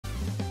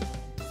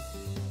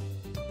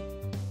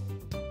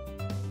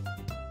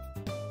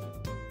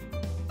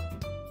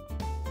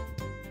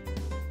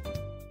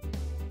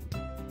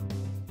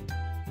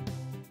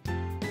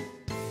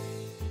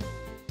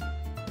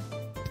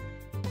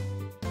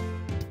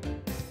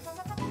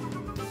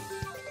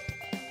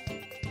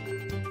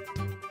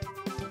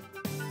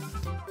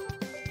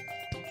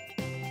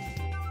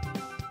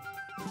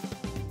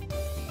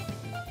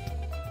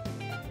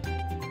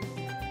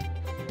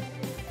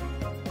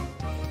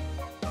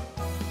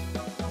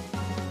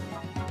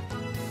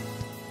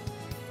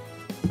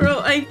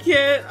I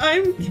can't.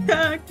 I'm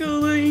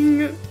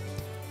cackling.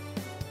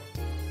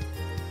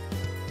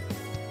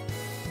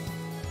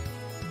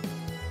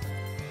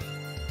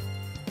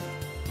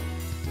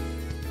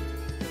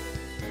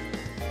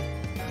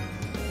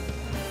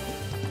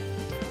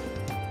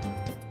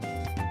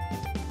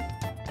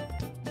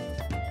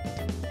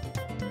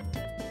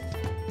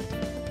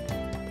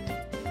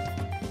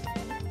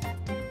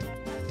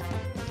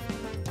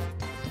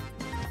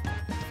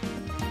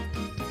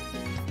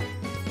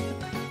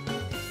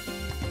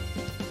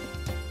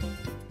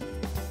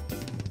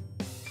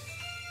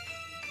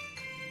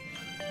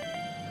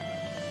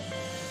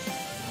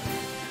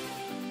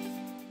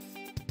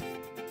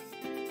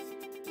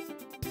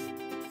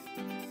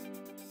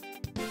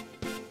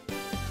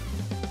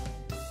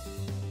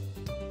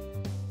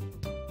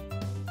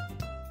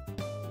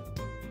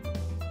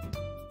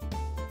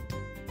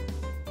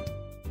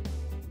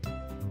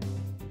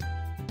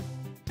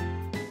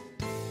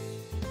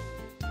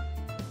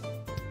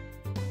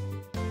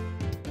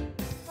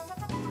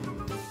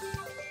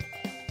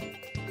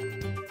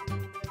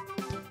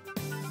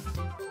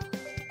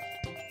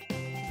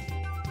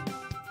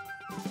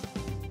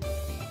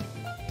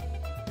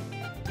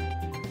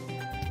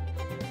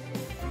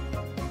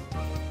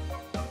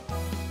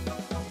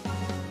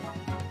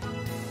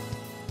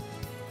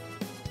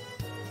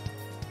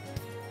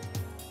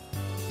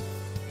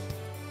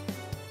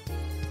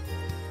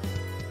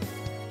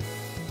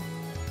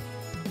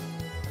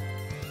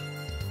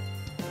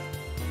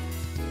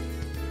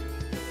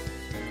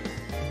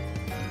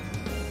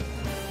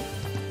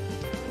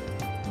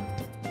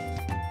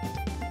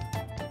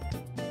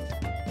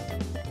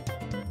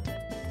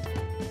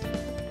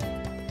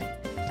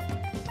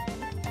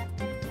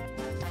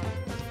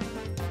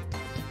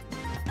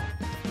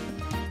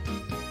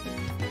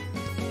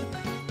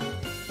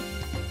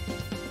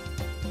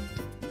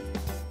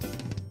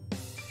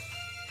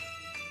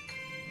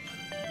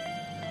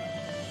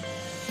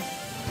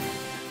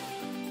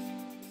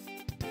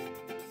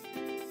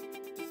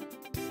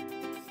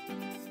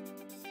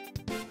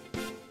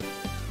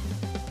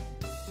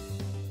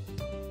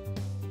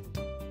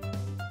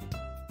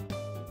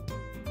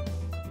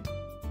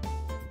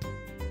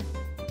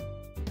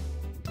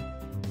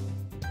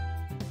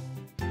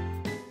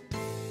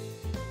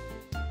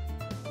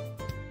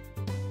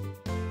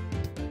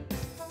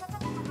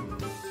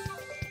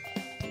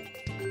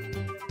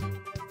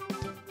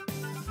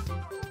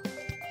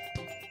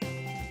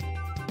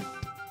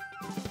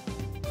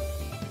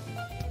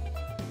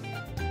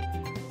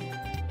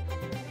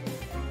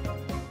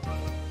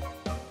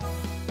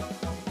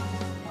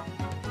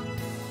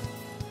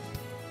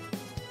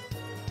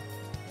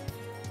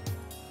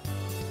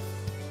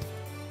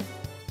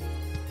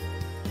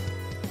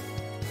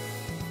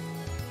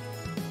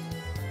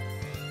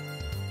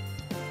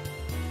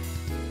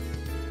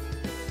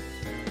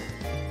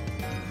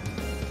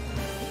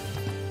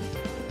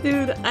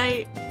 Dude,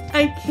 I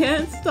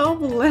can't stop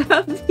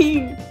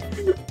laughing.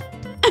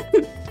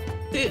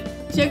 Dude,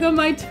 check out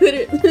my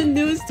Twitter. The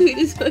newest tweet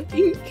is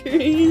fucking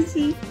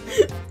crazy.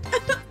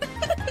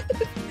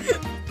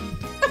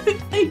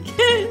 I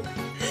can't.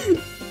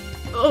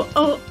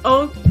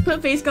 I'll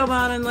put face cam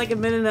on in like a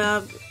minute and a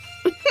half.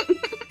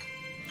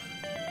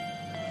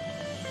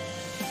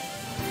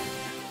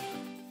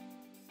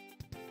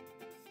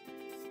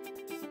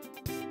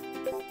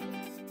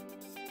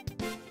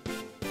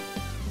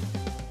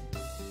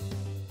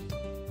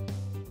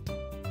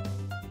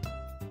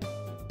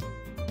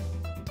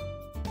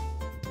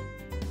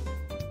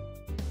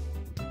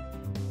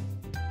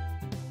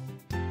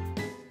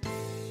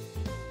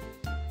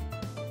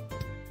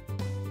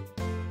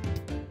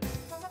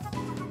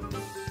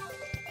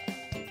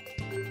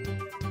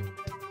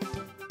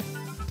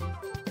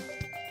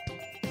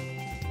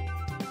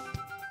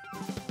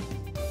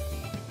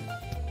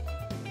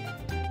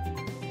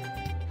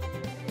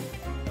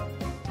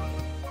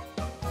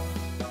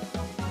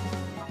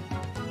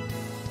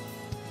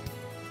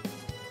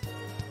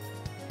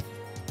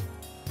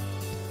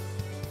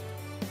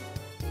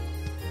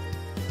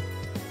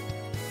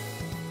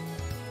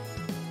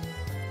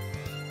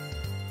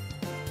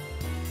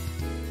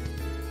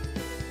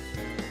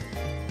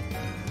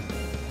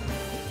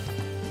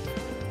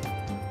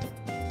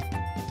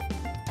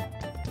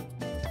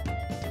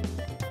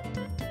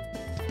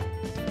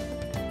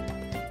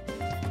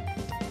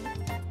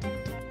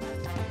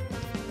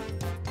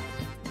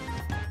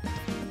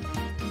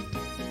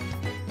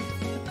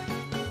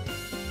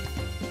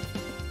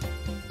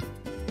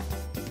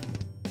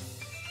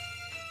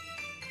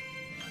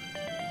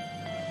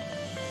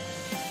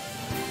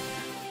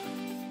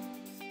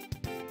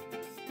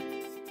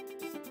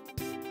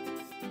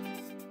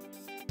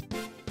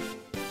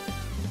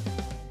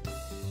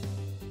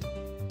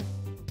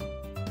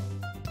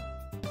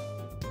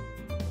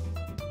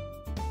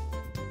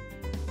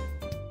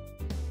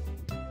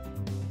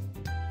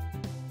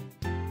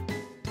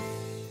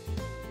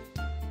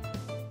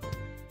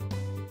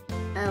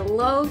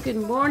 Hello, good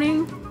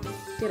morning,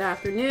 good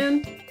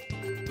afternoon.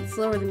 Let's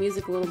lower the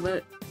music a little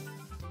bit.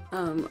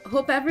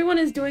 Hope everyone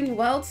is doing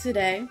well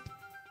today.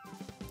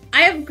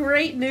 I have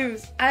great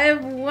news. I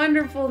have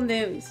wonderful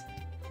news.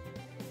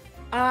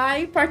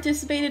 I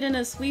participated in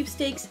a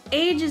sweepstakes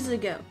ages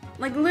ago.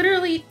 Like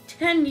literally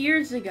 10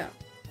 years ago.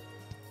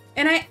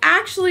 And I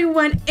actually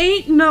won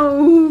 8.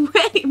 No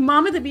way.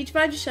 Mom at the beach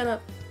vibe, just shut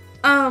up.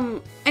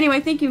 Anyway,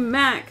 thank you,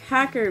 Mac,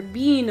 Hacker,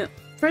 Bean,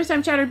 first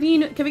time chatter,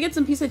 Bean. Can we get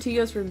some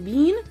quesadillas for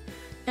Bean?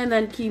 And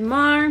then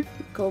Kimar,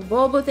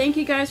 Kobobo. Thank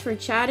you guys for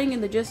chatting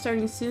in the just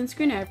starting soon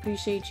screen. I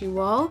appreciate you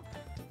all.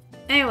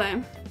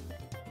 Anyway,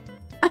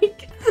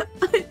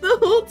 the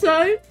whole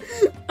time,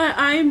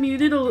 I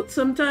muted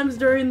sometimes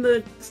during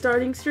the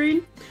starting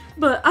screen,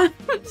 but I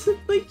was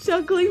like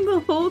chuckling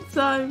the whole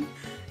time.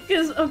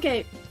 Because,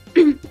 okay,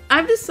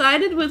 I've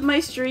decided with my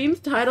stream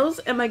titles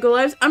and my go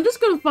lives, I'm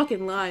just gonna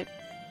fucking lie.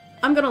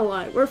 I'm gonna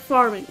lie. We're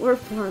farming. We're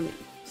farming.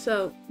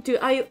 So, dude,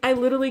 I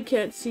literally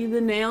can't see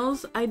the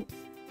nails.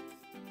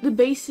 The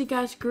basic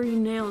ass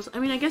green nails. I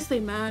mean, I guess they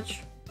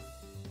match.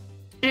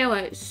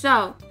 Anyway,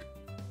 so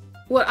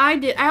what I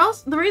did,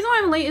 the reason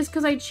why I'm late is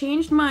because I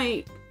changed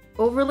my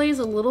overlays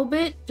a little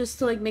bit just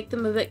to like make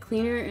them a bit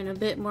cleaner and a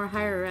bit more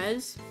higher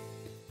res.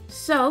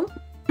 So,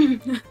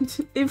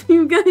 if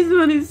you guys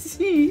want to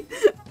see,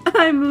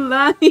 I'm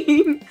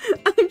lying.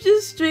 I'm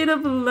just straight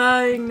up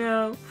lying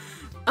now.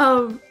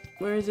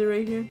 Where is it?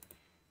 Right here.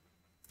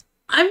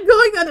 I'm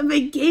going on a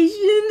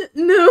vacation?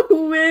 No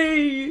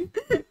way.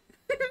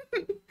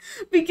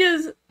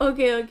 Because,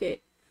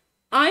 okay.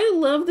 I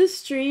love the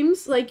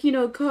streams, like, you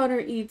know, Connor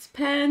Eats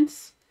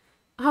Pants.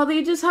 How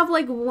they just have,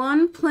 like,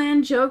 one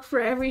planned joke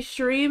for every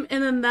stream,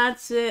 and then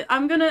that's it.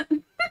 I'm gonna...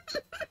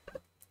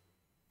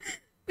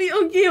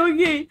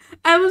 Okay.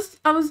 I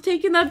was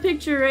taking that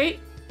picture, right?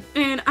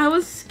 And I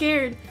was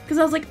scared, because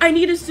I was like, I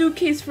need a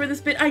suitcase for this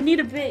bit. I need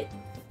a bit.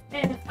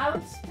 And I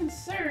was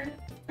concerned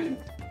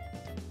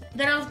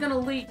that I was gonna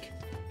leak.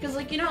 Because,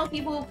 like, you know how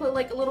people will put,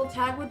 like, a little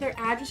tag with their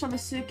address on the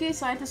suitcase?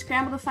 So I had to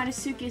scramble to find a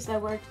suitcase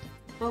that worked.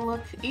 But look,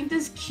 ain't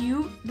this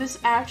cute? This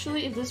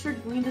actually, if this were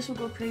green, this would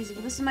go crazy.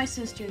 But this is my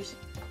sister's.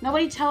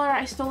 Nobody tell her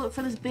I stole it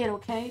for this bit,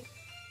 okay?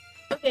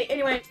 Okay,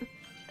 anyway.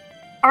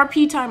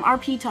 RP time.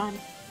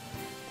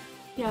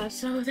 Yeah,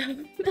 so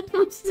that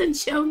was the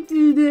joke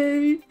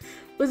today.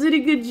 Was it a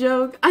good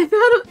joke? I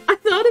thought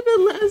of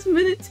it last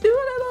minute too, and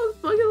I thought it was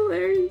fucking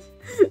hilarious.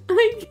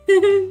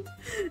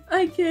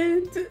 I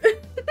can't.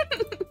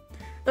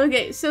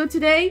 Okay, so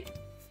today,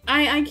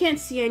 I can't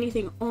see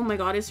anything. Oh my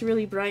god, it's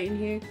really bright in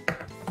here.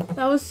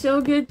 That was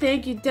so good,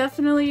 thank you.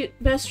 Definitely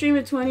best stream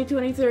of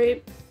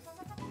 2023.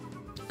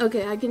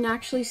 Okay, I can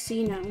actually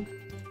see now.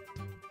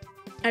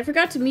 I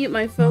forgot to mute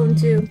my phone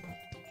too.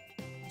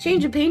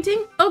 Change of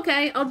painting?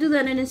 Okay, I'll do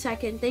that in a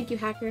second. Thank you,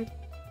 Hacker.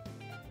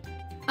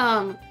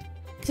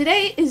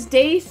 Today is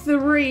day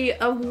 3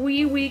 of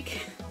Wii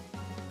Week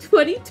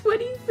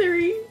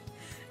 2023.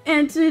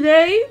 And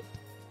today,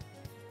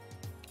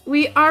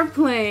 we are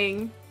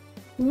playing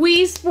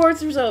Wii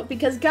Sports Resort.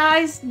 Because,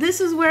 guys,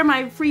 this is where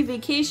my free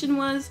vacation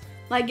was.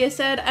 Like I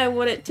said, I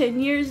won it 10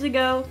 years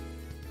ago.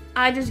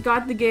 I just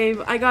got the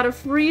game. I got a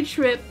free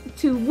trip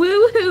to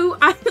Woohoo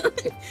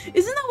Island.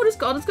 Isn't that what it's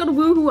called? It's called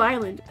Woohoo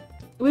Island.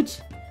 Which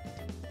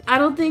I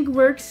don't think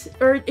works,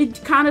 or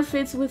it kind of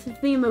fits with the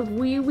theme of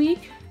Wii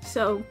Week.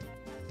 So...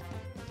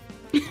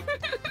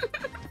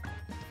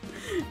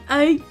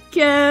 I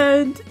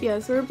can't. Yeah,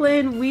 so we're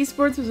playing Wii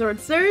Sports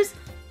Resorts. There's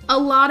a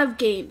lot of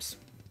games.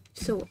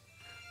 So,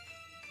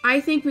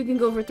 I think we can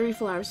go for 3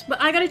 full hours. But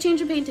I gotta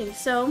change the painting,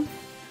 so...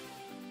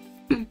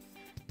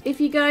 If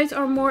you guys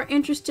are more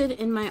interested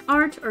in my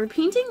art or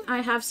painting,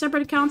 I have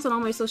separate accounts on all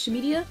my social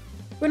media.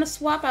 We're gonna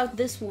swap out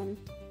this one.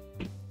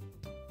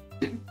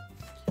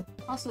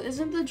 Also,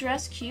 isn't the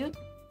dress cute?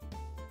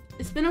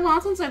 It's been a while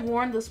since I've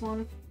worn this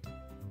one.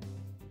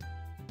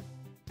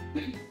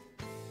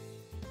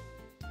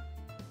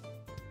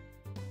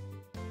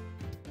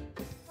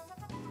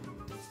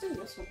 Let's do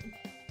this one.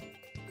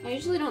 I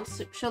usually don't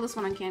show this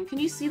one on cam. Can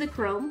you see the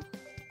chrome?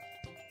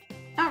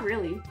 Not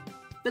really.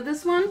 But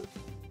this one,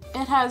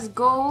 it has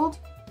gold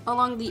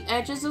along the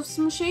edges of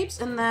some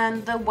shapes, and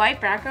then the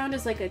white background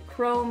is like a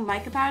chrome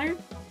mica pattern.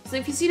 So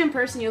if you see it in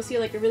person, you'll see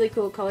like a really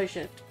cool color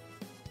shift.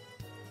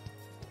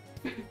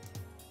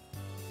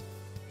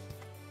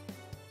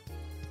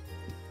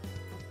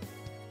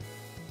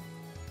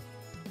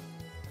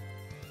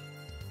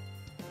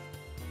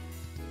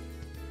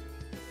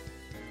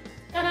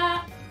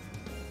 Ta-da!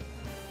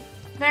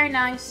 Very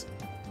nice.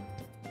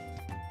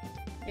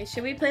 Okay,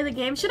 should we play the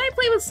game? Should I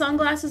play with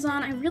sunglasses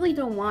on? I really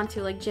don't want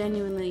to, like,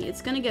 genuinely.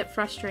 It's gonna get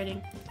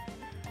frustrating.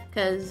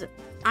 Because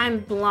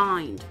I'm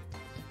blind.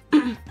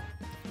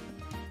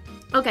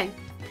 Okay.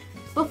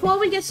 Before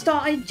we get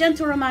started,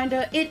 gentle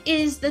reminder, it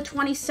is the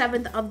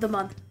 27th of the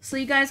month. So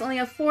you guys only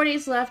have 4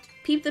 days left.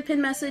 Peep the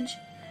pin message.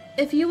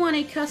 If you want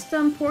a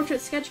custom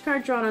portrait sketch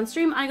card drawn on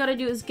stream, all I gotta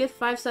do is gift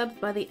 5 subs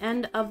by the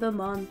end of the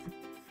month.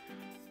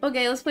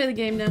 Okay, let's play the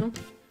game now.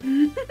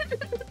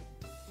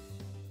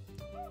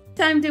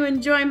 Time to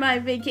enjoy my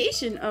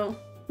vacation. Oh.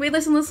 Wait,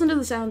 listen to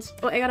the sounds.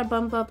 Oh, I gotta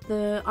bump up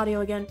the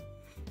audio again.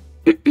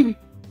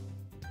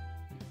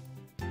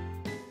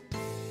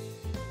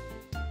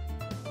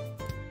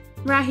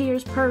 Right here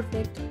is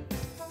perfect.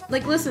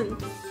 Like, listen.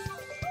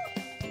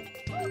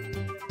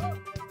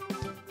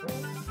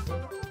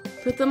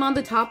 Put them on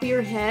the top of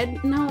your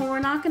head? No, we're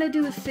not gonna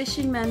do the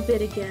fishing man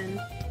bit again.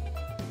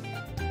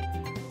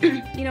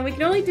 You know, we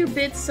can only do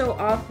bits so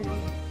often.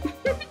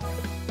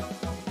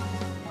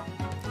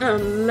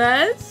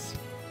 Unless...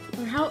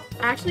 Or how...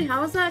 Actually,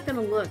 how is that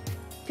gonna look?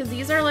 Because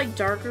these are, like,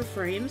 darker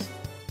frames.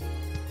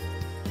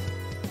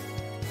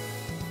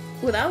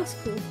 Well, that looks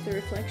cool, the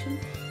reflection.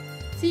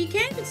 See, you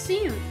can't even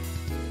see him.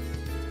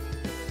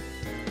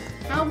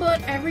 How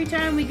about every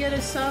time we get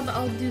a sub,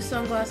 I'll do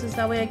sunglasses,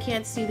 that way I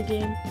can't see the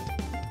game.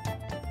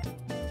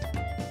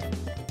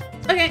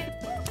 Okay.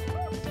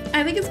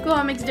 I think it's cool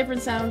how it makes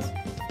different sounds.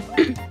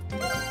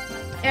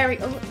 There we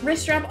go.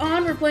 Wrist strap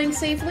on, we're playing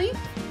safely.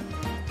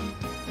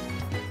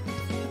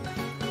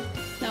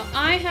 Now,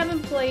 I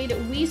haven't played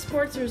Wii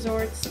Sports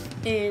Resorts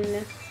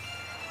in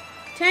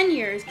 10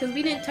 years, because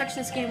we didn't touch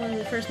this game when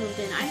we first moved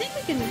in. I think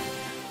we can...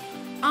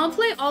 I'll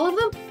play all of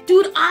them.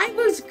 Dude, I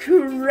was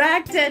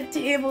cracked at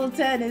table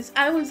tennis.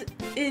 I was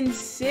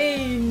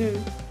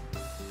insane.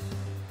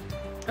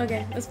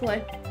 Okay, let's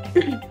play.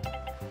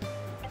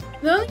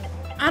 Really?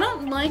 I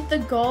don't like the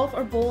golf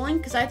or bowling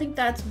because I think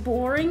that's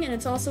boring and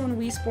it's also in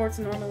Wii Sports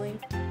normally.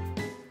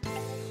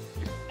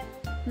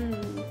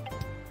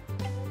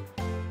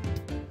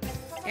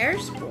 Air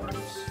sports.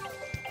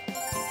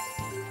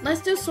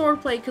 Let's do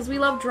swordplay because we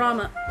love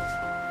drama.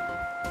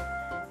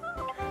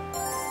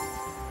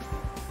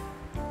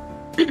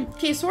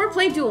 Okay,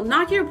 swordplay duel.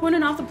 Knock your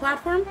opponent off the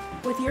platform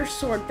with your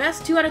sword.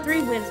 Best 2 out of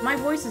 3 wins. My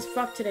voice is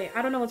fucked today.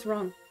 I don't know what's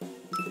wrong.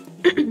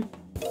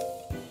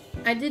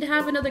 I did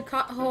have another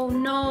oh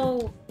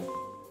no.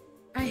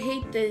 I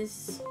hate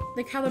this.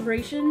 The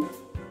calibration.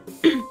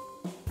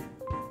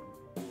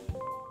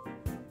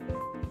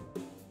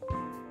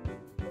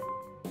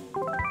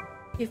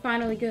 Okay,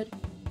 finally good.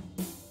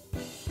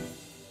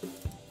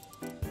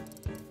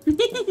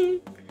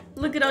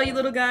 Look at all you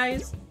little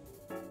guys.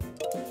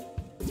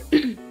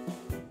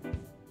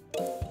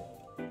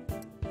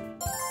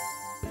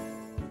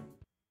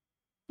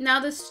 Now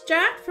the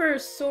strat for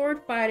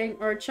sword fighting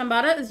or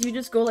chambara is you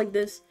just go like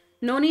this.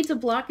 No need to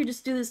block, you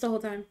just do this the whole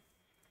time.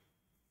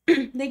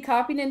 They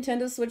copied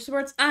Nintendo Switch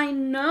Sports. I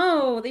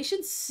know! They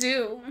should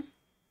sue.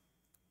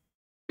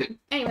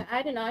 Anyway, I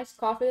had an iced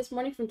coffee this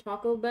morning from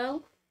Taco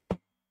Bell.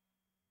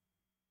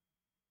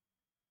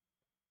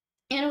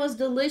 And it was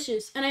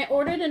delicious. And I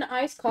ordered an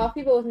iced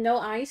coffee but with no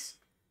ice.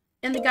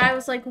 And the guy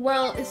was like,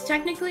 well, it's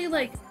technically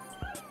like...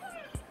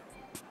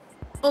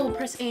 Oh,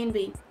 press A and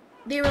B.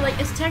 They were like,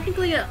 it's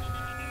technically a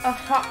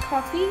hot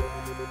coffee,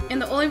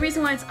 and the only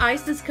reason why it's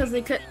iced is because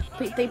they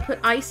put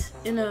ice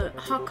in a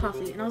hot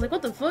coffee, and I was like,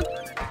 what the fuck?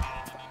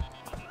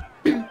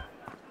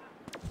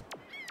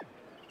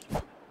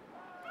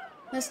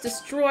 Let's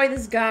destroy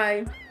this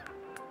guy.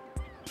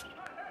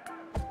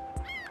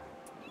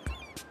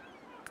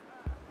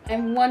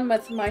 I'm one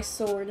with my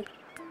sword.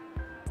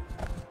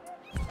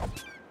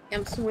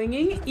 I'm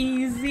swinging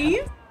easy.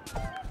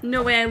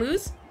 No way I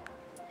lose.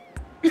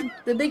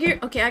 The bigger...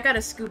 Okay, I got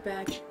a scoop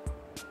bag.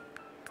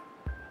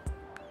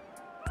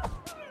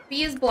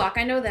 B is block,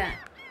 I know that.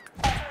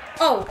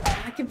 Oh,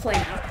 I can play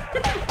now.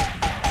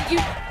 You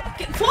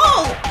can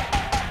fall!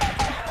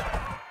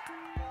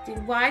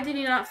 Dude, why did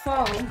he not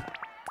fall?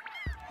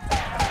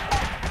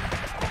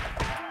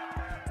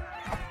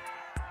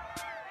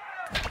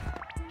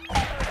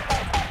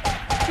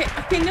 Okay,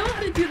 I know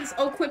how to do this.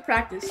 Oh, quit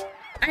practice.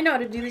 I know how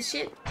to do this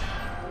shit.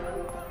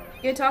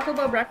 You had Taco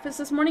Bell breakfast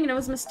this morning and it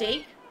was a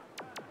mistake?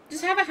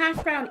 Just have a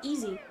hash brown,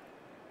 easy.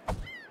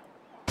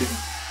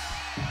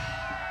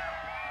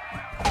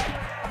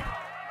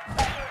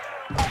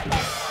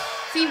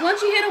 See,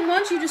 once you hit them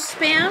once, you just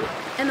spam,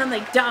 and then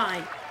they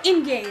die.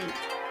 In-game.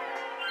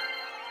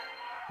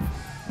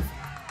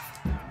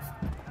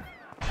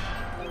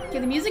 Okay,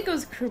 the music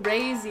goes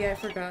crazy, I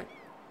forgot.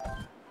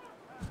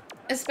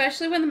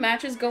 Especially when the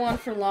matches go on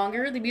for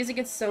longer, the music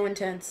gets so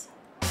intense.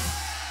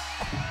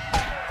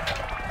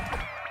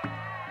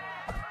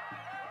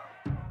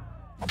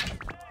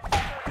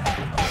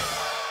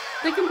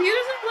 The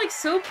computers are, like,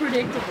 so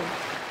predictable.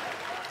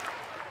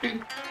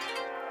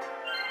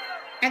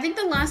 I think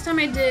the last time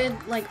I did,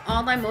 like,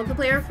 online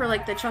multiplayer for,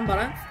 like, the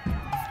chambara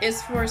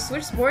is for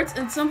Switch Sports,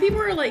 and some people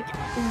are, like,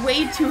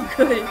 way too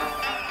good.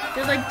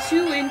 They're, like,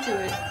 too into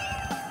it.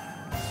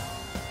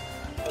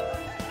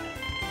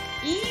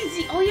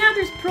 Easy! Oh yeah,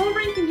 there's pro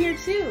ranking here,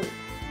 too!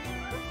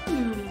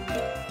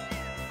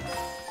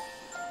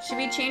 Should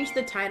we change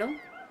the title?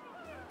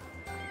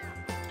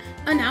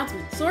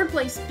 Announcement.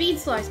 Swordplay Speed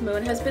Slice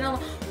mode has been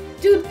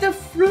Dude, the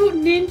Fruit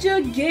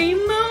Ninja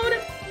game mode?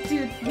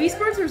 Dude, Wii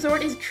Sports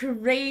Resort is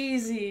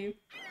crazy.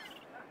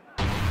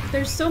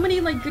 There's so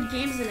many, like, good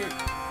games in it.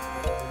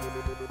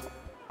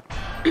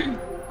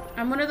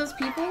 I'm one of those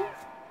people.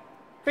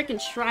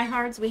 Frickin'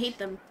 tryhards, we hate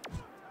them.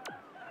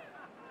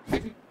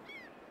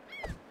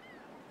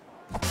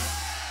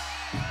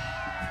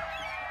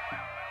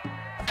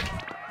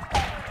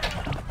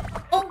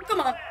 Oh, come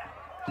on.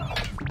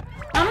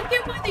 I don't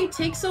get why they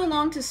take so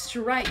long to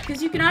strike?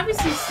 Because you can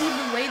obviously see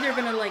the way they're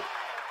gonna, like,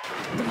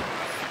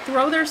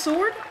 throw their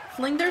sword?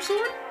 Fling their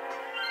sword?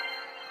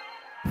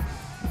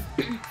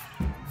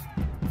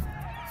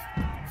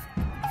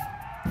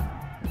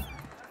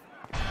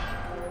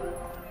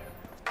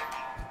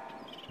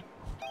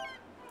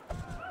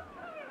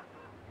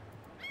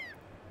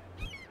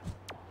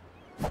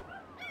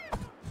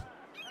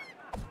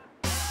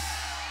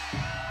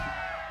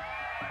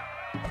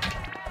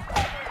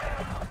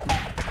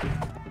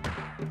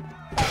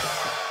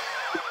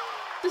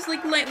 Just,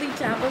 like, lightly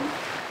tap them.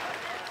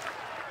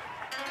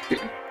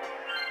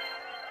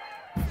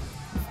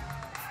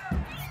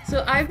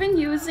 So I've been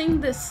using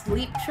the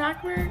Sleep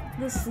Trapper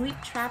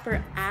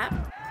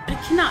app. I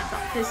cannot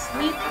talk. The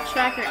Sleep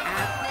Tracker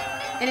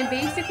app. And it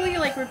basically,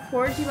 like,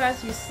 records you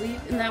as you sleep,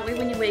 and that way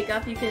when you wake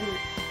up,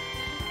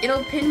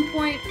 it'll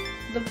pinpoint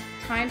the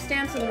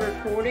timestamps of the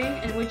recording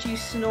in which you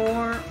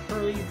snore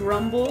or you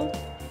grumble.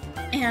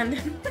 And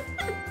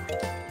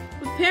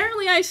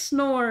apparently I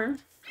snore.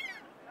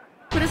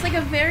 But it's like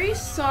a very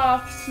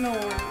soft snore.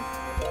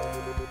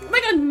 Oh my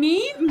god,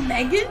 me?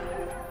 Megan?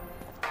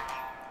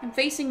 I'm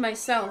facing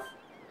myself.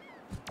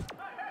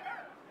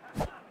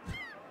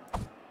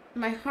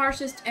 My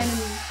harshest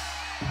enemy.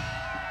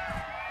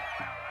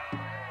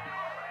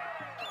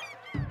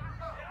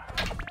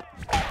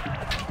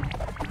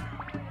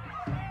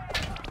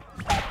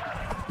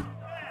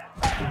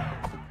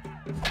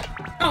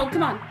 Oh,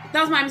 come on.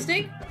 That was my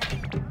mistake.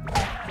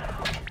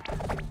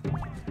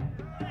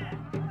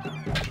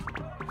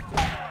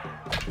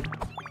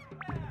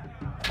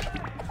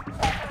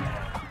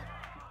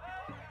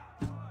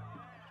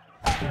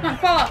 Come on,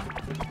 fall off.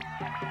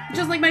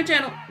 Just like my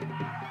channel.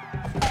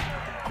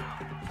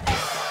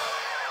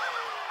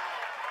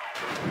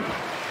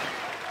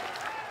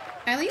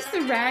 At least the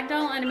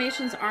ragdoll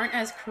animations aren't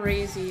as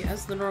crazy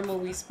as the normal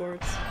Wii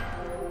Sports.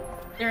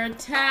 They're a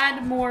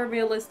tad more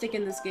realistic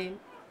in this game.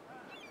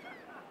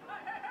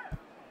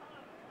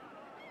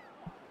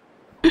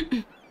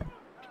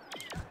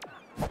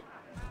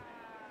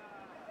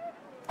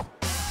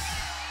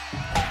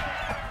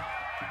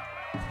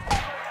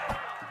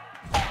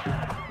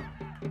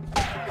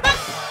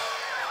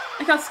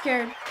 I got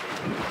scared.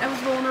 I was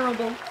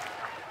vulnerable.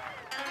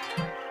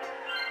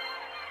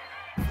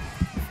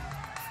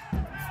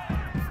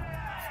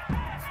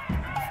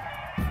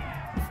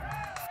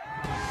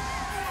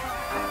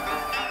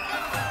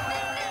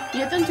 You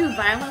hit them too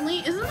violently?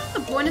 Isn't that the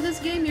point of this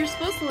game? You're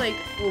supposed to, like,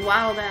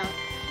 wild out.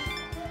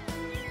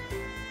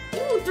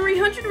 Ooh,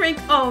 300 rank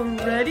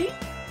already?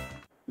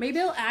 Maybe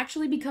I'll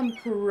actually become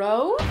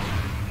pro?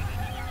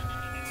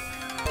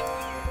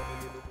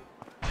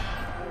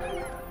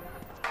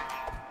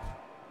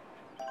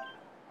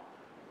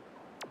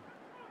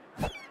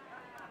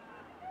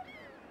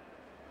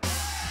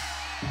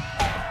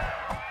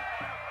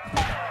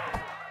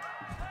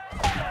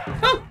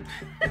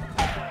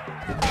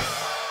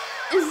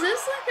 Is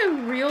this like a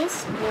real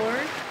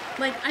sport?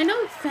 Like, I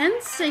know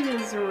fencing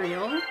is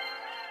real,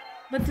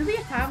 but do they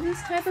have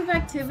this type of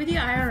activity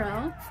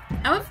IRL?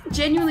 I would be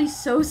genuinely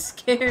so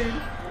scared.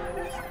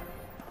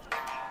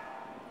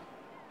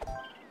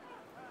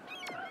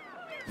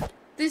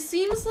 This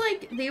seems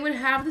like they would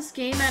have this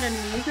game at an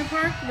amusement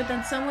park, but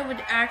then someone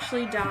would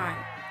actually die,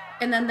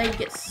 and then they'd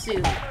get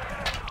sued.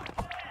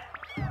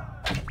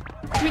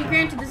 I mean,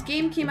 granted, this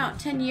game came out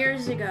 10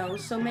 years ago,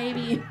 so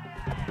maybe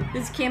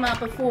this came out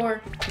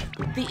before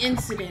the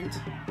incident.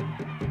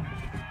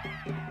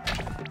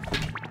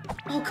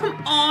 Oh,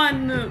 come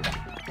on!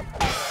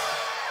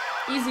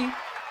 Easy.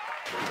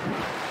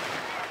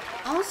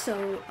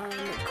 Also,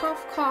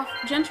 cough cough,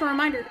 gentle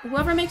reminder,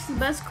 whoever makes the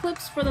best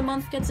clips for the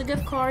month gets a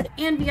gift card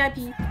and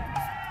VIP.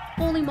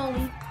 Holy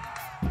moly.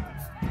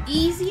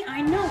 Easy?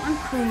 I know, I'm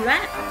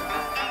correct.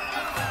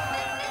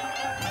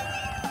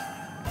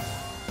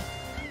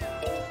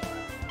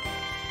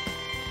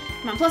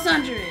 Come on, plus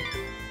 100.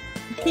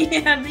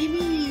 Yeah,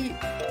 baby.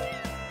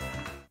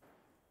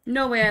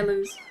 No way I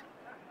lose.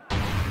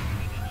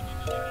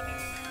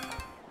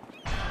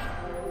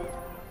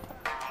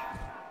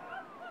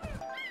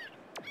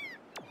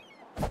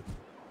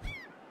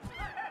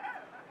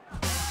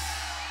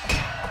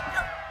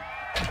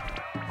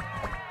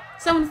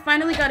 Someone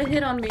finally got a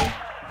hit on me.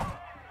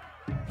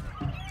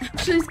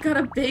 Actually, he's got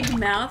a big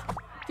mouth.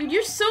 Dude,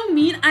 you're so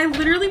mean. I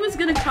literally was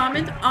gonna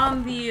comment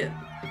on the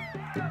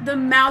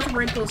mouth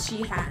wrinkles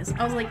she has.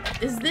 I was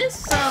like, is this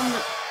some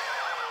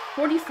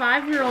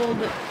 45-year-old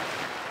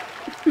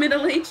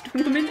middle-aged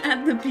woman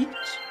at the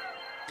beach?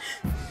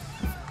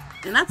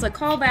 And that's a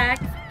callback.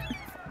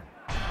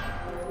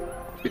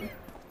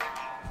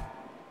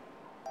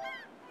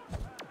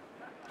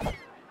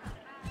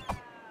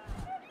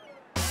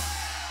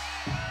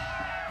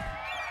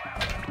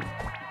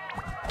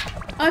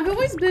 I've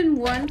always been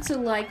one to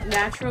like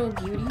natural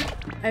beauty.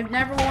 I've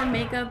never worn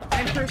makeup.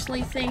 I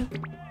personally think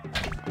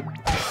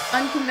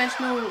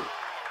unconventional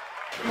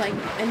like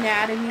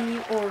anatomy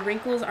or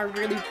wrinkles are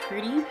really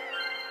pretty.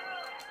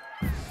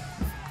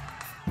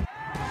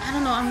 I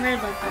don't know, I'm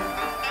weird like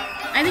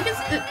that. I think it's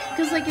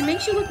because like it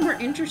makes you look more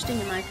interesting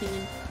in my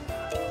opinion.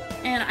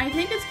 And I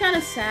think it's kind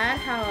of sad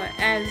how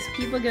as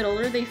people get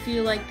older, they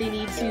feel like they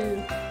need to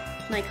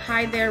like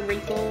hide their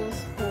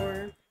wrinkles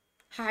or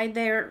hide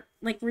their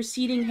like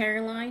receding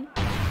hairline.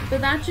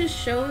 But that just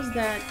shows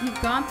that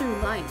you've gone through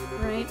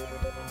life, right?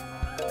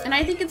 And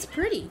I think it's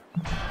pretty.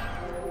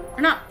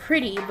 Or not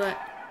pretty, but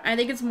I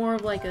think it's more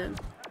of like a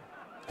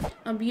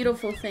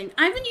beautiful thing.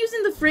 I've been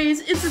using the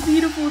phrase, it's a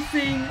beautiful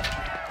thing,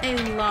 a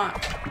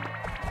lot.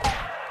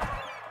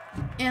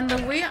 And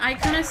the way I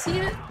kind of see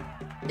it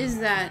is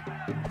that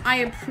I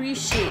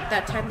appreciate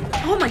that type of,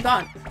 oh my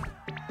god!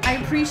 I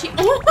appreciate,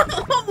 oh,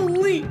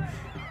 holy!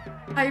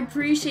 I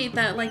appreciate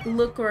that, like,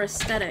 look or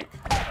aesthetic.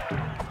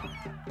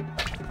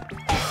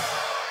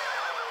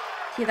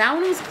 Okay, that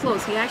one was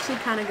close. He actually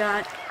kind of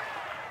got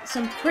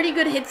some pretty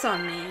good hits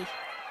on me.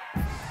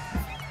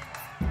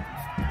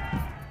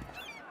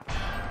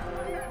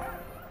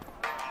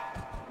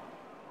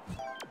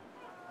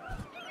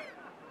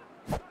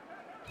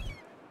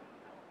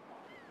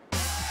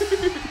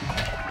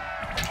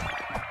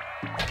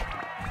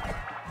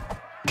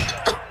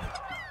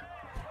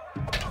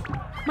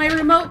 My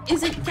remote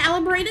isn't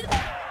calibrated.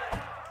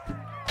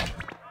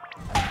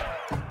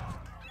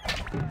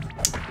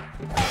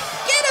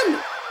 Get him!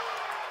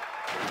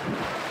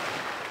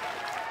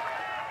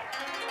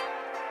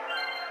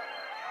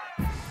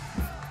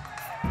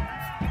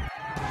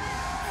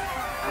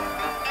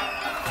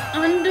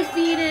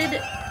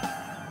 Undefeated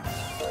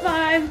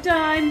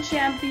 5-time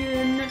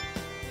champion.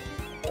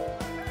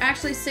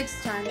 Actually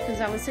 6th time because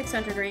I was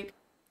 600 rank.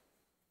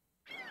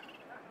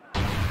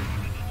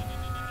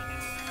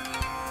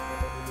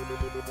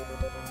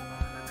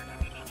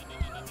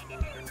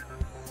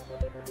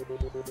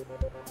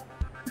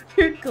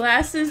 Your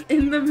glasses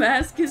in the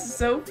mask is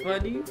so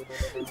funny.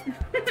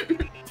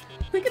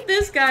 Look at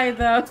this guy,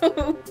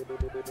 though.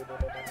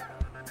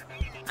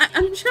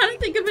 I'm trying to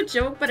think of a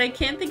joke, but I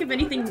can't think of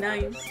anything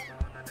nice.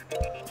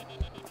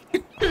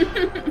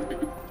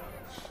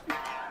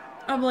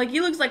 I'm like, he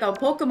looks like a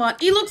Pokemon.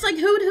 He looks like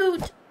Hoot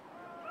Hoot.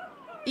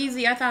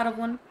 Easy, I thought of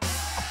one.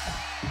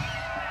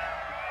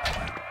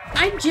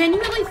 I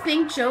genuinely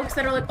think jokes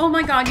that are like, oh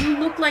my god, you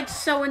look like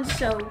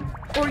so-and-so,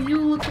 or you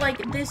look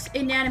like this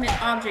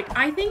inanimate object,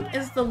 I think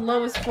is the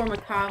lowest form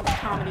of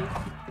comedy.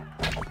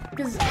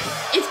 Because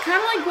it's kind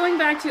of like going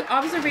back to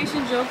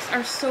observation jokes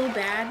are so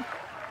bad.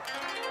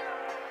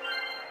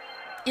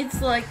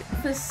 It's like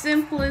the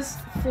simplest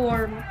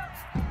form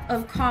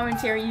of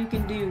commentary you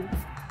can do.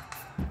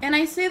 And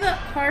I say that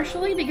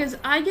partially because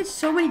I get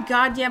so many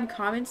goddamn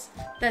comments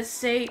that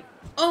say,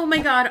 oh my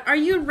god, are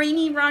you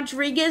Rainy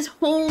Rodriguez?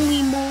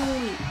 Holy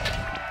moly.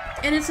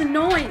 And it's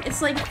annoying. It's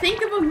like,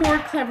 think of a more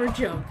clever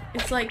joke.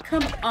 It's like,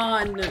 come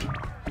on.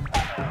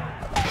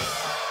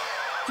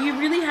 Do you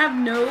really have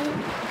no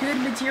good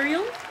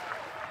material?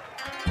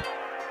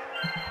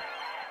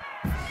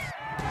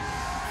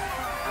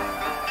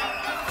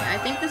 I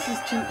think this is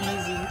too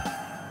easy.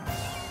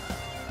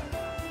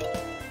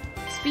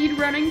 Speed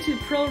running to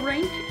pro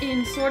rank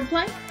in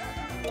Swordplay.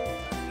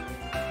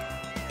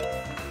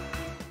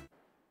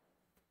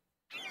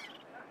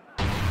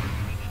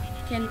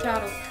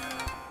 Kentaro.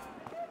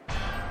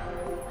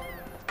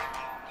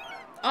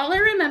 All I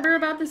remember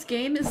about this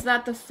game is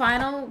that the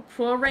final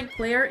pro rank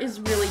player is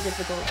really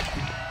difficult.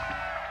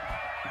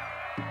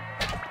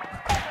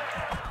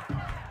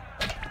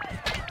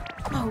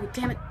 Oh,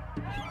 damn it.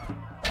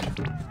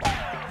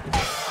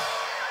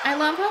 I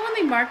love how when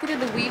they marketed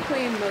the Wii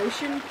Play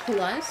Motion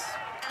Plus,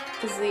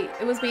 because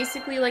it was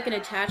basically like an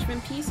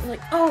attachment piece,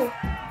 like, oh,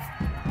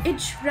 it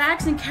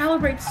tracks and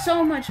calibrates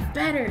so much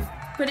better,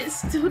 but it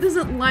still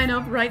doesn't line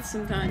up right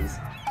sometimes.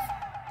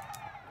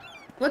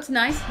 What's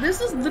nice,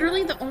 this is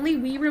literally the only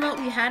Wii remote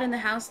we had in the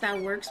house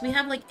that works. We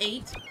have like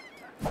 8,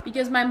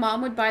 because my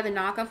mom would buy the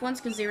knockoff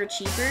ones because they were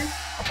cheaper.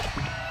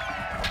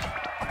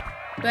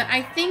 But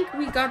I think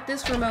we got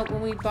this remote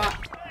when we bought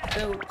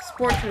the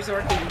Sports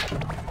Resort game,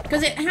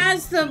 because it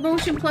has the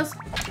Motion Plus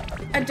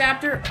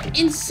adapter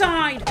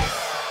inside.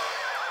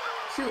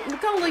 So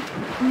look how like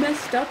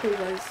messed up it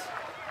was.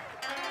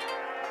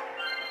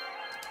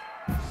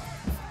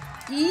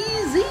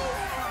 Easy.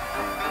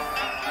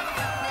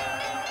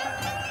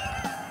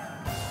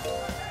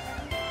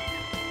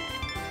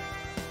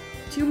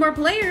 Two more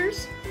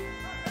players.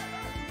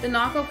 The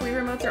knockoff Wii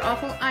remotes are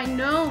awful. I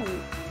know.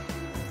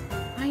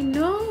 I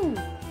know.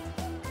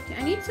 Okay,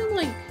 I need to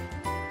like.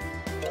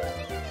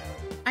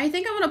 I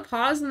think I'm gonna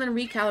pause and then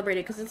recalibrate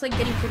it because it's like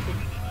getting crooked.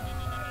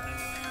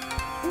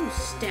 Ooh,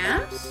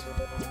 stamps?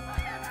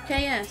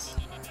 KS.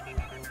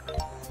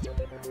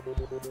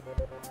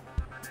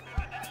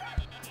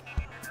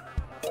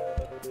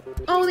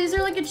 Oh, these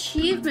are like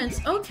achievements.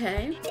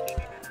 Okay.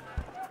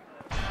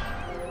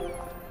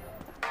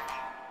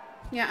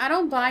 Yeah, I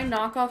don't buy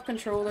knockoff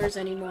controllers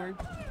anymore.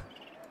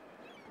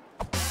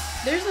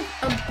 There's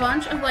a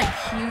bunch of like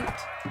cute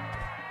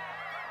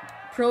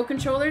pro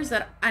controllers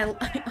that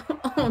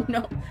oh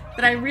no,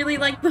 that I really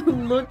like the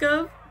look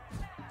of,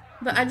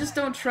 but I just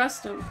don't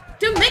trust them.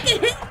 Dude, make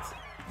it hit!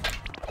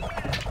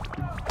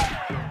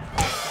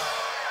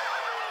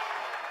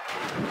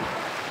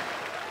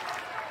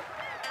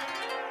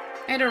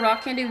 I had a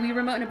Rock Candy Wii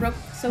remote and it broke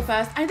so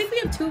fast. I think we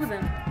have 2 of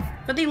them.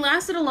 But they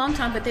lasted a long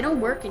time, but they don't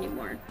work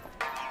anymore.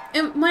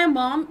 And my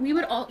mom,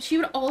 she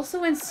would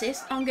also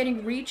insist on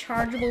getting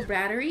rechargeable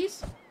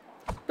batteries.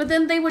 But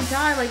then they would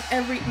die like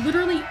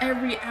literally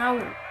every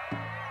hour.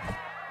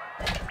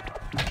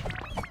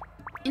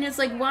 And it's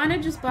like, why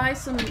not just buy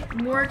some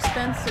more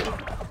expensive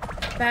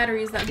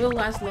batteries that will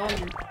last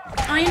longer?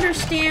 I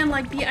understand,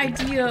 like, the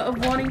idea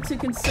of wanting to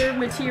conserve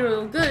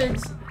material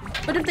goods,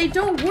 but if they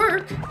don't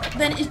work,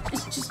 then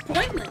it's just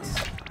pointless.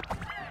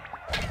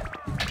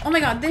 Oh my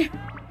god,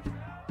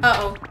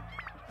 uh-oh.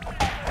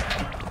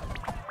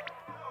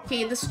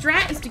 Okay, the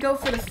strat is to go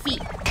for the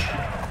feet.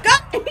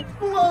 God,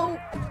 low!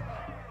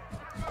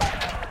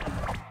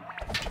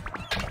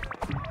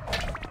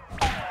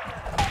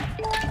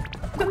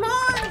 Come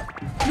on!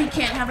 We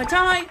can't have a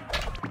tie!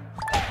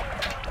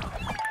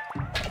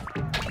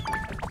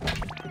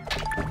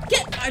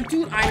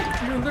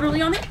 We're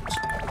literally on the edge.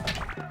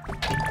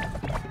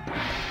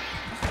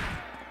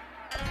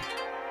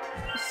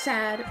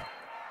 Sad.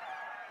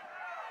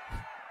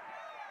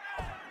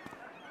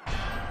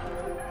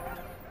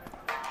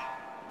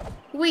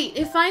 Wait,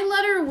 if I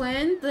let her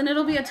win, then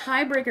it'll be a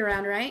tiebreaker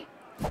round, right?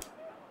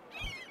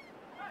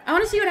 I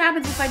want to see what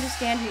happens if I just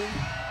stand here.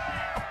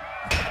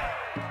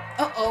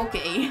 Oh,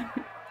 okay.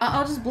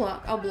 I'll just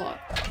block. I'll block.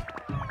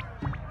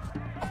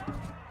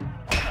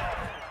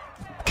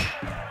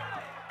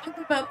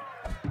 Up.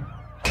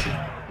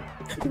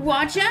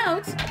 Watch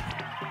out!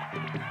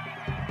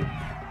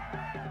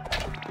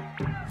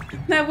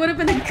 That would have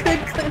been a good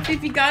clip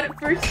if you got it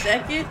for a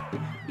second.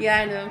 Yeah,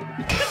 I know.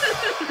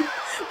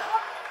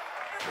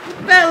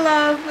 Fell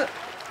off.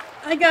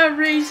 I got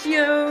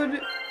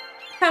ratioed.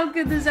 How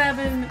could this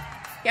happen?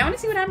 Yeah, I want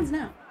to see what happens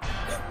now.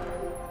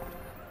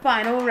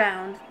 Final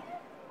round.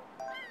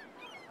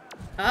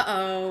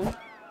 Uh-oh.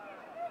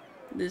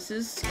 This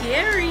is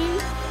scary.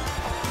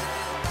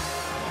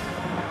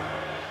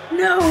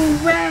 No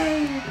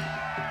way!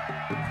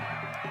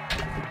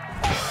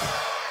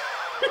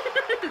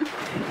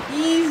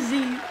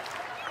 Easy.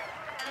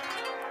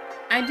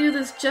 I do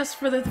this just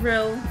for the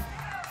thrill.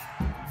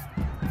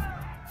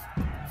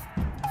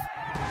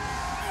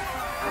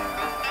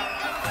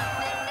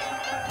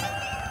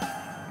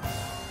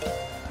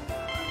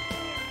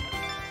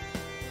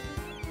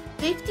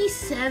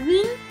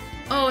 $57?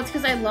 Oh, it's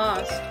because I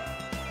lost.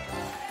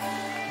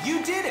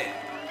 You did it!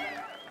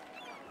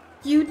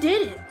 You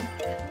did it!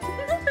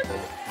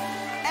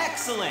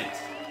 Excellent!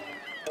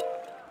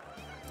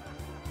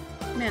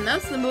 Man,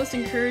 that's the most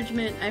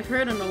encouragement I've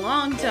heard in a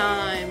long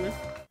time.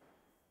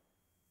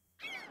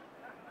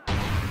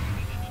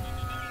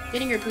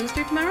 Getting your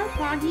booster tomorrow?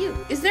 Proud you.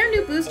 Is there a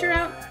new booster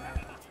out?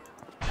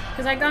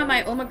 Because I got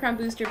my Omicron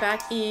booster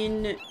back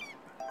in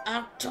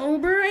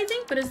October, I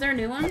think, but is there a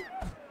new one?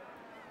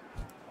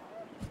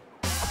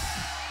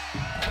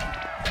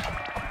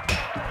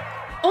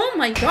 Oh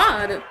my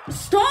god!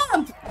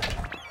 Stop!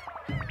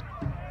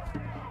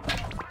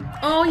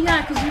 Oh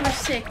yeah, because you were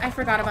sick. I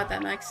forgot about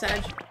that, Max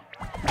Sag.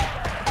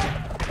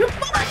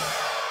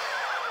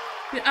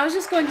 Dude, I was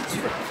just going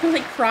to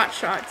like crotch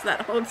shots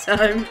that whole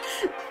time.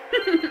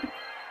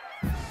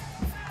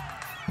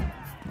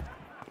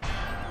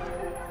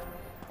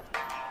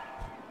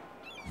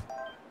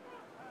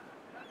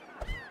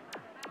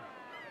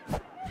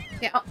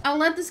 Yeah, I'll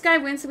let this guy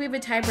win so we have a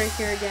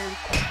tiebreaker again.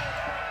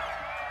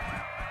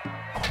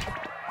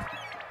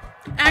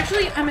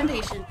 Actually, I'm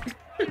impatient.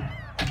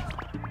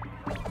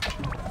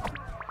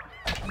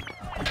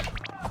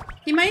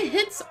 See, my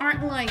hits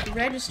aren't like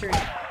registering.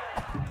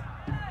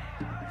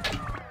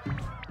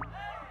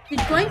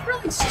 Dude, going for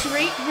like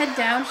straight head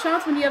down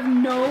shots when you have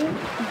no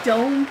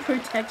dome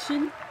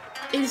protection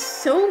is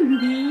so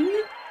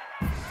mean.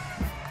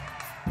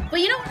 But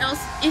you know what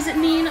else isn't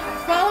mean?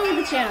 Follow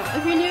the channel.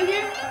 If you're new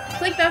here,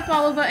 click that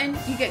follow button.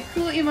 You get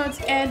cool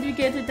emotes and you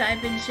get to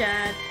type in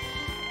chat.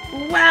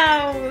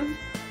 Wow!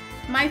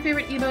 My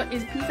favorite emote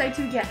is Peace I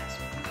 2 Gasp.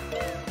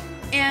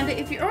 And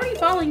if you're already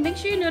following, make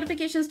sure your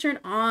notifications turn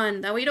on.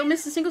 That way you don't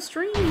miss a single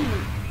stream.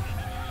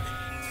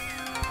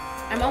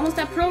 I'm almost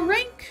at pro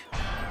rank.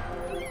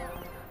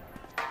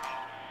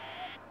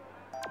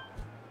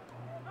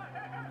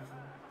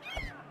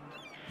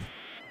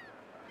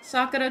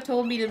 Sakura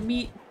told me to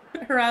meet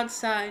her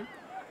outside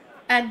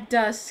at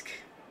dusk.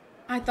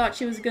 I thought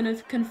she was gonna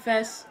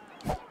confess.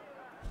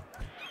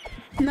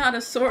 Not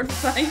a sword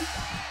fight.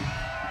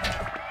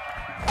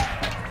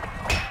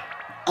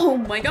 Oh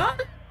my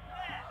god!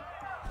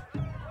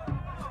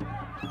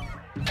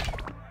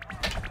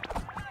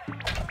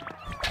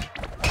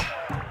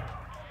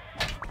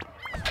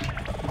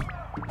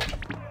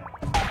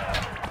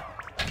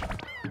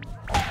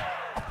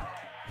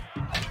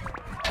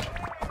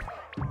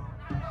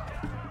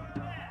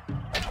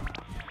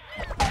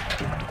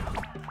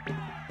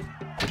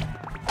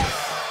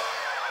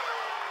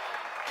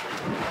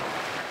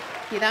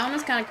 Yeah, that one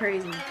was kind of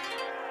crazy.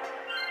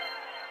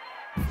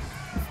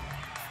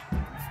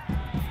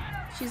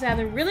 She's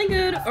either really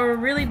good or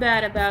really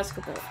bad at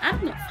basketball. I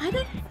don't know.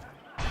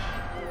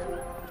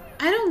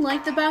 I don't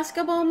like the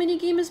basketball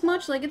minigame as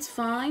much, like it's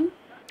fine.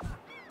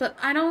 But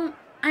I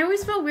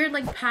always felt weird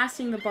like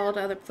passing the ball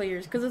to other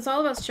players, because it's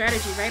all about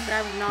strategy, right? But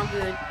I was not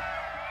good.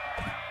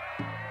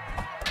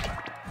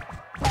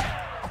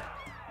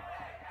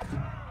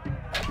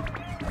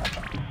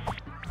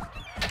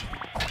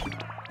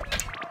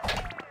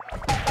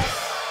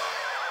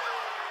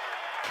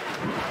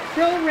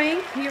 Pro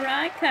rank, here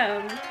I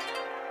come.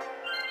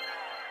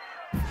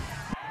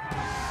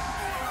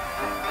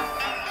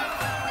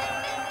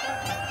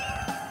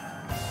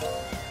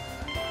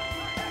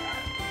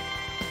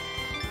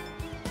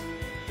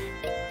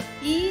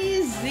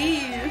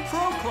 Easy.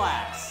 Pro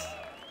class.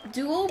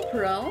 Dual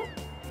pro?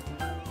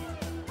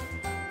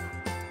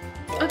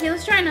 Okay,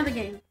 let's try another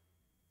game.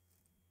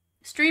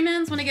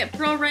 Streamers want to get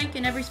pro rank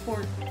in every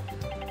sport.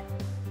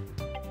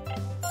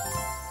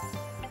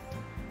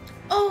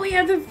 Oh, we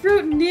have the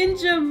Fruit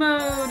Ninja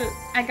mode!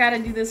 I gotta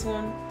do this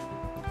one.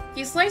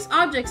 You slice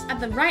objects at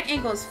the right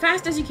angle as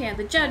fast as you can.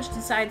 The judge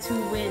decides who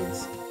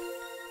wins.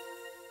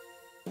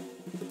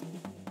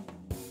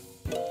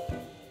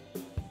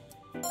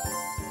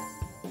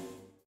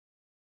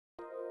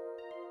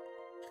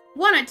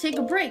 Wanna take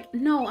a break?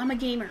 No, I'm a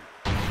gamer.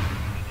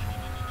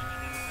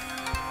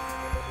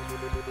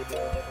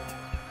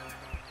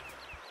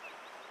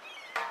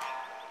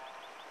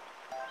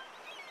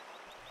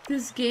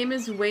 This game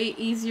is way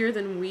easier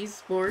than Wii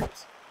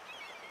Sports.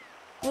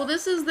 Well,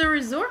 this is the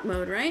resort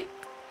mode, right?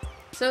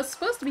 So it's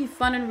supposed to be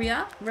fun and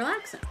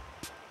relaxing.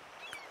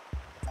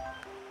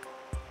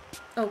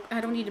 Oh,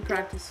 I don't need to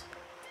practice.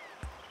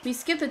 We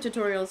skip the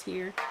tutorials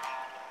here.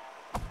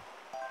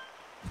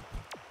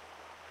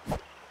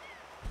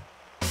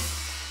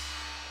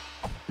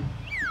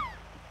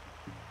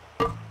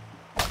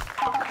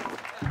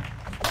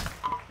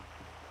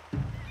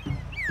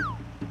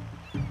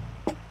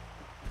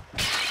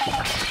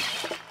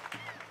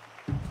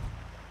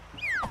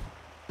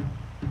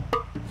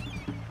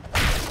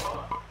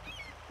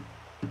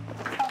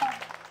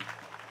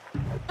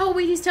 Oh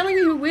wait, he's telling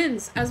me who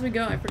wins as we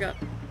go. I forgot.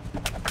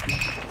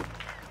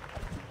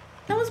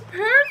 That was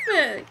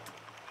perfect!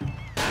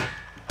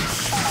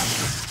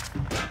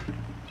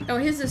 Oh,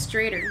 his is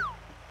straighter.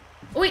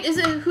 Oh wait, is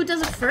it who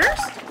does it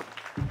first?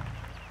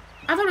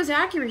 I thought it was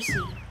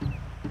accuracy.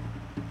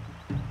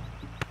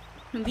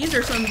 These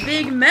are some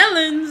big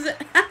melons!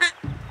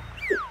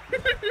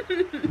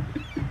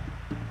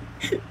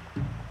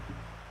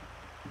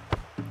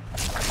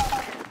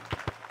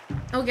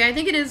 Okay, I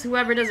think it is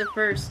whoever does it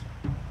first.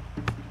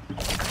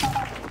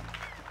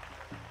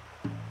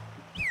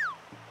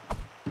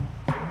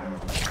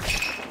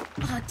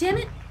 Damn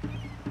it!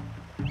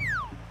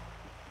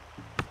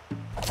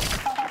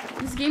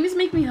 This game is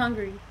making me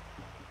hungry.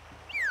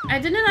 I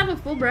didn't have a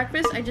full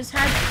breakfast, I just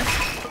had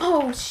a,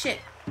 oh shit.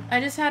 I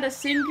just had a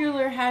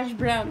singular hash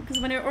brown, because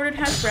when I ordered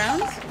hash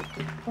browns,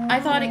 I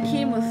thought it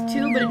came with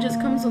 2, but it just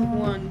comes with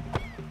 1.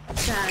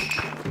 Sad.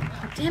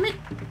 Oh, damn it!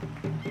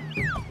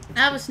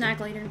 I'll have a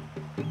snack later.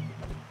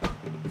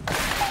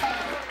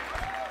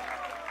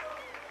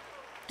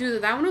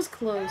 Dude, that one was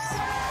close.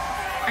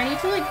 I need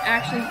to like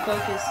actually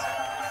focus.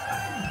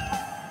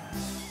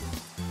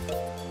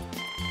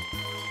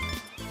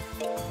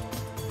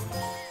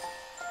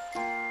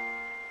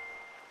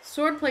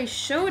 Swordplay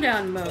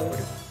Showdown mode.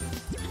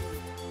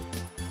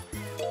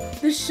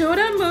 The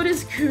Showdown mode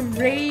is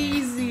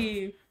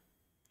crazy.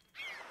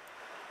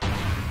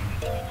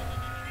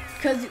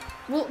 Cause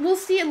we'll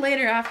see it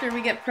later after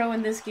we get pro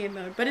in this game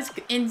mode, but it's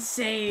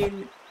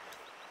insane.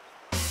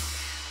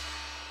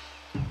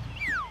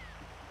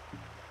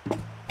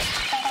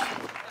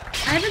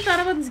 I haven't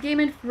thought about this game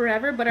in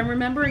forever, but I'm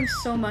remembering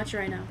so much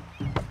right now.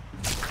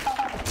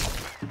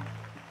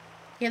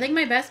 Yeah, I think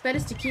my best bet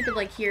is to keep it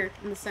like here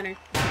in the center.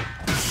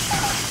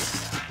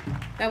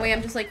 That way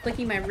I'm just like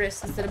flicking my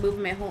wrist instead of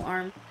moving my whole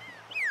arm.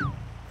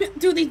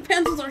 Dude, these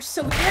pencils are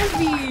so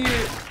heavy!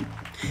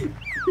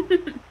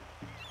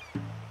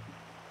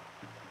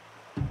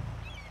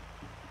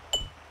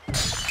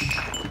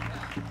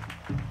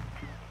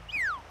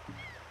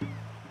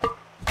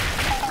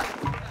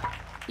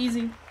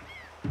 Easy.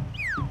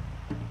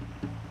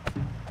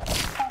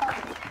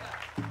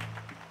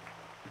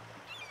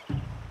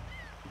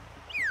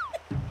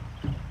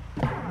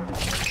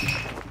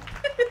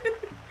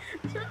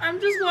 I'm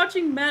just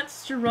watching Matt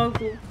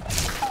struggle.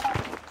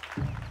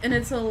 And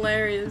it's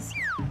hilarious.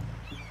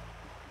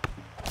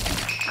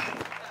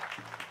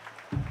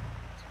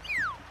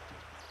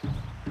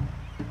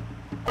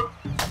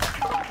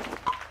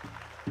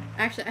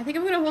 Actually, I think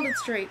I'm gonna hold it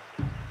straight.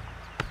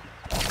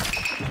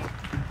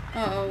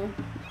 Uh-oh.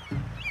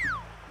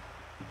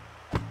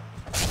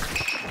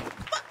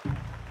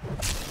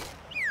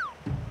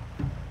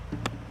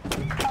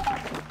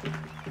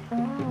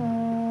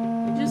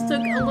 Just took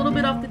a little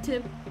bit off the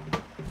tip.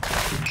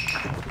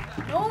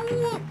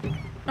 Oh!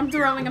 I'm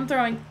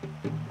throwing.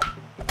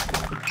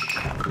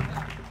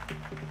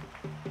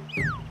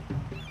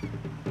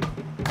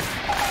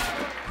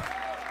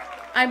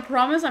 I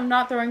promise I'm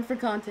not throwing for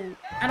content.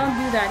 I don't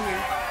do that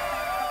here.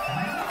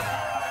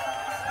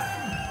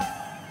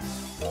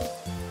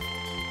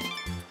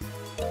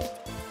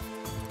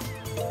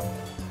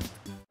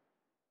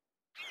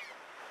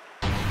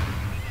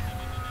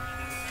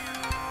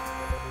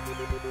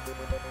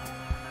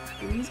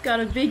 He's got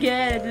a big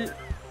head.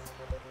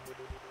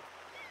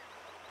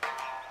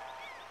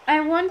 I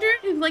wonder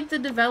if, like, the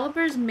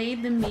developers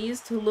made the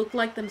Miis to look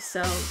like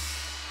themselves.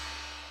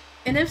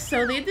 And if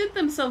so, they did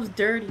themselves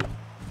dirty.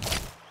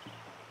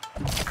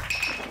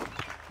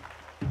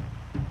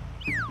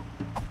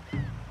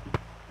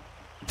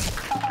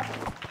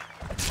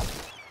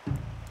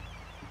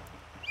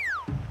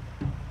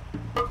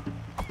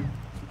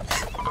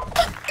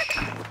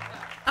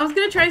 I was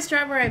gonna try a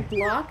strat where I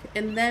block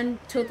and then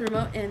tilt the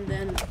remote and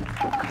then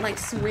like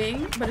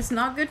swing, but it's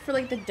not good for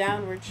like the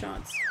downward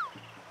shots.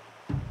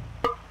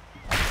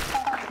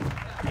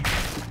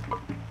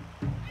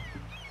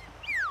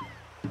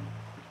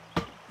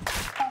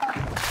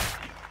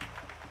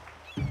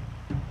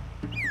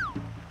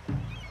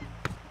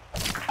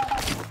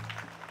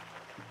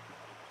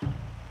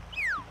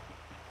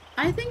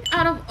 I think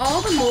out of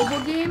all the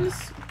mobile games,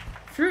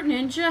 Fruit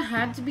Ninja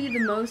had to be the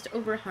most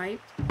overhyped.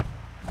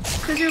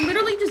 Because you're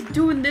literally just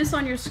doing this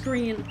on your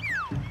screen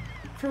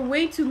for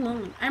way too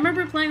long. I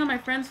remember playing on my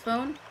friend's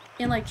phone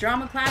in like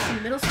drama class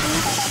in middle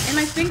school, and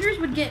my fingers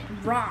would get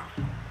raw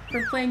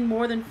for playing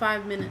more than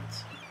 5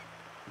 minutes.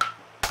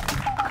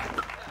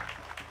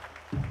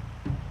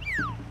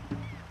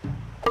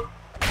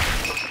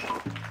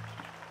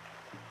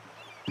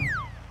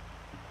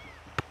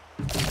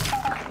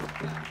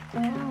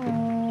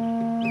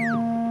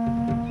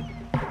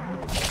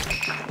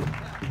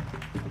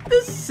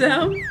 The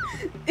sound,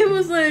 it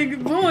was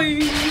like, boy.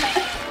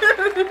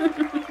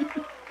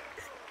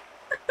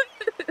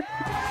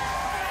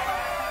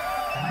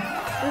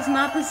 That's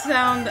not the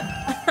sound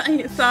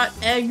I thought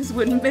eggs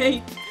would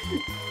make.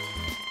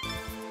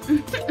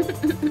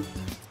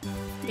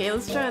 Okay,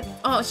 let's try it.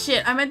 Oh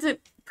shit, I meant to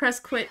press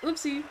quit.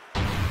 Oopsie.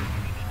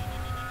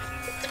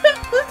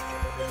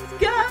 It's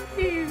got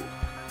me.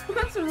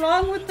 What's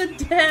wrong with the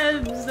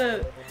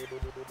devs?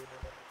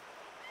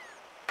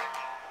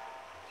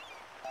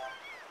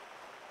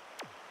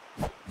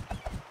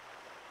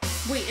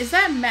 Wait, is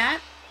that Matt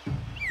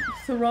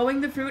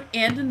throwing the fruit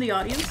and in the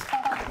audience?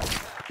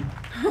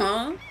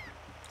 Huh?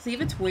 Does he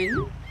have a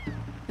twin?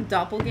 A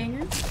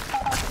doppelganger?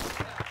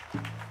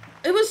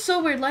 It was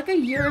so weird. Like a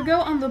year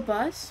ago on the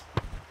bus,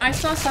 I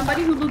saw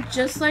somebody who looked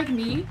just like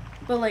me,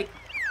 but like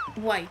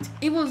white.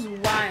 It was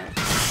wild.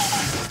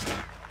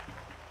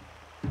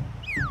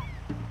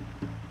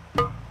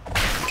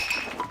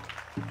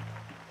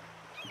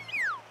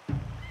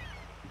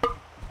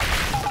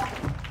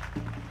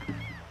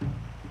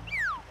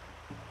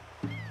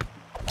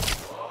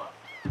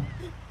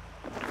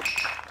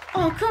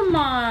 Oh, come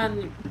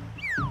on!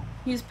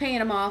 He's paying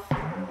him off.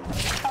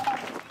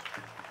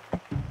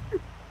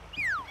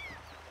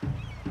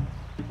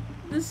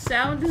 The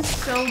sound is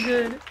so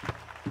good.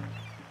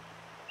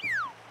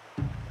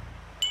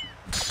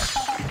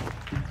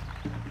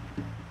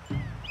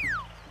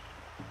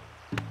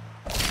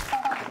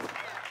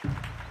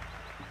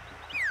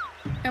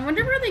 I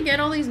wonder where they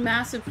get all these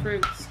massive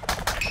fruits.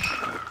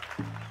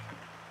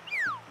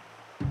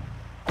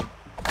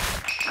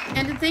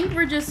 And to think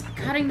we're just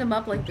cutting them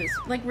up like this.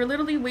 Like, we're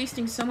literally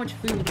wasting so much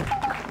food.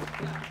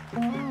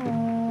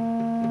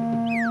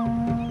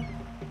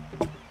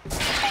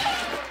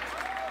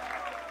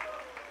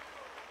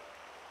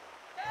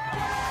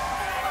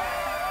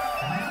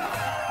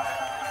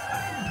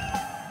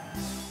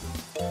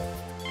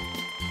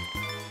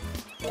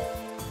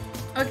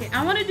 Okay,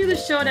 I want to do the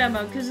showdown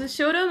mode, because the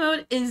showdown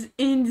mode is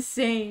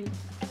insane.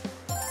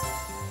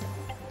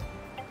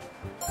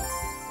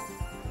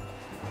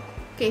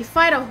 Okay,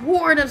 fight a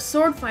horde of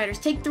sword fighters.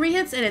 Take 3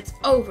 hits and it's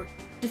over.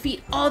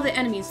 Defeat all the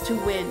enemies to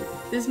win.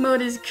 This mode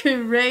is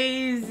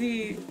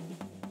crazy.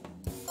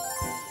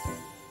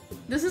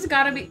 This has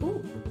gotta be...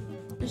 Ooh,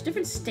 there's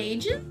different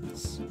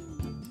stages?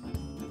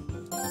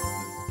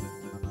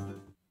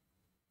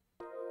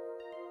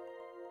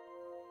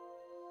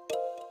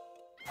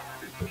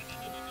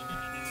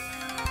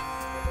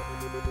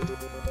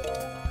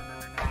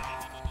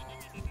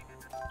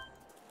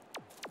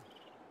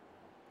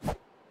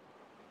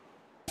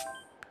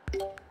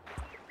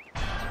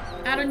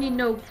 I don't need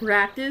no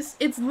practice.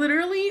 It's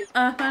literally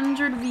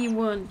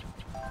 100v1.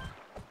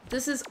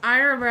 This is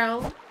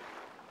IRL,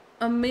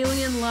 a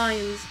million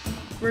lions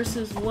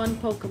versus 1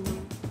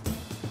 Pokemon.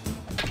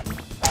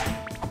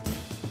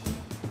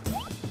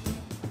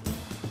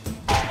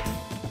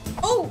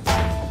 Oh!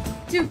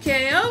 2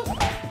 KO?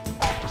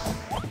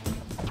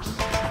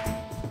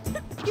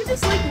 You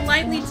just like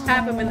lightly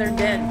tap them and they're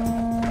dead.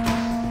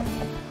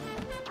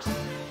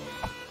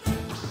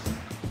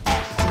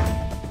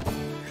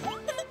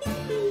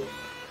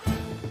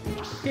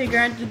 Okay,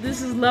 granted,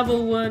 this is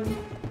level 1.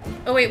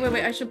 Oh, wait,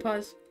 I should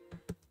pause.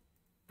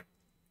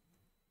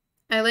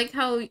 I like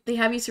how they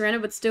have you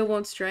surrounded but still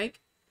won't strike.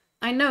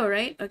 I know,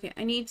 right? Okay,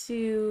 I need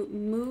to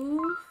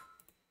move.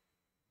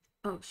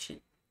 Oh,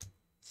 shit.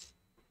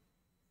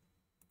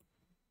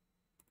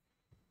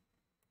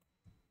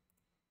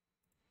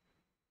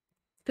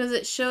 Because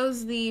it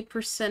shows the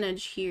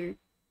percentage here.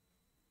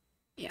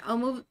 Yeah, I'll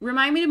move.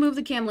 Remind me to move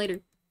the cam later.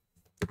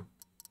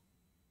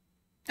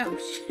 Oh,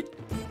 shit.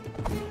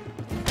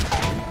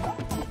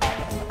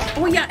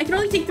 Oh yeah, I can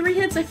only take 3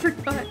 hits, I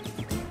forgot.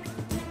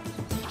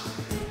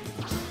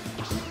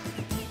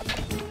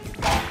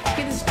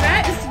 Okay, the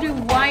strat is to do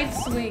wide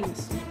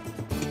swings.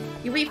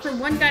 You wait for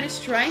one guy to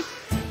strike,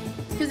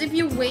 because if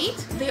you wait,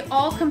 they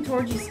all come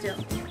towards you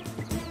still.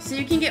 So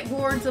you can get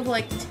hordes of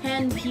like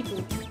 10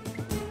 people.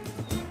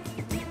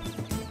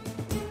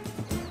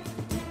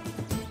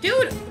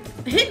 Dude,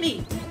 hit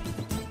me!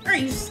 Are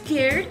you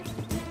scared?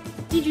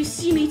 Did you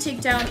see me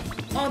take down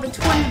all the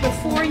 20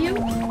 before you?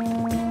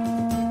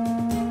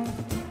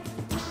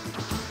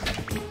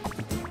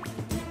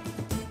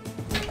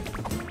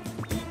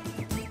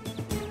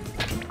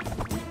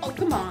 Oh,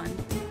 come on.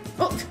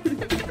 Oh.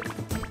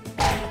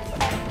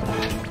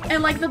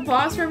 And like the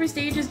boss for every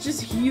stage is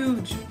just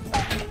huge.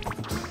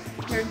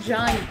 They're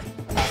giant.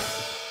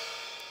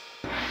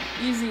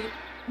 Easy.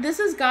 This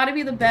has got to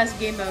be the best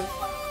game mode.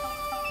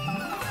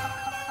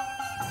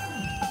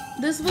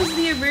 This was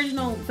the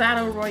original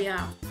Battle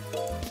Royale.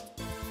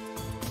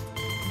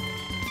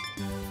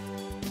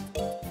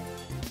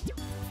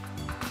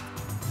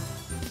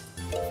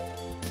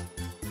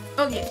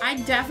 Okay, I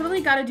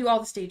definitely gotta do all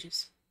the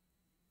stages.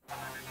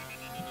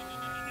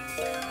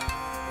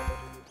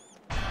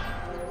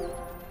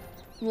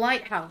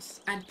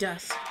 Lighthouse at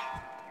dusk.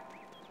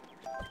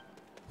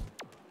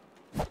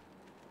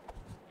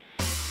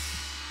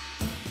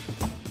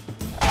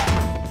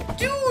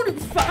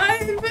 Dude,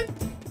 5?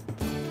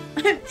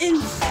 I'm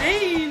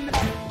insane!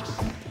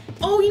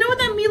 Oh, you know what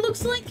that me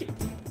looks like?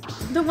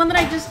 The one that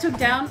I just took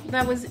down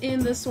that was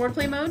in the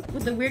swordplay mode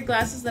with the weird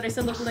glasses that I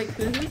said looked like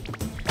Fuzu.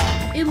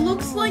 It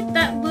looks like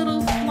that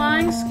little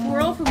flying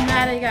squirrel from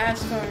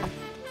Madagascar.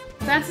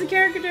 That's the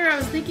character I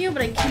was thinking of,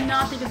 but I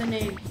cannot think of the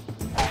name.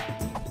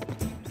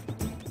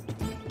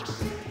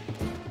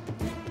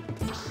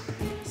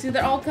 See,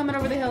 they're all coming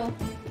over the hill.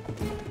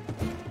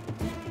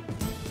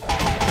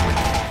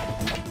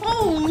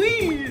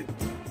 Holy!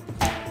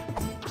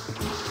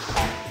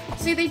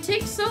 See, they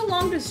take so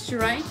long to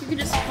strike, you can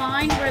just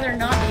find where they're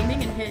not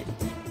aiming and hit.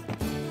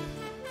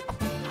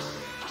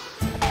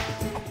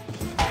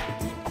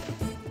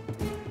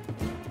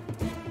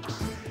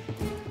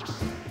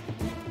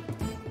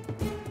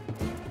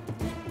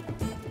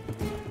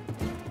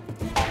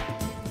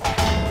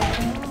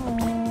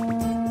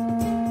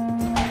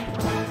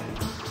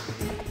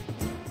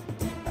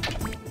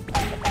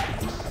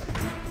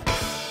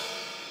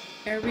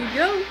 There we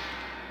go.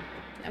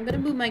 I'm gonna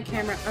move my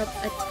camera up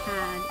a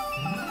tad.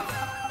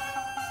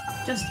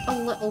 Just a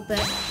little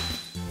bit.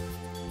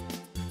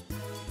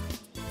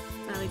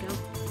 There we go.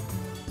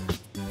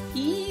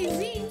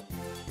 Easy.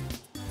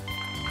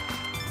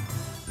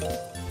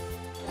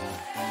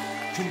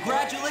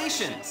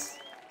 Congratulations!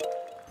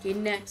 Okay,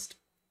 next.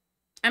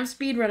 I'm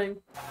speedrunning.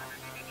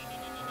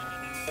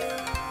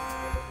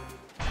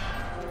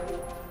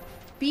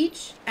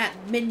 Beach at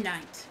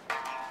midnight.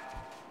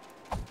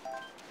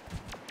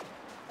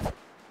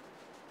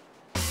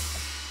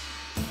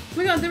 Oh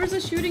my god, there was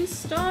a shooting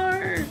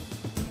star!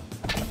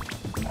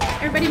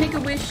 Everybody make a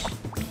wish.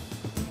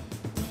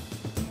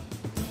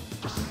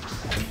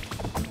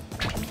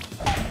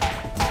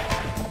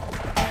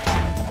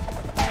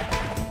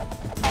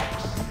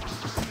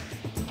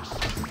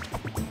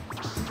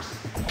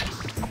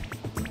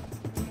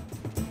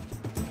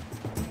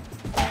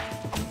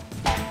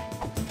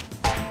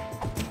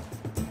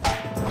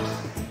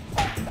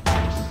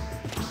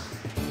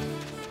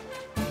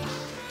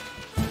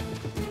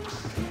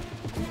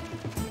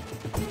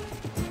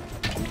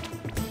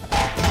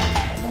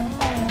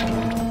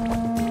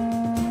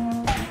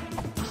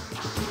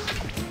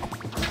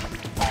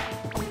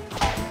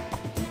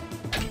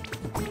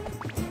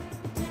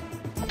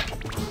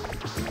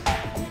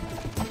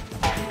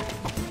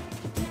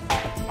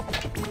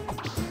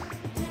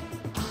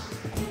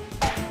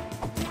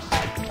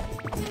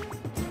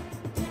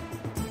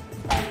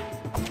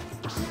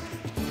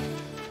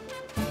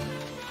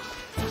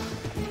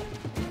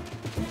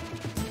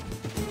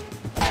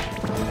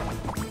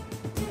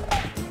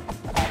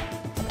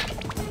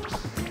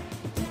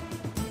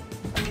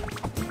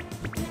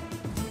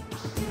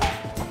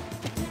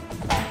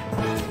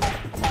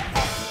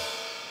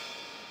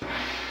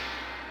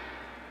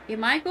 Okay,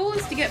 my goal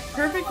is to get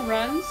perfect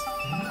runs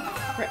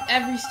for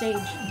every stage.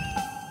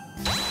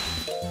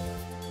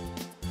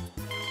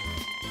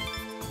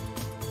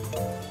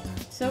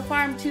 So far,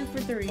 I'm 2 for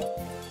 3.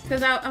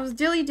 Because I was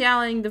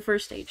dilly-dallying the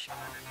first stage.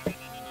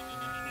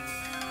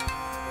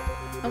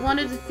 I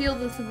wanted to feel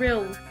the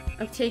thrill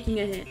of taking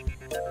a hit.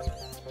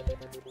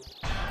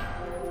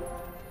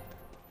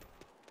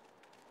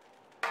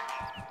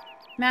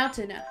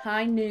 Mountain at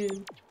high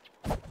noon.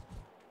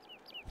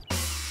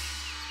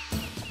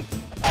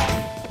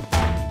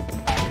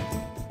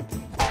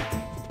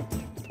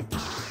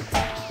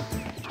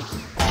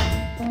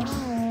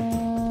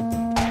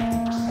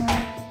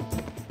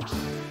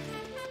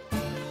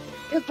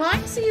 If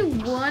I see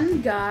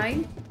one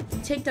guy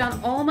take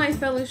down all my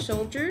fellow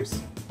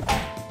soldiers,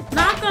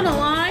 not gonna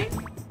lie,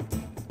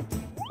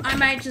 I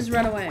might just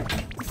run away.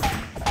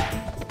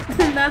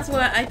 That's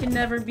why I can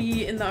never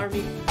be in the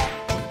army.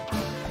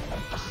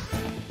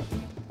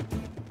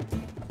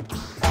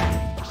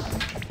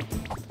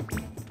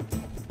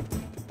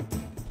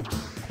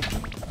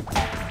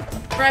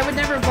 However, I would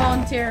never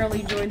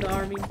voluntarily join the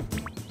army.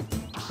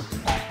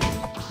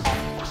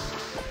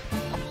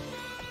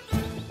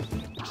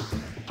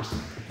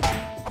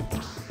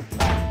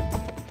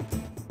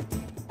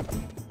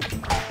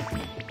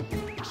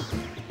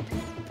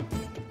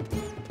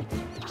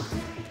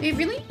 They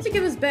really need to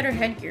give us better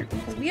headgear,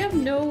 because we have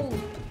no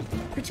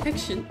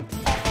protection.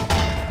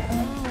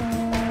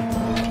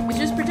 It's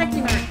just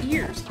protecting our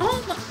ears.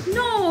 Oh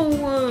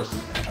no!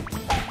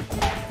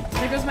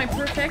 There goes my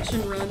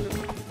perfection run.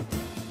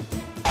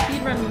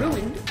 Speed run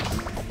ruined.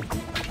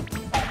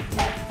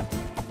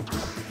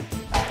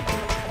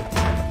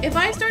 If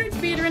I started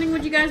speedrunning,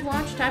 would you guys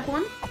watch Type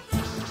 1?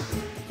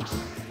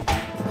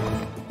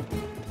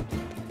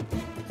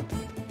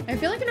 I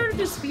feel like in order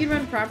to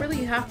speedrun properly,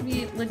 you have to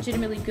be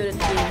legitimately good at the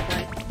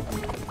gameplay.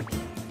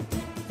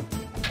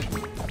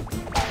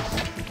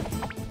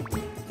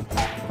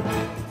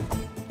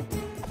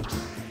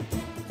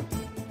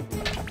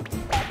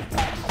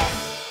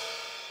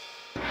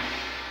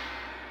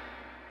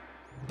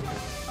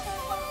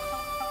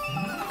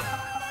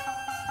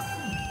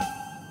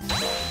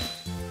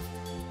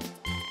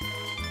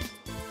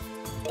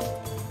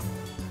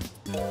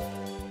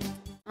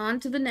 On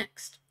to the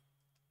next.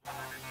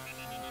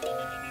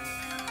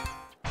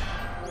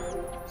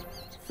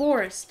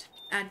 Forest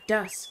at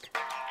dusk.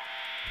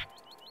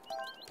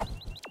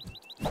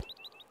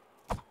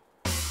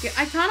 Okay,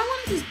 I kind of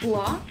want to just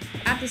block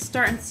at the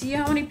start and see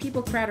how many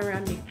people crowd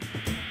around me.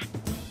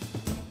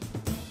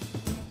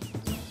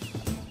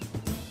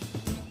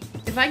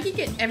 If I could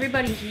get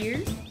everybody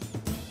here,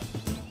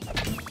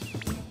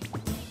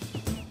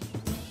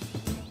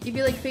 you'd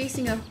be like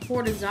facing a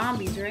horde of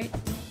zombies, right?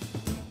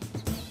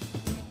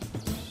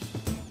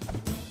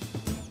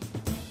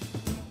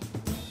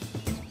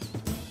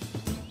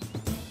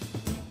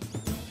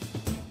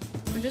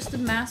 I'm just a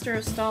master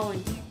of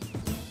stalling.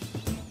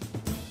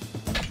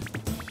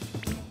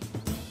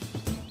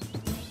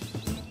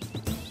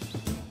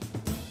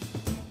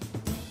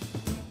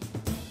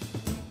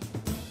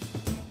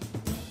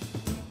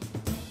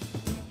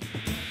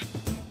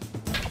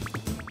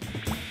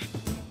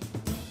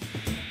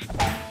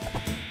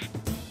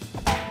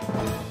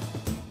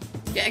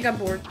 Yeah, I got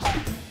bored.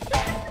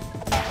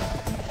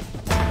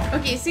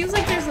 Okay, it seems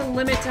like there's a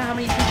limit to how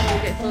many people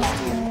will get close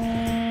to you.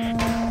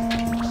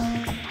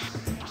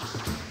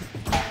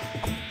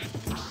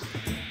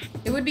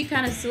 It would be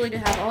kind of silly to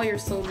have all your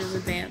soldiers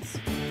advance.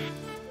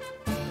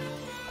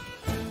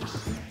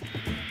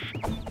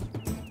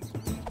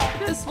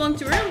 I swung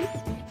too early.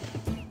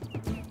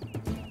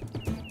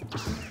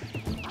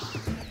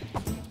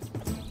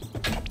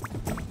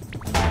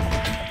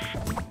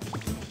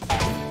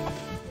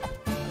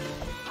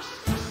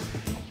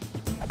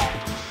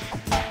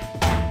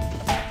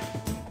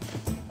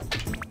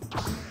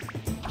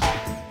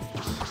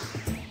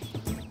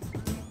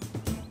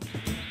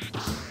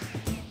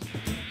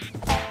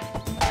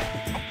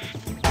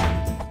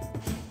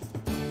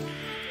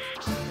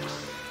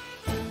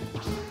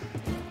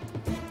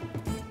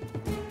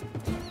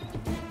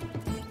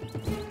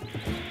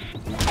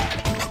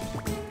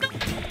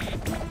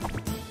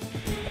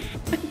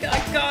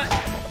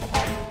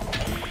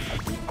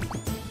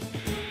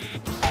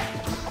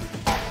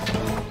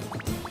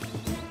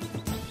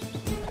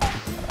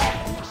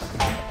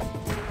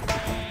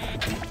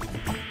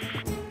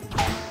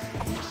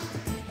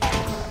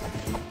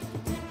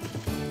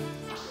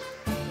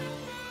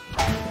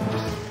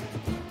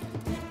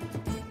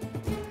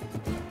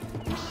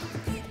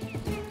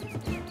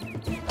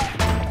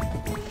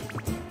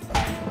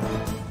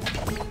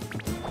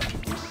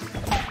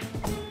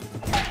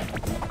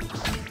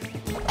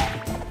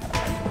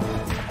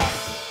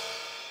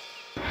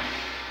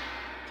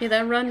 Okay,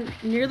 that run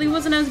nearly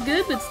wasn't as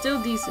good, but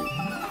still decent.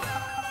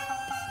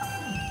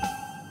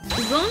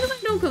 As long as I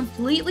don't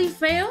completely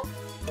fail,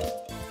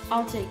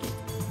 I'll take it.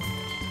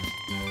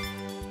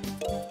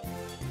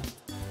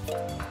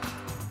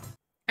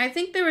 I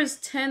think there was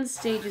 10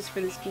 stages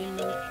for this game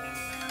mode.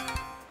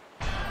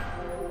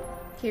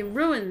 Okay,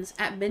 ruins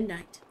at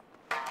midnight.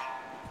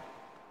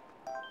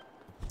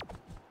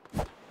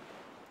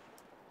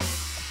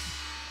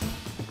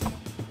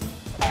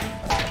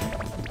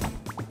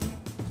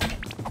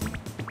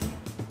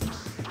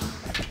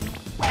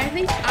 I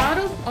think out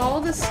of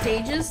all the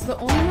stages, the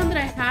only one that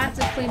I had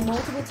to play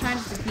multiple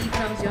times to beat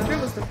when I was younger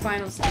was the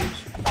final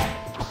stage.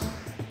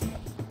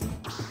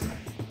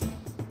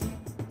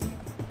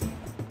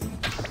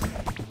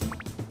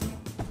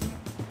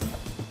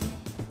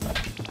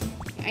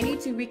 I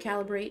need to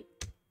recalibrate.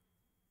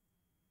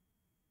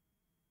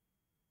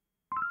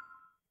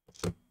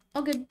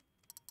 All good.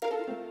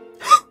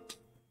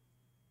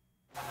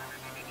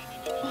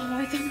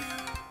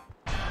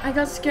 I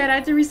got scared. I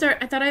had to restart.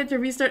 I thought I had to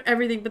restart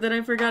everything, but then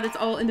I forgot it's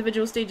all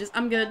individual stages.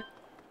 I'm good.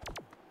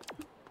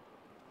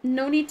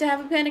 No need to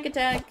have a panic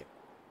attack.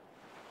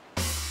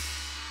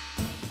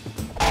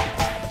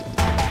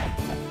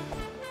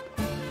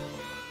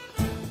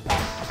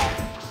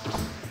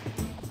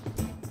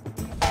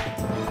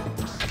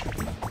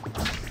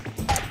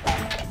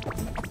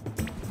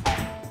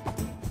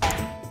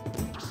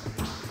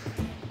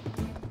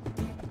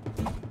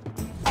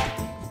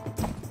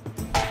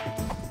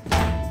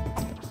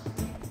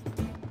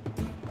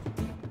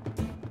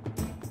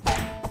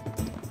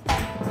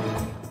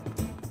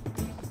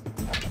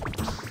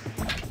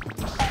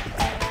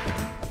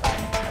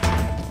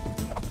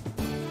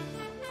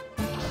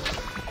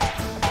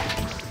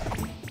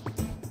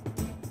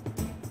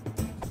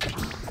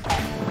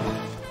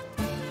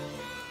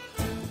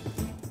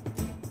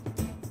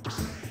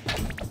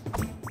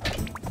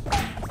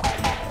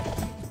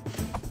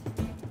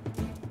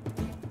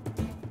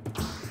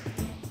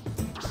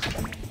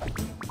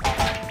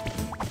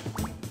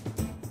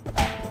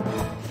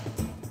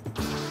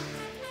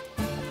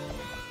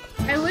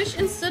 wish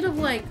instead of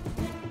like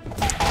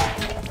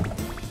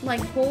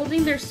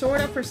holding their sword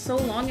up for so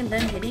long and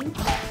then hitting,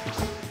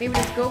 they would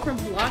just go from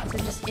block to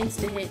just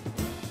insta hit.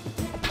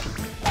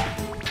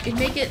 It'd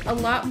make it a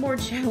lot more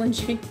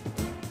challenging.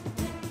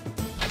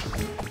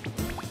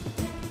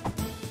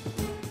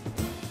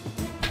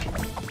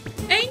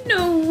 Ain't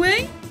no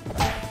way!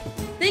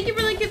 Thank you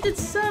for the gifted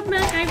sub,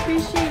 Mac. I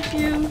appreciate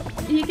you.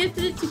 You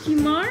gifted it to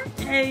Kimar.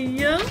 Hey,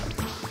 yo.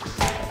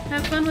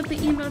 Have fun with the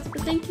emotes,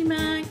 but thank you,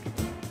 Mac.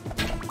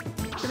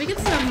 Can we get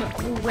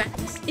some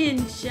wax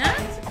in chat?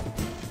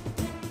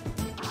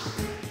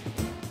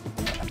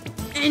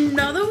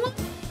 Another one?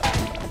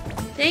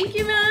 Thank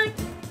you, Mac.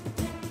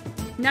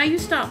 Now you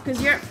stop,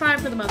 because you're at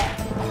 5 for the month.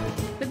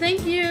 But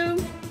thank you.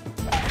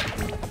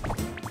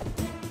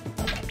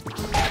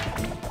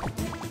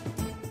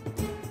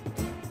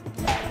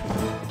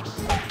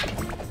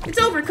 It's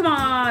over, come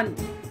on.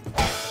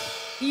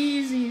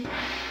 Easy.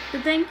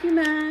 But thank you,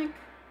 Mac.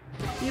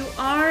 You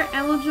are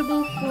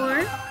eligible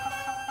for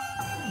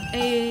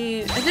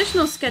a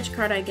additional sketch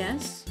card, I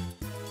guess.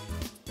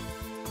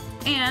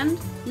 And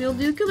we'll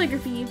do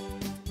calligraphy.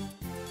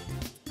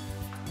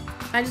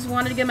 I just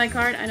wanted to get my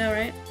card, I know,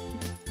 right?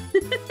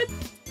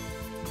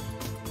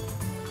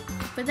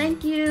 But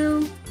thank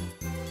you.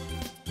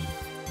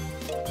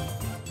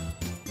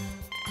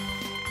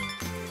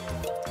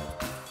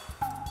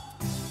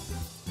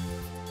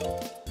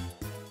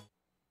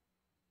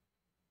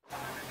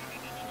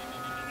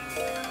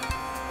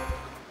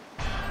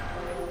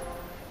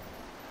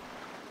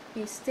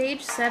 Okay,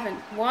 stage 7,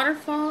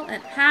 waterfall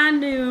at high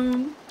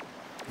noon.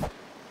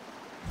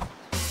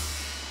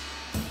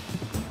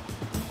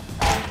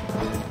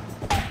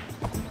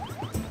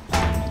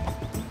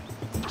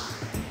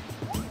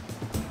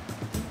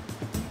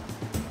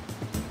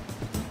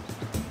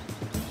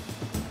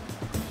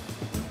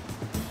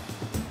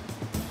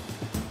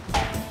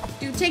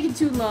 Dude, taking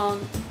too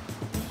long.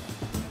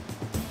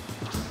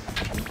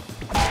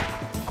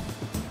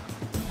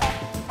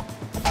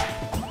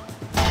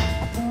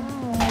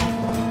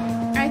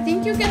 I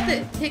think you get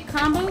the hit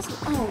combos.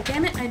 Oh,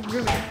 damn it, I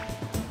ruined it.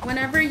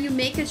 Whenever you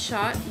make a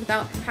shot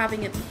without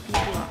having it be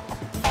blocked.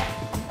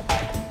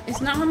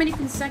 It's not how many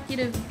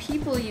consecutive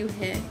people you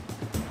hit.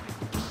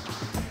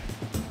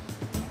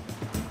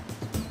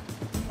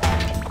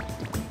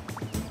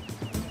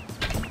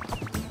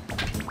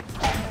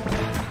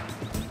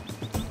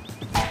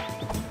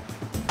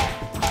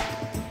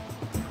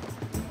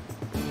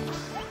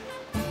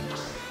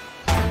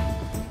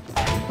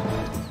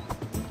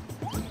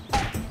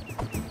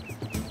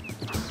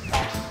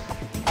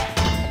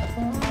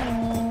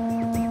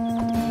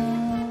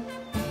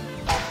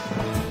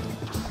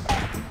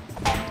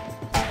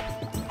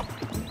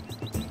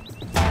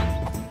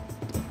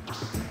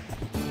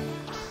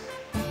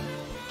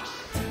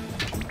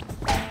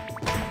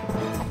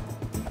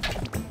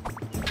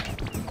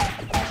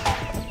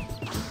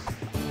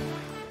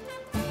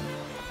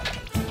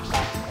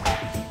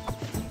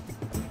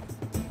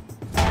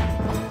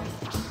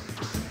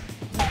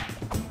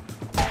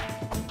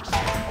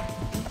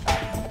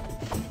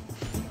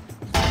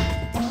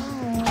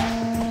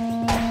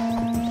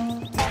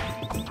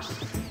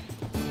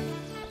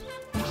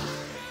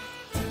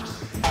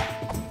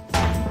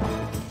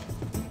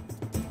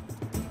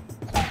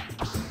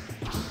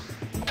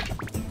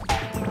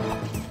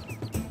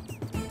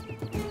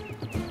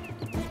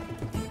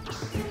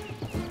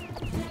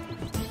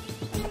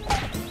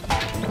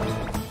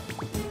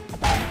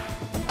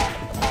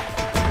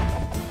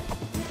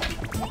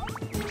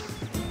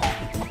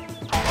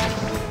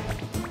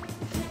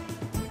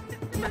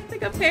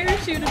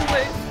 Parachuted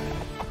away.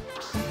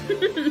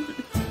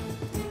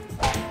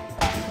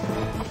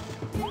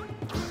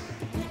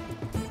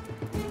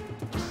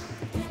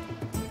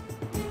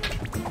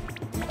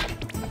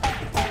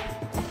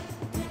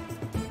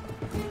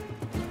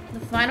 The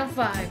final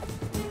 5.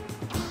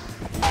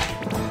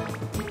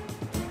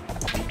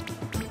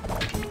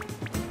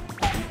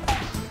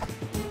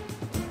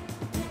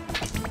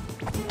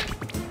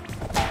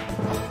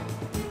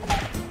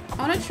 I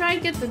want to try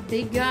and get the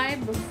big guy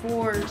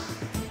before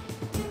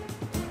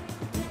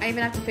I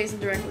even have to face him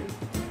directly.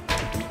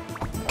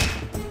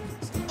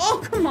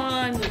 Oh, come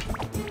on!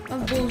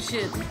 That's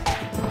bullshit.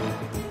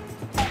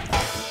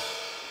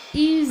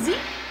 Easy.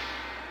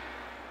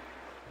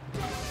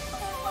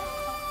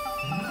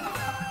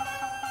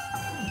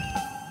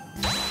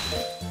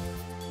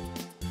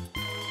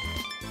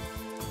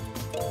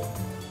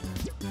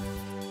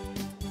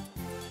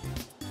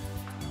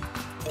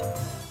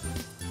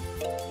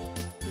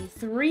 Okay,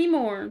 3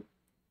 more.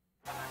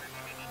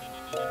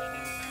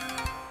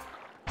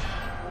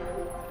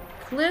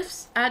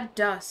 Cliffs at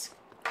dusk.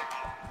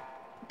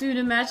 Dude,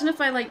 imagine if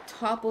I like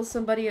topple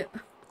somebody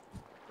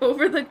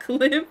over the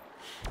cliff.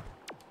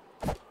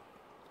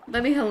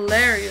 That'd be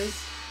hilarious.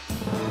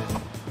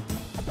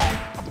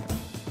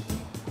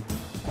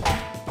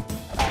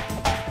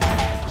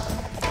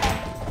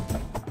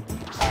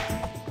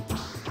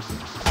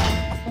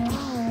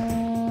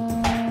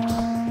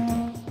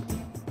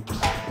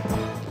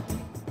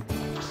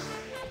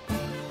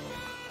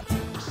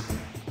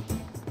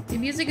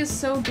 music is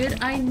so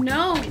good. I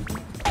know.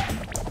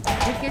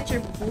 It gets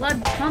your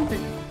blood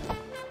pumping.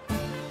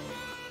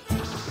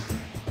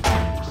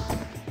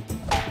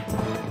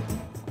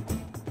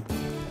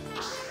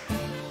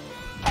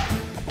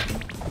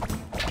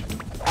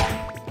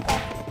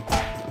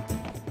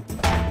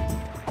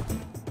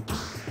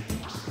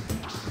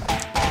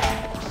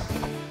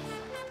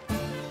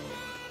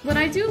 What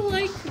I do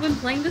like when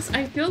playing this,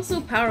 I feel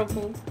so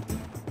powerful.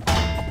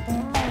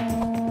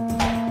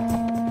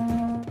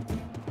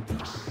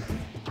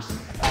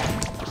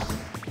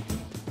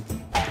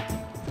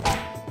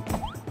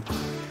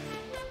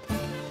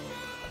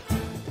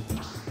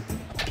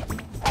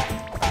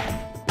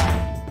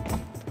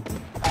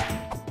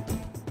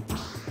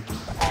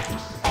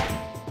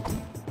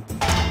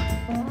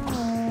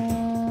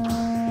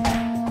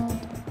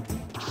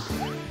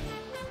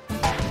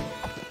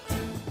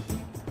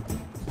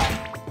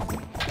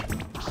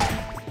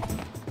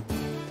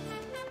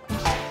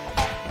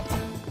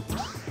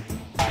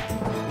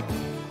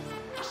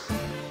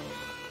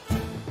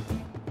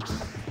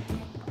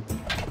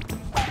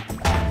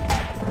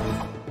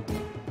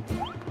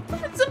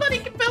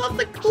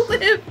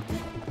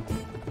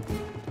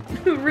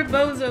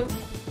 Ribozo.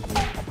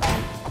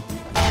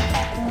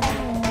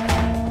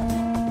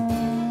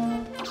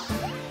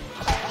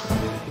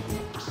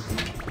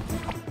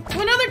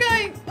 Oh, another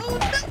guy! Oh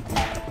no!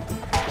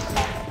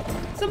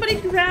 Somebody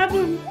grab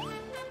him!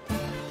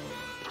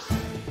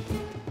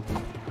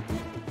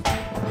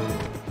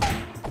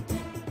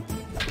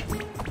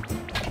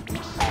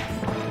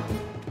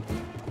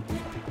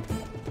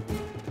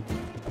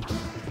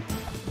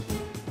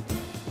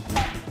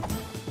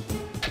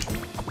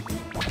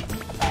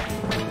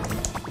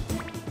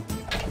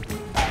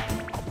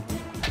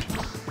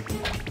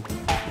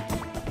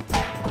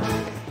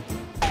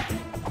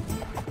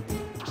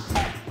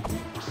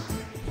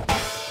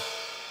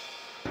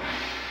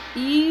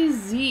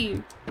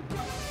 Easy.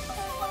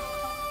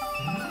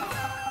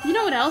 You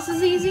know what else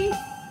is easy?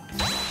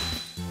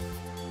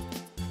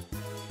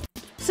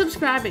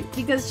 Subscribing,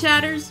 because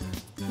chatters,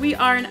 we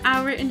are an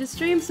hour into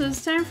stream, so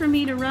it's time for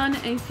me to run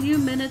a few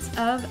minutes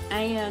of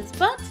ads.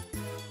 But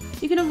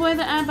you can avoid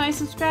the ad by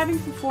subscribing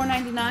for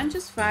 $4.99,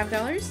 just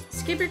 $5.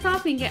 Skip your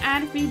coffee and get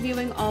ad-free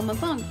viewing all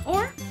month long.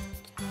 Or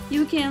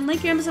you can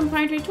link your Amazon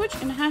Prime to your Twitch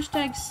and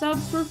hashtag sub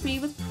for free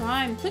with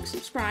Prime. Click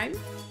subscribe.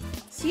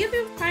 See if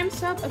you have Prime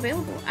sub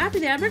available. After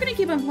that, we're gonna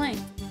keep on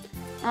playing.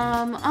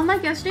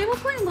 Unlike yesterday, we'll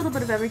play a little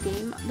bit of every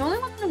game. The only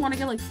one that I want to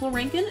get like full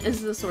rank in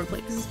is the Swordplay,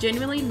 because it's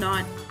genuinely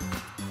not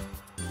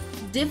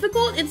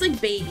difficult. It's like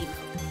baby mode.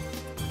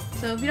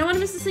 So if you don't want to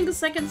miss a single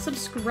second,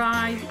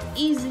 subscribe.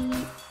 Easy.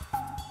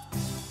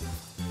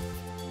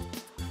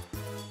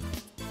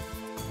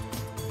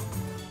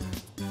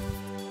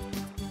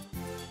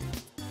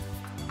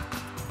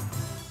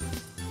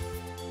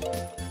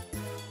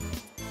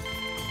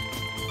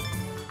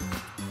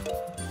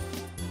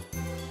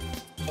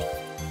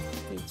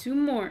 Two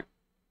more.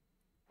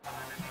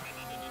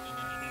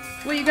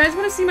 Wait, you guys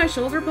want to see my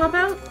shoulder pop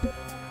out?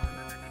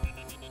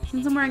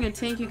 Since I'm wearing a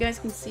tank, you guys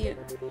can see it.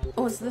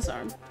 Oh, it's this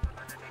arm.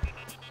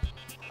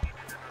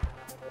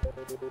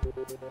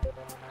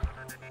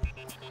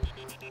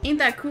 Ain't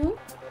that cool?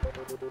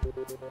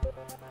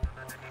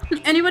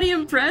 Anybody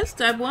impressed?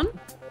 Type 1?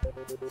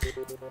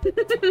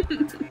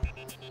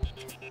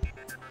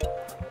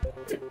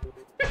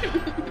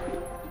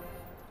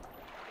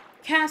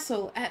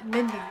 Castle at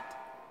midnight.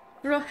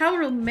 Bro, how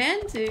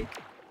romantic.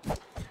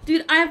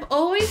 Dude, I've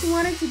always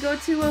wanted to go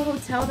to a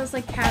hotel that's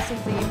like castle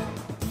themed.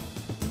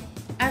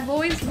 I've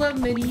always loved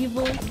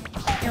medieval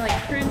and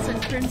like prince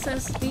and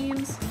princess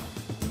themes.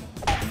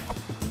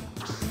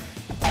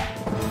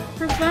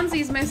 For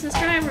funsies, my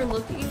sister and I were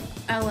looking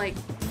at like,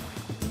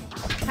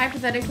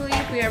 hypothetically,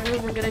 if we ever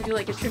were gonna do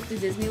like a trip to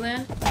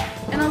Disneyland.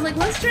 And I was like,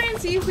 let's try and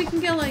see if we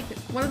can get like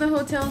one of the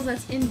hotels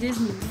that's in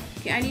Disney.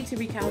 Okay, I need to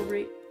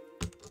recalibrate.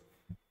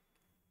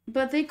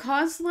 But they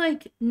cost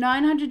like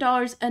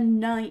 $900 a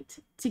night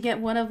to get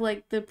one of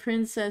like the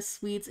princess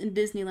suites in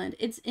Disneyland.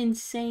 It's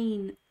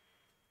insane.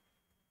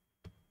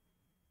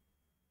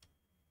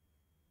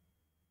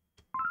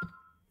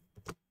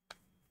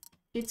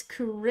 It's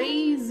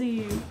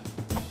crazy.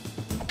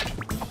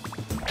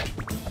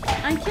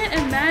 I can't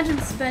imagine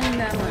spending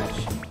that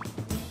much.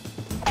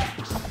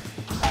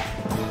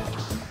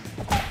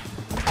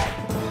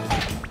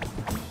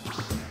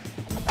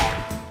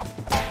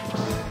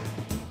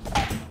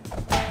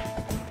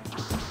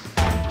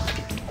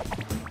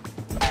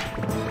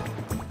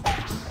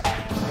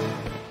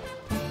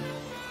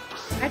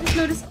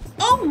 Notice.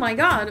 Oh my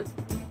god!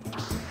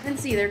 I didn't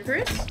see there,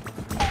 Chris.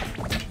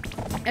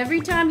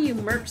 Every time you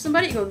murk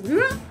somebody, it goes.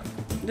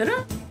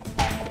 Da-da.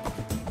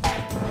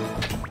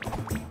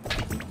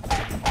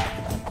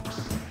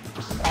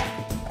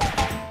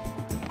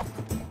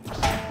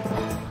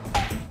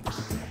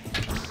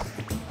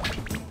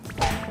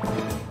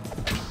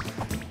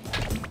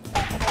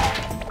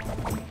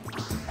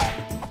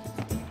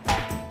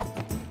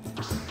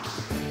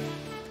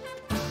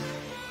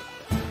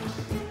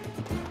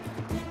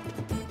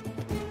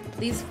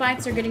 These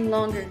fights are getting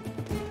longer.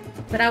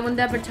 But I will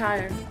never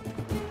tire.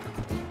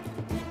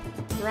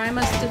 For I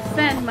must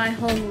defend my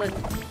homeland.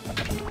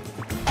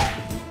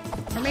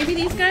 Or maybe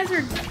these guys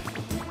are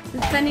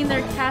defending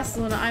their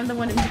castle and I'm the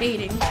one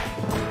invading.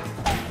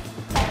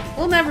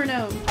 We'll never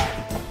know.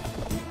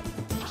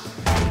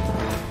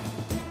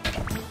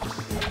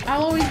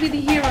 I'll always be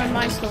the hero in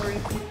my story.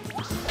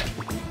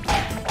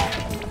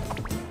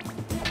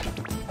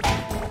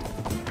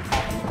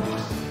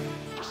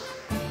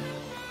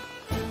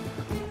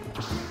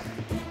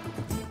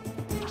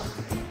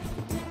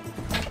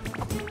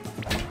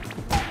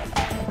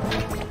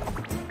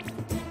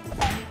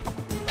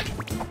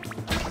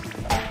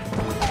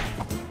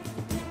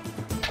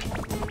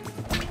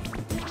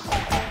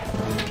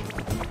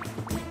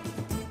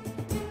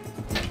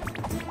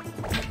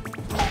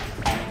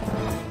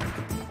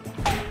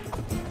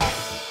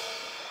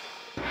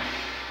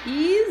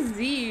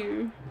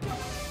 Easy.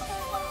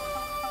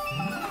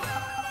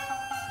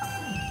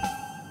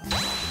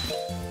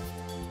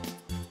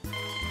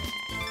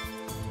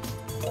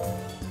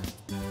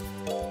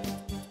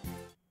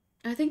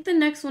 I think the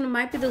next one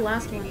might be the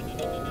last one.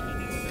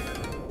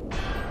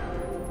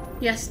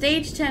 Yeah,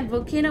 stage 10,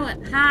 Volcano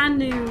at high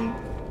noon.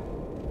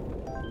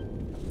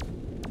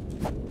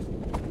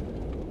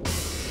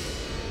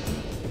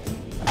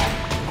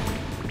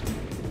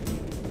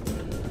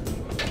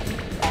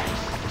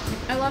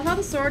 I love how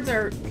the swords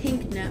are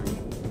pink now.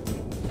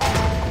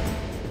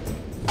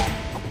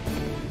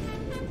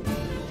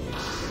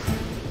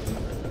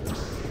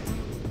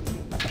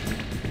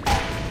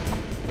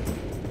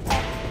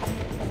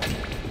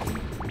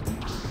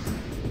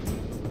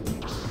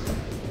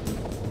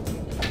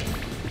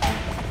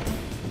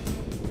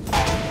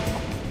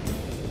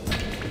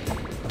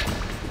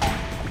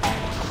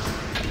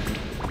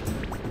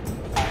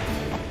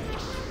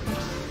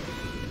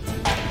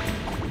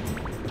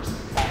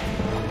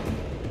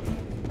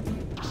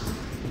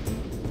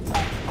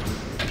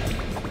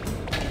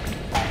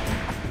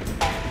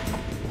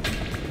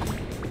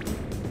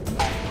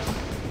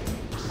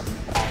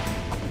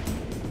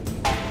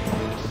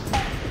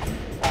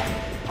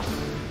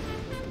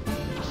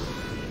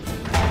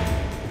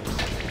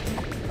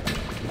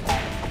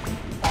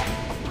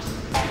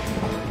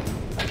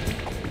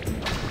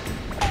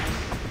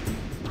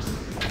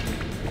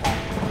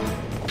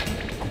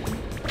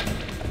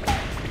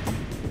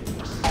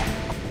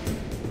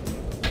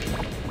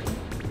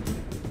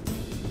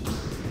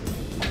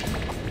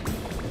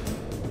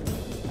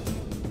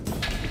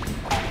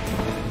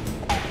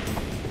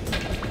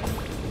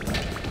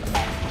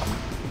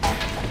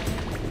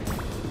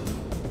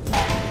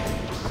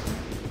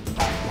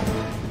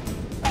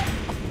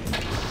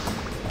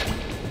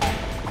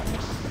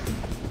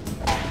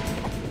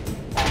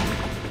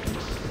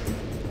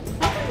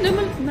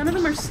 None of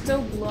them are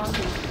still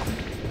blocking.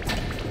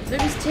 They're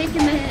just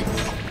taking the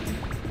hits.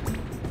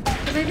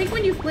 Because I think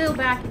when you flail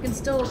back, you can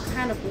still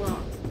kind of block.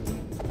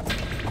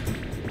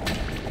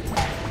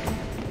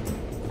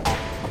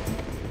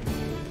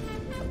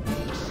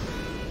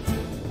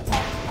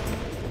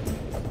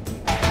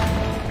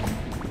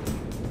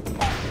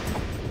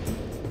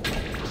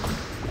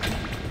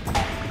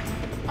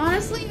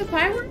 Honestly, if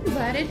I were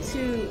invited to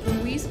the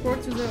Wii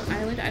Sports Resort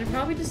Island, I'd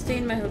probably just stay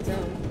in my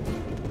hotel.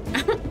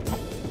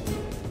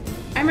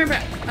 I remember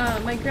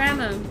my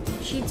grandma,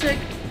 she took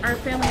our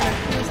family on a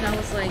cruise and I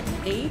was like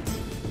 8.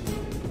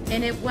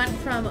 And it went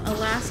from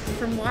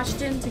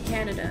Washington to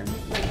Canada,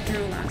 like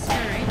through Alaska,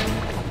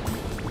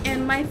 right?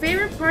 And my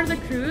favorite part of the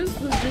cruise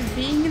was just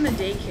being in the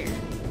daycare.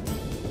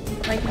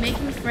 Like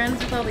making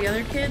friends with all the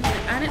other kids.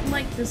 I didn't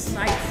like the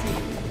sightseeing.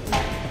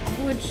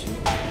 Which,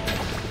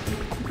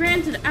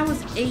 granted, I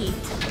was 8.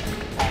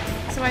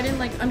 So I didn't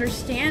like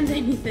understand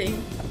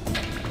anything.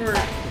 Or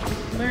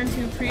learn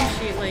to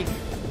appreciate like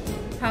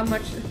how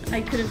much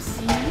I could have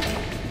seen.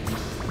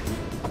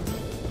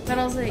 But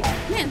I was like,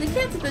 man, the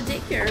kids at the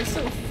daycare are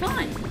so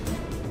fun.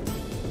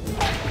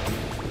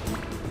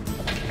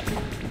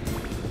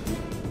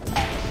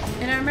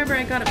 And I remember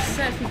I got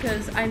upset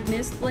because I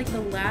missed like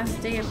the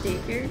last day of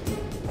daycare.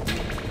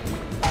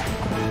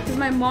 Because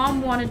my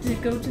mom wanted to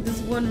go to this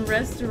one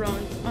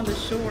restaurant on the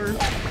shore.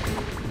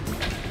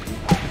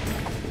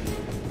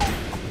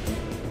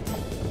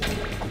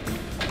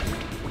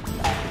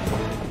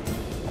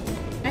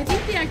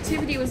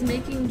 Activity was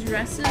making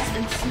dresses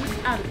and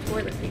suits out of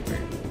toilet paper.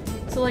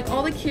 So like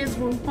all the kids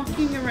were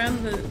walking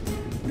around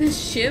the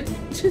ship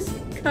just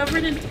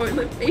covered in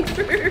toilet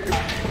paper.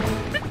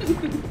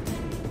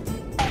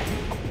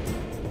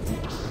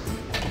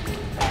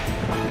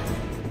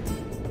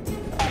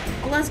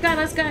 Let's go,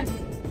 let's go.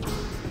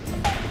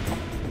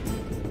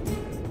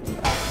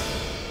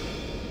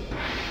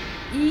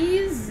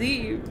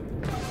 Easy.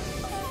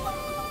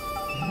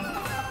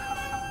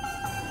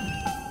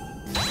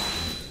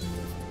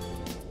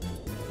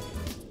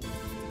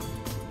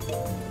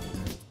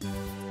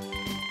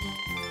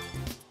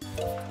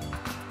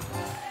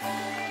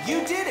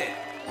 You did it!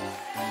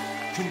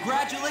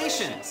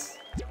 Congratulations!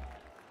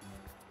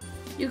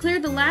 You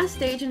cleared the last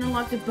stage and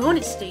unlocked a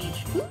bonus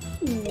stage.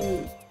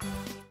 Ooh.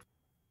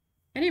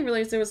 I didn't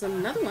realize there was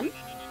another one.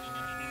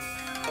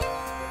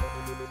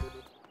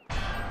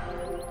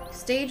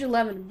 Stage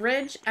 11,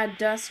 Bridge at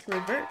Dusk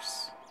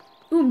Reverse.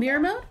 Ooh,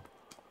 mirror mode?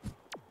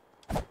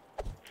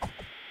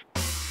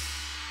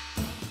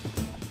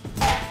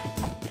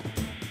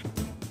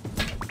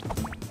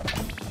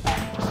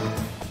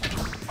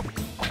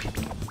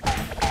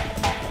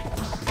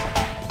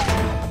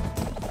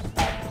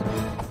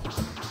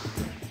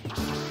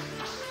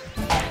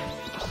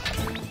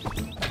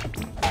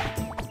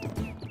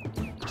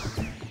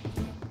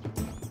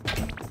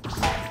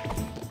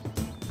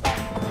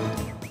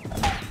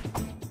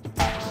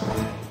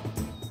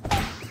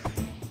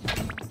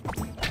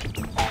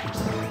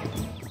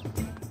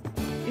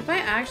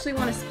 Actually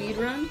want to speed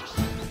run,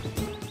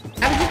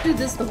 I would just do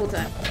this the whole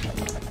time.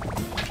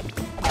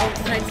 Oh,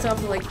 and I'd still have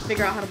to like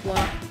figure out how to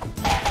block.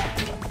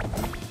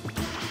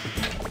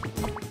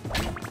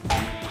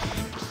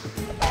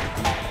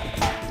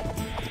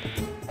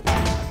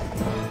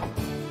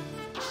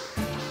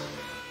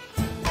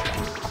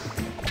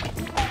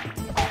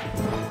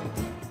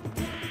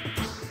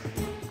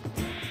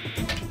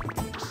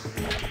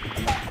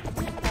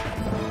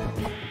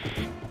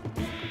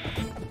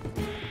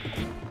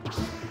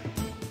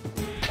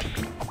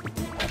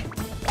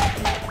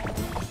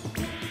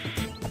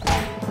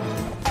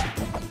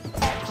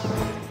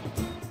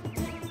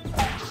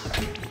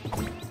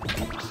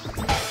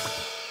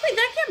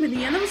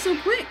 That was so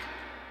quick.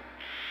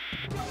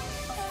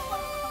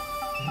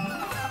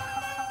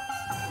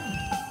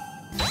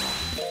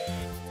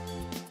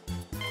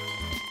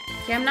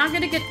 Okay, I'm not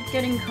gonna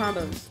getting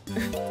combos.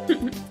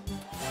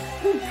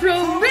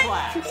 Pro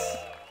class.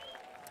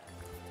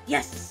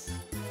 Yes.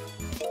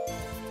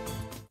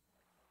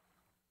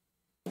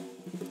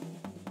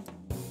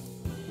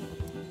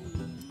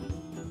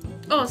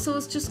 Oh, so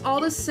it's just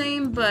all the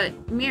same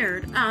but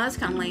mirrored. Oh, that's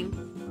kind of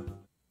lame.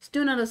 Let's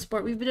do another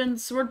sport. We've been doing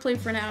swordplay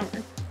for an hour.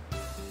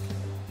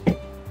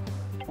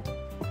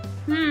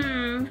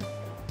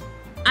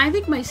 I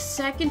think my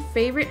second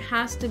favorite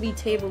has to be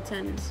table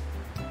tennis.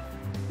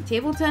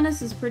 Table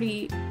tennis is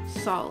pretty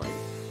solid.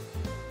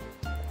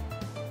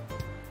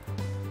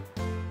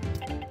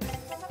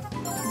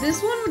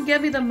 This one would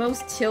get me the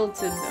most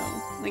tilted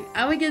though. Like,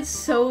 I would get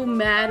so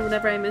mad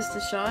whenever I missed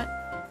a shot.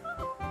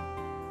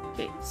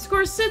 Okay,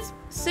 score 6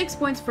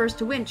 points first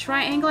to win.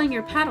 Try angling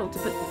your paddle to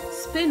put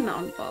spin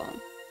on the ball.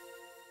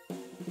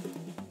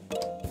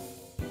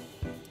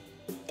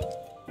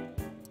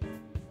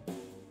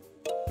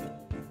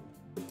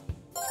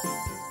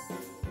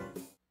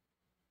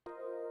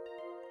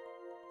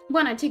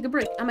 One, I take a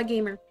break. I'm a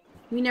gamer.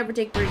 We never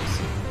take breaks.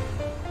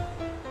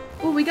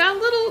 Oh, we got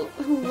little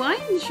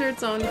Hawaiian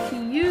shirts on.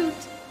 Cute.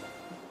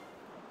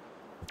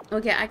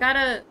 Okay, I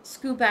gotta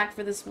scoot back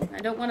for this one. I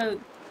don't want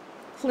to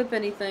clip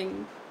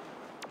anything.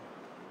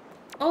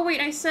 Oh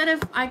wait, I said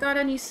if I got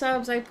any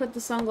subs, I'd put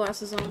the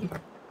sunglasses on.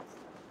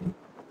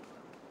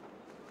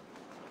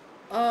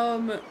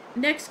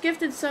 Next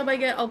gifted sub I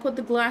get, I'll put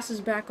the glasses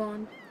back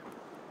on.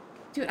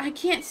 Dude, I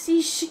can't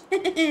see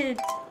shit.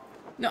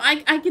 No, I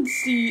can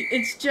see.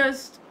 It's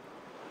just...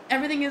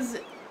 everything is...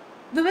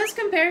 The best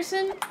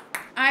comparison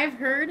I've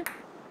heard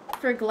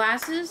for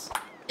glasses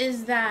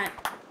is that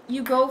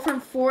you go from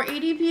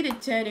 480p to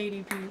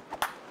 1080p.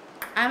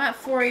 I'm at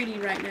 480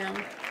 right now.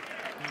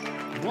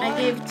 I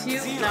gave 2.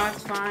 No,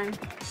 it's fine.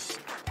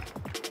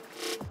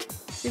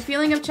 The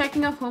feeling of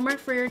checking off homework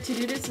for your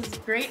to-do list is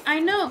great. I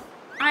know!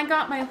 I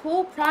got my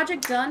whole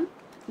project done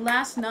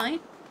last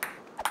night,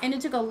 and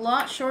it took a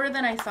lot shorter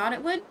than I thought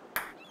it would.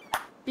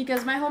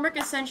 Because my homework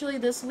essentially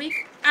this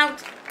week,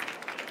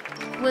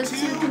 was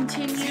to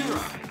continue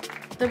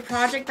the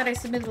project that I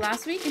submitted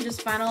last week and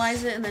just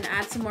finalize it and then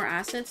add some more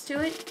assets to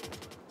it.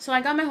 So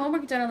I got my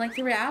homework done in like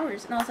 3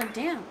 hours, and I was like,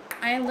 damn,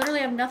 I literally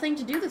have nothing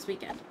to do this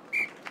weekend.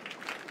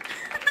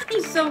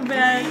 He's so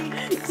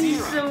bad.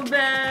 He's so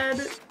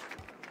bad.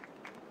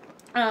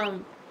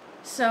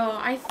 So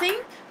I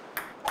think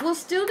we'll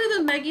still do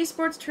the Meggy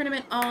Sports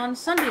Tournament on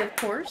Sunday, of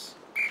course.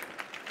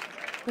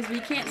 Because we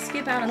can't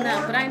skip out on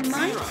that, but I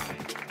might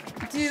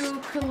do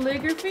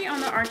calligraphy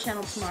on the art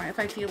channel tomorrow if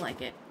I feel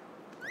like it.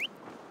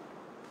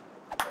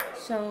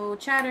 So,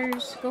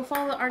 chatters, go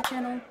follow the art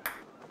channel.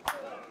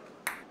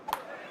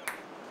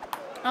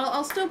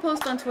 I'll still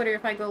post on Twitter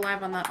if I go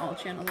live on that alt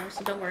channel though,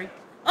 so don't worry.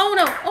 Oh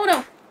no! Oh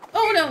no!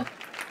 Oh no!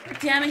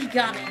 Damn it, he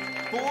got me.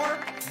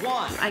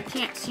 4-1. I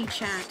can't see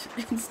chat.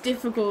 It's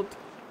difficult.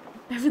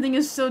 Everything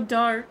is so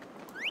dark.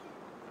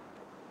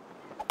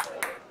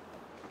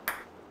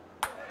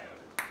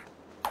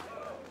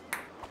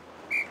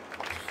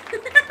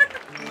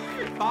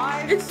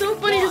 It's so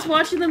funny just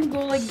watching them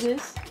go like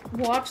this.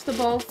 Watch the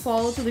ball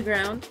fall to the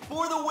ground.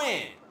 For the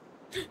win.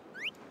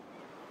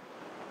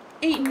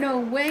 Ain't no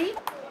way.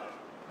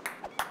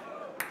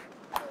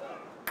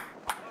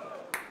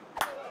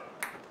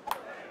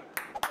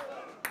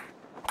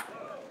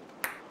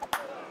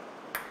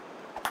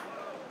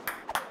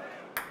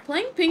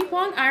 Playing ping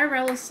pong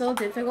IRL is so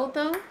difficult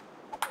though.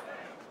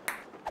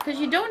 Because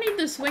you don't need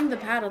to swing the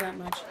paddle that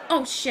much.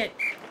 Oh shit.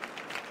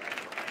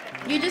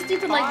 You just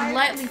need to like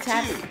lightly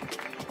tap it.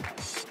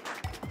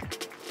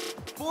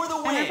 For the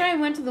win. I remember I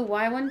went to the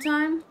Y one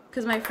time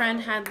because my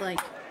friend had like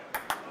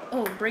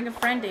oh, bring a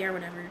friend day or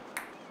whatever.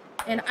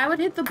 And I would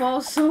hit the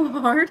ball so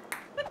hard.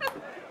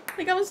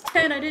 Like I was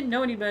 10, I didn't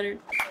know any better.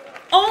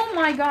 Oh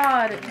my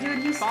god! Dude,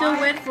 he still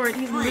went for it.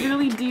 He's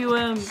literally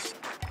DOM.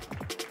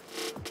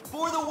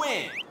 For the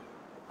win!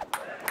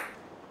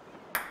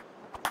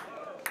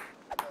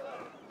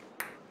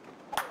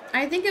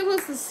 I think it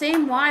was the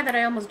same Y that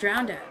I almost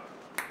drowned at.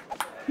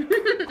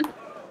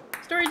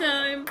 Story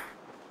time!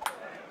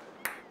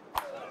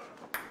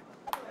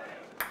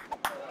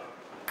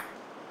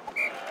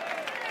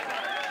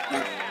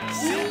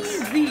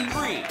 Easy!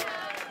 3.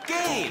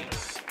 Game!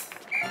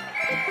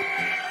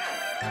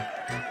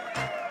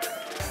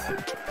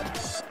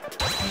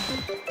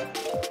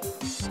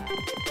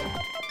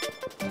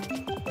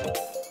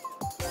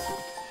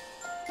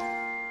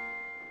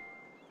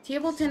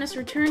 Table tennis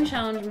return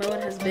challenge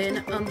mode has been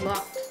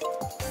unlocked.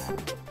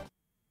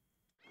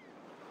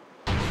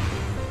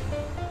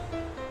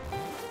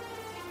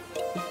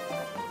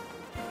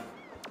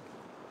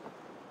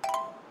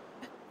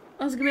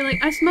 I was gonna be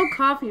like, I smell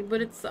coffee, but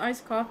it's the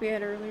iced coffee I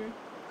had earlier.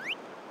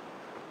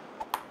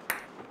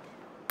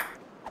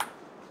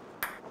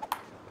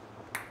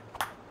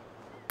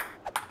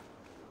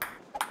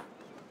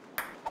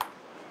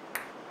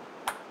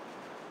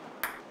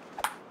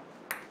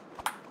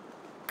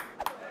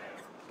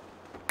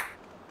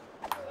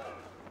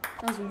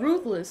 That was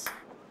ruthless.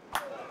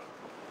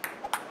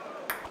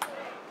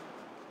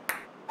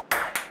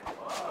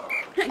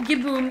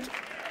 Get boomed.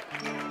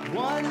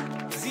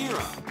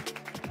 1-0.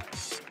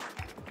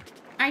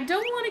 I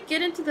don't want to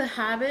get into the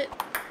habit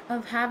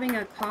of having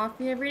a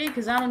coffee every day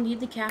because I don't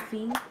need the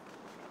caffeine.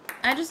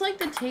 I just like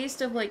the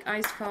taste of like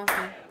iced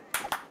coffee.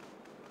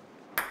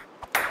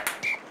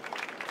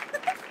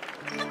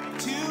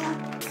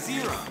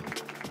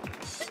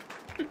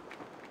 2-0.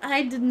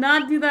 I did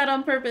not do that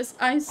on purpose,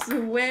 I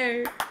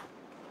swear.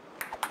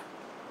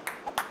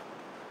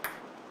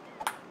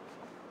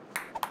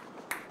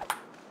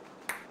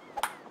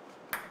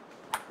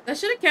 That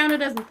should have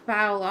counted as a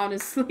foul,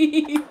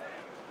 honestly.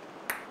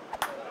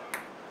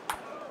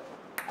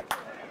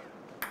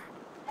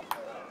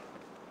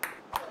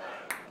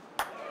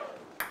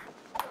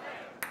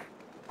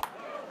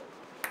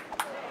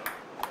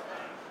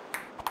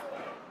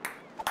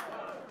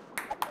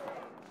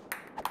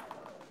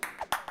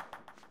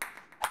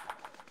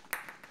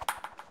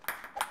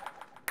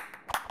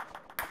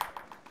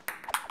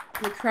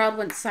 The crowd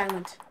went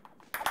silent.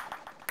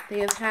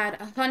 They have had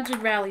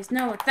 100 rallies,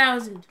 no,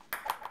 1,000.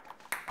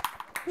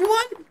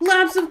 One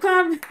lapse of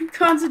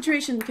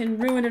concentration can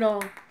ruin it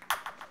all.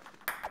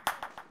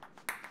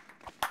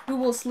 Who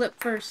will slip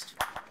first?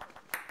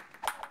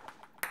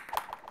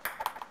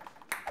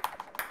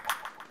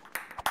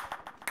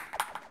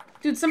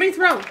 Dude, somebody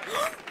throw!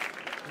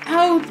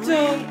 Out!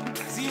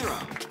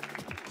 3-0.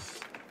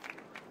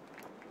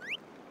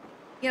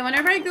 Yeah,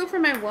 whenever I go for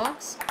my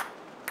walks,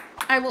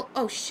 I will.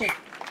 Oh shit.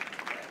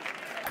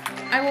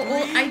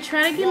 I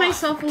try to give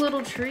myself a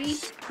little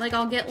treat. Like,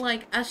 I'll get,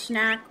 like, a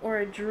snack or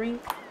a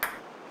drink.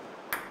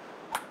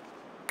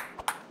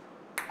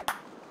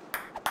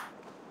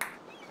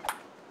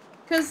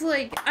 Because,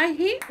 like, I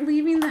hate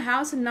leaving the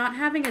house and not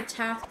having a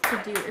task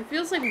to do. It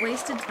feels like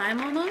wasted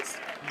time almost.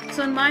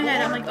 So in my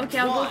head, I'm like, okay,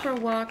 I'll go for a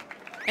walk,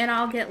 and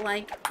I'll get,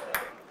 like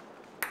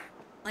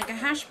a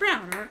hash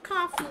brown, or a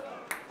coffee,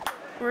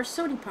 or a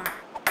soda pop.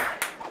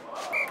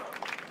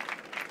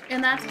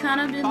 And that's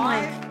kind of been,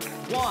 like...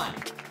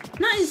 5-1.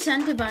 Not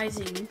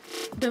incentivizing,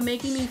 but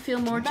making me feel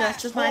more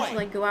justified to,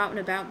 like, go out and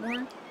about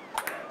more.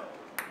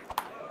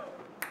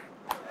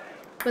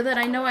 But that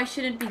I know I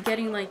shouldn't be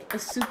getting, like, a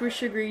super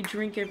sugary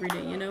drink every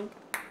day, you know?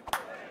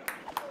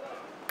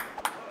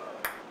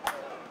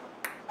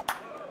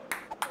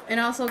 And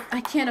also,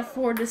 I can't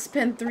afford to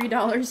spend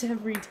 $3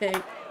 every day.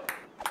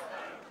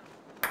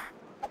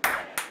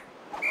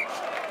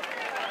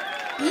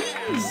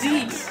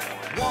 Easy!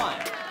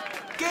 6-1.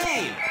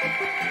 Game!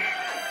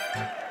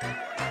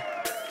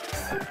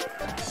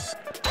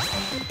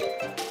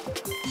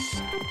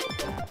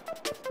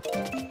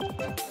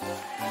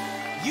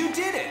 You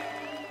did it!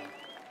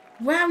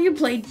 Wow, you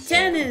played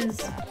tennis!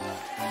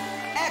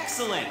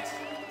 Excellent!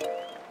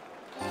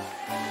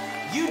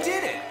 You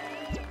did it!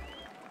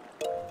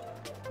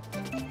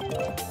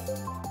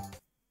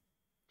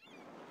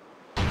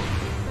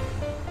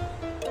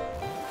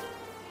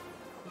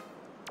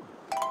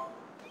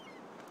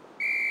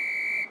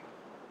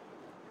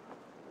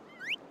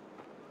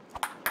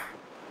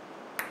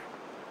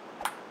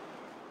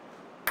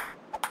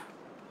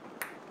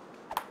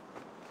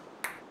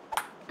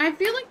 I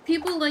feel like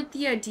people like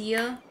the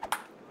idea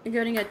of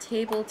getting a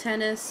table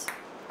tennis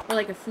or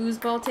like a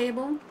foosball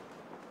table.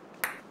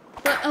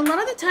 But a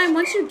lot of the time,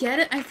 once you get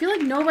it, I feel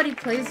like nobody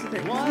plays with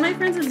it. My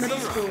friends in middle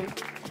school,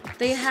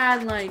 they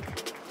had like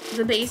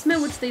the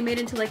basement, which they made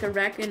into like a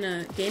rec in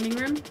a gaming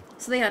room.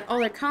 So they had all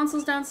their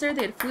consoles downstairs,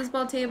 they had a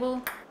foosball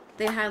table,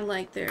 they had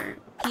like their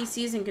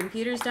PCs and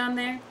computers down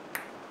there.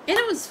 And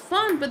it was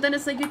fun, but then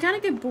it's like you kind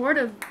of get bored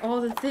of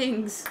all the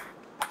things.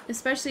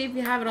 Especially if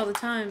you have it all the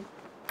time.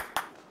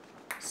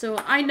 So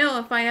I know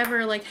if I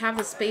ever like have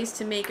a space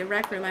to make a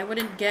rec room, I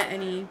wouldn't get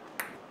any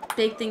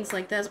big things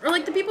like this. Or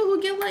like the people who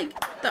get like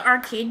the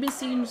arcade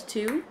machines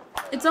too.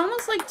 It's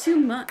almost like too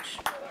much.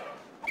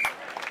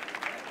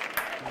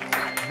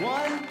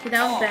 Okay,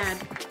 that was bad.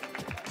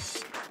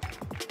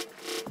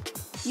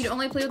 You'd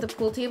only play with the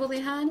pool table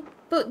they had?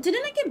 But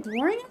didn't it get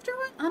boring after a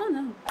while? I don't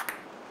know.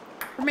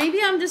 Or maybe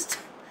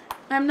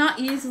I'm not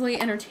easily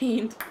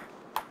entertained.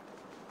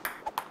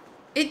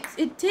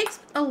 It takes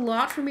a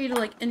lot for me to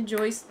like it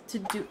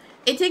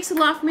takes a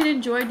lot for me to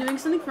enjoy doing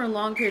something for a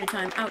long period of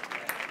time. Out.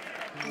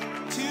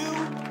 2,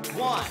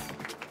 1.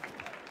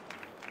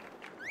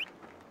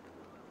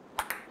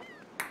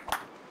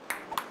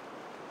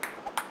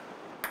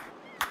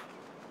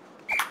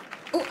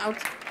 Oh, out.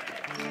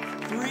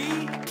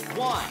 3,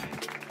 1.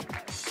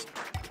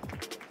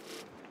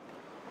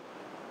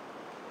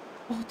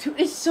 Oh, dude,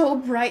 it's so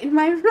bright in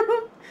my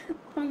room.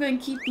 I'm gonna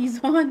keep these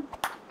on.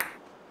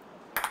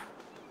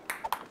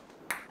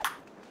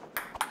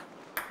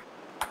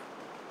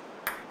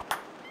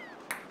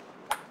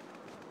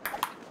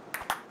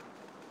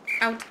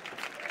 Out.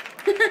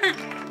 4,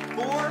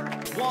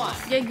 1.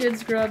 Get good,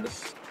 scrub.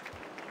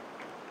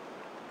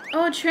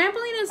 Oh, a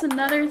trampoline is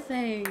another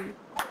thing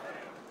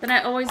that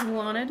I always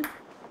wanted.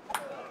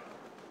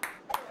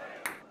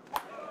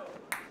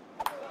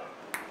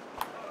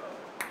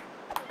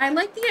 I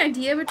like the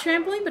idea of a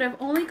trampoline, but I've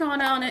only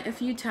gone on it a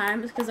few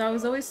times because I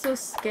was always so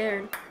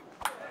scared.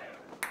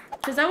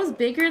 Because I was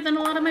bigger than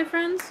a lot of my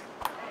friends.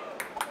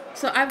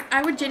 So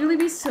I would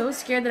genuinely be so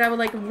scared that I would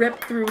like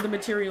rip through the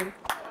material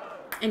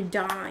and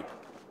die.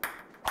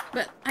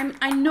 But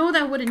I know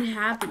that wouldn't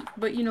happen.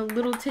 But you know,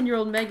 little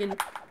 10-year-old Megan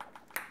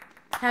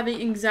having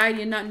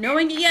anxiety and not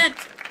knowing it yet.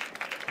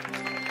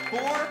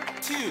 4,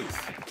 2.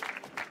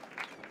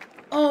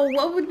 Oh,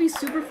 what would be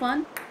super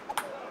fun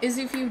is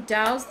if you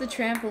douse the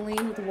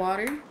trampoline with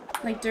water,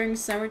 like during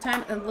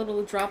summertime, and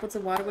little droplets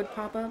of water would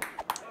pop up.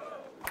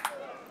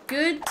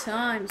 Good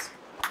times.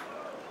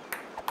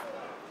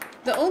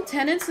 The old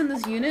tenants in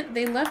this unit,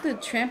 they left the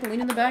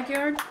trampoline in the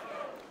backyard,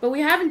 but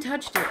we haven't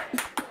touched it.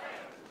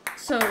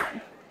 So,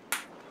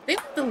 they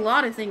left a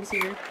lot of things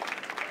here.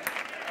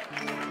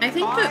 I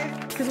think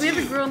that, because we have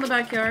a grill in the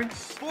backyard,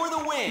 For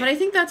the win. but I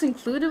think that's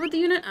included with the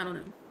unit? I don't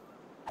know.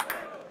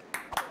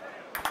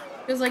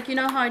 Because, like, you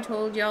know how I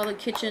told y'all the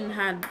kitchen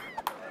had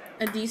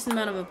a decent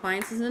amount of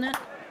appliances in it?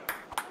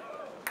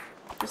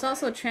 There's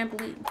also a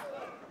trampoline.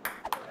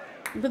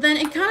 But then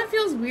it kind of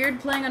feels weird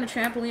playing on a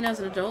trampoline as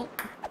an adult.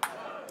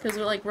 Because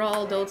we're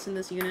all adults in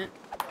this unit.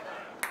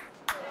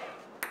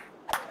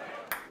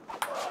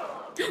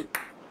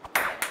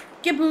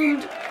 Get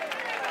boomed!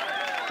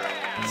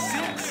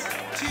 6,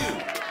 2.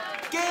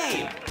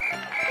 Game.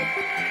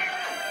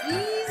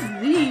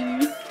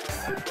 Easy!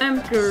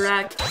 I'm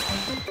correct.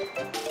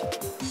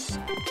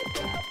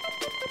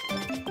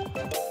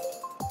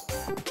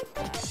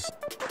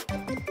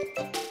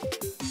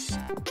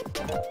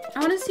 I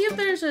want to see if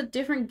there's a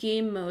different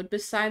game mode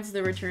besides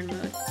the return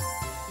mode.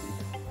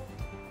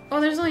 Oh,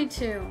 there's only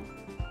 2.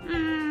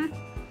 I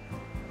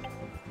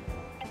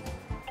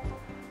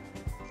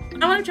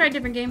want to try a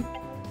different game.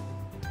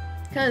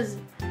 Because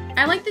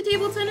I like the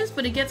table tennis,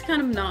 but it gets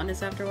kind of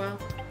monotonous after a while.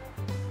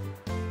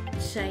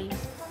 Shay.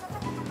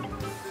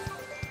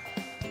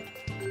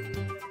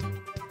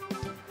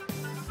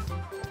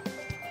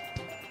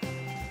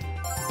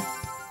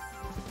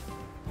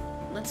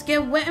 Let's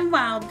get wet and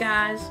wild,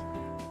 guys.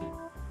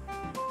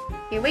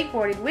 Okay,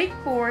 wakeboarding.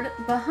 Wakeboard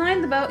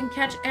behind the boat and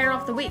catch air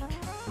off the wake.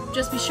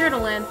 Just be sure to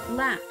land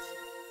flat.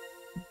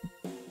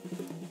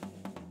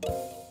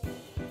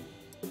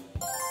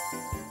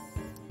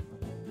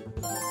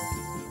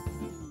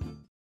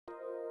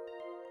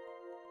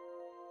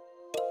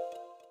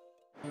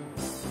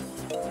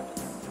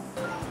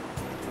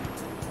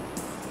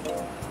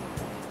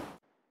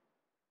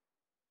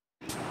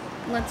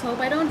 Let's hope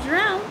I don't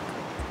drown.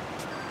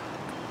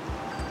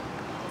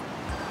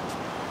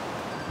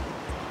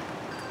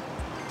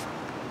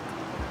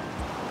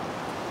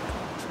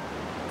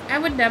 I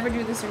would never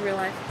do this in real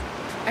life.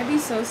 I'd be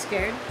so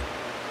scared.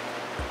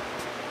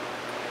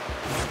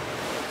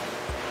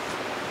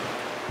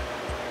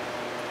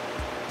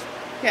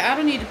 Okay, I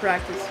don't need to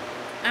practice.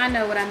 I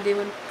know what I'm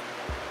doing.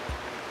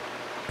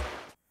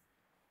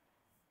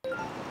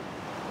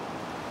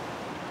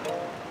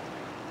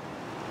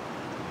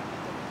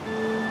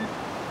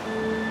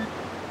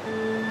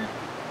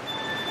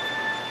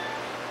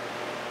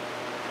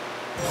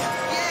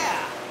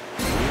 Yeah.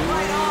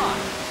 Right on.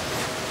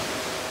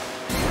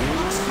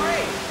 Looks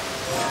great.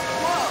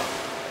 Whoa.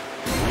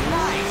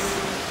 Nice.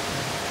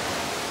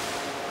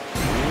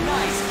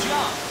 Nice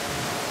jump.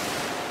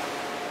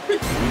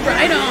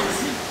 Right on!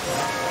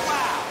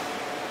 Wow.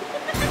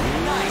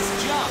 Nice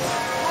jump.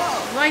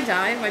 Whoa. Do I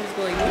die if I just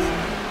go like this?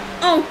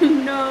 Oh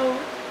no!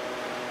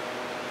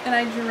 And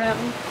I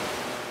drown.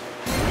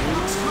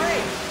 Looks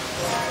great.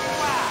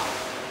 Wow.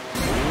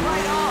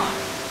 Right on.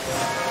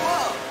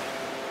 Whoa.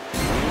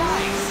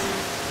 Nice.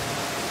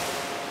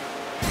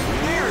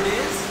 There it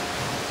is.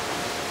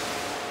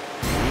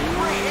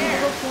 Great People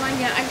air. go flying.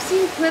 Yeah, I've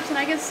seen clips and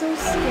I get so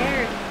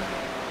scared.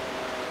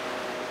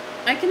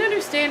 I can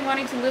understand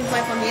wanting to live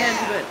life on the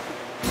edge, but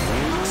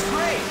Looks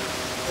great.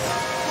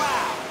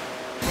 Wow.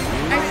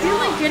 I feel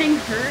like getting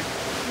hurt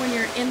when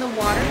you're in the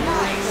water,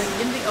 like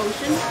in the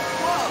ocean.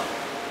 Whoa.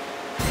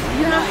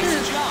 You have Nice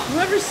to, jump.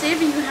 whoever's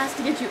saving you has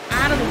to get you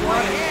out of the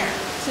water,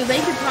 so they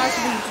could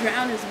possibly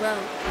drown as well.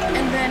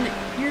 And then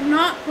you're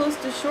not close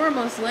to shore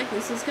most likely,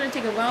 so it's gonna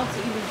take a while to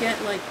even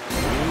get like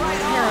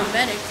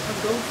paramedics or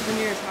go to the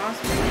nearest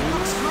hospital.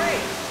 Looks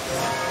great.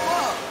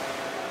 Whoa.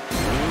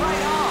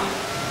 Right on.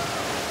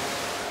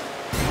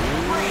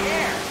 Great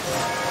air.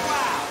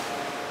 Wow.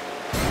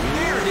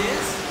 There it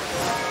is.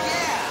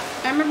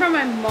 Yeah. I remember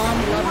my mom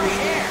loved Great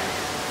this. air.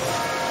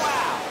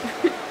 Wow.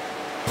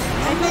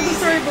 I told the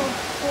story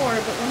before,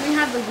 but when we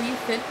had the Wii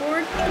Fit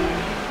board,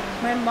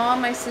 my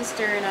mom, my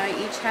sister, and I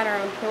each had our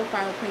own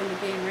profile playing the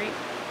game, right?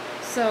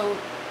 So,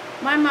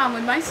 my mom,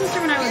 when I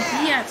would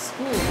be at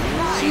school,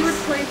 she would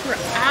play for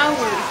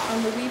hours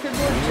on the Wii Fit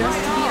board just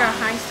to beat our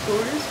high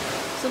scores.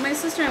 So my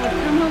sister and I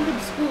would come home from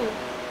school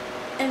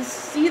and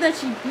see that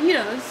she beat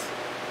us.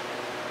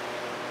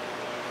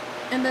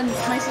 And then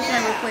my sister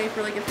and I would play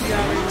for like a few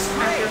hours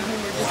after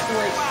homework just to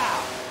like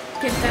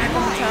get back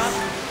on the top.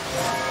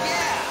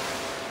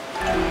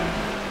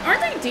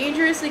 Aren't they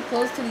dangerously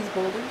close to these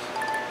boulders?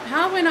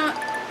 How have I not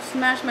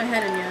smashed my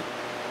head in yet?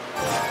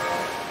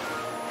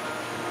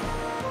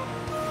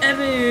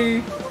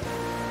 Evie!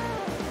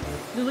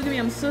 Dude, look at me,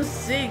 I'm so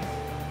sick.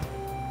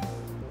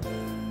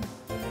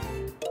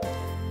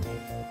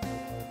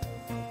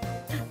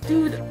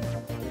 Dude,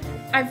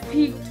 I've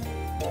peaked.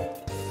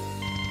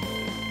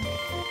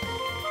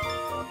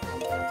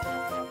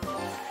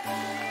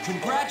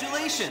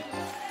 Congratulations!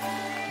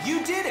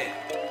 You did it!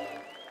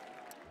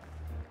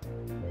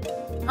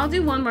 I'll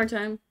do one more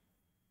time.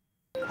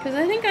 Because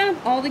I think out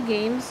of all the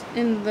games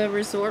in the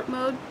resort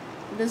mode,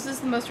 this is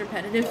the most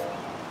repetitive.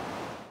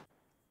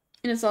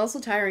 And it's also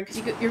tiring because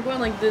you're going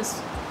like this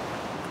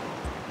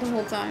the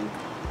whole time.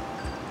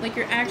 Like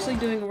you're actually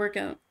doing a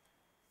workout.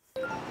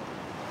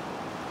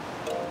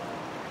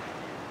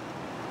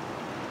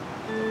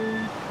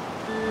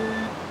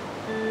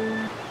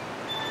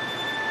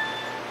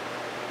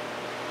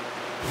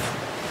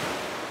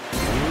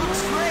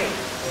 Looks great!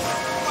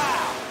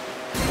 Wow!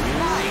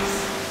 Nice!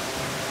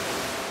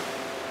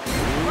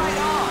 Right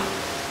on!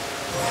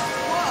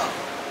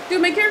 Whoa!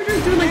 Dude, my character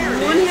is doing like There it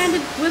is.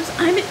 one-handed flips.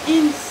 I'm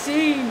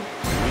insane.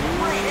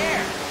 Great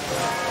air!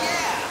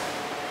 Yeah!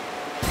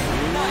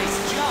 Nice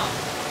jump!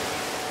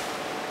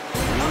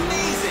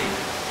 Amazing!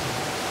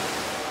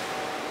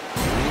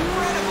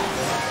 Incredible!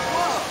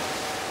 Whoa!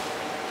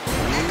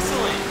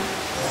 Excellent!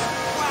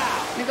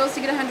 Wow! It goes to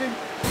get 100.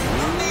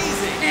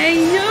 Amazing! Hey,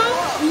 yo!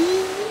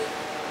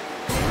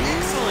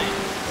 Excellent!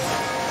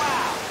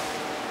 Wow!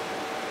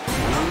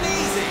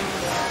 Amazing!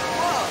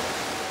 Whoa!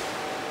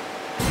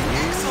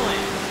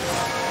 Excellent!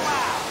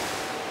 Wow!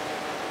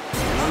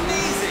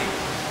 Amazing!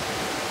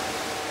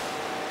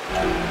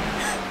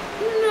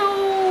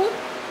 No!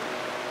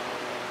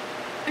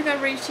 I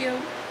got ratio.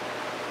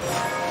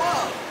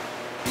 Whoa!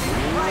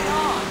 Right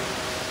on!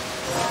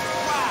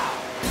 Wow!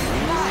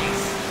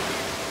 Nice!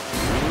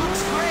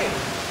 Looks great!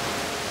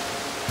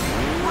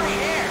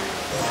 Great air!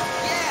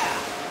 Yeah!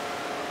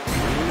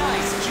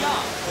 Nice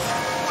jump!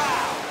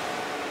 Wow!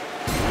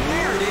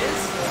 There it is!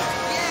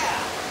 Yeah!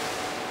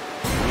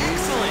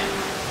 Excellent!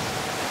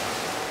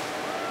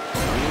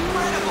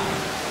 Incredible!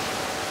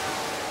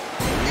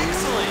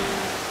 Excellent!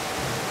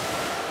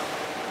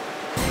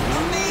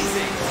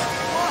 Amazing!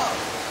 Whoa!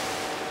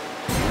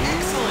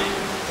 Excellent!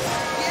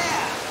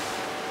 Yeah!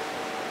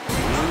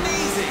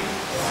 Amazing!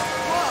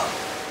 Whoa!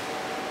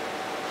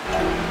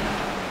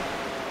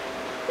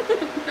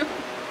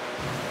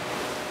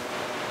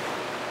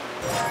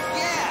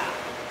 Yeah!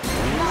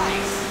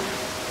 Nice!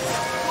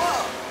 Whoa!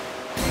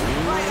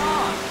 Right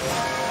on!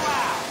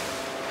 Wow!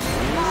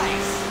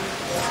 Nice!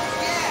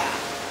 Yeah!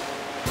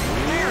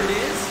 There it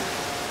is!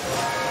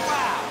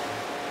 Wow!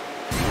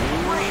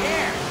 Great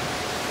air!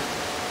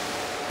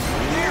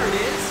 There it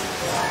is!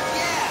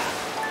 Yeah!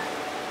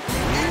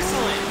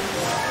 Excellent!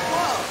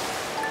 Whoa!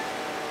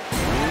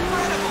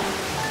 Incredible!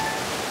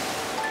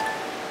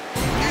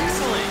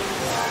 Excellent!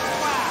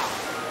 Wow!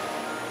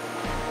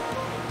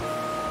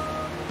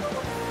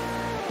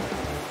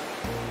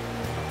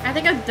 I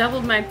think I've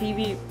doubled my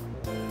PB.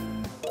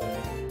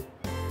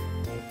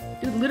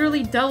 Dude,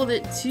 literally doubled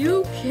it.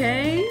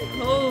 2K?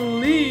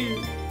 Holy.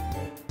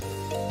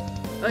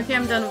 Okay,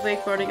 I'm done with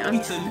wakeboarding. I'm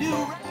It's a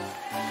new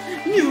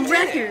new did it.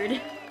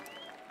 record.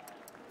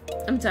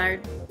 I'm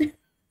tired.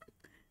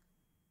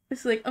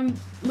 It's like I'm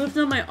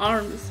lifting up my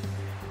arms.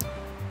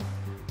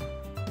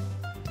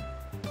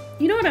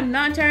 You know what I'm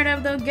not tired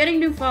of though? Getting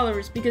new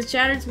followers, because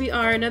chatters, we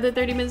are another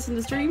 30 minutes in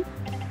the stream.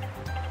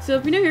 So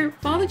if you're new here,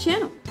 follow the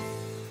channel.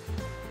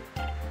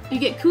 You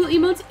get cool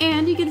emotes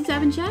and you get to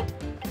tab and chat.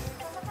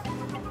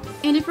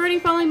 And if you're already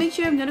following, make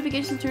sure you have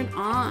notifications turned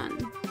on.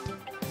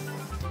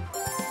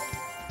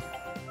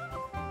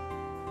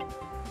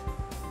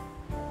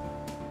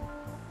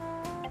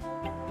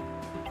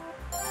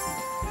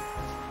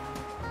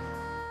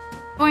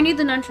 Oh, I need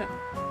the nunchuck.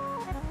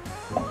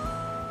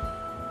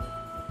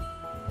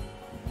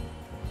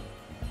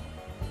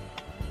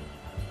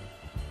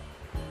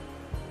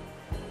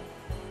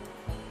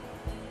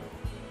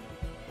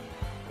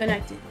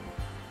 Connected.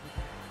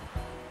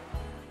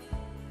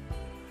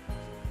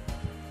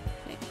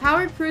 Okay.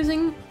 Powered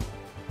cruising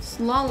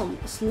slalom.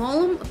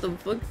 Slalom? What the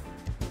fuck?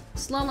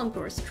 Slalom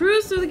course.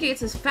 Cruise through the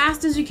gates as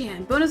fast as you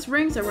can. Bonus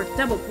rings are worth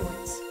double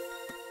points.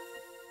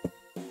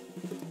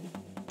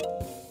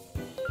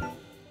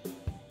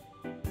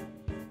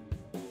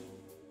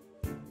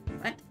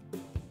 What?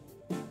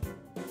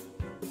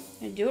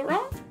 Did I do it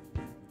wrong?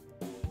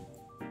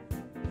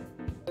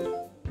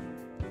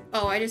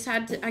 Oh, I just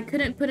had to. I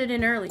couldn't put it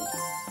in early.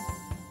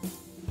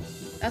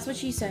 That's what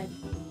she said.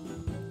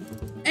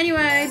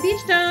 Anyway,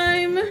 beach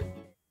time!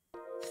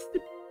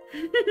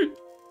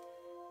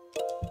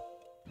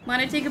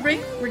 Wanna take a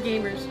break? We're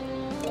gamers.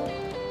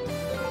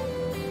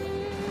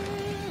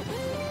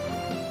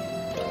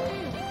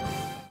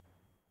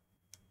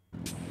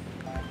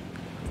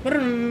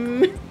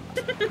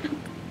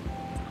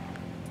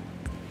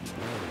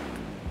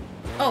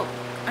 Oh,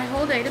 I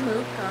hold A to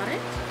move. Got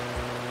it.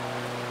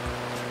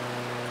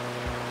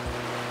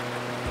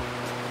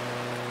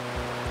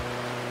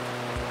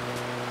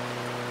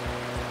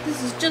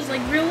 This is just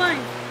like real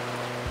life.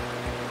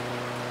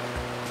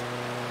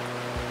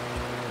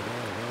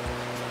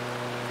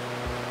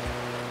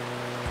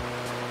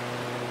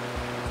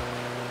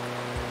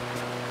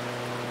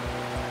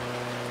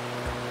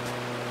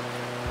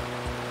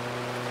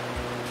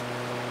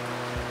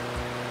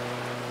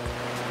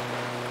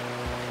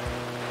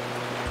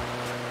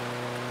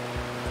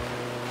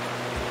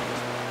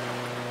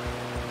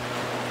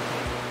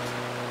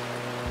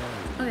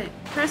 Okay,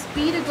 press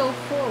B to go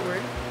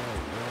forward.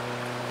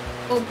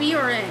 Oh, B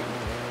or A?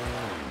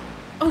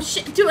 Oh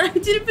shit, dude, I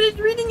didn't finish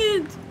reading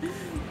it!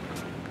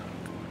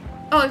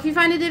 Oh, if you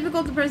find it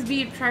difficult to press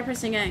B, try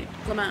pressing A.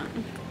 Come on.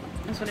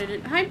 That's what I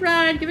did. Hi,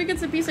 Pride! Giving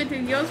us a piece I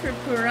took yours for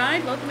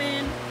Pride. Welcome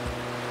in.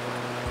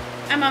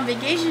 I'm on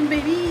vacation,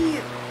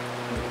 baby!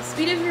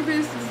 Speed of your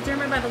boost is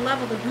determined by the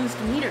level of the boost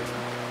meter.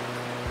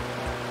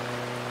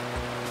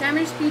 Time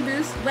your speed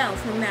boost well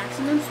for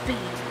maximum speed.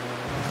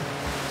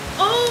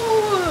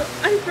 Oh!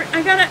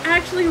 I gotta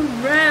actually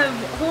rev.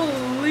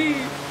 Holy.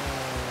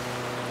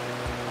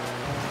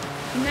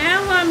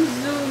 Now I'm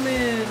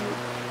zooming.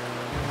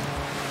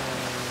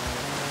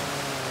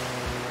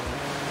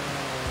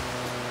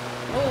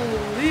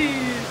 Holy.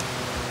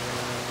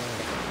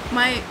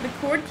 The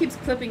cord keeps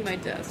clipping my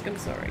desk. I'm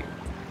sorry.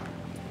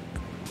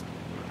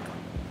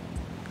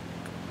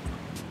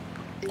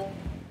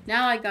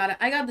 Now I got it.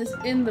 I got this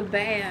in the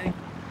bag.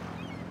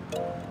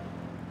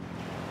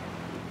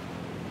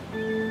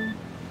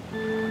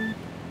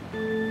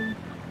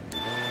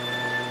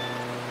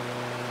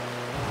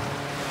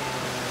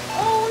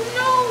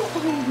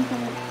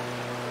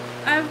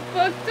 I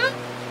fucked up.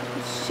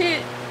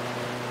 Shit.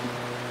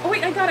 Oh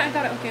wait, I got it.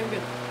 Okay, I'm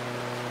good.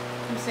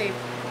 I'm safe.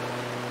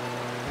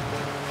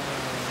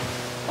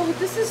 Oh,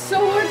 this is so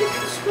hard to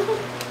control.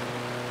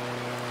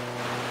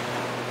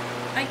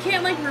 I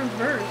can't like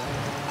reverse.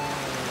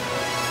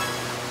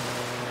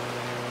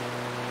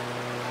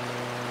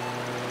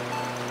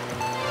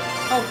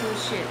 Oh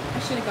bullshit. I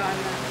should have gotten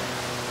that.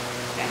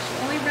 Okay, I should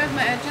only rev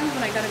my engines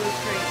when I gotta go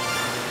straight.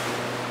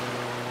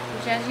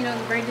 Which, as you know,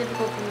 is very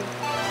difficult for me.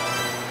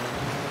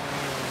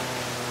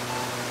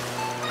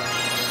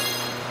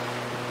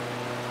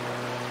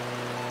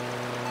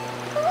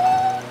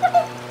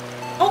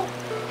 Oh!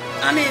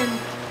 I'm in.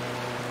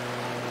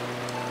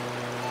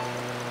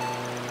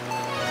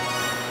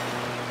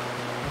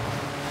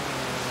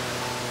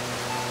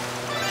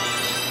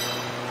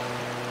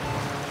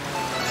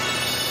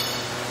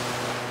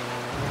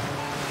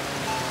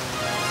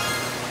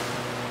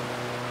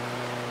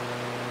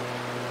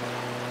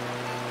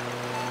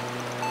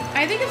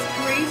 I think it's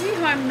crazy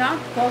how I'm not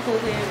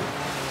buckled in.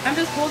 I'm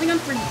just holding on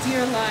for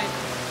dear life.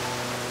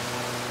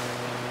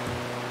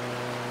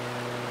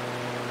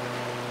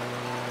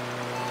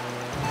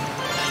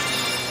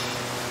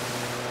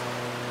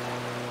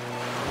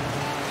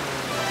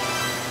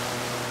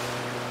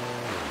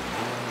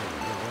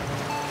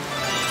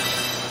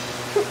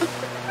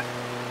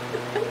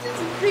 I'm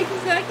just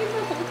zigzagging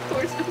the whole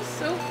course. I'm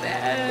so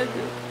bad.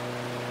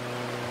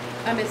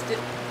 I missed it.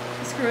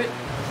 Screw it.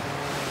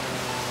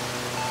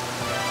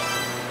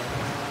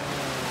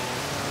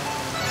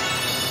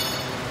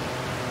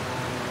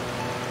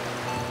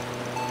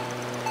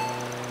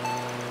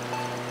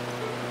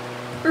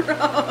 Bro.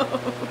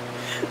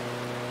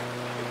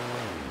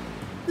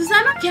 Does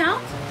that not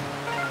count?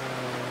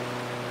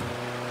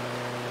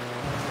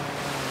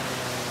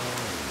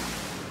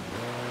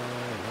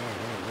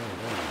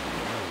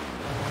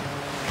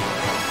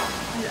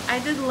 I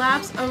did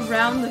laps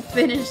around the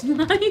finish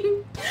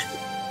line.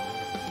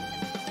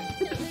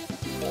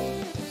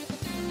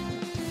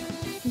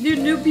 Dude,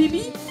 new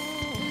PB?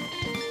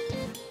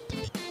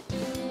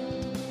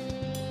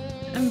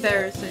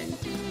 Embarrassing.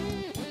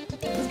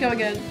 Let's go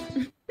again.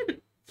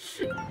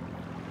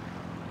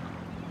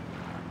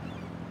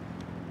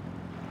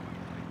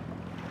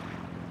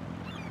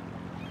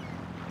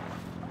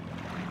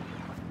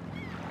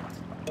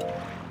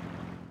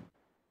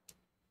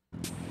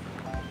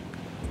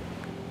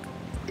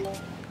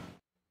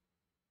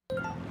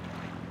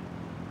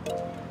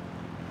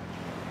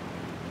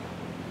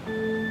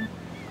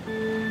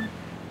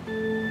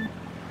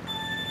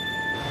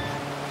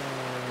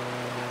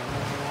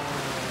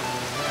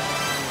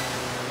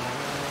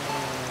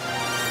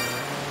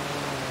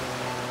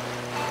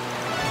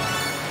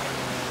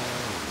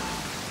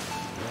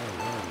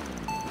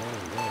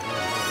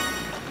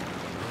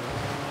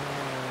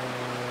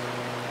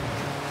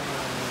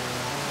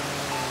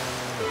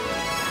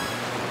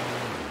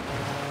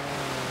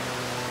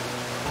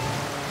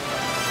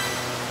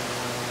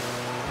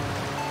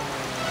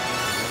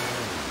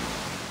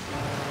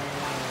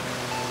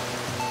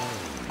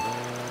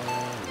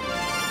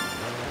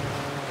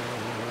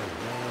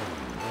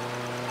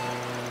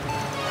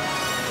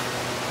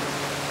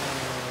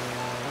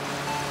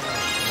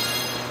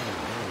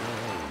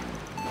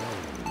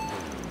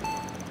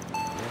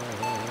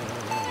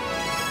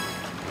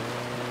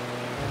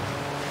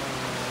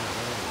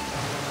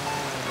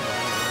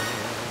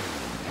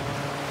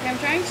 I'm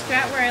trying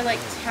strat where I like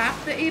tap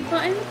the A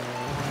button.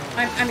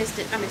 I missed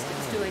it. I missed it.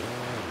 It's too late.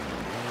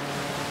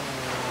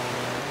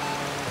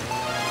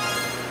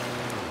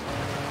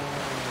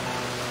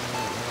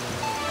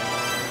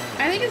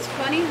 I think it's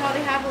funny how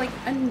they have like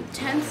a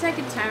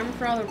 10-second timer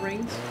for all the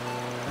rings.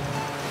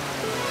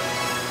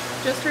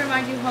 Just to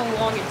remind you how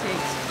long it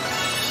takes.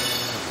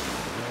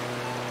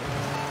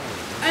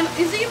 And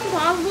is it even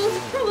possible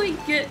to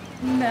like get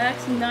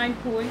max 9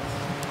 points?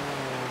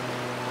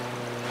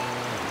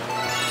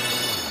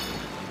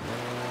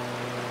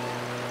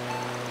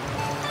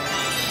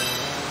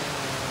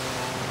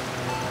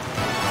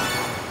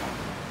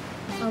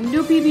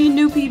 New PB,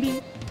 new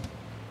PB.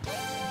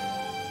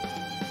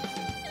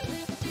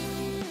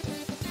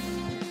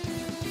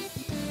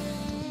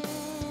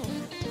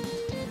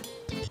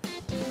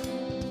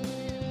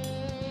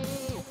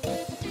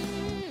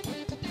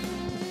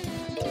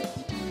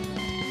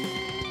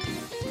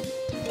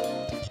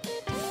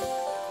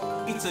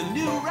 It's a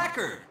new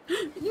record.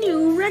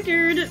 New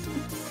record.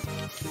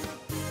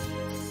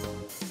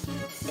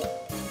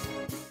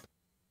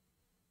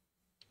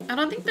 I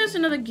don't think there's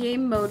another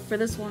game mode for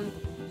this one.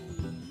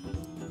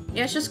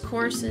 Yeah, it's just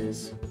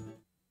courses.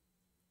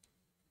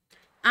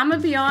 I'm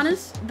gonna be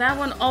honest, that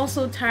one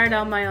also tired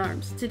out my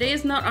arms. Today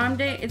is not arm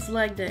day, it's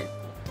leg day.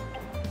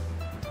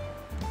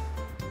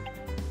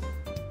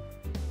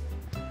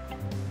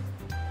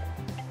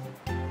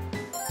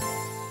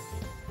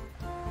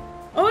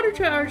 I want to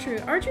try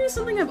archery. Archery is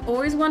something I've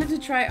always wanted to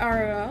try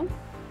IRL,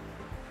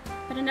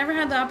 but I never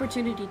had the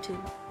opportunity to.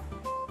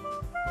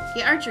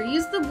 Yeah, archer,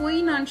 use the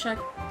Wii nunchuck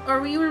or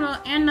Wii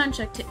remote and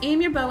nunchuck to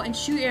aim your bow and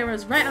shoot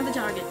arrows right on the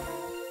target.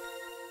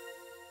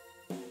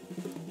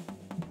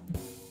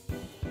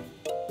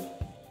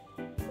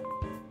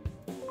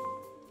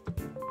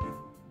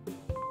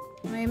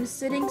 I am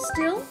sitting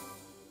still.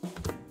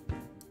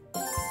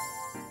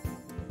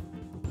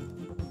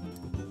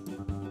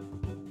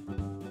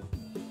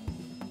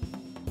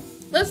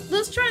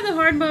 Let's try the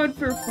hard mode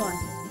for fun.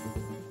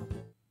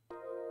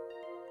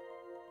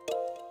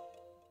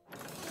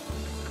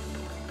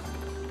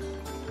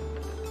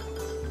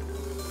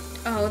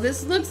 Oh,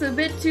 this looks a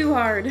bit too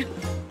hard.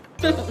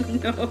 Oh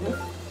no.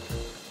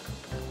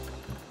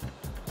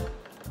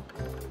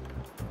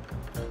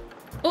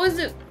 Oh, is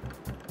it?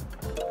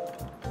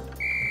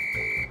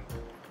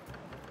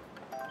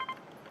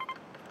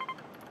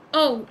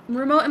 Oh,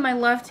 remote in my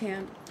left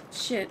hand.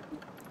 Shit.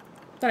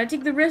 Thought I'd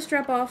take the wrist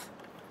strap off.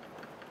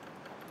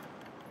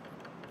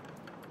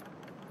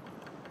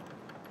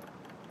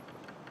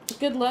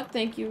 Good luck,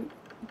 thank you.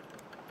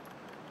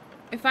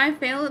 If I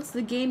fail, it's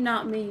the game,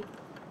 not me.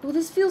 Well,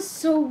 this feels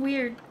so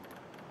weird.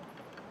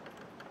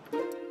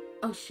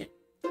 Oh, shit.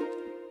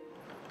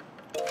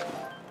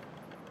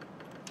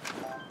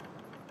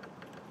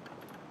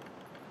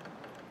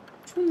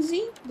 Which one's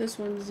Z? This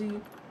one's Z.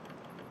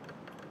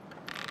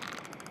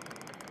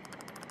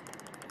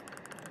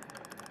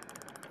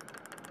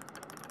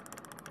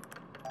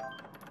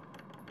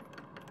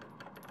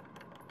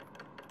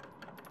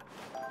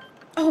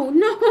 Oh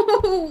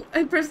no!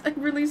 I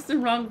released the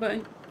wrong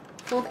button.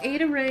 Hold A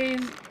to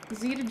raise,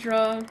 Z to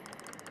draw.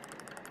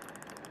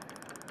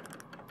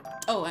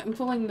 Oh, I'm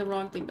pulling the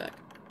wrong thing back.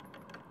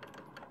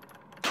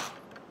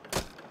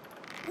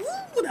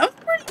 Ooh, that was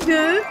pretty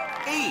good.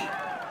 8.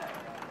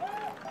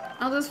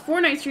 Oh, those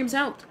Fortnite streams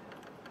helped.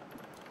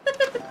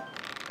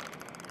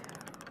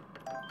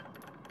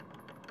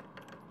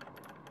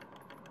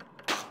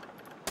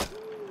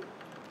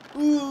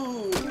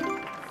 Ooh,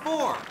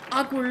 4.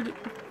 Awkward.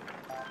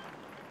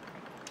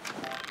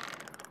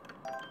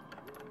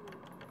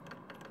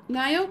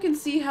 Now you can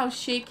see how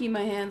shaky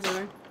my hands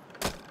are.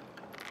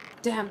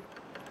 Damn.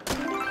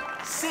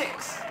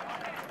 6.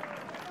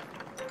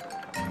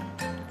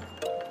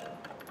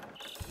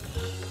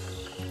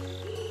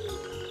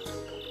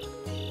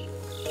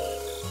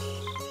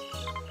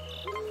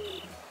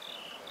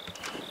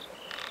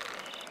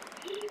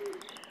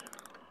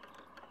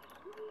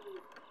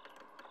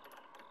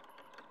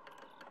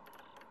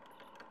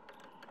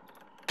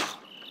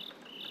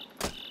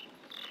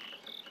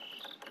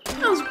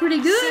 That was pretty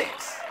good.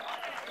 6.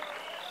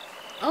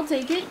 I'll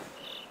take it.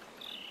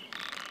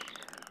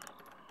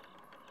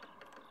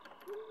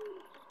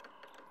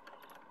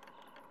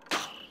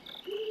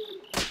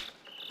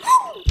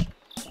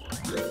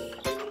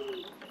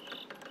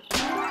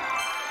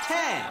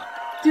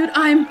 Dude,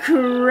 I'm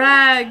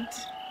cracked.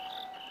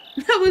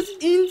 That was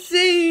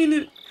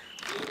insane.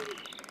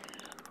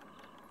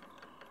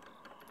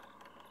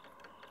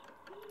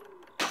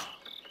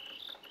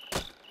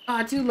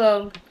 Ah, too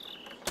low.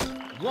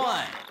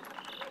 1.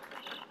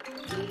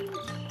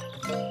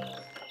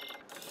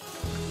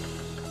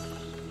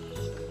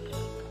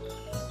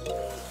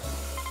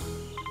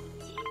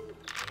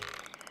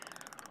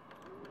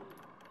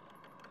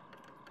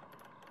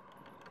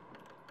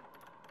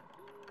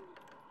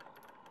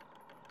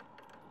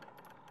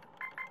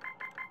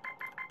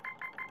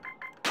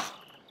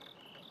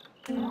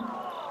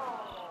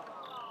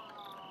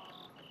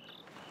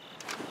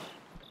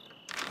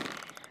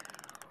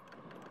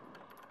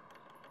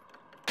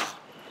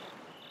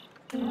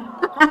 No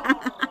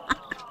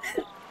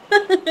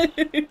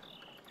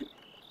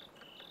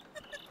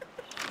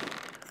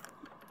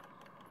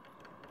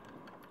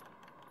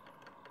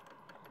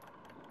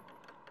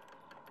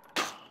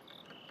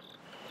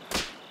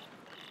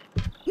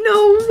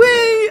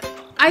way!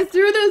 I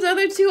threw those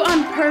other two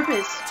on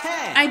purpose.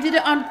 10. I did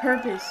it on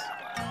purpose.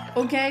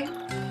 Okay?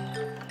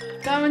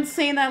 How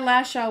insane that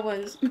last shot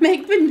was.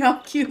 Make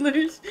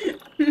binoculars.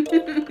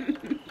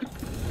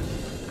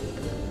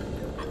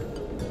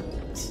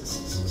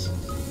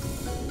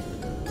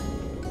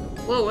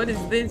 Whoa, what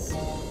is this?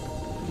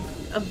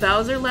 A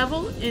Bowser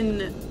level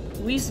in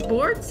Wii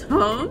Sports?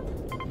 Huh?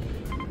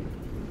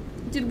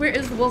 Dude, where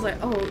is the bullseye?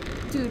 Oh,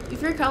 dude,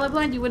 if you're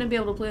colorblind, you wouldn't be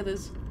able to play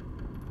this.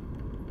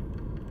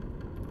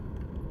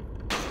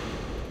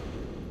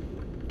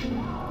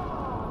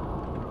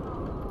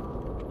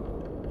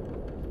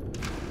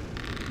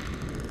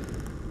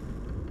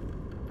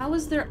 How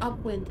is there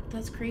upwind?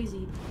 That's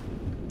crazy.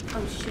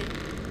 Oh shit.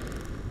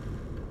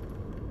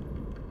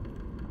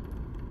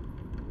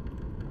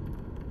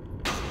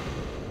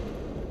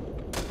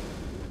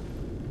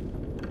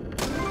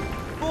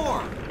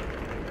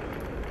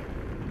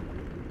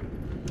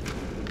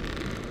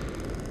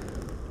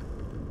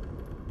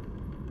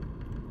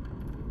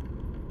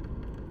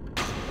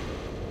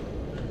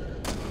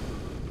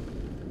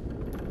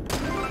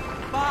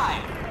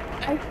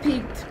 I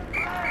peeked.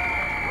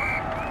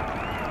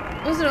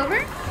 Was it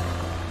over?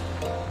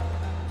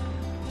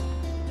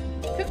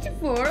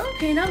 54?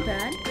 Okay, not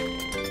bad.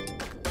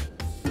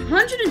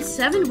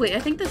 107? Wait, I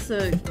think that's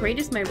the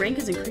greatest my rank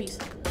has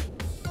increased.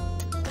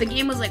 The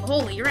game was like,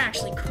 holy, you're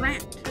actually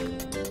cracked.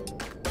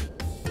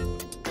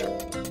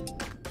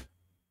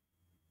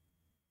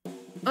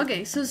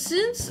 Okay, so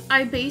since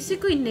I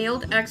basically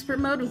nailed expert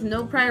mode with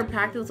no prior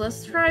practice,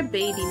 let's try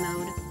baby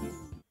mode.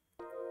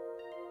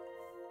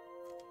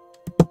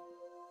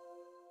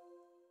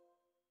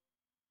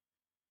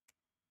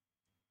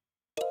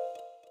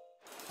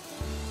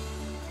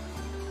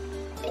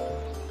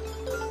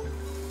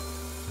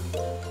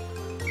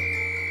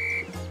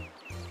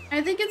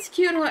 I think it's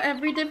cute how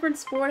every different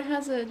sport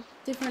has a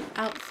different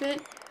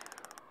outfit.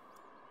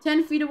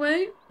 10 feet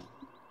away.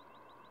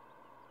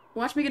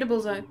 Watch me get a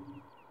bullseye.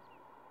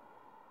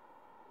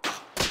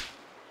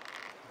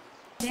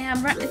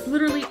 Damn, right, it's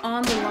literally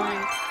on the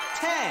line.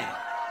 10.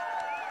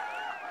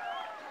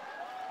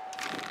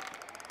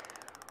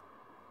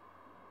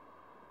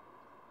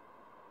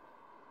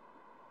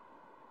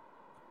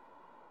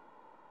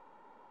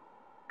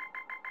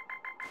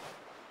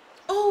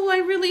 Oh, I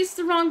released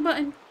the wrong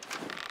button.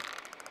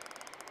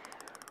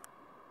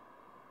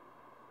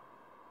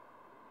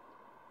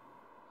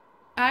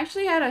 I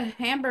actually had a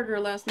hamburger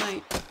last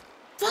night.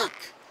 Fuck!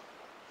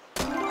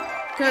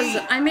 Because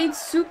I made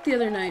soup the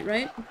other night,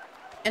 right?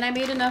 And I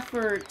made enough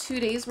for 2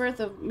 days worth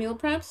of meal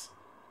preps.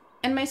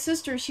 And my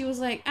sister, she was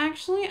like,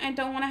 actually, I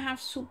don't want to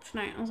have soup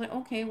tonight. I was like,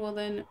 okay, well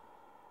then,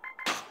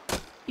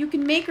 you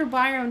can make or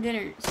buy your own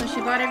dinner. So she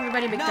bought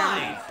everybody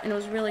McDonald's, and it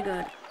was really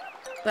good.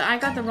 But I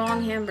got the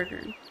wrong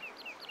hamburger.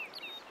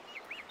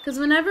 Because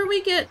whenever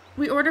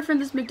we order from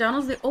this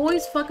McDonald's, they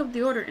always fuck up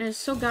the order, and it's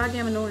so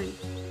goddamn annoying.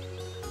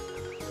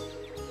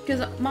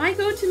 Because my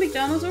go-to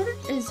McDonald's order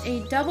is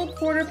a double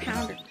quarter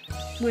pounder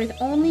with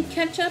only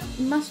ketchup,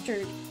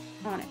 mustard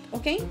on it,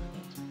 okay?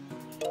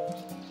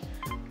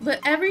 But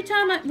every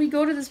time we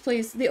go to this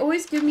place, they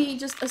always give me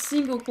just a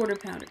single quarter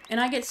pounder, and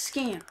I get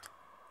scammed.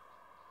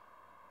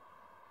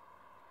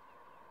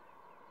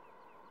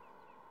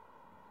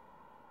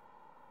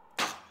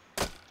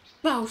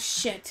 Oh,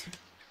 shit.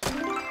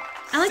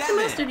 I like the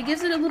mustard. It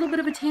gives it a little bit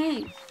of a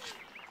tang.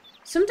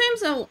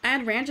 Sometimes I'll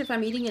add ranch if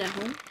I'm eating it at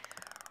home.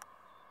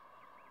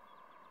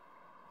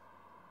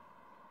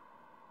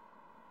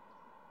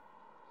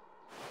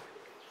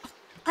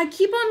 I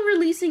keep on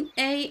releasing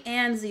A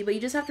and Z, but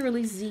you just have to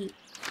release Z.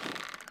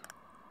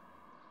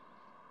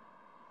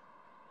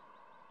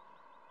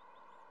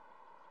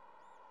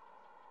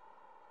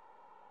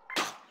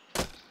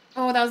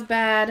 Oh, that was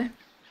bad.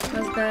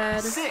 That was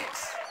bad.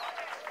 6.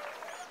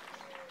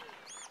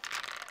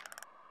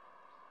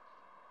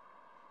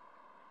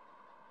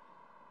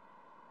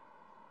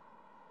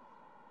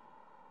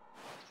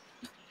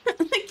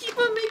 I keep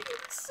on making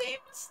the same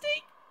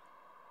mistake.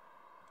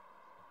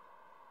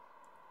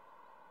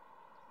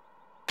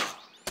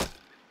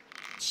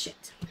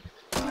 Shit.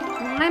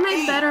 Why am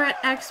I better at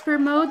expert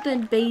mode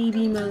than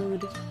baby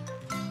mode?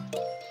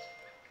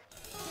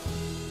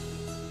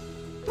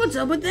 What's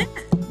up with that?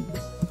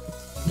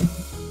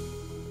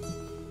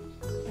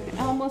 Right,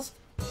 I almost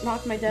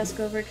knocked my desk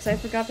over because I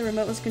forgot the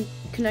remote was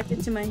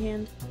connected to my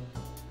hand.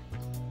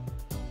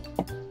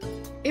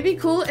 It'd be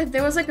cool if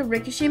there was like a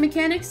ricochet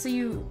mechanic, so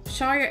you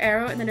shot your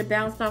arrow and then it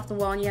bounced off the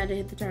wall and you had to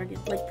hit the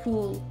target, like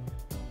pool.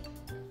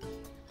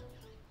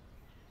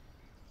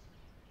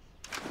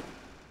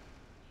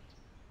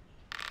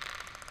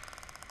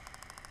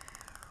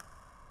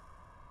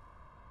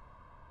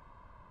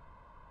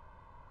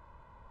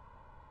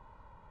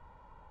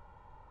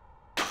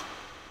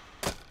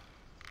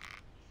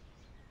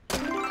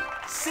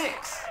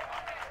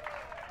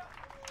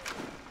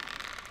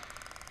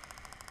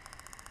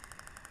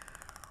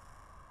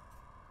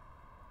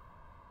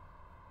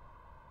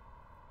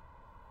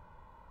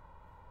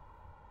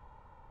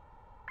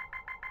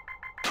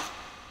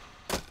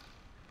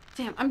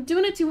 Damn, I'm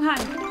doing it too high.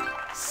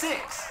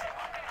 6.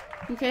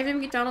 Okay, maybe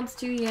McDonald's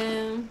too,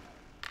 yeah.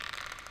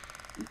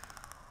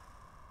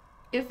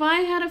 If I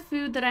had a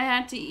food that I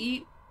had to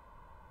eat,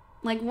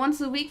 like,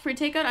 once a week for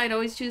takeout, I'd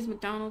always choose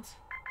McDonald's.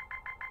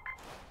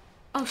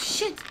 Oh,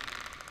 shit!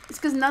 It's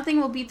because nothing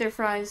will beat their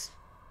fries.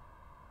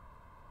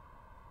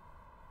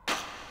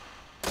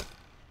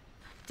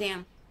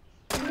 Damn.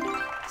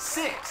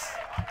 6.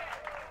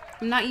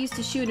 I'm not used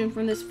to shooting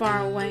from this far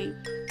away.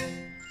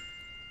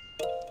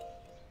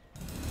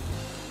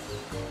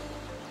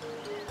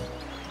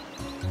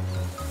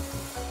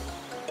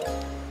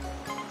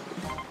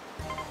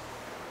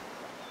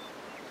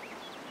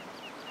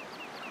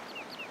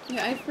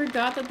 Yeah, I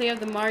forgot that they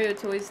have the Mario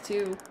toys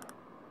too.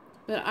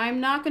 But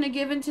I'm not gonna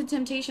give in to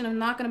temptation. I'm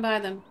not gonna buy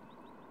them.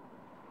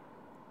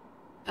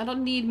 I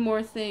don't need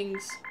more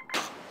things.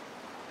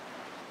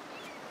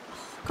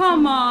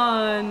 Come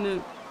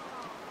on!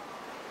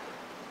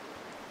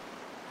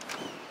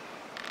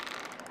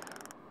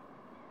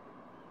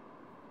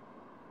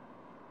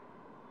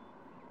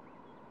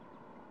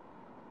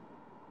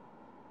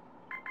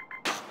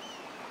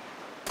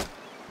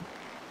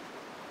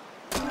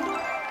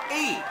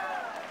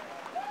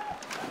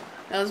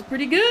 That was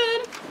pretty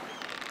good.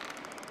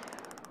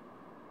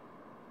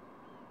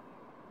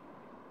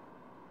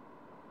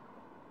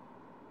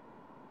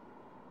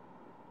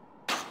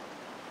 Oh,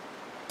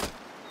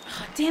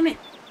 damn it.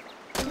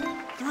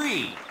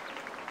 3.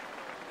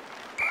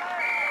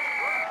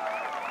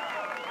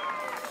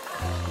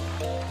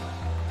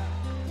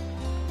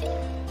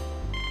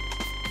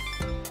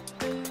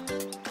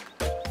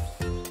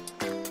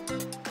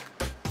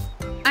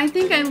 I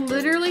think I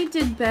literally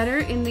did better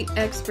in the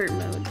expert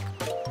mode.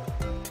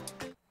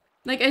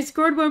 Like, I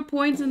scored more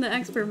points in the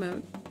expert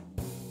mode.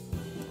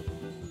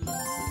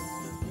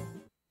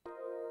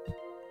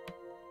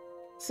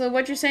 So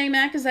what you're saying,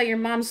 Mac, is that your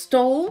mom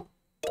stole?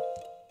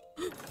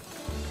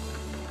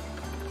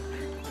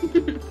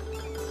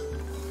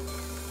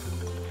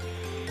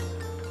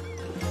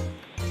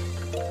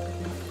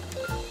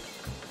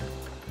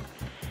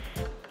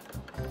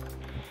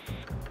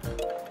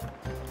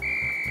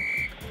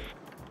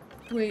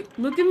 Wait,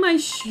 look at my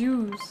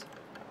shoes.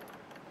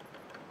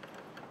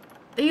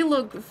 They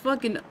look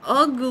fucking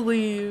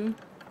ugly.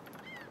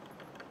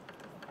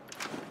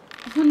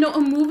 Oh no, a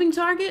moving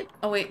target?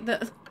 Oh wait,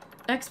 the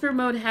expert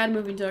mode had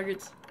moving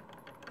targets.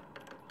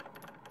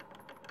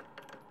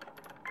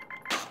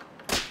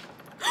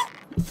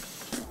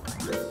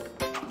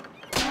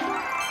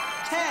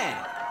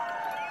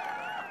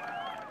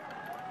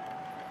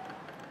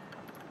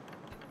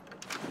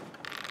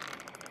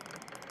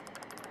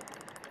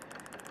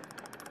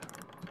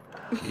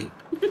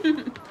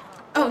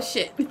 Oh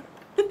shit.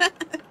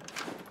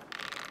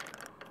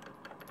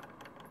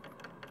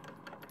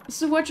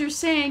 So what you're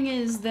saying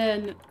is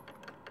then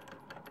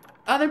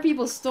other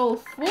people stole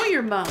for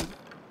your mom.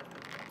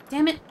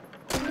 Damn it.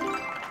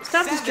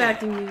 Stop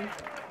distracting me.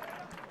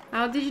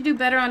 How did you do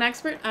better on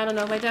expert? I don't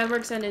know. My dad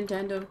works at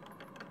Nintendo.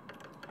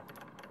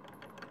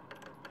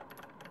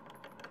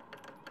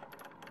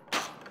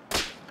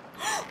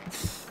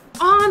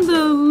 On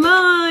the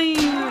line!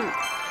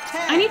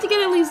 I need to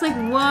get at least like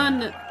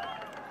one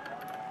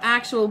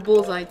actual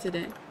bullseye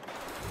today.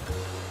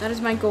 That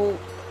is my goal.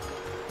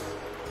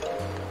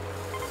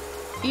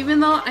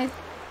 Even though I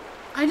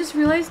just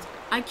realized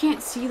I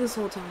can't see this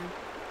whole time.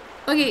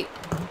 Okay.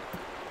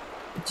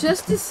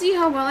 Just to see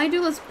how well I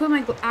do, let's put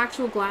my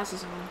actual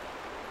glasses on.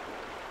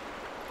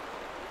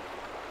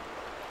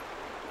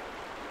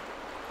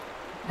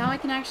 Now I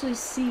can actually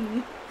see.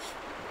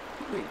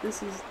 Wait,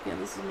 this is my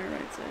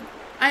right side.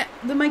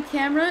 My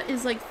camera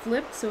is like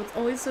flipped, so it's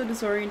always so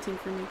disorienting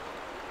for me.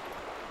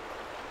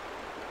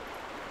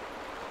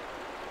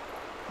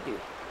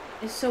 Dude,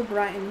 it's so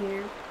bright in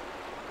here.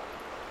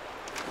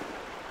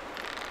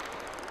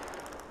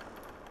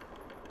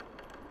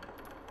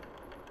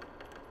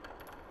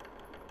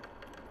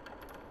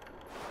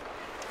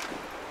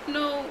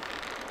 No.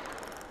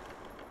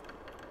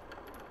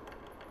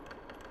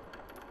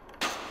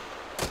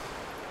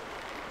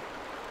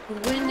 The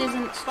wind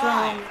isn't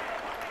strong.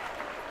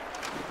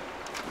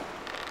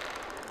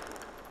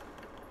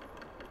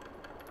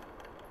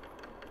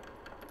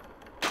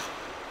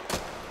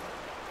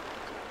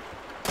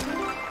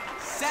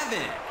 7.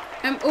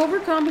 I'm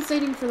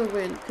overcompensating for the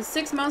wind, because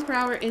 6 miles per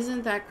hour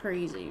isn't that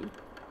crazy.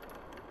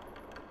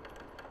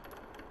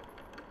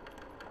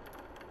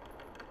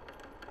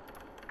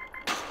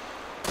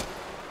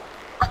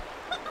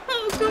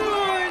 Oh,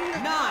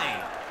 God!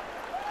 9.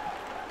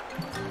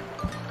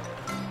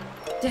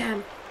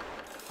 Damn.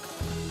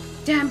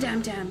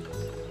 Damn.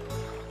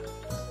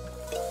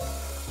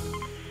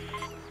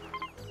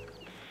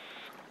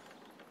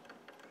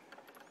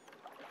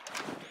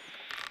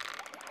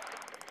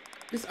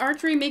 This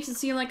archery makes it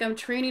seem like I'm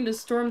training to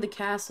storm the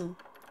castle.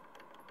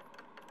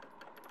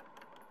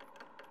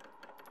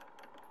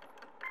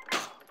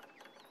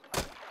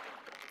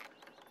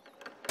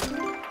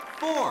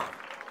 Four.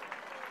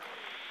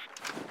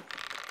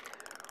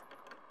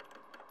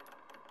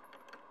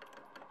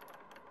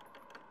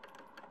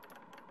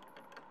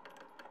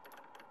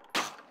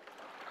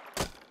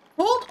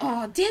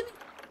 Oh, damn it.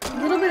 A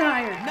little bit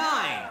higher.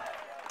 9.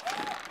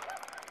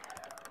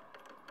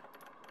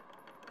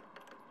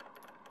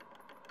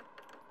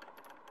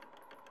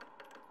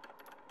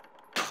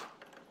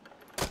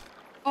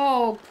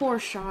 Oh, poor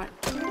shot.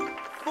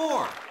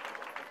 4.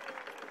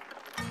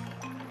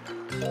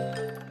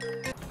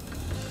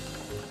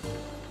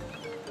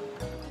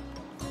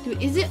 Dude,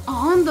 is it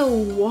on the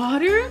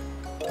water?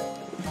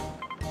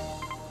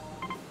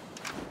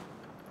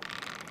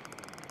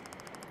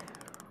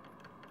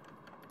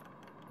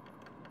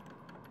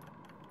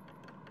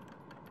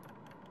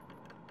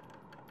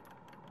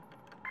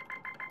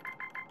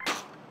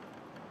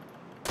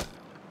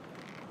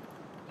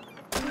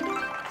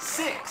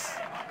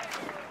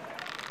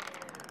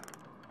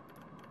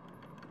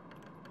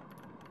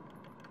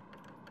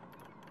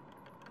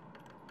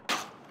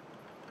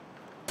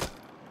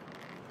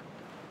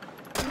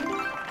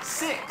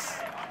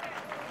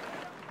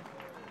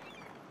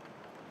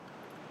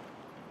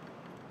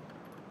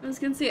 I was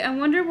gonna say, I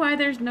wonder why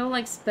there's no,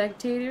 like,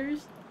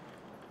 spectators.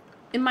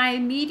 And my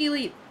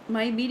immediate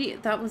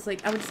thought was,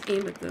 like, I would just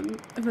aim at them.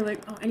 I'd be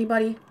like, oh,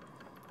 anybody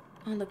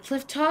on the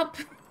cliff top?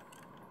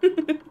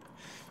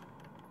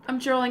 I'm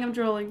trolling, I'm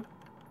trolling.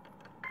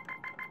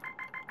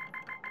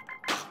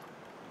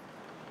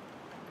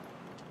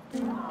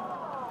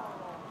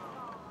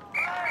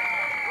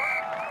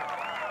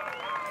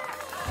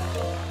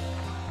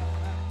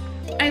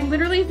 I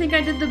literally think I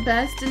did the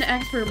best in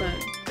expert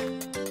mode.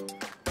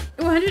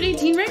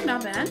 118 rank,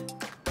 not bad.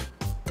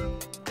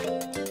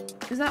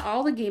 Is that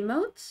all the game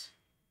modes?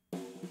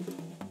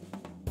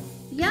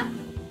 Yep.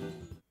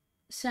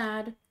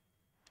 Sad.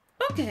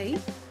 Okay.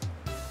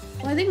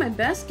 Well, I think my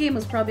best game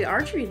was probably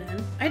Archery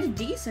then. I did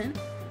decent.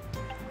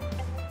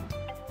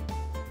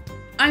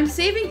 I'm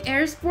saving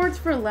air sports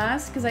for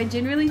last because I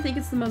genuinely think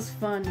it's the most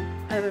fun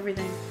out of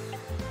everything.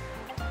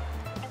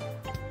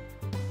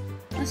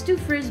 Let's do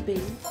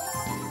Frisbee.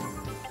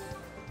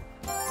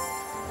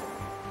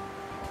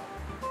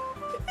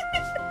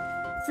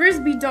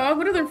 Frisbee dog?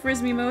 What other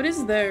Frisbee mode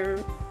is there?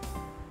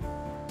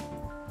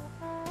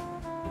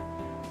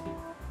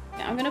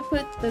 Yeah, I'm gonna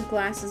put the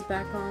glasses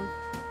back on.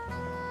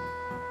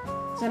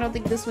 So I don't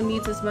think this one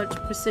needs as much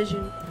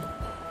precision.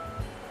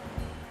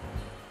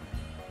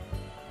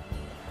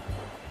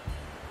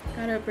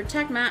 Gotta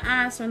protect my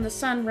eyes from the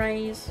sun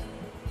rays.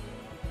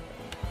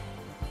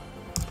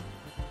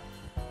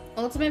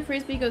 Ultimate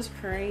Frisbee goes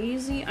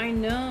crazy? I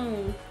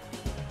know.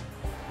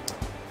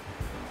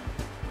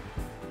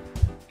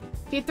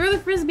 If you throw the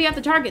Frisbee at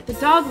the target, the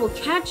dog will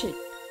catch it.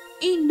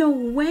 Ain't no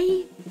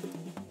way.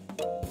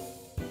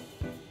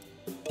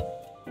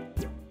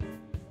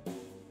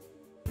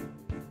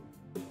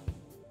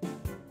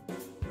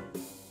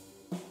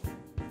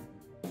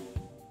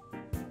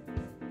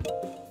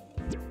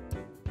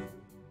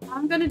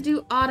 I'm gonna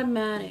do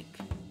automatic.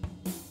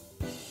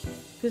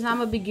 Because I'm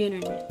a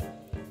beginner.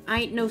 I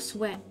ain't no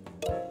sweat.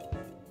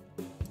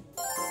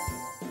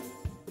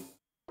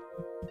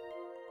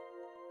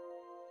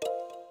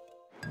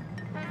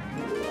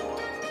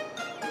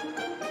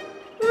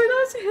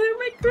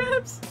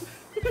 Crabs.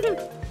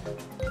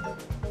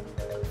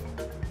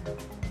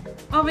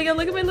 Oh my god,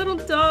 look at my little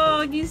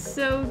dog. He's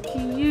so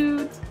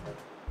cute.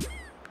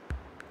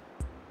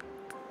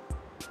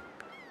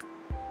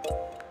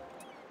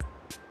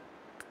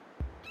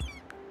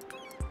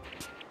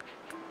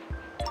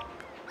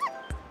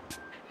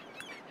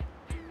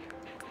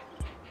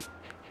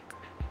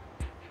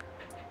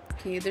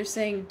 Okay, they're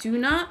saying do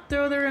not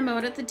throw the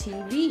remote at the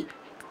TV.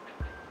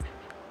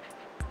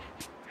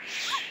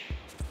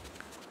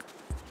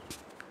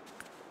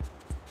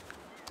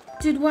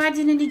 Dude, why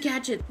didn't he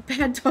catch it?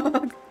 Bad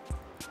dog.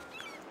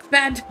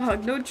 Bad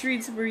dog, no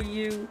treats for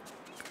you.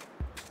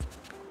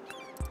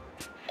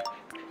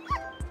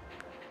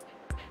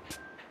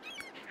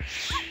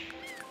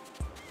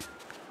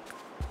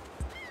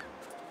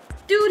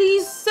 Dude,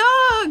 he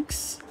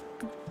sucks!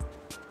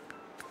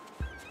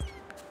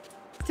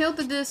 Tilt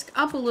the disc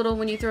up a little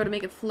when you throw to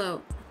make it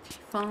float.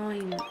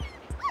 Fine.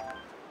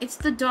 It's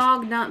the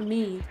dog, not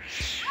me.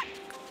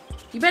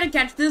 You better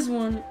catch this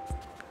one.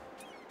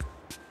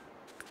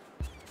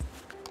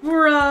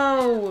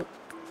 Bro!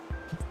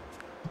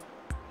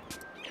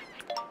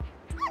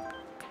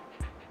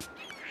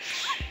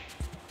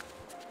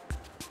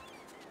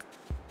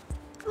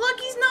 Look,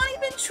 he's not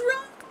even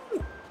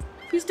trying!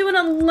 He's doing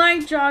a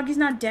light jog, he's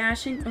not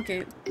dashing.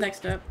 Okay,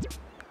 next up.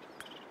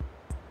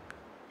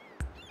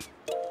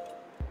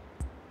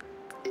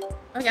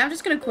 Okay, I'm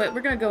just gonna quit.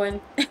 We're gonna go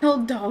in.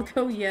 El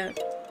Doggo, yeah.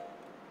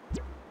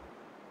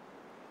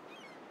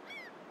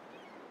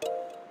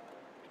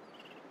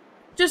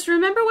 Just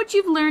remember what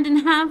you've learned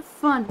and have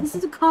fun. This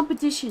is a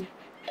competition.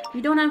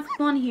 You don't have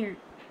fun here.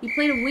 You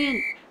play to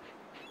win.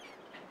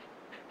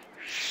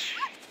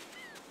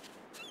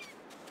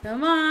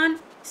 Come on.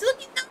 See, look,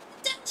 he's not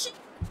dashing.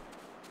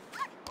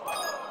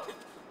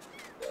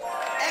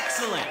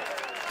 Excellent.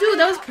 Dude,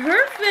 that was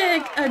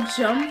perfect. A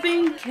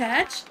jumping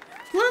catch.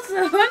 Plus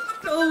a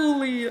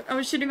holy. I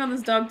was shitting on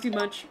this dog too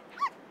much.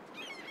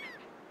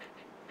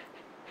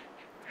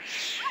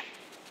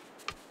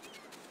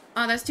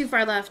 Oh, that's too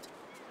far left.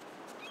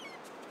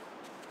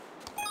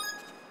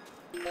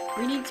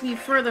 We need to be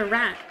further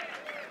right.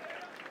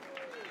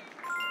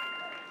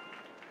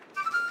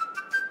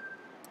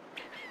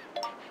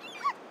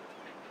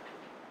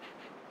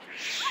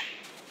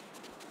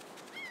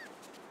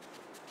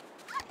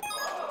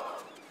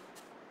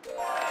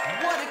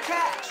 What a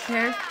catch!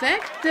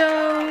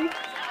 Perfecto!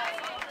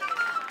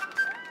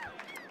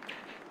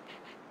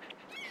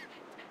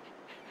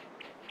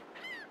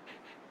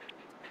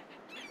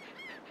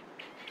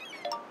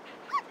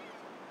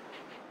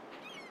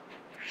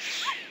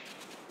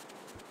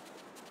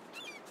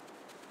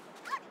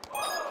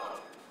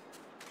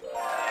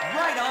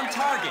 Right on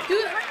target!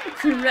 Dude, I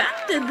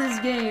crafted this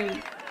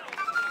game!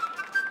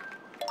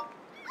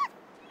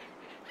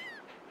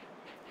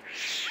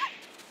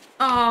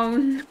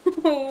 Oh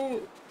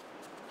no!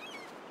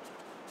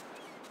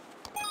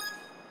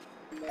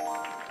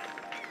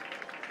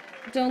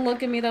 Don't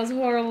look at me, that was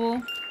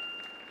horrible.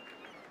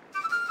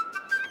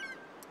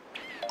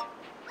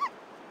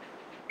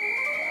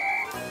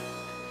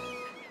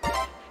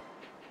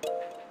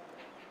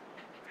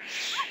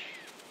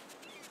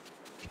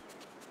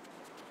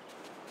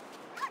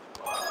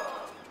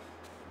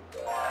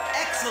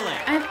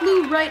 Excellent! I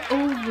flew right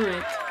over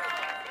it.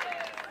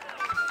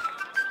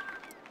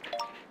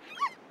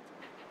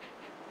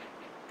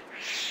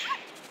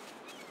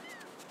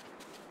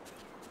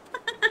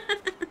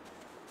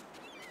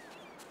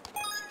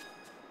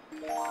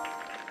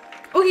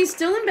 Oh, he's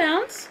still in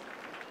bounds.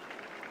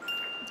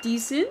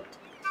 Decent.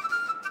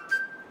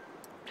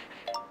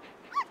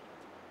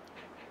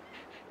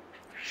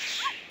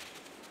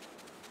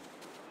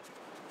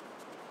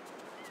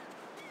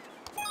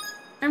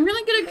 I'm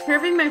really good at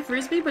curving my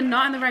frisbee, but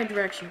not in the right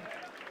direction.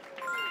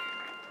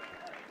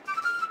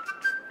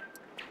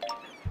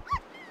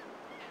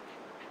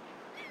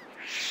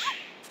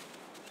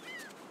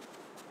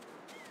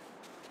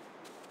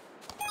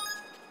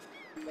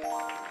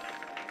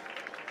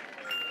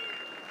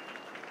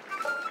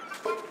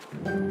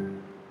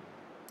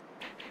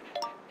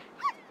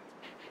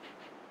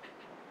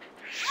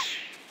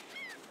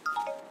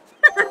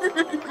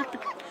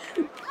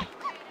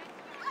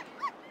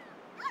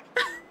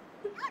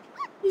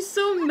 He's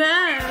so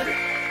mad.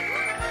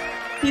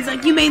 He's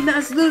like, you made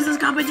us lose this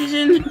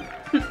competition.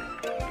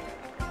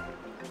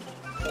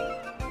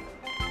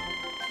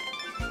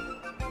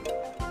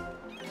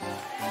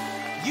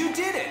 You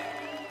did it!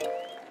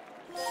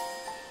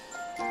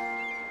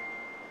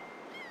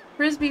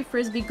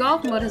 Frisbee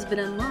golf mode has been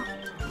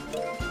unlocked.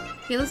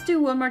 Okay, let's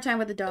do one more time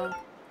with the dog.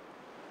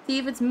 See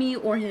if it's me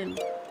or him.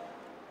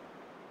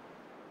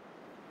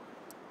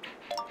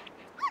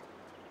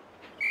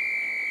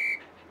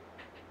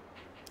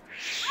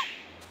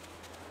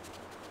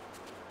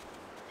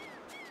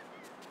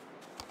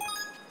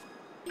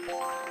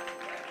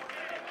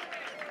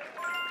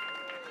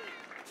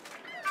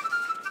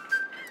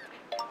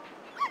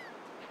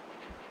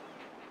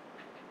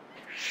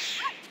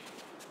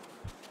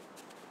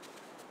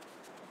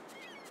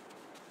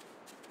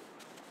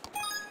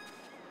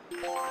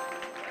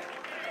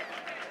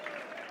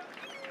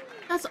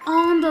 That's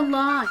on the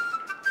line.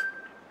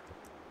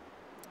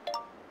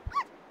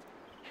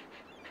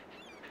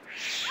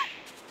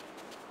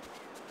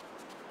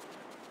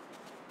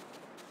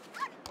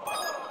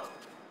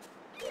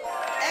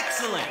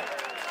 Excellent!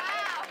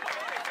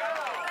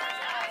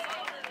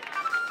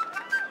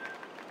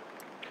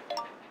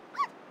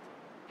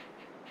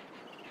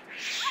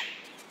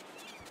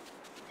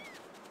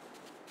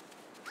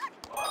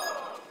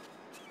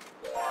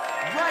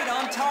 Right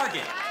on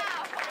target!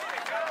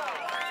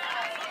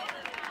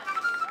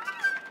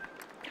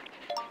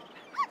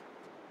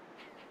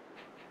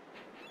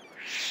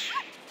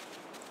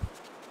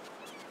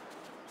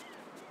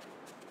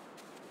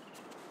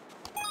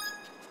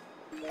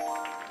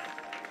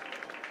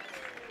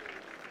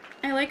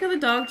 I like how the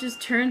dog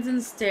just turns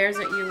and stares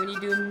at you when you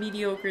do a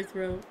mediocre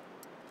throw.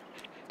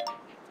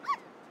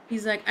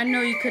 He's like, I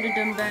know you could have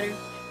done better.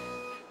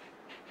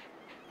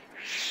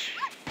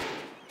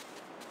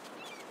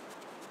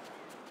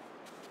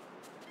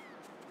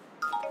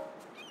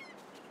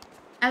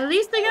 At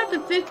least they got the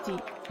 50.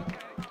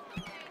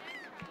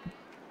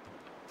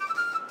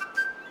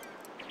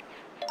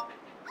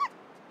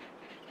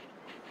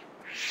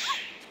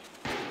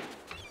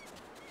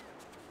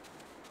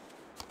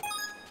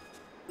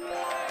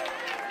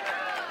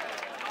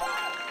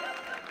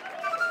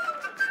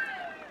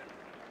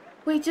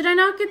 Wait, did I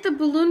not get the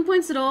balloon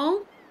points at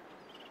all?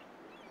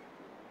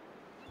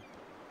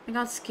 I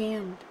got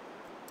scammed.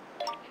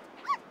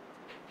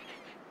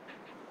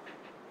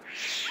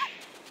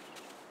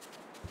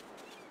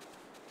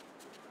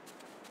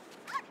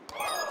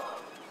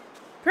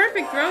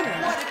 Perfect throw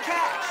then. What a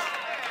catch!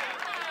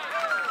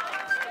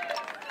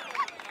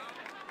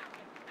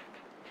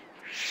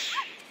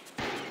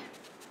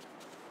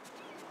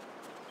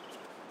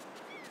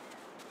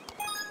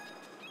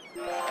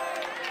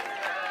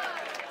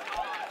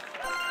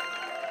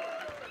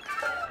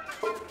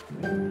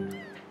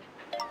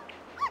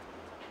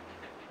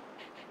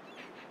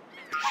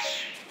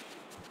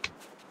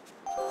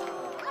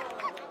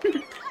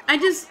 I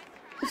just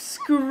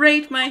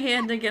scraped my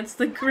hand against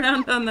the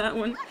ground on that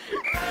one.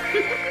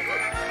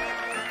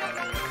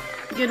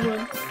 Good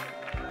one.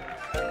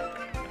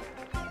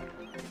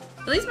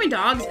 At least my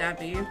dog's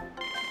happy.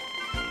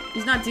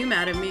 He's not too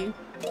mad at me.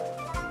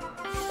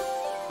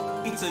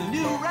 It's a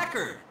new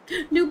record.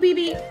 New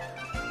BB.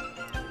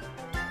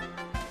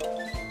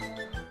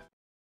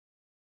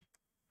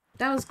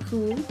 That was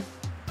cool.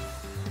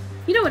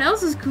 You know what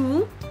else is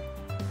cool?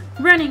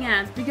 Running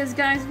ads, because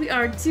guys, we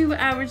are 2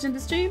 hours into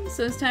stream,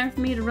 so it's time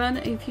for me to run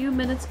a few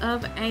minutes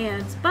of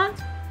ads. But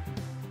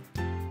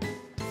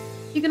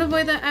you can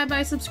avoid that ad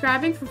by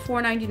subscribing for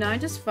 $4.99,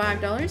 just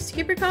 $5.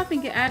 Skip your coffee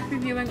and get ad-free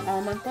viewing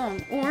all month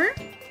long. Or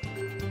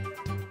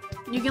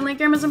you can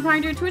link Amazon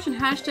Prime to your Twitch and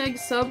hashtag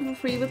sub for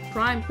free with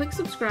Prime. Click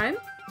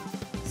subscribe.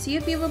 See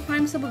if you have a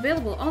Prime sub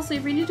available. Also,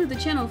 if you're new to the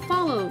channel,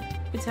 follow.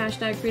 It's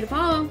hashtag free to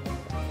follow.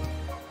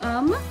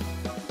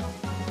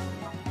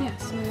 Yeah,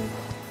 so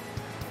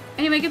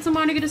anyway, get some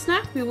water, get a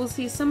snack. We will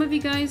see some of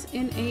you guys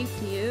in a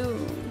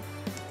few.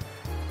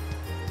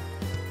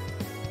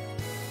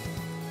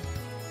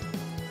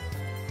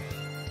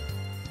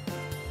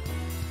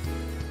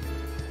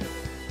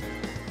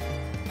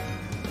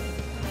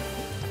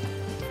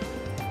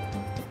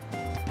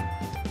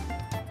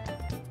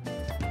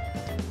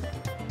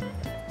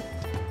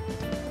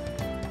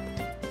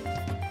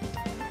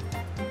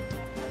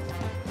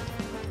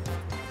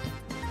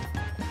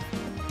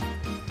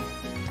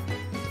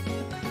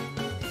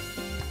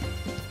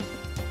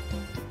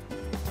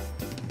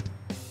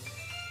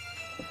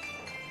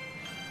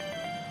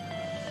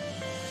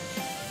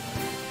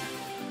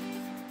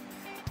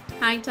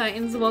 Hi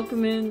Titans,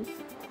 welcome in.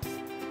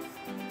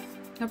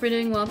 Hope you're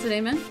doing well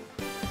today, man.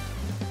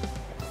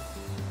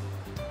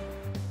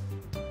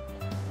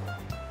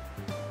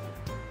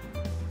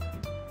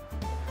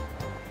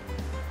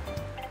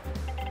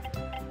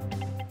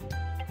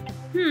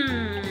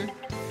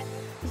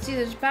 Let's see,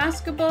 there's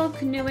basketball,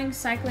 canoeing,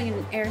 cycling,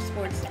 and air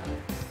sports.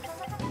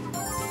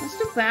 Let's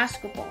do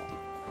basketball.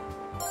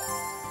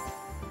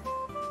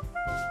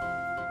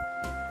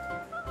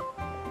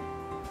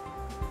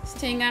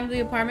 Staying out of the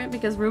apartment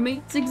because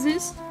roommates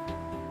exist?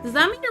 Does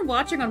that mean you're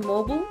watching on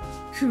mobile?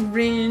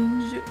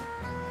 Cringe.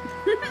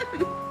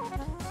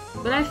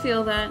 But I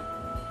feel that.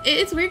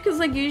 It's weird because,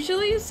 like,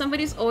 usually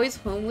somebody's always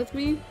home with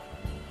me.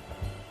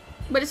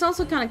 But it's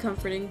also kind of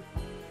comforting.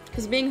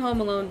 Because being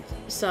home alone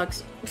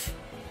sucks.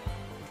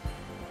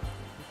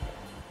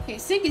 Okay,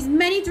 sink as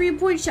many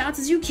 3-point shots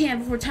as you can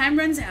before time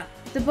runs out.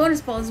 The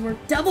bonus ball is worth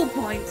double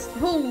points.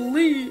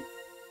 Holy!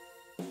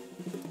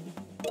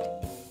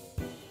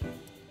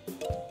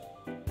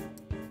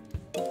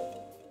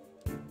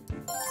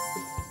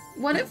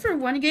 What if for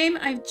one game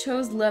I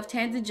chose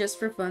left-handed just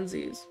for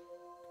funsies?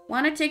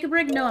 Wanna take a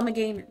break? No, I'm a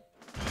gamer.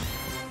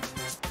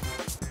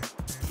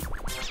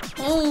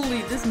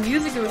 Holy, this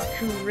music was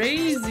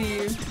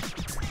crazy.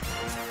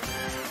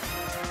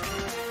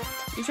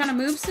 You trying to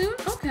move soon?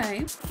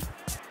 Okay.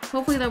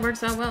 Hopefully that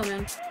works out well,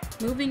 man.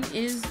 Moving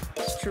is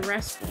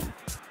stressful.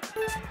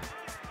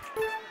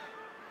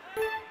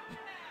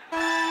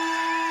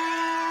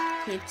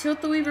 Okay,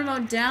 tilt the Weaver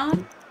mode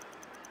down.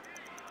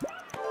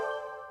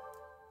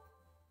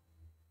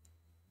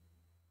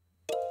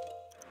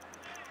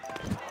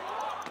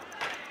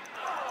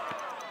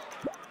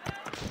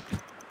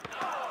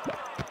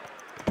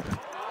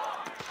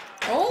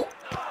 Oh!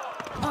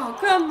 Oh,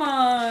 come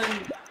on!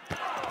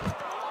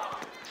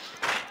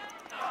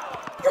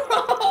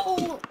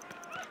 Bro!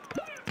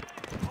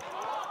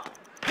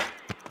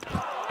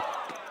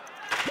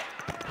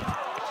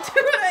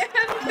 Dude, I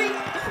have to think.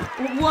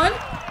 One?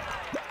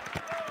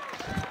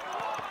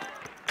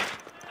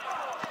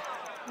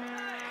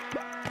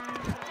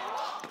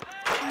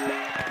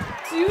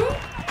 Two?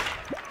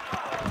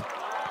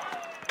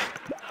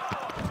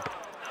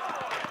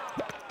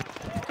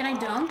 Can I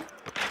dunk?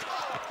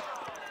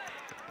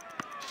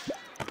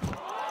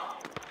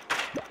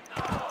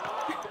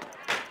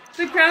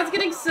 The crowd's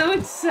getting so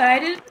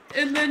excited,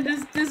 and then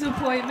just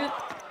disappointment.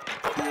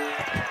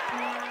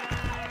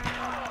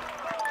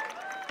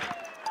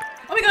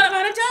 Oh my god, I'm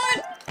out of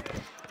time!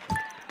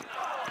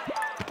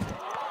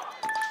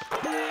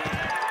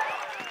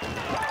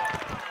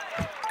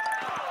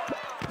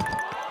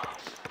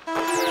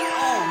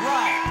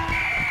 Alright!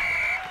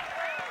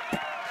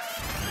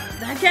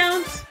 That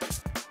counts.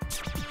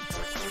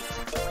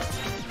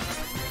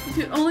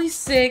 Dude, only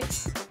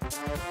 6.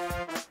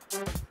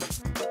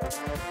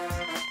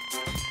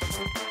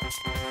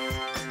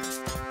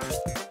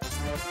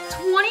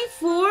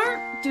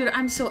 Dude,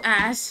 I'm so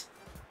ass.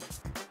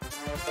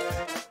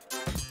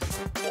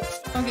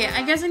 Okay,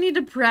 I guess I need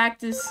to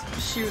practice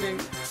shooting.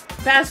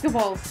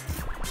 Basketballs.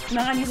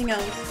 Not anything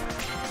else.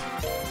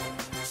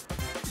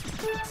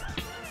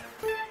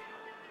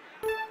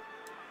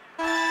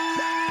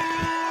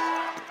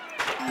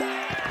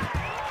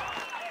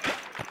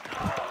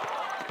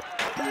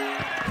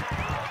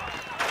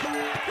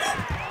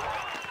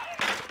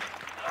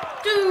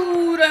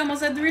 Dude, I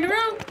almost had 3 in a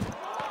row.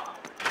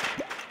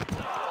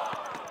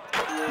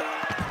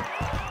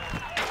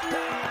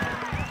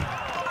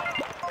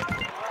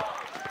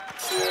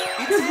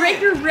 To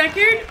break your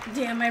record?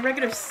 Damn, my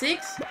record of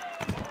 6?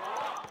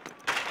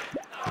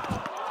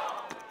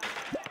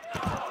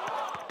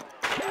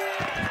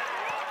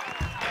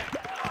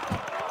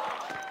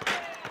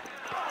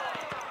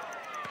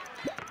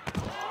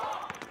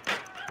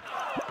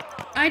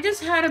 I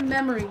just had a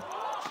memory.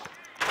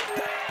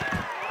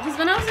 Because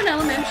when I was in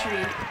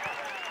elementary...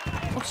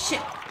 Oh,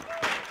 shit.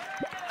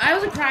 I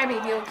was a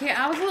crybaby, okay?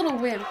 I was a little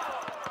wimp.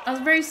 I was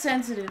very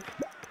sensitive.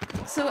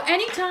 So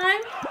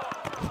anytime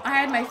I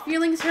had my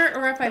feelings hurt,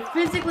 or if I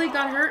physically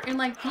got hurt in,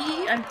 like,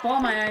 PE, I'd bawl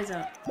my eyes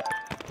out.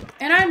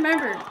 And I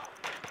remember...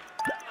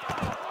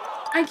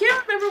 I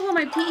can't remember what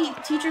my PE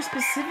teacher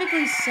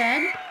specifically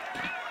said,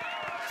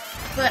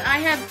 but I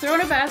had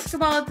thrown a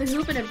basketball at the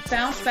hoop and it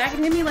bounced back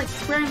and hit me, like,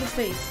 square in the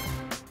face.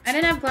 I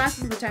didn't have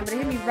glasses at the time, but it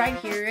hit me right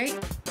here, right?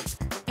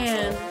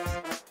 And...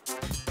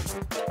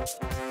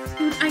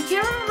 I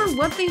can't remember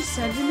what they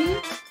said to me,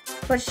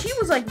 but she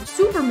was, like,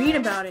 super mean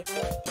about it.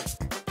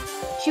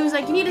 She was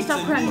like, you need to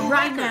stop crying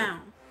right now.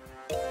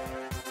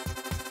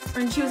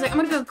 And she was like, I'm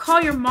gonna go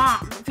call your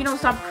mom if you don't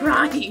stop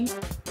crying.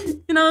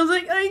 And I was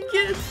like, I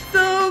can't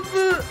stop.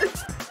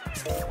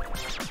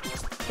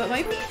 But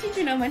my PE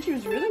teacher in elementary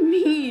was really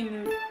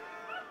mean.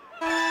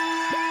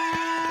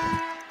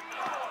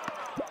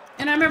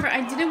 And I remember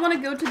I didn't want to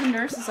go to the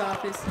nurse's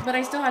office, but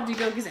I still had to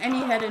go because any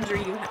head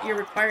injury, you're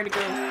required to go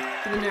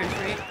to the nurse,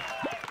 right?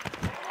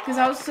 Because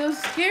I was so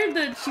scared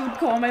that she would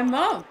call my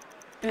mom.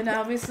 And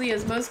obviously,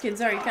 as most kids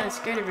are, you're kind of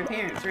scared of your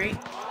parents, right?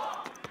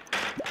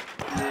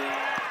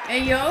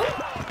 Hey, yo!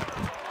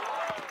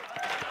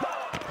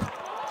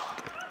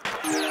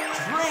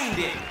 Drained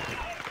it!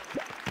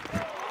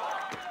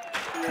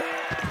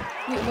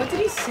 Wait, what did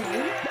he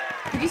say?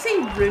 Did he say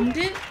rimmed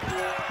it?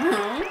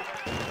 Huh?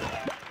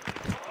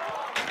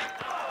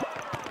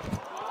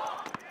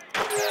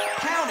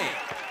 Count it!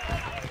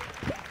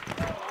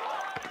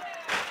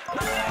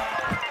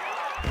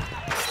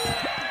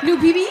 New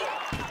BB?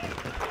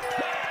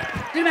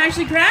 Did it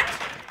actually crack?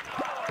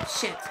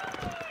 Shit.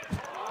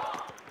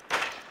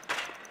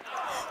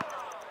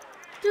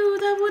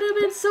 Dude, that would have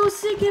been so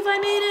sick if I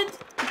made it.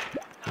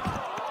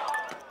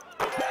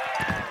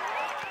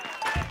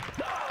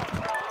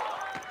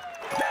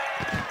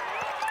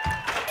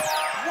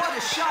 What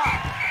a shot!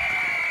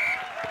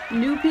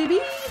 New PB?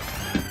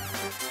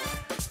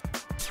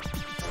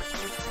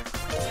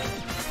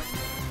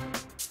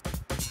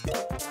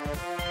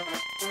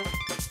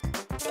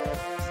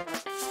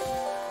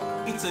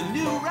 It's a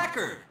new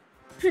record!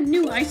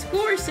 New high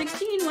score,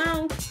 16,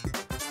 wow.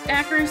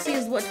 Accuracy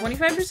is what,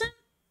 25%?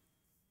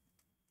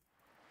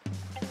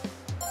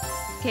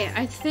 Okay,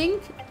 I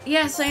think...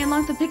 Yes, I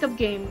unlocked the pickup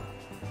game.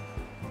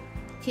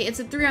 Okay, it's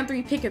a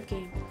 3-on-3 pickup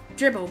game.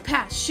 Dribble,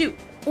 pass, shoot,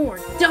 or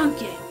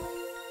dunk it.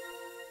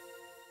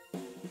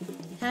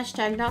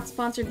 Hashtag not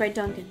sponsored by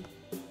Duncan.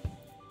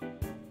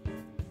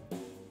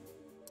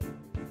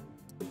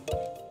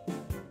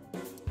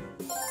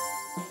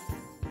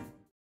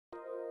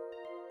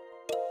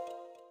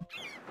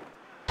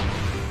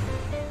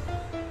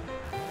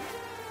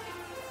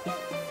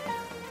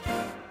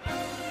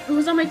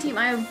 Who's on my team?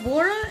 I have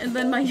Vora and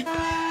then my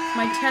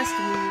test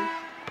move.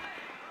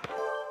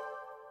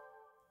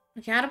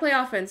 Okay, how to play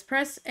offense.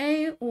 Press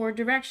A or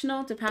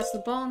directional to pass the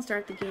ball and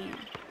start the game.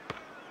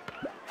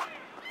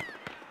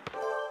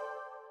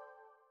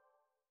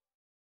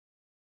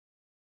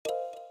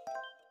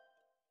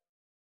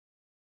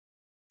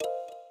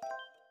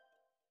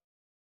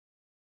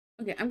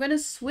 Okay, I'm gonna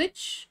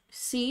switch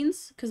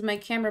scenes because my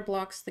camera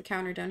blocks the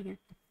counter down here.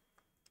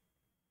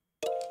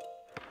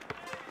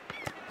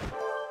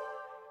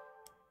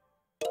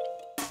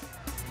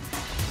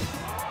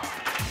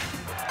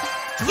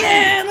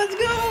 Yeah, let's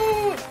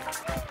go!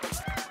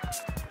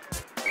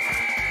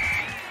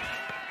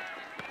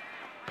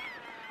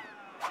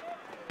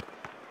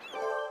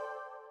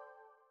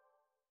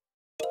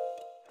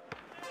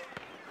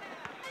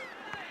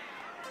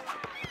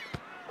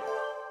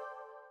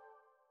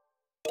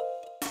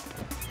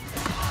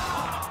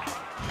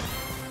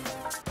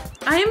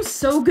 I am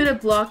so good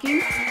at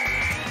blocking.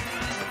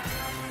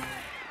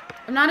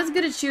 I'm not as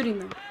good at shooting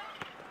though.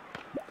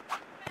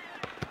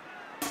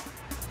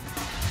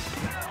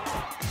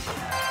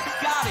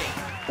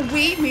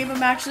 Wait, maybe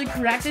I'm actually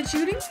correct at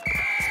shooting?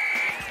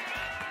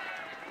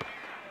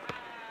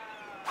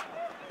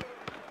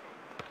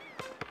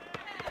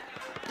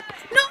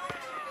 No!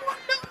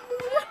 No!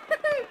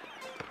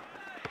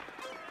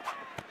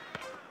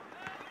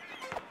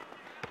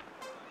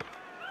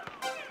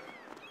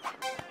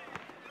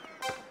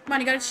 Come on,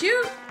 you gotta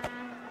shoot!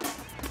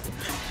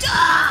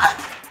 Ah!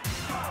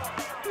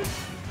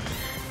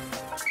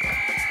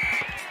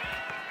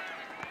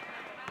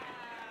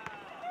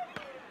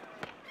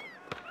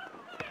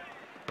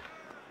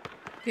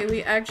 Okay,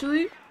 we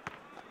actually...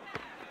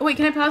 Oh, wait,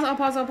 can I pause? I'll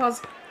pause.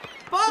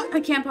 Oh,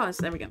 I can't pause.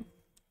 There we go.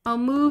 I'll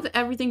move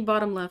everything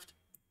bottom left.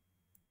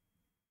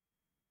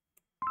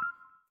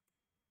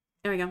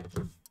 There we go.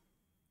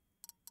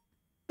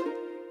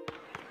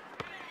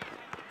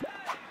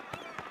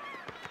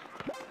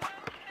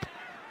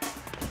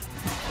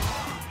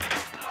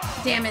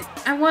 Damn it.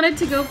 I wanted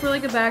to go for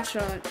like a back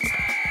shot.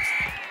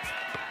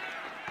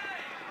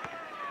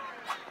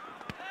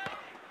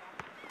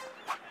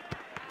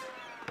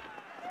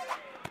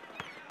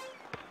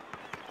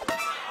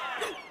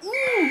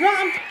 Ooh,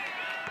 robbed.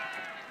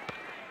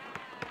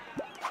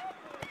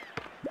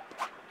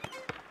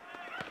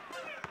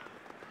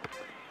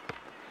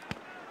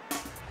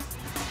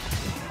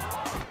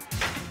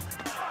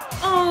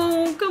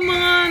 Oh, come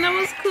on. That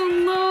was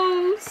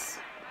close.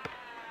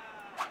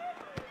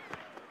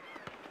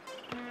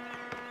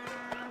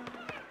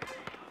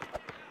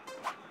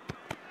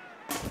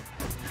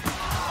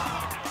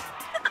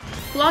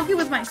 Block it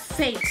with my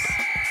face.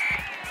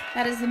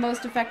 That is the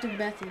most effective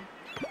method.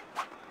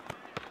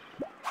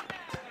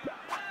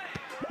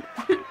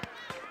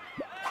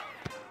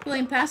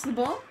 William, pass the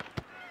ball.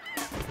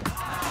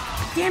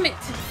 Damn it!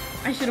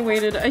 I should have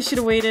waited. I should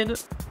have waited.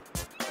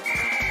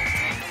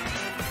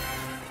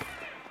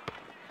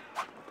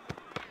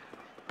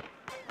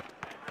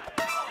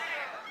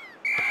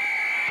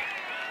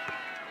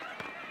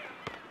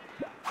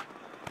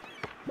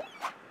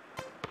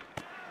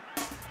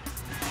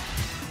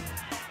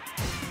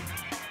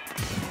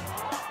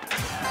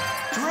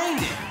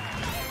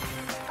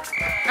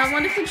 I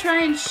wanted to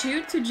try and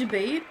shoot to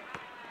debate,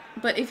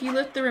 but if you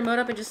lift the remote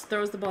up, it just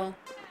throws the ball.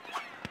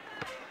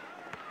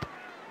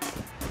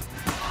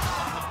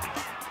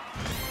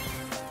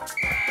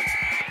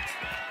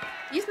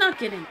 He's not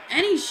getting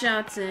any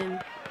shots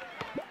in.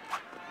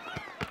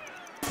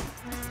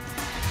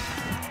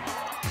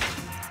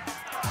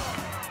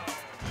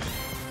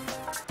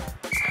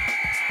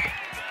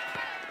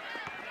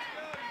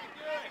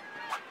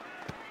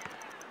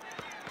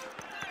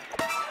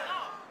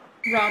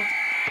 Robbed.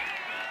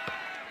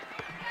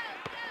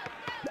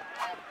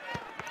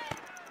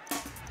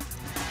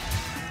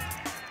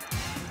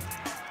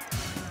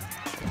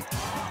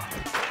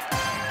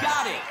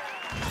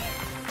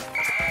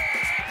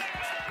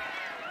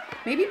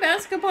 Maybe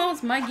basketball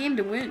is my game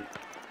to win.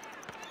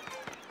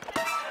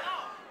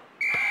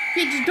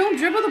 Okay, just don't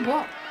dribble the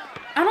ball.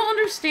 I don't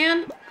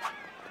understand.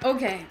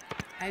 Okay,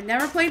 I've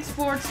never played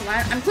sports, so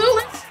I'm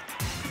clueless.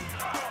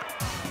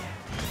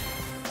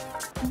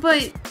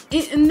 But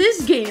in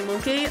this game,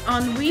 okay,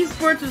 on Wii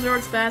Sports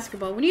Resorts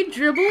Basketball, when you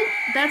dribble,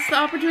 that's the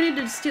opportunity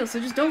to steal. So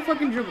just don't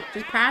fucking dribble.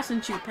 Just pass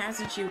and shoot, pass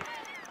and shoot.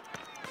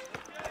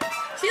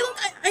 See, look,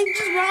 I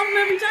just rob them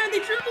every time they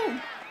dribble.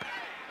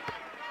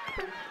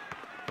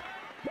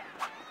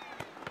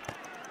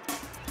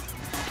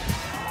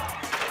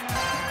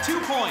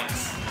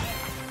 Points.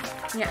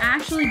 You're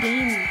actually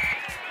gaming.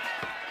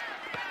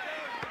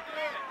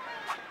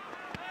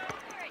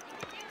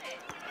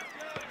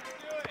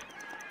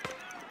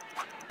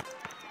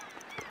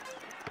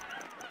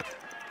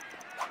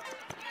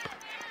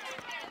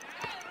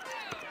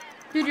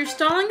 Dude, you're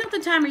stalling at the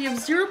timer. You have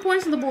 0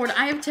 points on the board.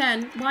 I have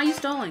 10. Why are you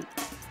stalling?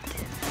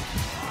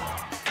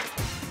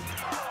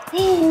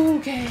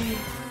 Okay.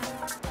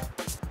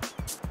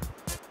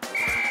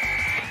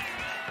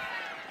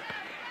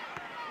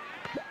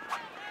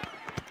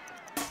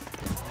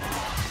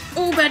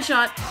 Oh, bad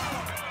shot.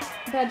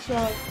 Bad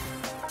shot.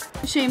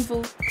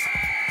 Shameful.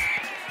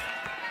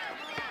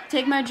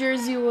 Take my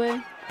jersey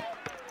away.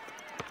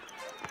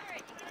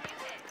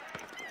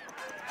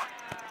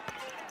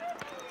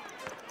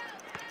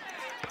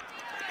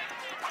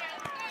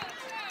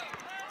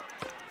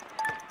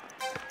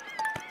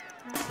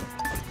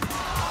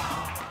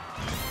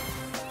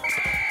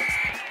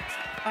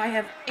 I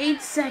have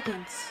 8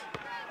 seconds.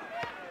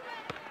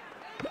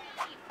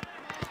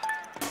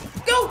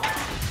 Go!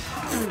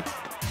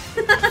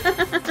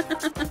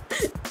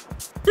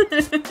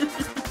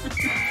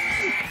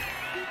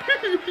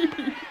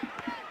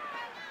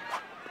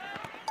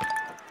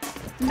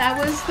 That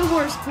was the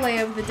worst play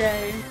of the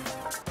day.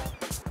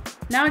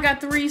 Now I got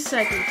 3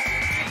 seconds.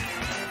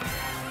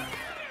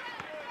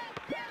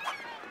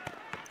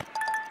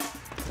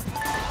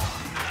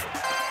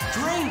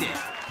 Drained it.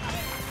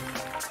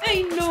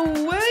 Ain't no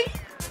way.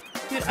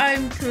 Dude,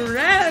 I'm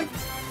correct.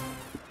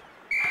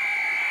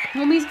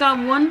 Homie's got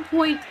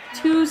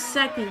 1.2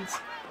 seconds.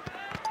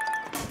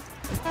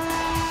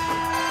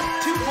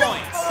 2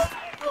 points.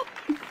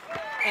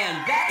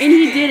 And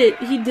he did it.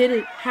 He did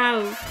it.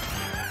 How?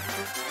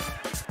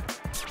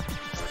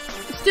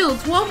 Still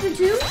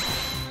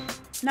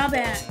 12-2? Not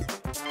bad.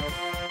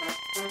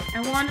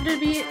 I wanted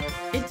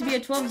it to be a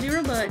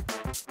 12-0, but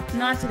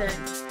not today.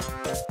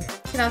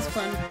 Okay, that was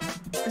fun.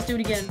 Let's do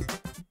it again.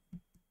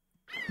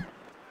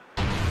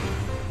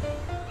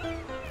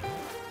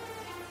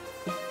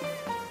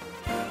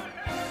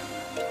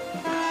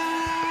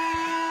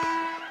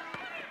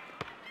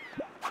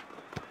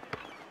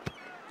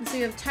 So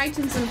you have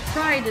Titans and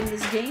Pride in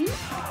this game.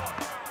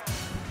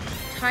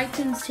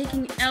 Titans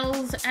taking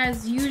L's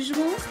as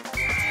usual.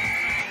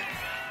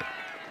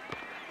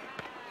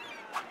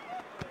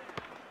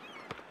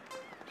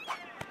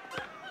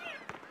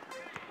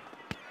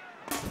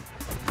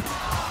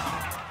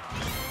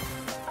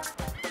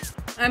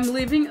 I'm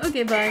leaving?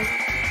 Okay, bye.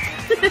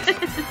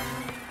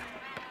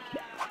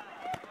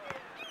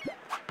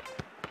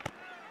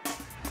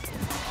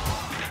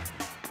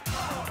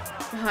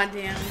 God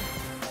damn.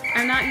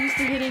 I'm not used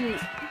to hitting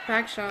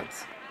back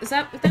shots.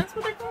 That's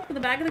what they're called? For the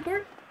back of the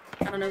court?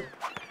 I don't know.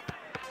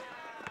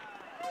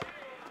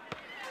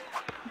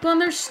 But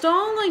they're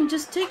stalling.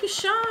 Just take a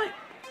shot.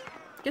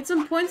 Get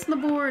some points on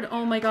the board.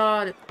 Oh my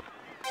god.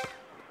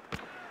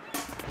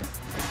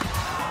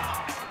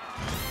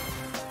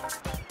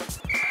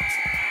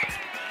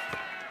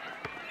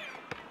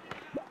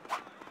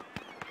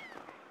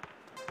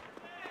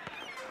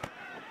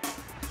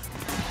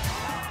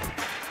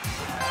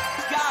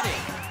 Got it.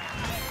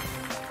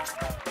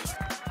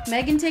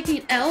 Megan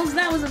taking L's?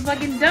 That was a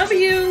fucking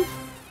W!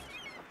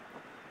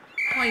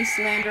 Why are you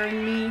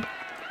slandering me?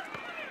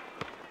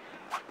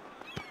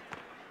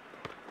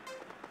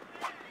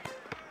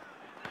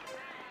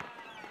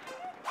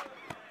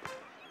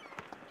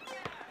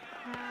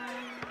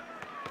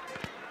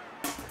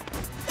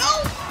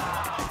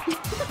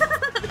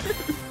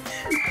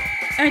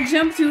 I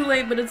jumped too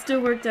late, but it still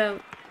worked out.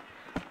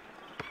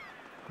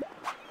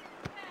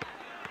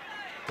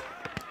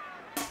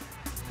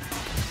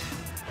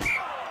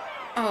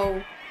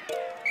 Oh.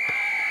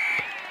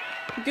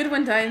 Good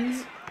one,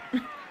 Titans.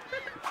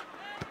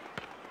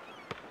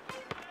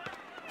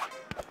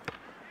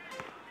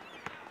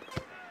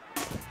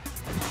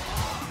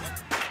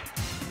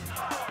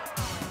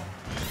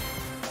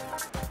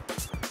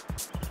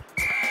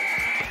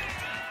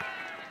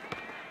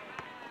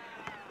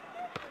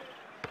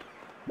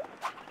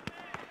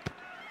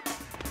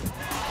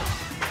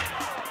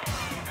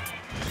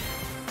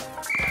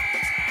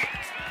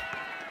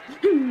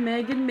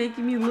 Megan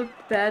making me look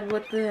bad,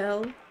 what the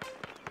hell?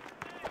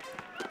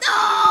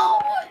 No!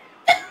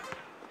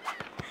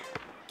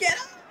 Get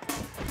up!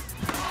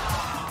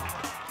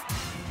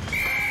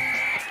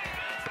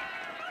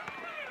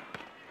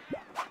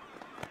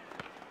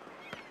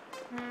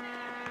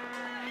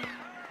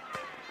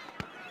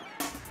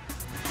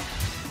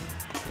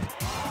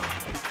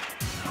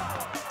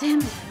 Damn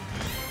it.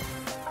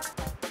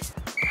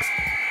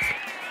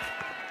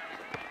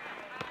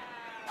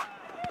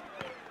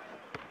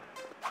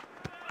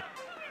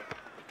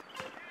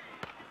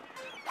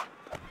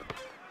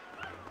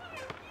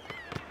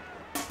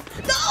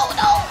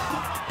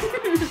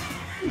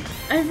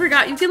 I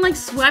forgot, you can like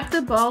swipe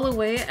the ball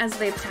away as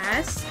they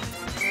pass.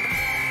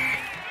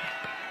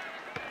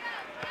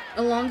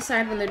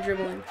 Alongside when they're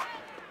dribbling.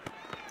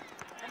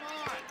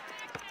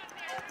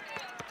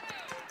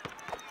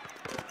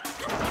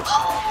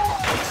 Oh,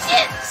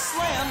 shit!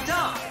 Slam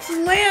dunk.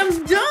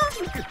 Slam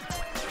dunk!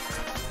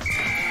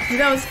 Dude,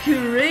 that was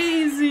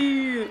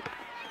crazy!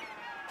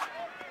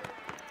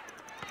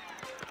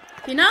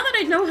 Okay, now that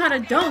I know how to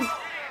dunk,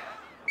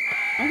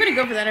 I'm gonna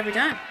go for that every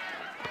time.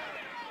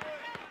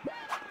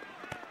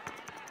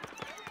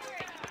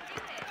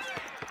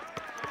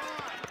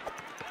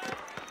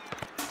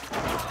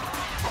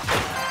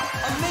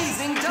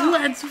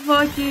 Let's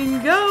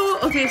fucking go!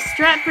 Okay,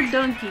 strat for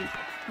dunking.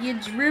 You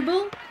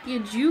dribble, you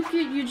juke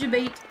it, you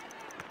debate.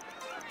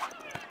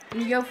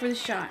 And you go for the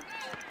shot.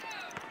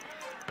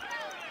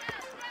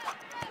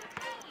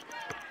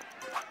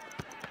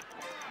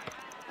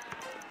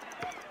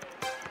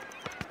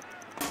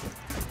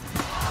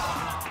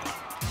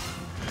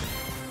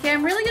 Okay,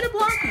 I'm really good at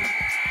blocking.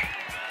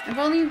 I've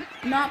only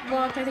not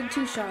blocked, I think,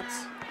 2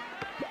 shots.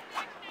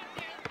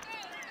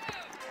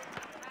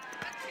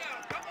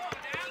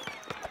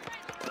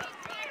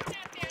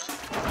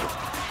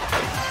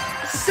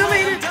 Still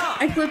made it!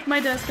 I clipped my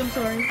desk, I'm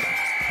sorry.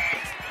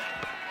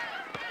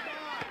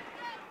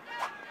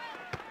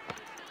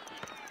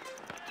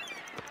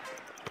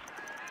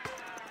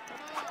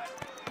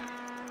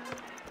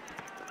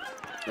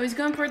 Oh, he's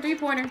going for a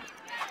 3-pointer.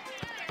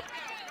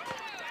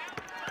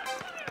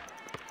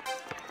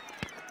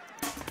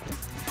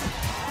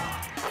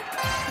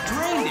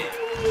 Drained it.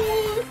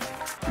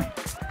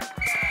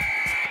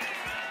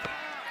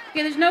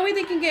 Okay, there's no way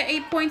they can get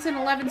 8 points in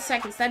 11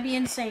 seconds. That'd be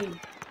insane.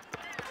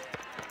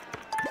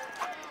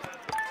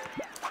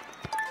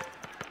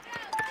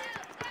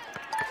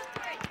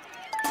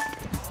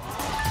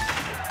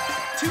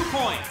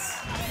 Points.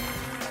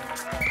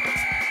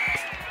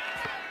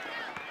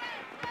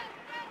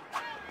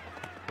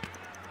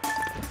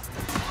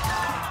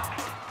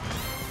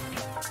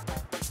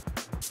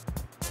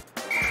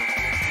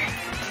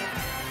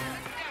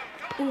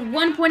 Ooh,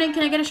 1 point in.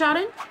 Can I get a shot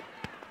in?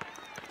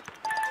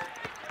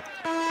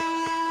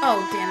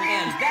 Oh, damn it.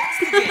 And that's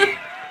the game.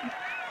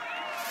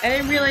 I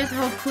didn't realize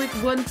how quick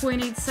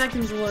 1.8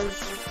 seconds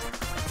was.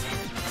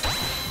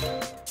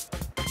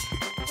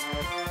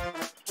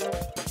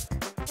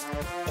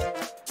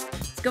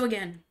 Let's go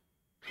again.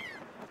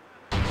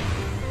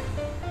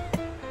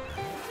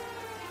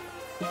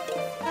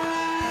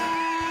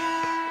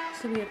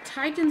 So we have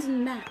Titans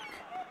and Mac.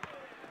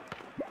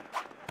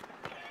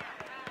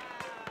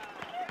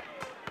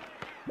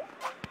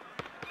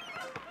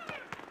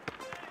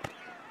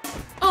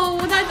 Oh,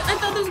 I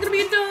thought there was gonna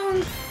be a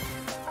dunk.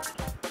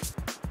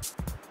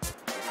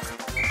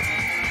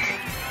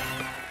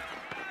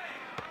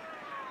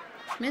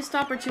 Missed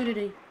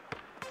opportunity.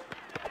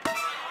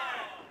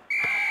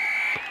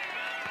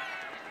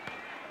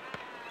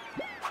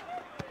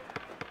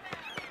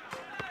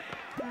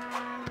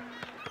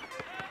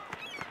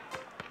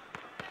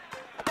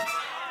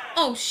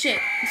 Oh, shit.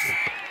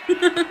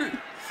 I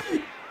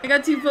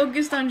got too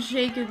focused on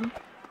shaking.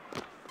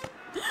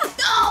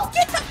 No!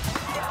 Get the...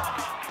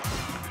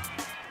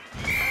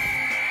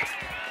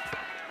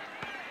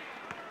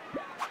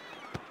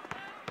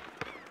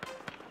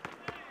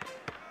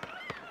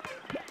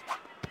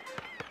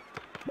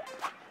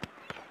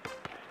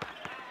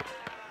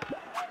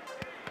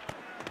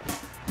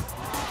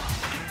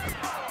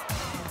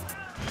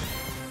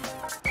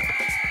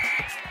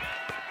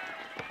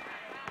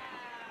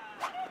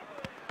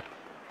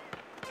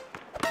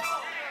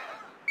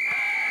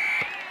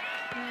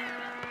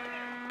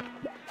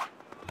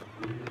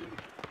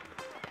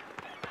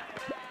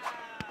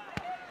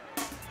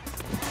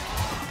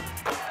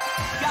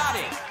 Got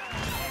it.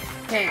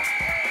 Okay,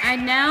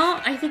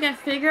 I think I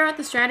figure out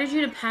the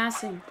strategy to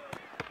passing.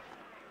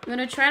 I'm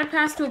gonna try to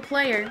pass to a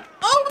player.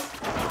 Oh!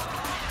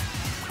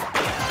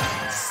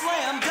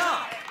 Slam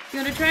dunk.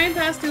 I'm gonna try and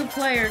pass to a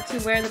player to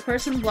where the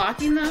person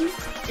blocking them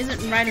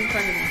isn't right in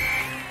front of them.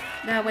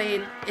 That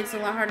way, it's a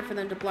lot harder for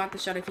them to block the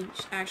shot if you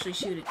actually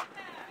shoot it.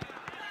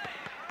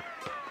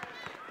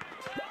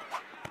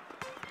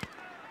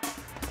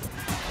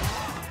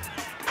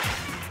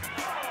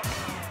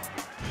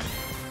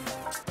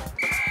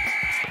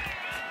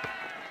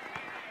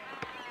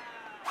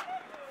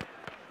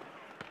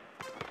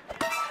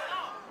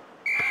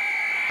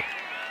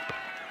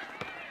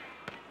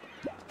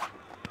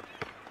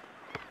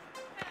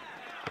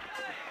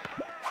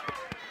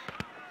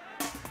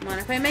 Come on,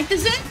 if I make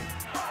this in!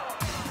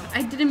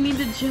 I didn't mean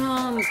to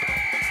jump.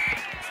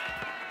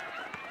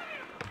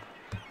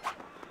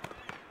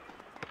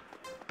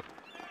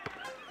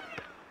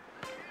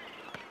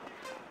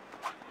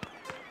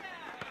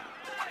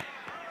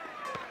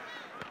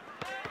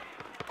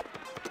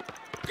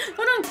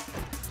 Oh no!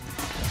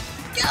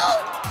 Go!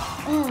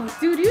 Oh,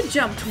 dude, you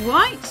jumped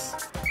twice!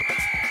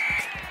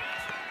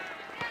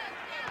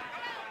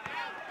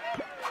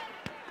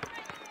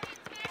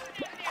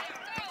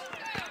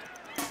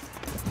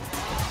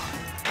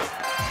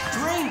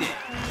 Drained it.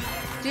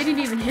 Didn't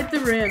even hit the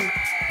rim.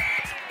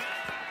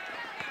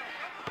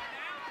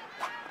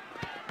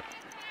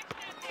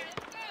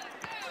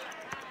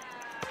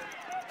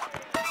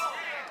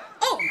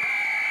 Oh!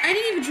 I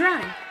didn't even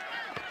try.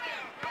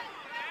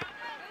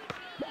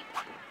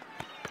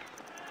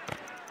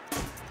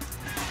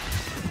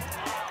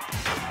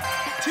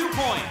 Two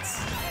points.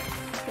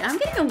 Yeah, I'm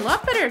getting a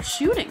lot better at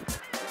shooting.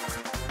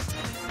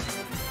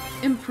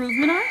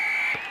 Improvement art?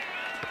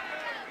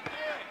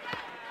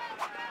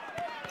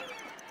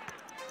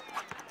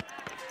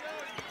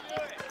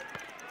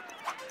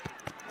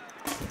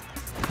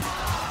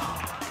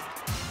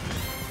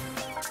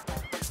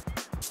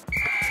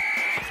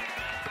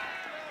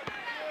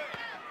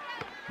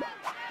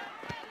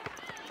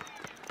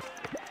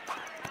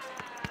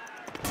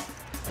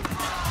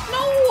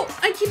 No!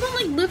 I keep on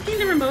like lifting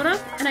the remote up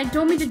and I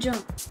don't mean to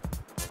jump.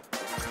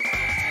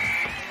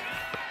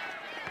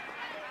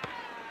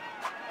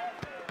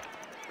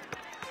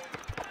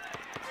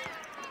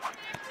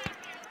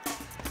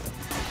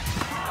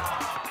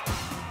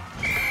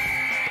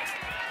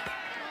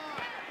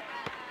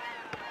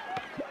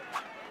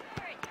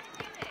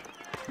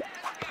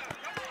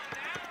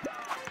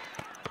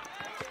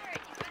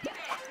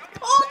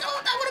 Oh no,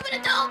 that would have been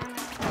a dunk!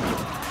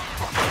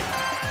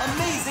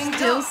 Amazing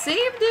Still dunk.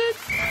 saved it!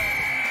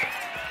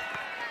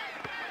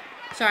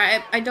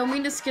 Sorry, I don't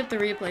mean to skip the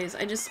replays.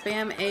 I just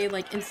spam A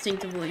like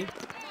instinctively.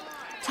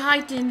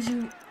 Titans,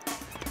 you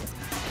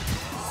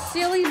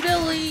silly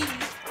Billy!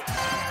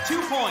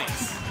 2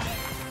 points.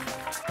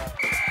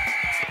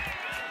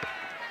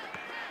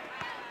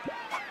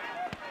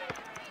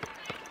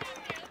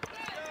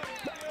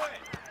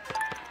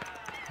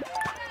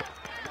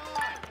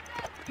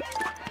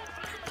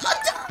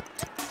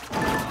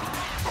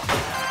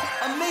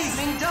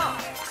 Amazing dunk.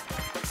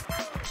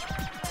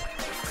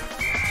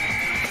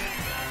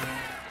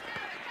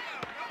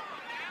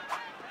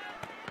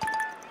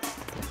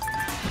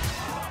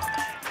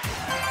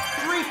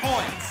 Three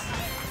points.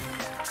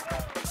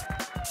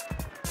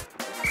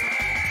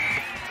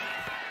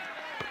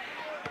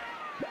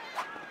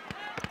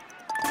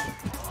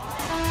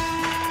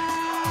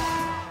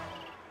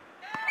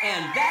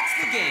 And that's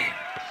the game.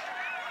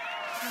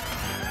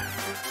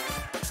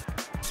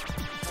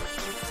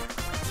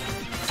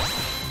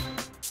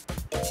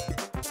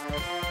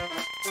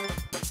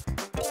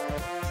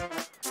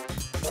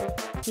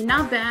 Okay,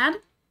 not bad.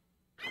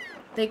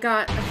 They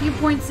got a few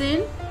points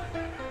in,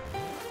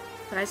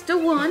 but I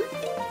still won.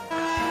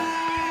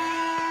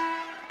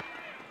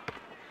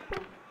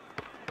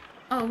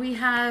 Oh, we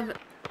have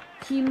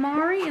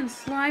Himari and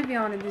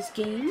Slivion in this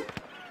game.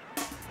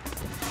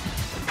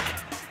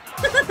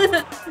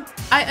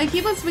 I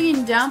keep on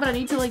swinging down, but I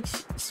need to like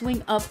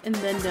swing up and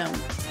then down.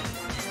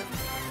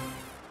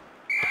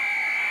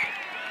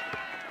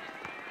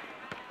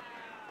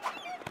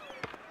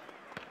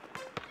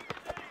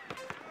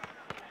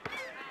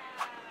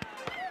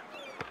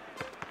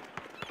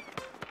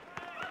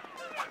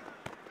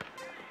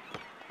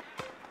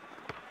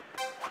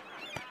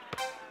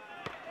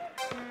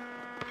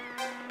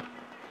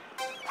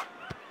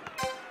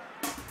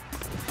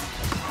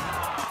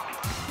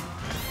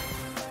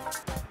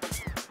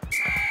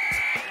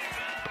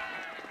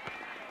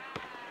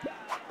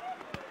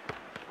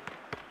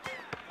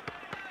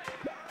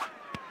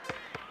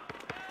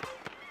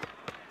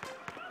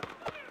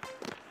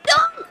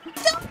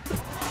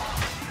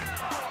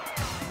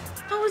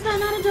 that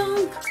not a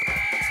dunk?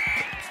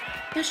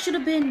 That should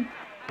have been.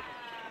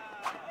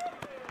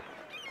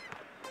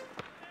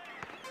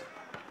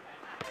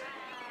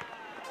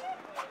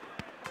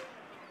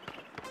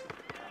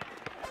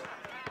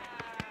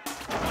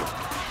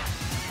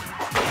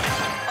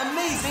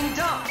 Amazing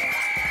dunk.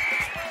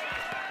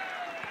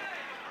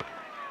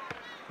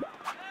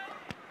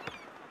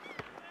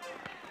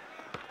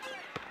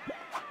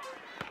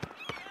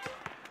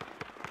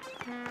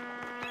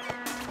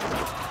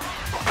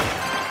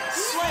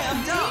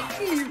 Slam dunk.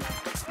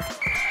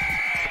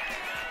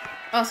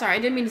 Oh, sorry, I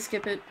didn't mean to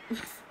skip it.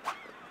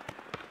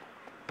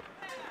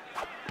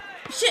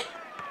 Shit!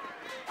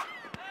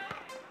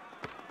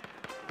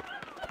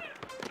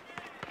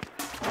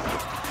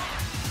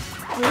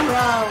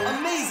 Bro.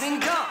 Amazing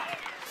dunk.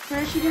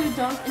 First you do a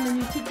dunk and then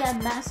you take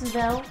that massive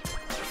L.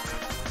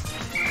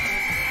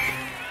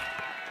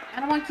 I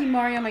don't want to keep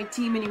Mario on my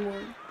team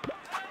anymore.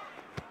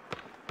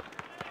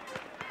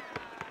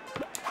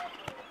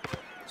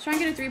 Let's try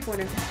and get a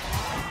 3-pointer.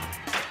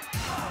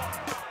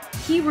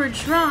 Keyword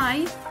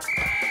try.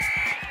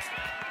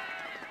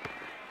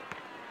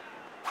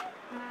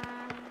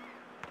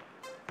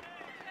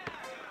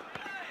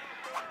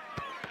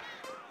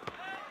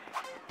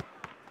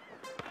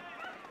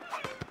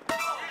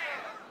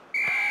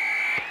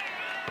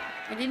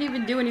 I didn't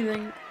even do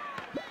anything.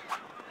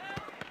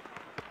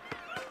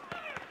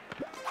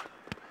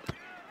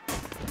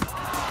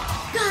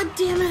 God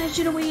damn it, I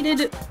should have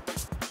waited.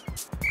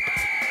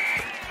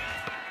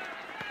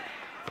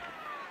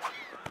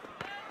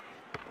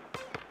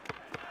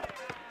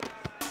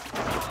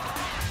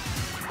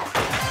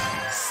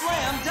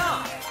 Slam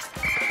dunk.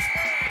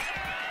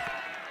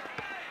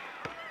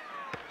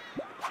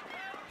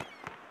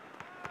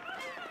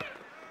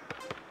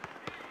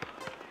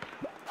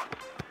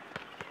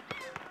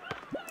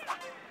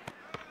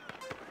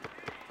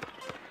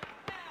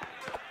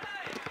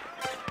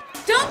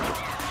 Dunk!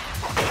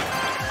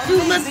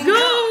 Dude, let's Amazing go!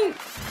 dunk.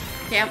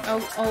 Damn,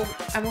 oh,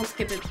 I won't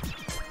skip it.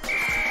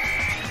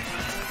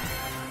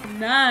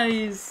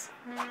 Nice.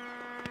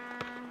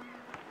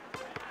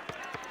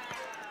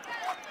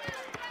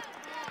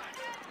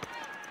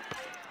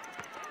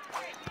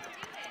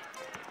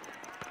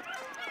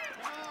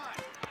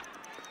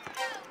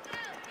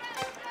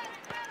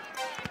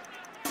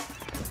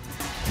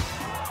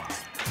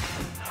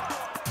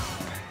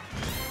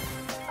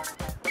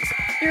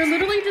 You're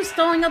literally just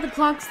throwing out the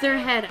clocks to their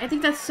head. I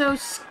think that's so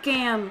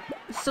scam.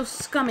 It's so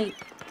scummy.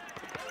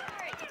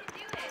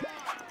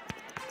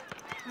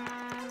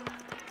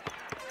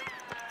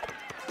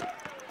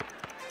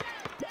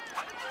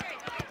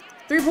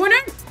 Three-pointer?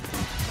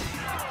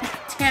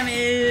 Damn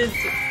it.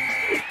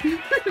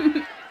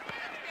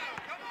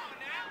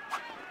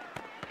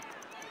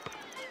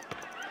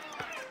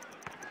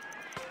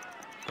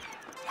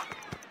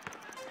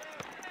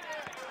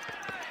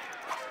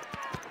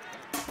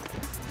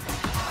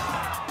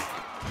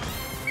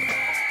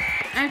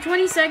 I have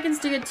 20 seconds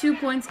to get 2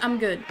 points. I'm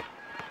good.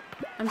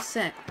 I'm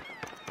set.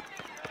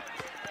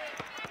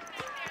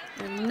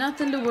 I have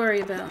nothing to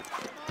worry about.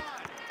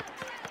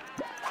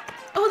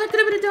 Oh, that could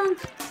have been a dunk.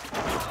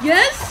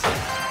 Yes?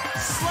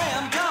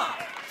 Slam dunk.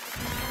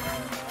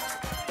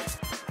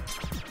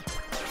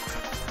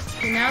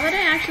 Okay, now that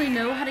I actually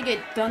know how to get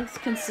dunks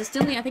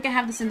consistently, I think I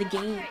have this in the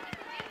game.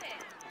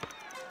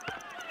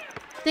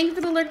 Thank you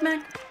for the lurk,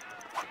 Mac.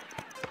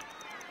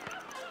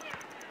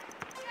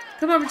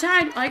 Come on, we're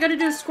tied. All I gotta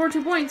do is score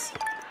 2 points.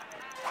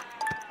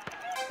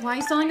 Why are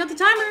you stalling out the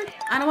timer?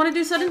 I don't want to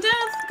do sudden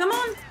death. Come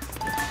on.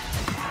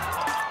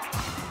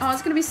 Oh,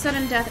 it's gonna be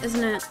sudden death,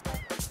 isn't it?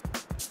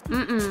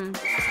 Mm-mm.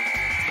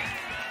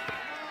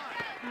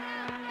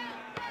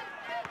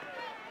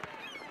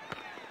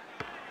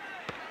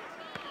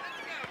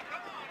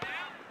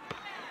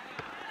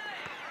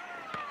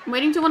 I'm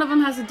waiting till one of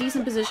them has a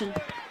decent position.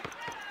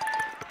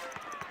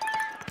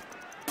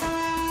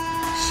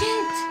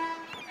 Shit!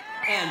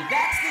 And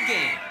that's the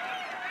game.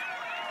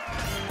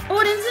 Oh,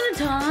 it isn't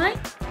a tie?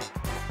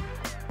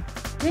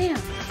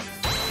 Damn.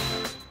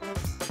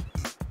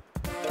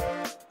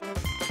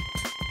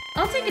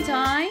 I'll take a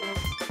tie.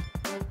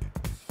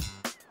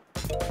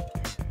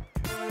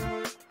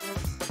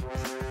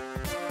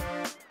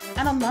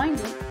 I don't mind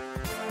it.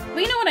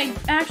 But you know what I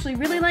actually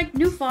really like?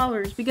 New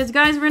followers. Because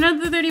guys, we're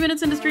another 30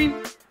 minutes into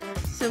stream.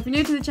 So if you're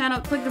new to the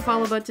channel, click the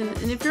follow button.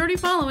 And if you're already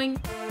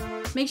following,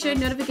 make sure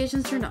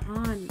notifications turned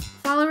on.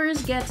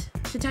 Followers get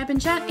to type in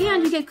chat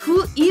and you get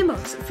cool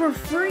emotes for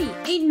free.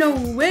 Ain't no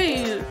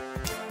way.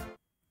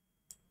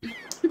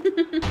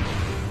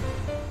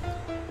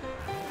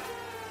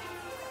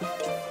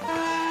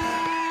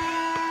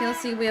 Okay,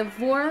 let's see. We have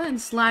Vora and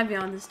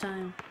Slavion this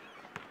time.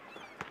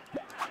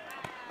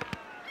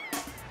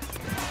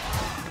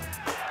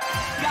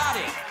 Got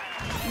it.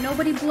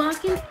 Nobody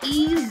blocking.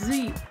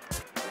 Easy.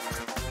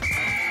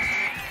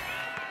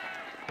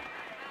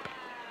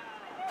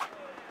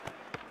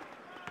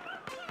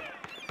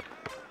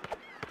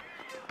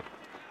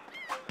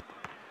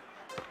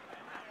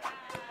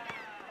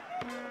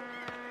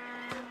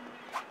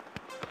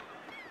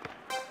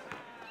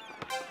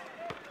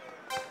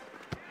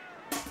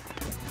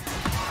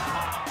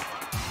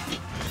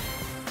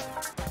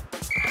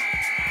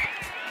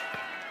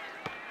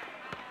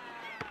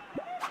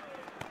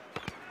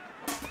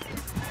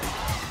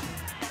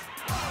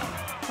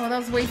 Oh, that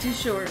was way too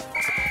short.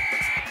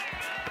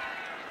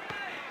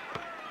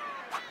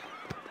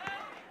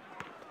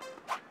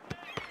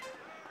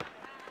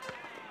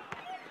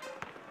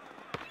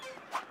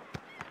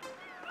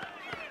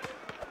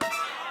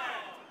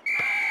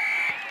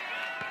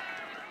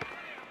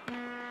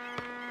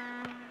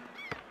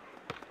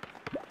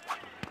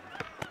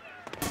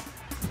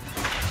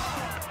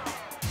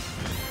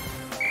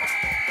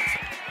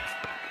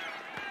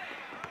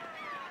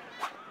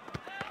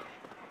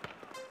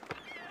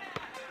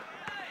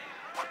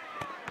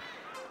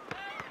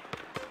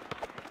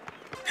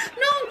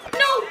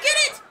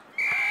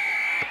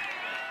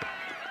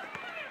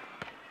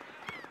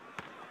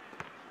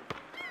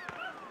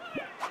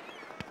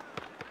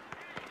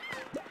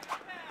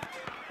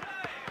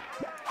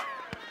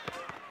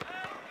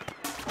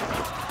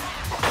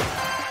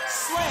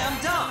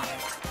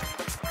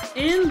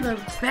 In the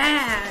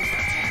bag.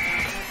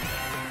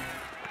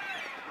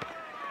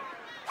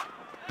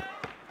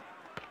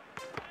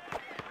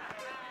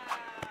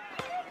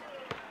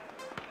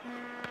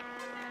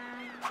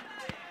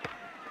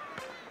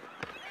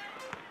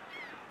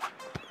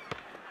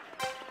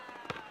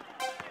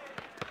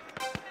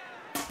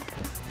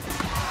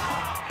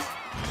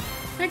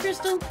 Hi,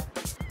 Crystal.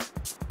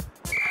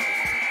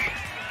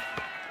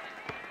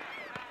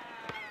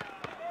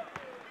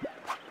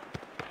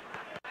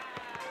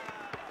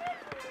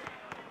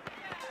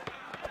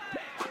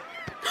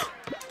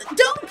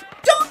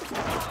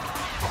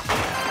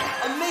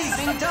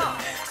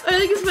 I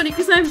think it's funny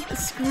because I'm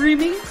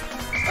screaming.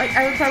 Like,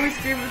 I would probably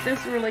scream if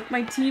this were like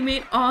my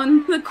teammate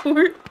on the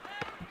court.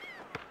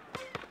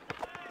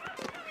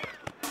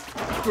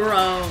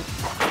 Bro.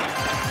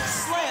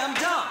 Slam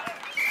dunk.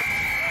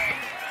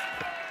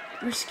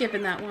 We're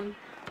skipping that one.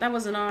 That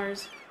wasn't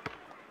ours.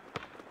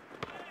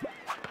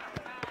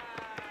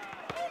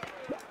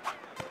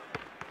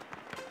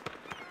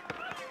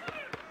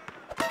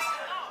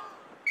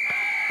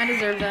 I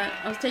deserve that.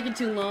 I was taking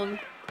too long.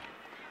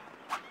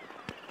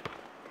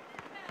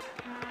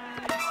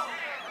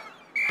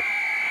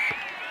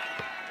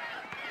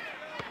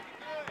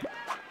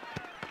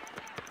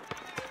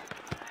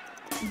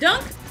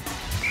 Dunk!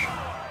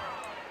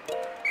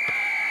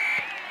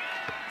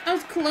 I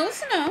was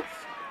close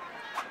enough.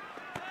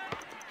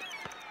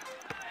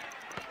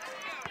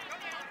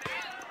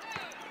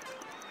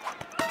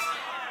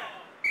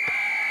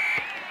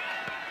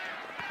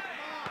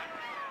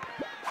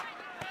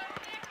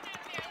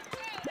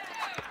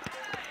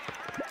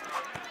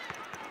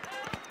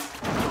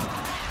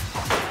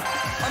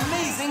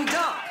 Amazing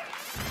dunk!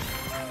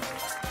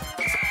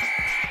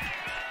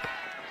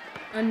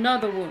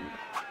 Another one.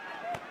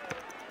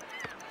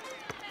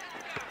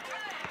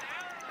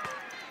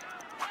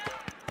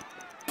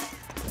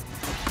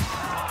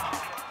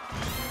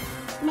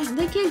 Man,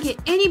 they can't get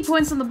any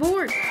points on the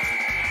board.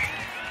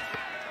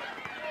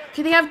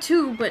 Okay, they have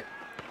 2, but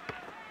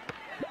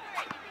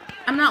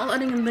I'm not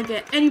letting them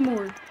get any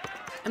more.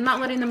 I'm not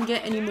letting them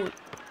get any more.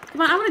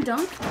 Come on, I want to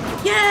dunk.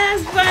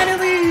 Yes,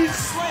 finally!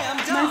 Slam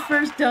dunk! My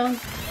first dunk.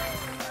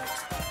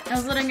 I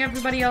was letting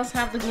everybody else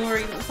have the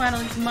glory, but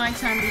finally it's my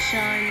time to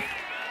shine.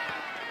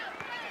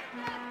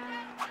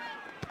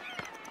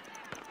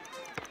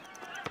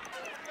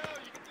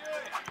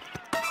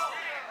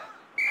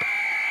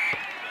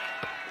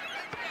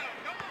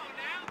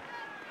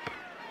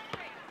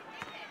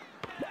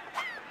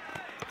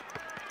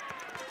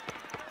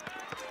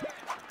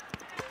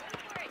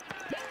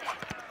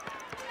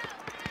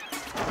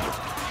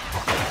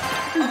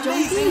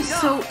 Dunking is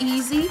so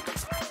easy.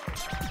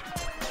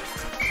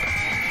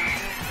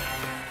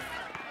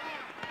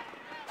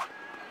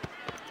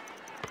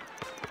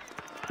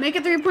 Make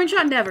a 3-point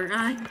shot, never.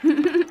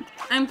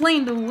 I'm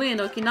playing to win,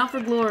 okay, not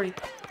for glory.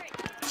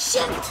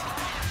 Shit!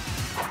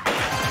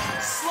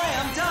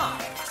 Slam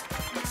dunk!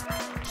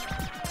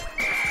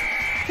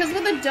 Because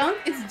with a dunk,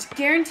 it's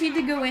guaranteed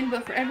to go in,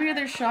 but for every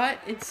other shot,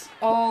 it's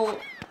all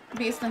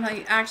based on how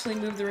you actually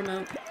move the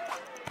remote.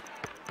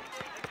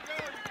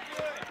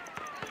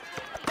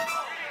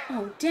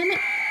 Oh, damn it.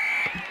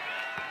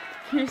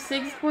 You're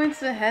 6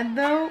 points ahead,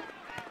 though.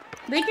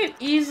 They could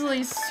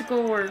easily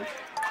score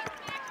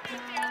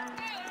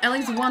at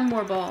least one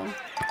more ball.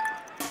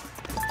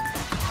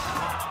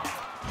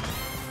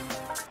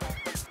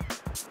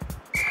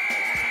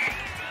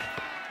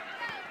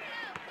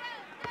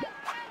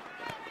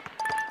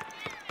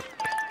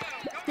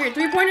 Here,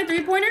 three-pointer.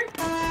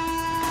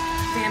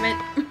 Damn it.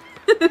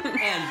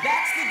 And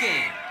that's the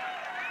game.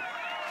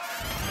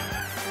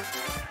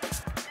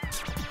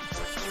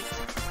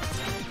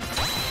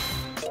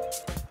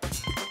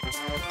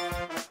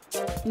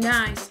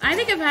 Nice. I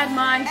think I've had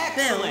my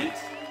fill. Excellent.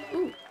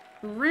 Ooh,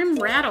 rim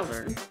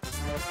rattler.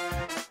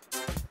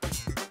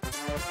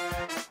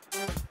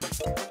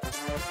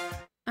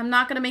 I'm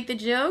not gonna make the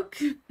joke.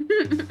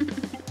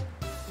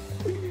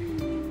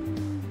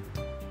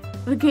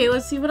 Okay,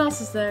 let's see what else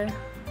is there.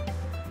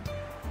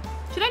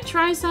 Should I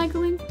try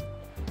cycling?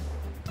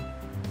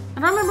 I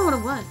don't remember what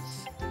it was.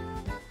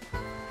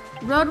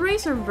 Road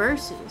race or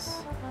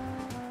versus?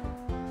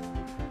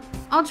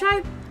 I'll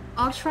try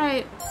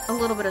a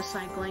little bit of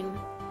cycling.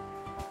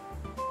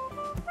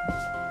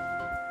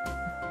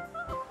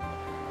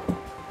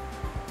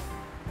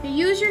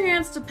 You use your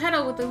hands to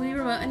pedal with the Wii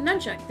remote and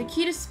nunchuck. The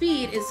key to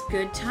speed is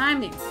good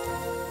timing.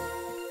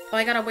 Oh,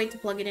 I gotta wait to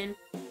plug it in.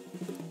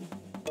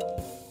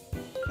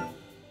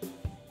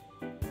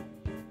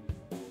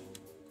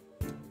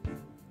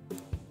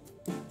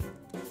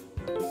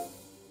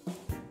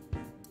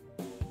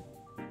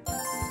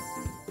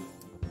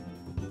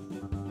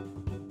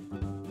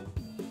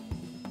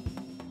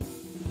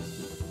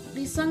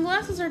 These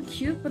sunglasses are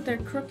cute, but they're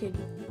crooked.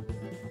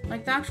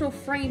 Like, the actual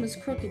frame is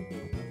crooked.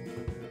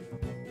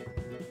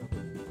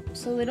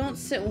 So they don't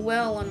sit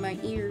well on my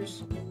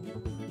ears.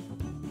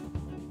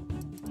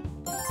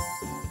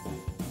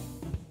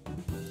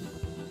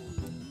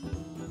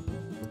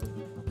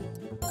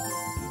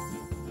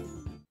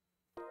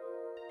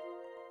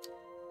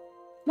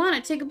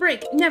 Wanna take a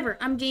break? Never.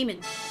 I'm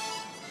gaming.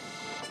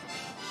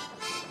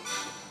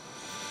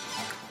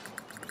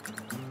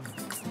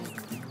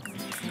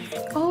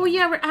 Oh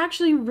yeah, we're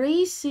actually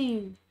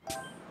racing.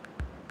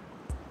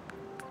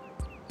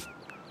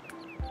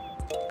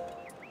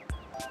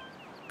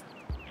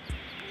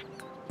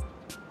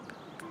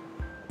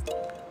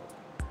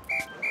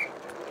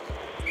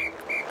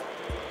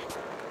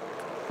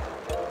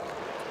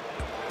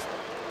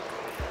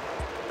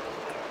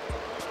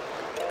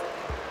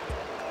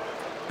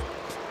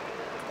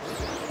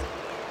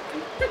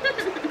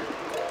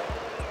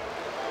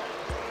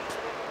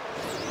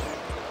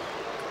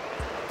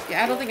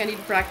 Yeah, I don't think I need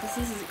to practice.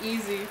 This is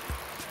easy.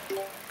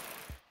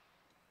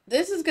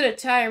 This is gonna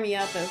tire me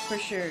out though, for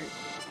sure.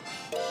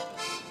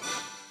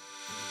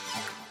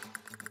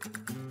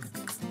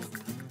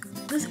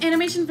 This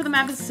animation for the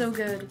map is so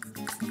good.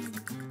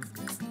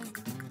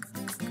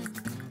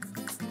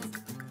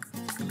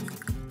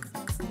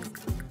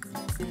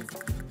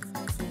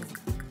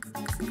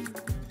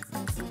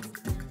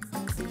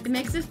 It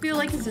makes it feel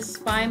like it's a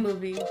spy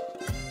movie.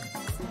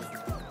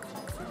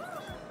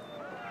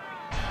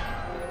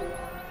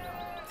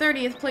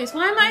 30th place.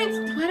 Why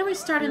do I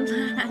start in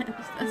last?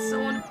 That's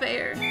so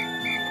unfair.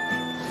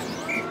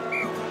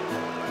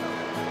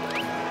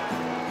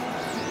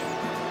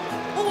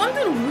 Oh, I'm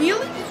gonna wheel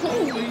it?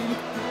 Holy.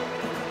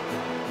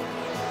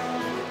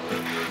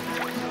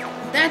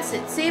 That's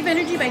it. Save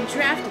energy by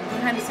drafting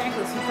behind the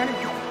cyclist in front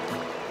of you.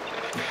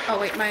 Oh,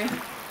 wait,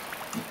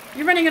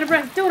 you're running out of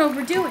breath. Don't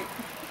overdo it.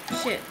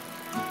 Shit.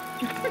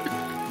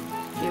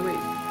 Okay, wait.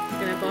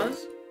 Can I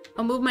pause?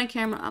 I'll move my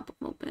camera up a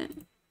little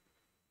bit.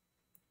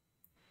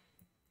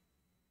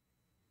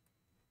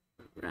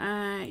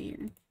 Right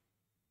here.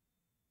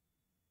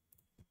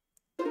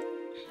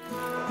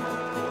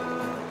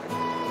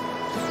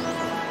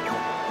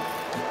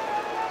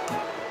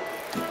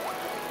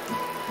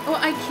 Oh,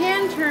 I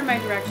can turn my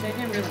direction. I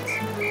didn't realize.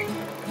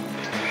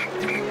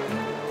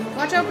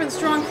 Watch out for the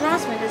strong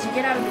crosswind as you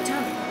get out of the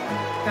tunnel.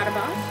 Got a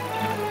boss?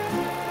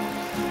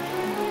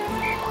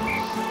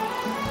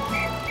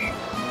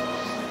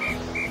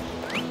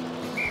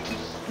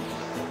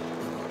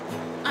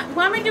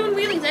 Why am I doing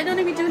wheelies? I don't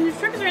even do any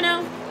tricks right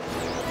now.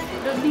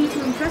 Don't need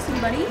to impress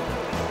anybody.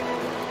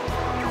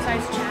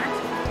 Besides chat.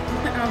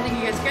 I don't think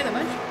you guys care that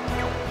much.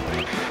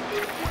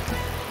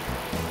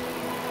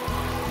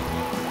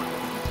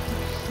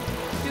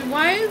 Dude,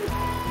 why is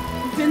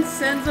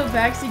Vincenzo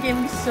backseat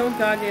gaming so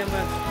goddamn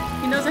much?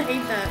 He knows I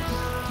hate that.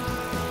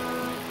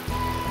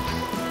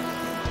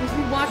 If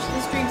he watched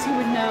the streams, he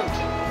would know.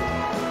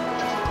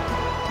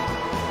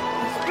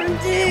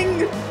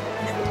 Sprinting!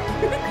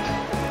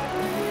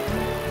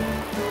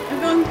 I'm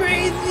going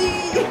crazy!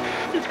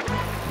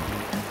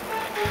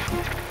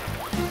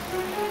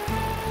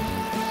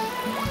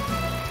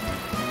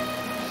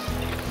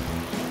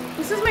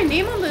 This is my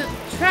name on the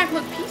track.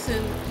 Look,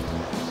 pieces.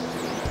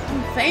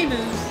 I'm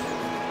famous.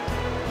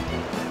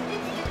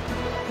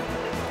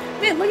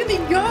 Man, look at me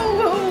go!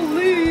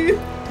 Holy!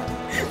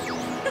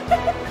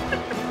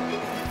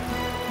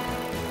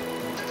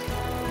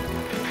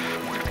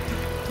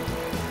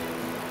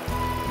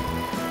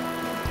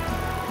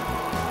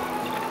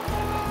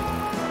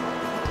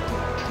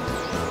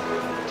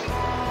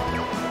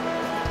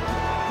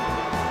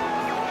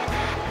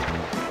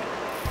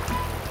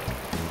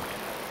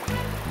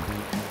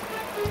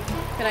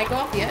 Can I go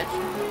off the edge?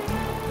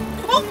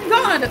 Oh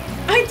god!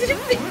 I didn't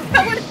think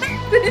that would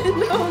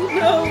happen! Oh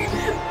no!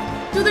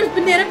 So there's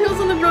banana peels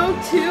on the road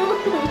too?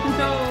 Oh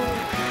no!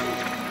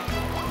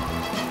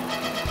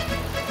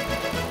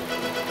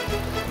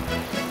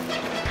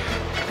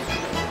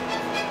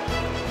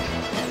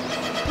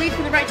 Wait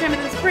for the right time of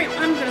the sprint.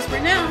 I'm gonna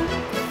sprint now.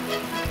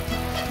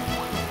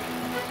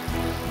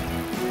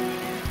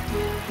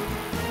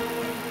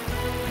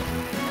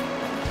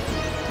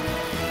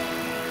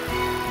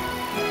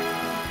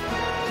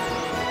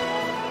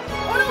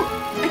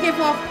 I can't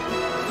fall. I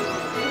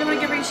don't want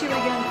to get ready to shoot it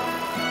again.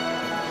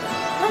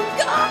 Oh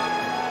god!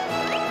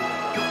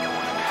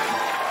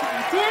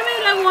 Damn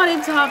it, I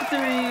wanted top 3.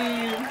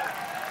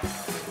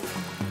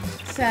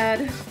 Sad.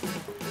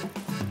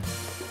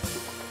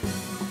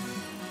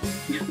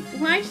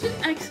 Why should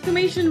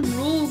exclamation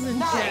rules in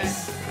chat?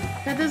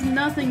 That does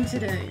nothing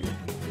today.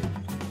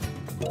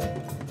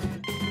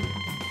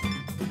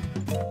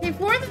 Hey,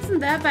 4th, it's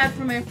wasn't that bad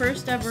for my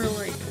first ever,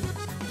 like,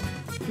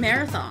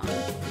 marathon.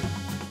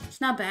 It's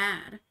not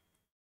bad.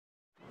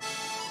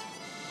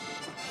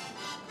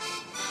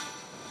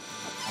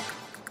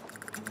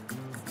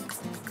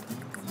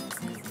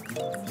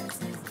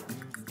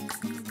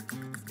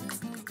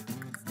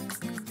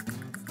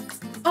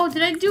 Oh,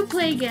 did I do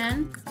play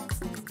again?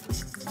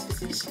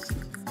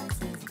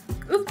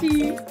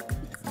 Oopsie.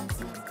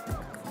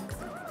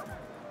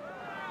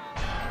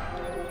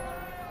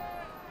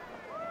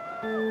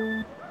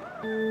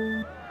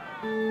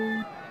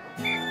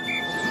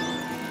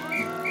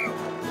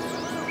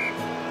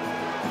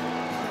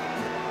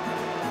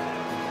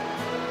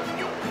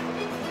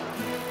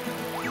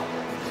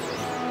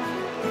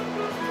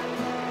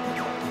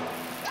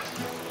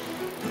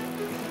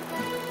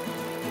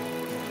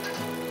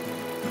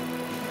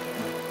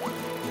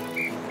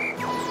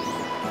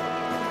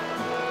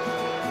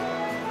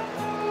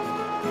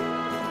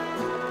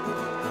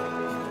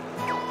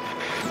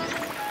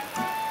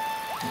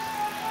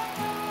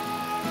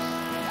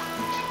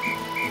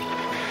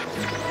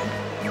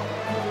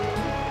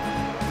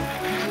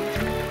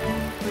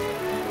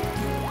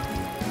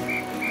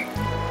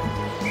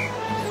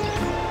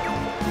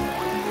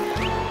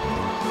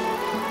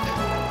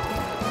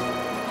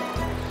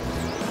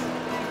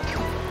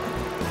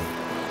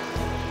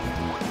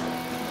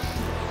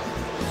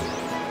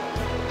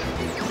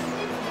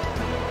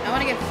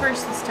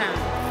 First this time.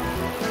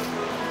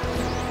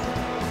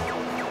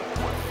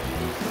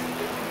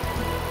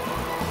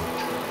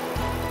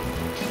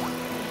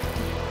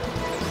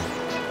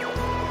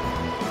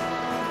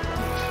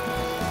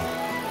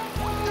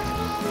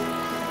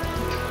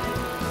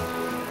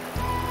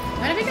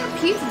 Why do we got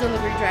pizza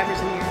delivery drivers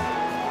in here?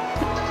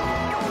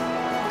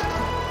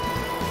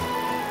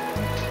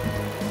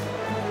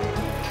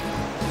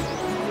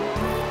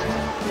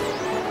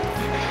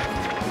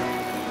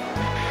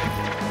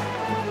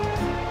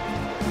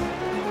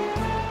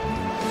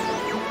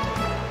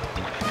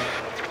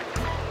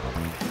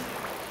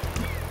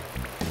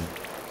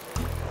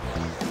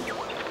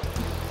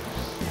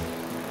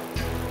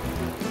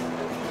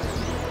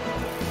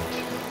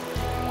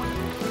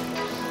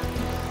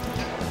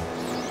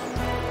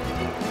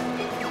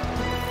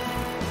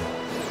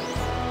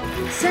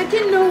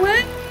 Second, no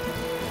way.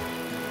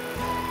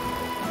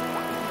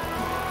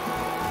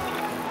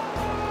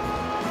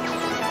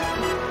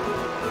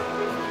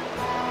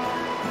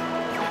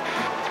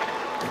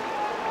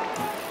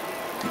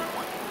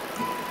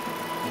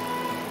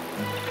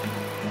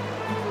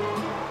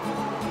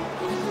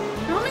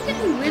 How am I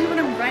getting wind when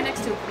I'm right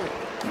next to a cliff?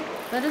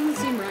 That doesn't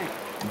seem right.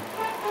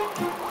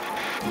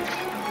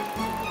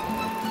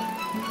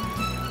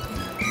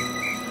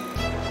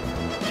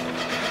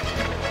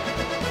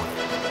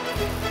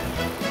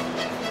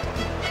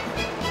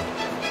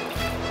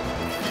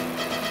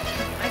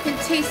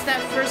 Taste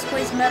that first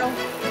place medal.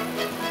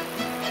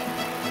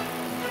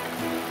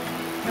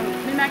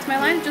 Min-max my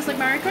line just like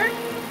Mario Kart?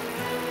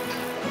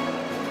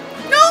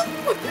 No!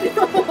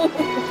 No!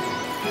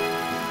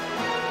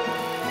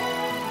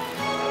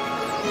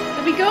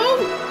 There we go!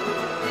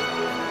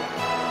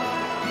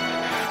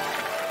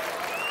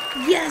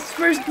 Yes!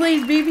 First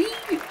place, baby!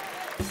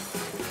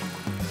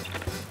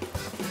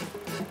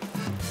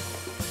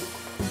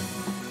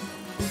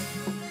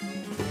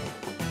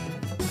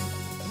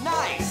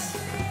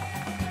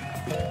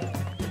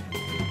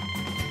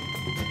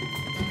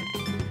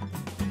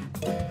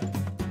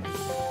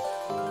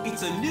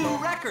 It's a new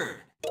record!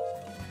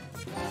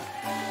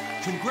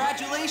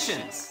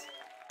 Congratulations!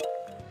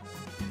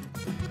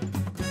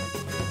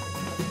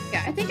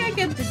 Yeah, I think I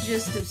get the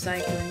gist of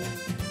cycling.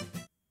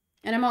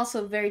 And I'm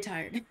also very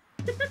tired.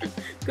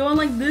 Going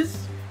like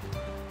this.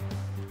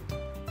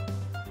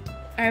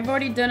 I've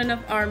already done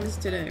enough arms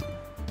today.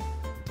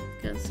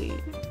 Let's see.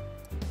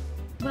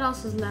 What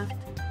else is left?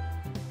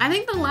 I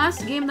think the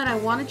last game that I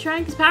want to try,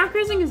 because power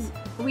cruising is...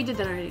 We did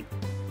that already.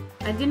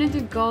 I didn't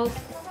do golf,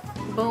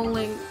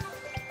 bowling,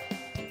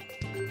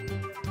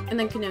 and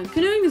then canoeing.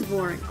 Canoeing is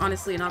boring,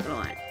 honestly, not gonna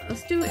lie.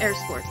 Let's do air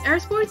sports. Air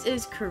sports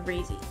is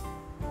crazy.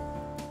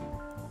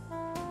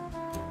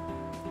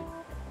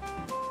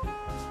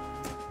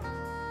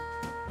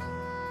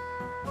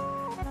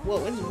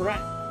 Whoa, it's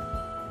bright.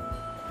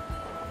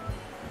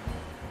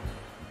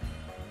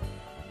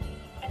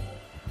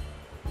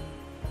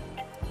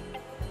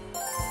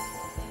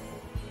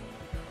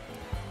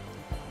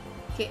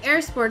 Okay,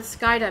 air sports,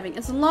 skydiving.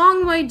 It's a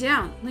long way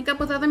down. Link up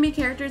with other me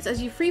characters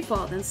as you free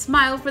fall, then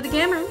smile for the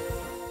camera.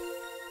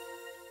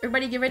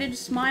 Everybody get ready to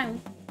smile.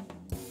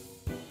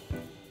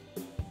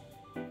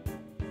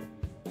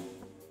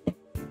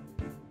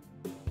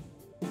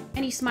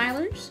 Any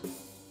smilers?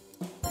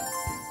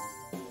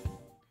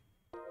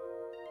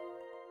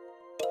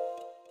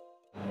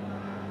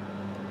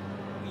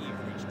 We've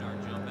reached our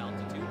jump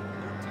altitude,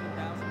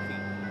 13,000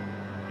 feet.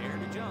 Prepare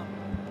to jump.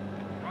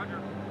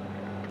 Roger.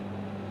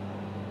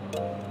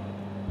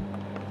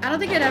 I don't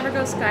think I'd ever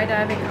go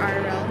skydiving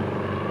IRL.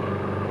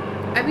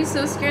 I'd be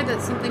so scared that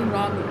something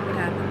wrong would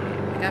happen.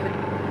 Like I would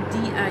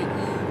DIE.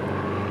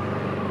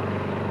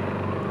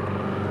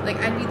 Like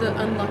I'd be the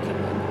unlucky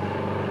one.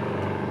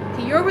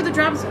 Okay, you're over the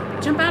drop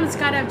zone. Jump out and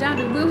skydive down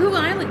to Woohoo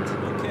Island.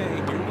 Okay,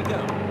 here we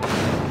go.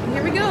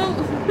 Here we go.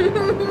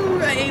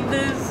 I hate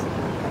this.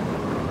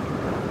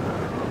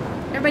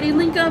 Everybody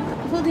link up,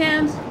 hold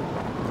hands.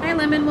 Hi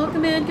Lemon,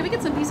 welcome in. Can we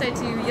get some B-side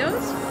too,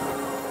 yos?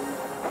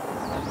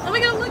 Oh my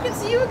god, look,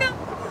 it's you guys.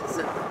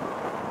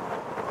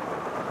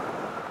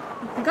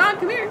 God,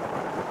 come here.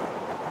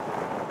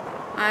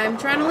 I'm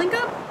trying to link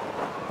up.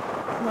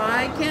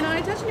 Why can't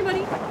I touch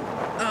anybody?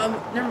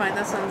 Never mind,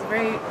 that sounds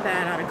very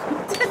bad out of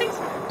context.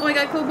 Oh my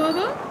god,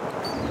 Kobobo.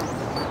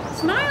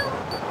 Smile.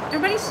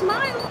 Everybody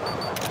smile.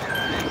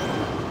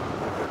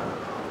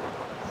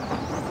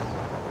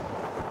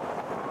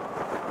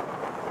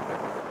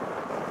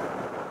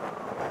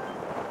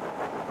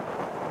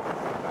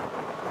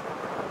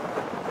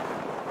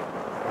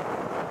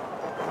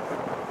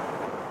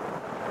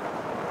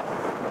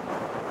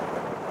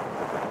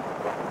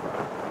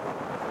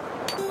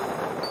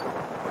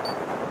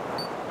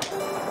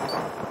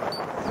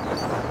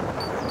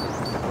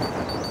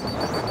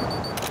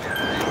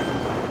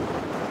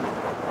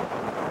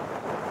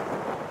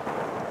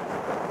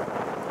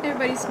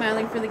 Everybody's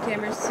smiling for the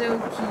camera, so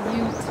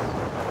cute.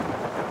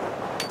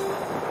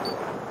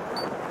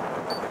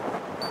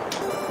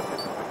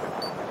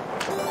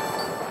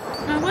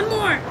 One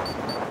more!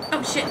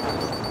 Oh shit.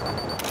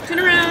 Turn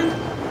around.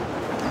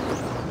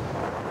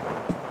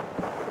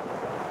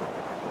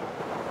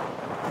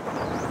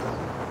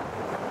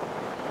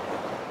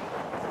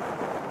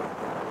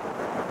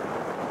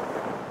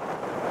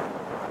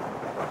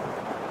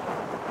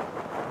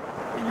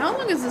 And how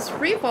long is this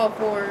free fall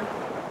for?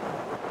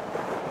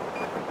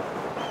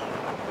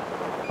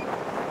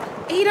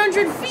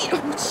 800 feet!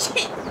 Oh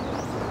shit!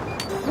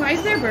 Why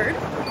is there a bird?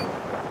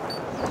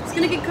 It's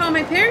gonna get caught in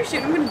my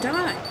parachute. I'm gonna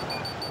die.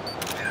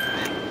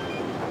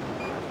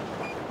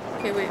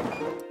 Okay, wait.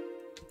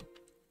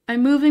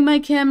 I'm moving my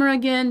camera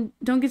again.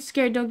 Don't get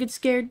scared. Don't get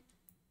scared.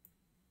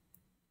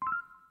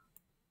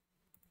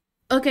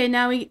 Okay,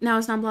 now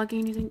it's not blocking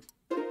anything.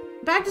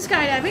 Back to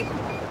skydiving.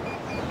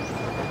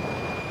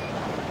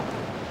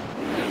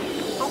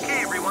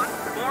 Okay, everyone,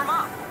 form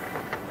up.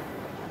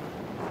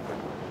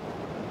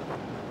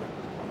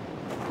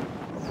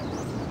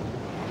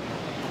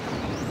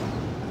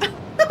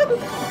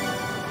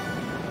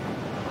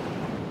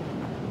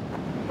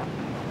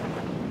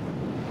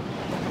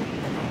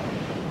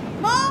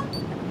 Mom!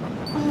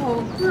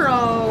 Oh,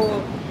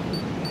 bro.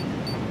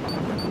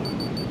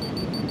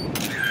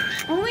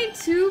 Only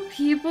 2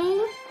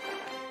 people?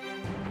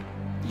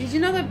 Did you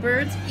know that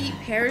birds eat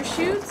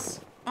parachutes?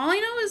 All I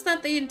know is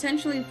that they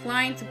intentionally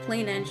fly into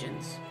plane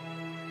engines.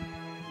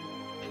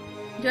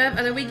 Do I have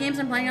other Wii games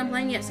I'm planning on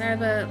playing? Yes, I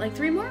have like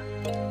 3 more?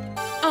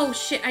 Oh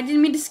shit, I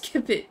didn't mean to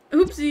skip it.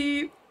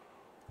 Oopsie.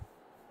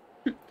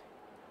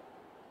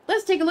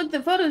 Let's take a look at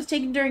the photos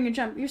taken during your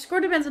jump. Your score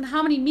depends on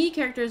how many Mii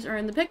characters are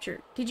in the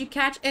picture. Did you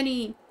catch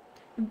any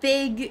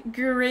big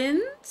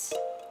grins?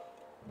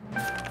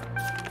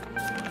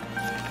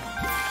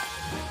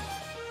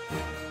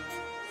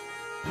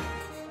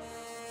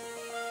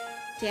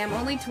 Damn,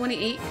 only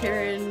 28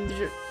 Karen.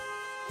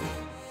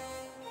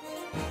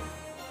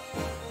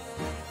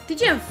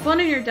 Did you have fun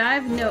in your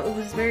dive? No, it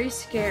was very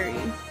scary.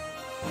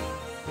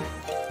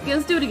 Okay,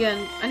 let's do it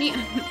again. I need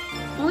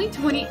only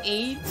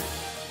 28.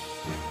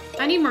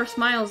 I need more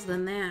smiles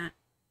than that.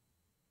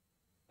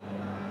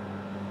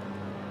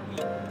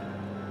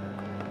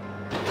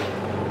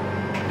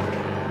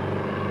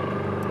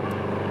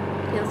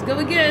 Okay, let's go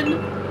again.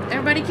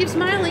 Everybody keep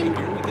smiling.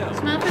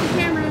 Smile for the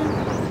camera.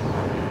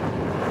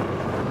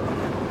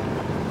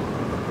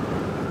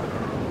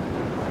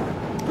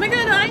 Oh my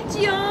god, hi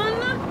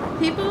Gian!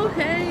 People,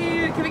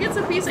 hey, can we get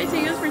some peace I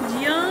take us for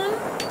Gian?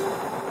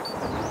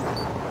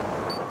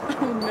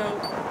 Oh no.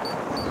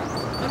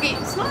 Okay,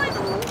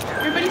 smile!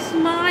 Everybody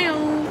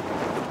smile!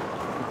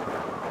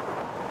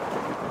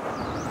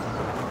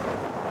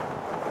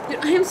 Dude,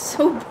 I am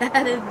so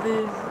bad at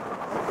this.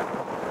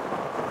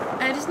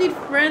 I just need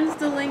friends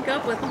to link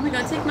up with. Oh my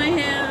god, take my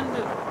hand!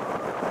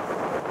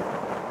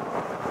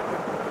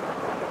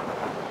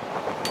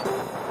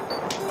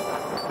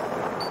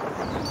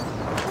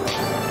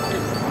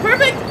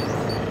 Perfect!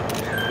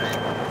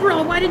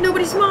 Bro, why did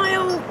nobody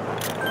smile?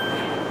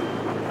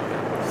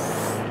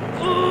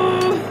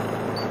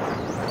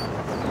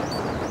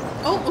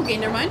 Oh, okay,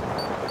 never mind. Oh,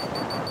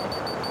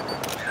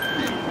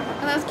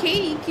 that was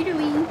Katie,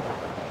 Cuterly.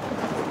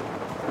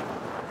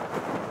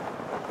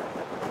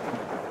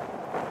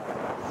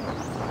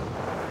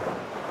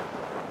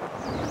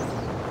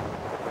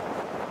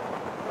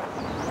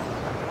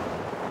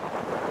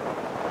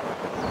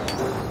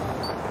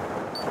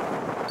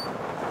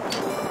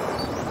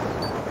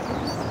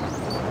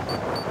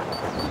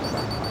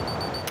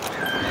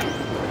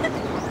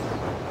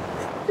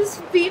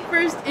 Just feet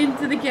first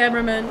into the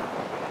cameraman.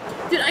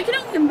 Dude, I can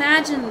only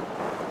imagine,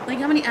 like,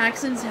 how many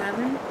accidents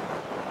happen.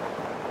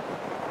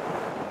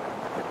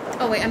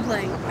 Oh wait, I'm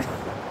playing. I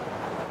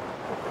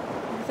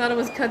thought it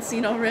was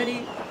cutscene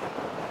already.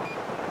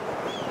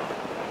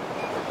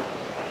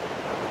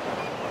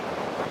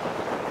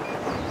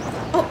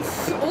 Oh,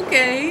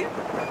 okay.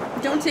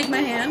 Don't take my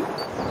hand.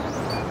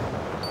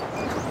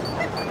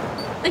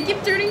 I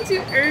keep turning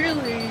too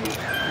early.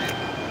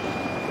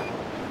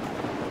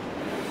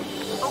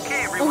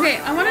 Okay, everyone. Okay,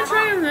 I want to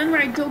try a run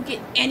where I don't get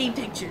any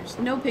pictures.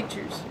 No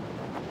pictures.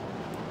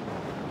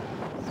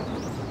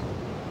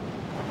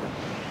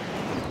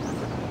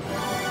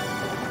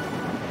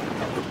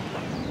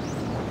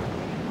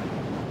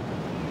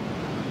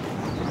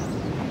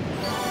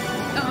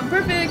 Oh,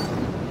 perfect.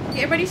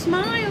 Okay, everybody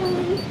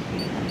smile.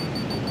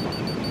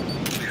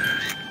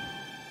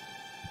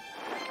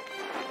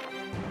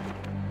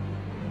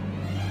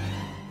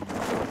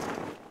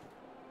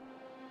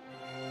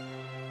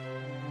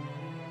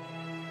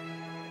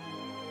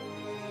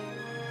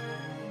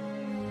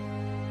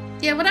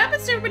 Yeah, what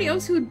happens to everybody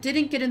else who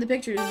didn't get in the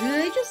pictures? Do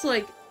they just,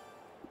 like,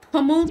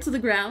 pummel to the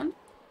ground?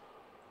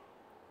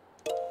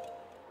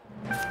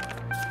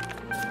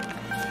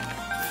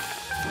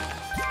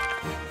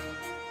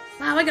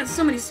 Wow, I got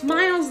so many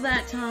smiles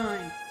that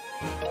time.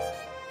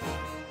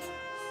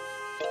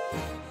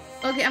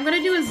 Okay, I'm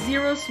gonna do a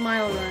 0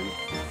 smile run.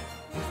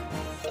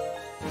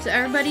 So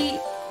everybody,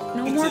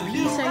 no more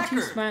peace I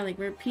do smiling.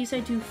 We're peace I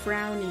do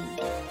frowning.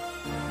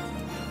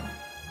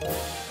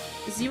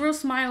 0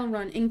 smile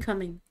run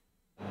incoming.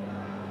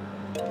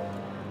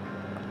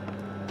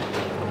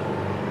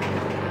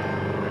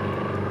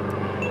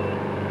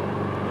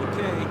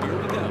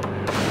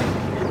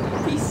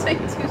 I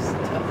do stuff.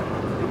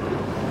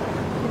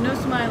 No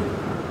smiling.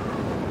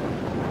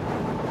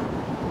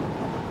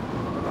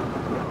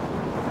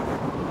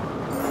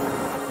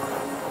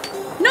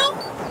 No!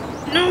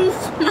 No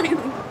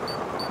smiling.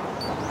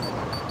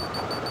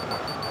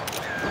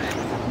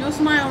 No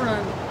smile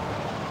run.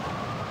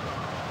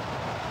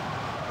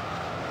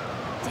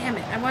 Damn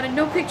it, I wanted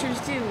no pictures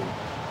too.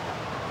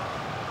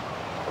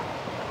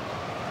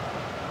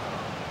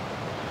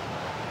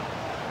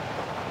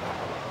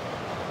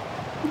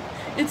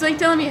 It's like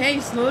telling me, hey,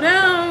 slow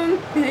down.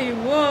 Hey,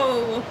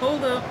 whoa,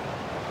 hold up.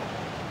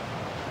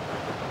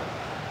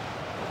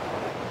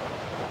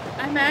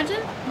 I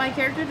imagine my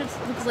character just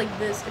looks like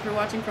this if you're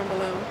watching from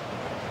below.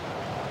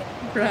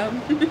 Proud.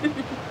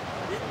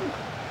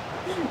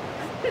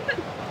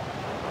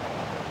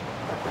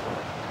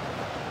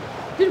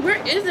 Dude,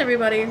 where is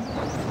everybody?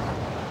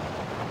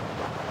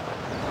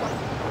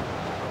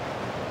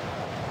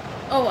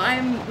 Oh,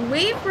 I'm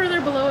way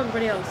further below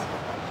everybody else.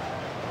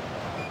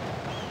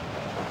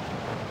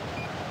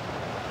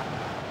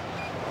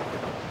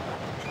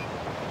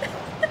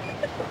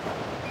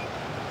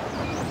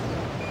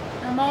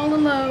 I'm all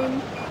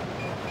alone.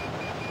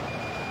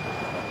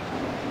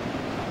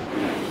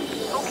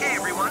 Okay,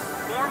 everyone,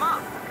 form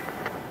up.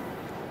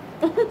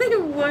 Only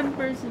one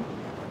person.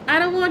 I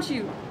don't want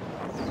you.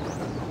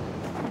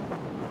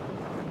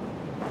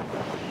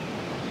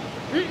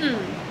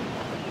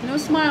 No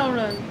smile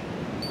run.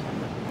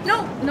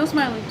 No, no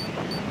smiling.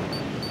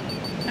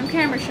 I'm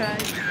camera shy.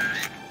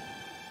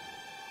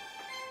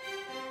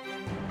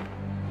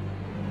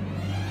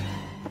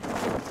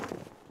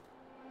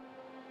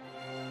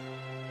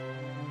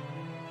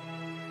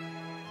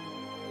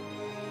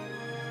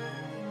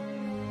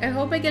 I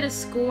hope I get a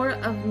score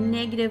of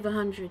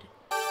 -100.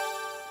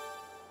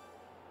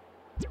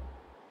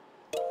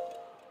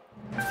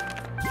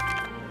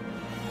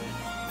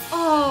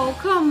 Oh,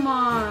 come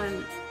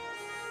on.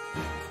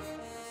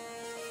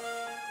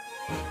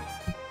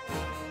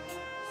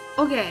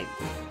 Okay.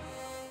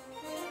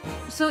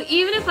 So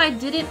even if I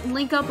didn't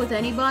link up with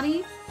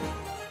anybody,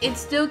 it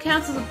still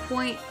counts as a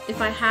point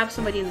if I have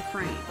somebody in the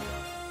frame.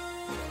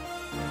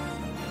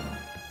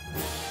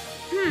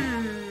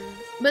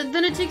 But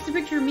then it takes a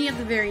picture of me at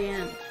the very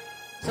end.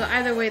 So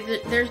either way,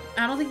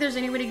 I don't think there's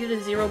any way to get a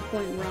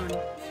 0-point run.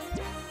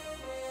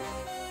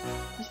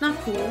 It's not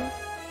cool.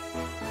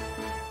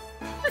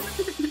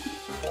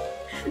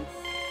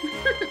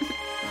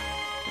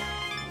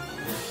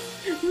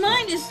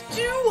 Mine is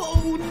 2!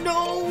 Oh no!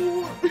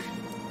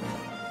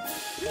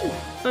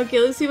 Okay,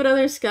 let's see what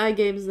other Sky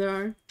games there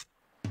are.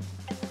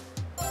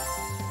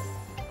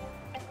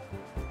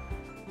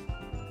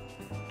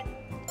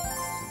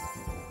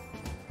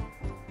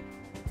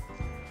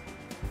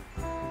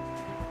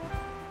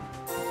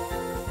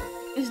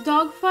 Is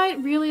Dogfight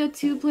really a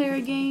 2-player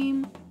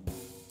game?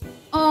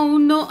 Oh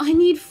no, I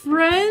need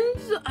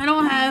friends? I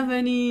don't have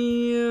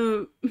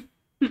any.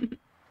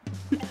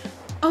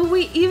 Oh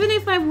wait, even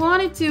if I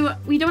wanted to,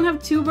 we don't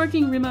have 2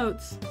 working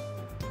remotes.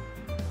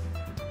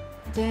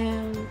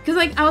 Damn. Cause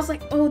like, I was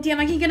like, oh damn,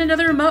 I can get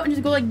another remote and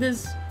just go like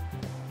this.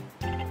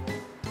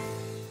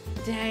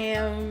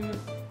 Damn.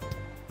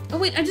 Oh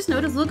wait, I just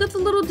noticed, look at the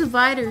little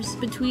dividers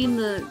between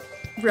the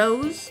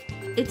rows.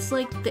 It's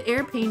like the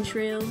airplane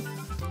trail.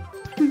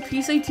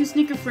 Peace I 2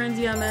 sneaker friends,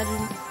 yeah,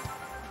 imagine.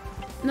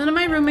 None of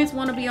my roommates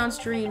want to be on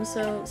stream,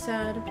 so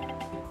sad.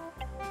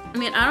 I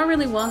mean, I don't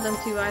really want them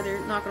to either,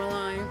 not gonna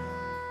lie.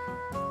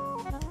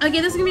 Okay,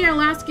 this is gonna be our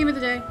last game of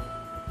the day.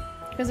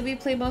 Because we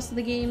play most of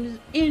the games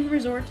in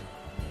Resort.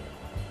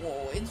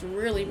 Whoa, it's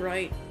really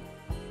bright.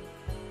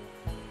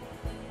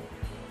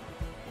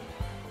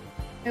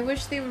 I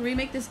wish they would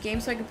remake this game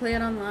so I could play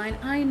it online.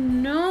 I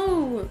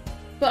know!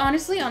 But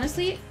honestly,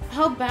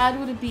 how bad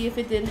would it be if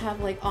it did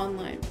have like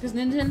online? Because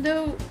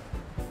Nintendo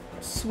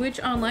Switch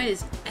Online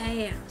is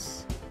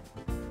ass.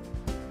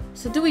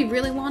 So do we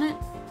really want it?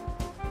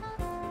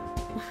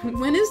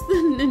 When is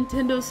the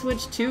Nintendo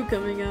Switch 2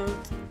 coming out?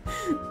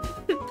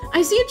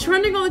 I see it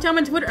trending all the time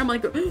on Twitter. I'm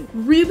like,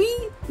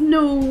 really?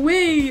 No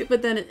way!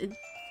 But then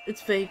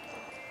it's fake.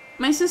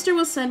 My sister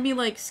will send me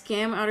like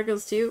scam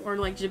articles too, or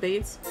like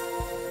debates.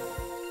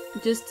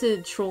 Just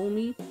to troll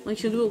me. Like,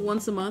 she'll do it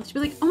once a month. She'll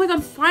be like, oh my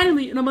god,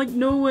 finally! And I'm like,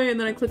 no way! And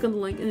then I click on the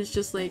link and it's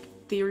just like,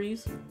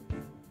 theories.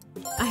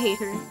 I hate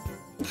her.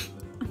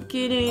 I'm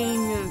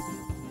kidding.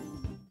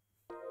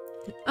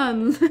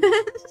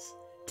 Unless...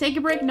 Take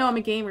a break? No, I'm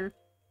a gamer.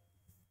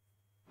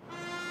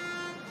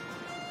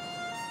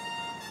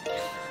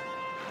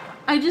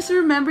 I just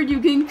remembered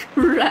you can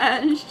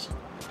crash.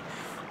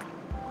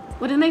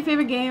 What is my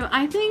favorite game?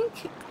 I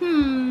think,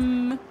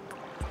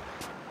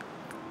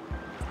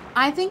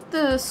 I think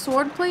the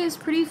Swordplay is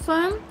pretty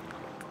fun.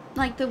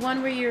 Like the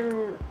one where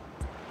you're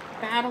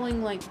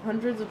battling like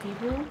hundreds of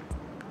people.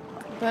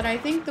 But I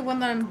think the one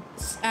that I'm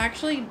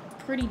actually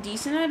pretty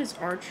decent at is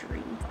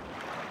Archery.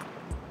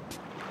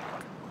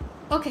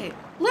 Okay,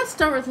 let's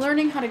start with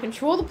learning how to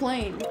control the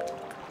plane.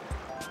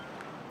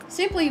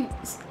 Simply,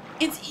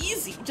 it's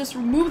easy. Just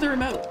remove the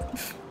remote.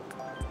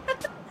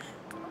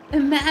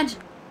 Imagine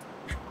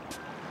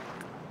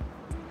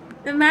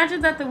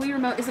that the Wii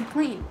remote is a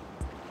plane.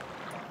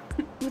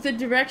 With a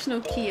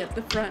directional key at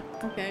the front,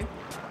 okay?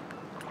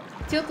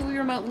 Tilt the Wii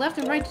remote left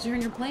and right to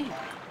turn your plane.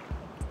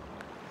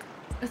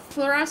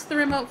 Thrust the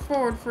remote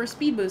forward for a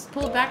speed boost.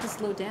 Pull it back to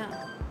slow down.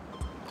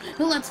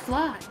 Well, let's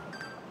fly.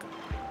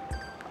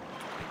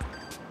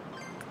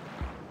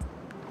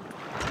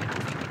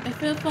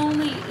 If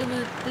only it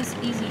was this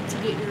easy to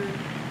get your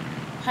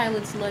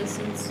pilot's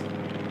license.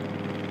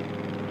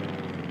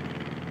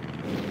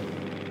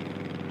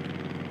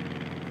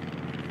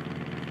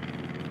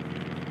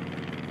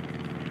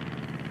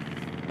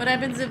 What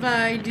happens if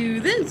I do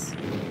this?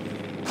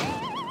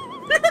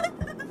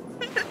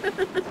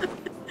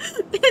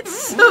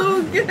 It's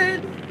so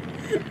good!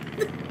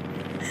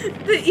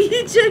 The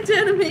eject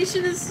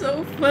animation is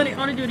so funny. I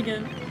want to do it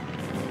again.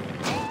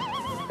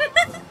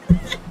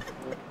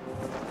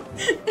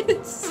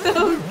 It's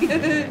so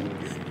good!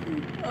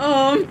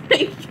 Oh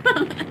my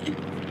god!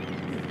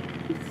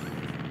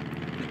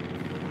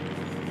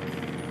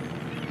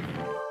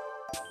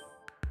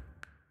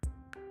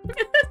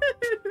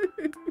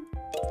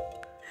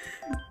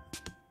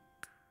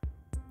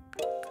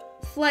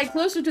 Fly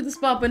closer to the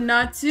spot, but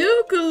not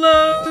too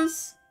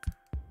close!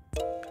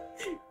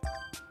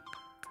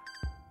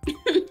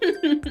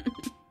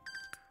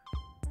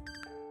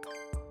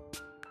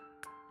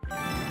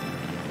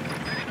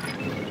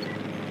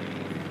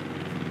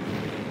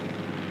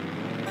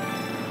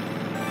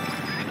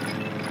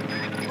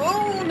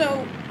 Oh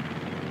no!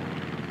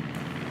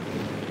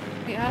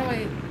 Wait, how do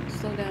I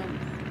slow down?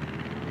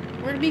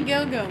 Where did he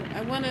go?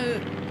 I want to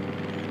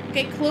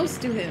get close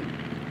to him.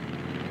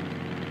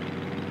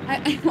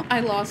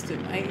 I lost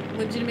him. I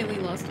legitimately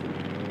lost him.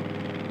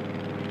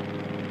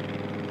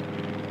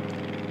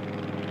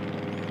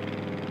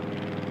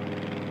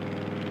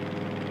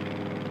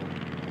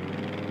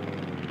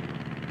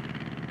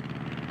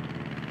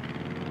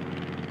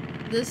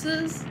 This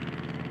is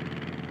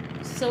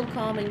so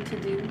calming to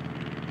do.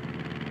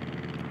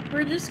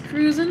 We're just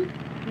cruising,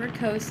 we're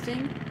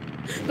coasting,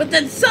 but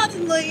then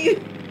suddenly...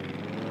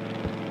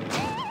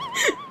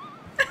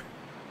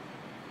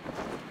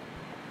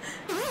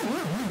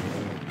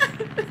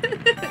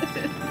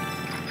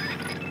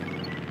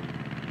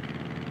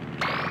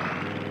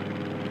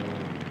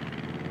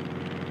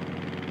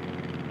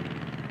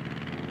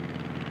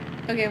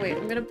 Okay, wait,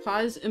 I'm gonna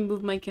pause and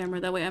move my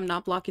camera, that way I'm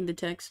not blocking the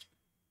text.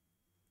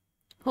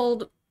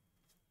 Hold.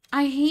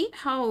 I hate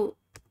how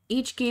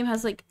each game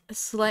has like a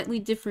slightly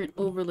different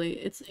overlay.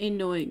 It's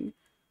annoying.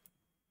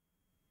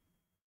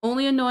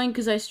 Only annoying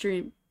because I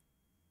stream.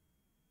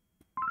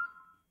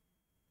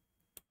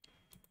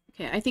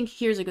 Okay, I think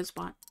here's a good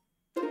spot.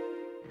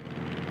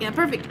 Yeah,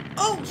 perfect.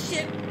 Oh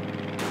shit!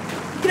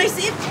 Can I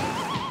see it?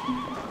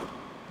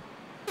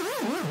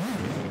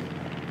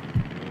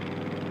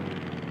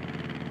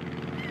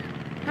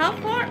 How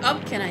far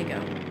up can I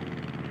go?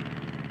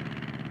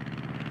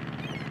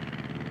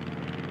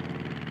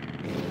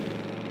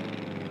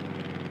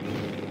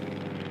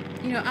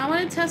 You know, I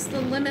want to test the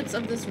limits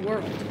of this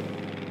world.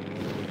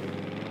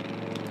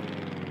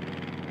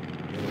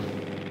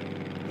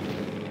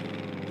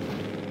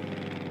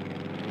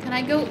 Can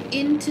I go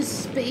into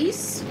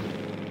space?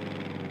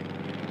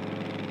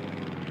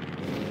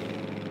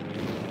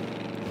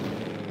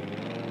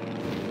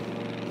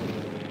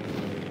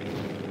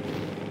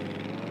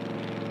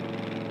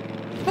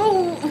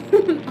 Oh!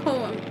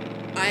 Oh,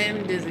 I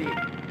am dizzy.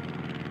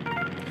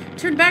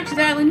 Turn back to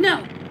the island.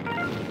 No!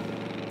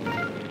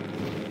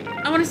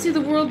 I want to see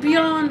the world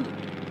beyond.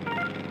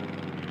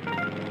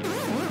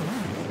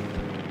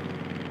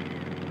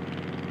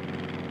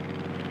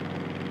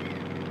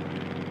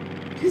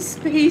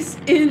 Space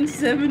in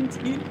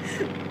 17.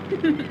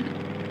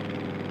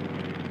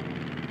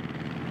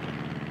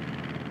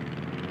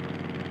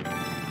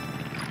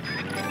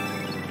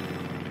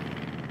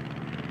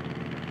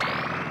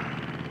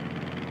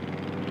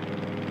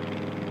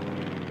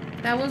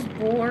 That was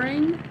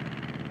boring.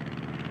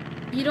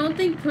 You don't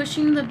think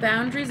pushing the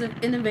boundaries of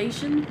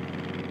innovation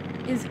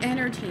is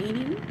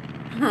entertaining?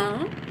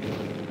 Huh?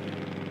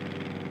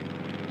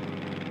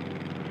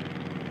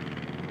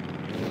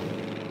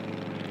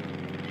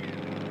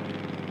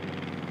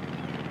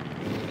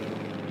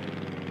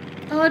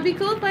 Oh, it'd be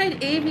cool if I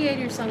had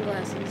aviator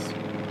sunglasses.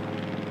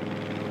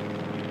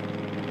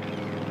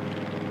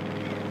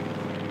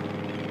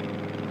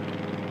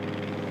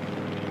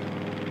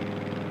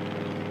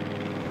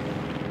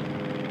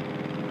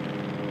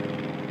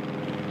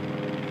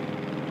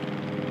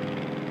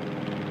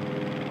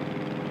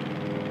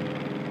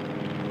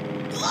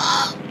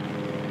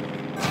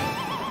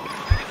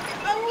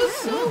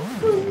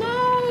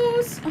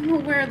 Oh,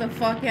 where the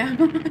fuck am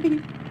I?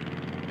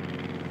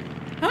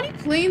 How many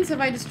planes have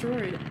I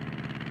destroyed?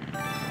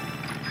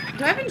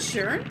 Do I have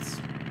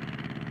insurance?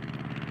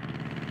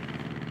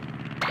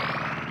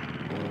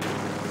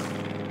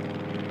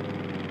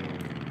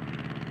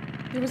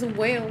 There was a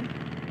whale.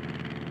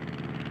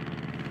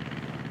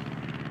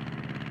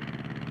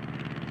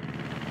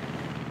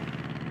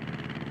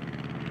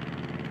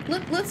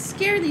 Let's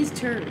scare these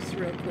tourists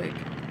real quick.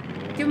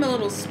 Give them a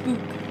little spook.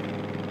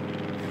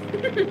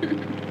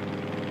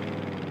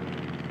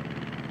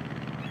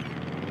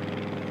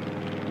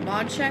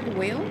 Mod check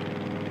whale?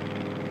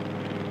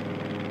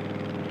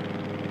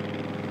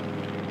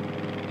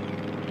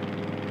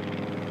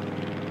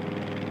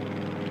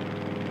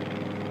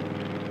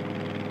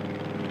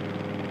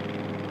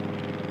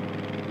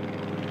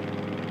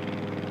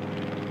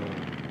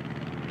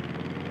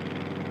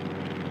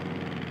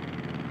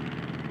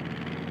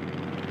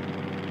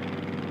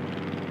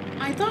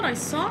 I thought I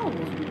saw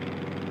one.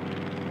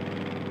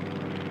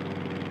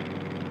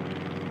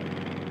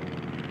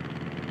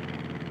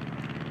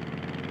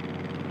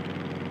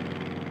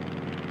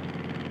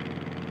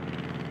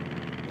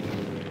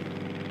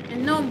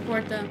 No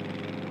importa.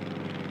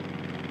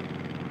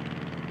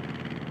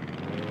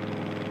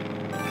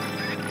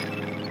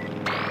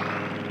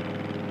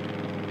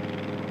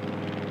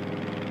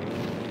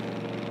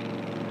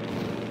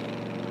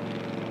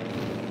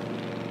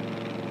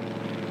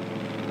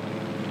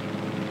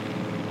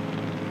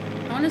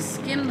 I want to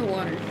skim the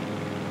water.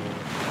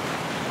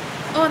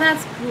 Oh,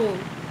 that's cool.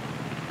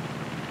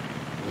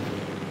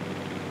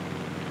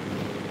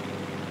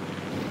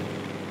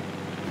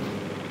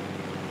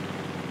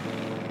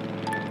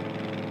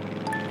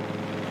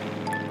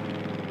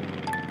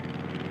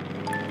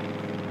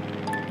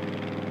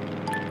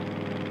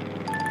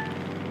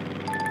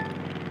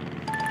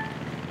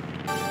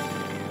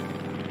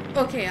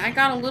 Okay, I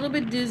got a little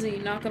bit dizzy,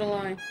 not gonna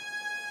lie.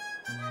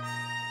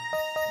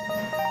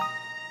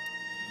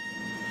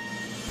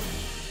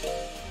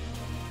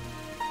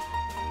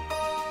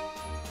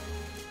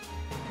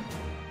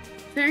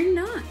 Very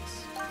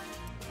nice.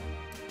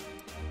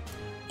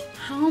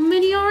 How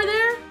many are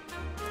there?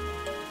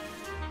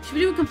 Should we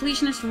do a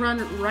completionist run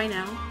right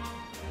now?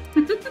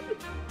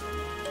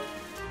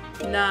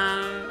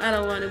 Nah, I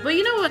don't want to. But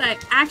you know what I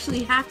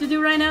actually have to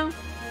do right now?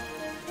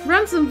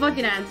 Run some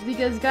fucking ads,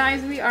 because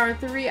guys, we are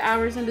 3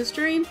 hours into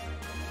stream,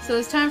 so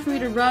it's time for me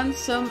to run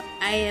some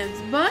ads.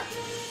 But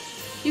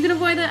you can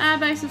avoid the ad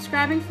by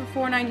subscribing for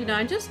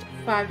 $4.99, just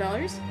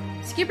 $5.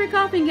 Skip your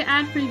coffee and get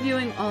ad-free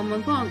viewing all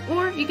month long,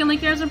 or you can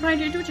link yours on Prime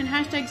to your Twitch and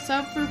hashtag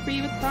sub for free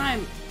with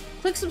Prime.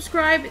 Click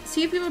subscribe,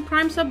 see if you have a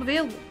Prime sub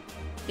available.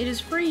 It is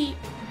free,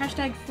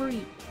 hashtag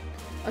free.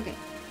 Okay.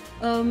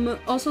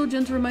 Also,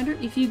 gentle reminder,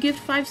 if you gift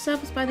 5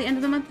 subs by the end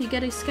of the month, you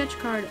get a sketch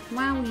card.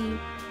 Wowie.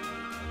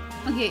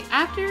 Okay,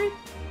 after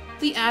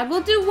the ad,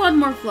 we'll do one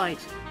more flight.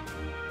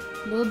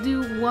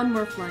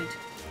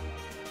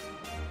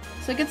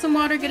 So get some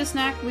water, get a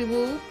snack. We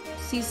will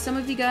see some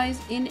of you guys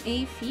in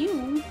a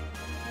few.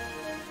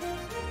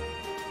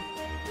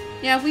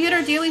 Yeah, if we hit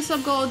our daily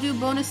sub goal, I'll do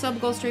bonus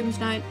sub goal stream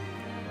tonight.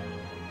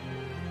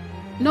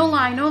 No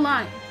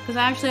lie, because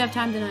I actually have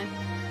time tonight.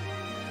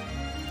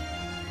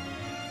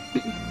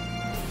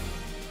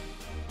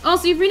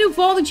 Also, if you're new,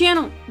 follow the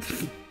channel.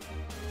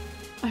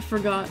 I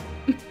forgot.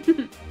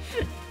 Okay,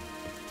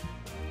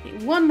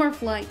 one more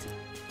flight.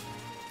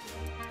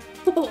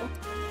 Oh.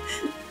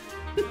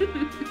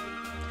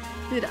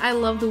 Dude, I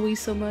love the Wii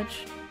so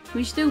much.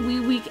 We should do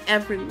Wii Week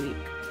every week.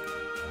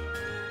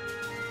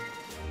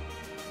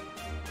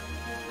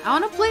 I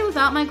want to play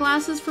without my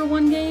glasses for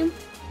one game.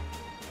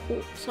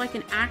 Oh, so I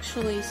can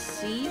actually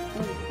see.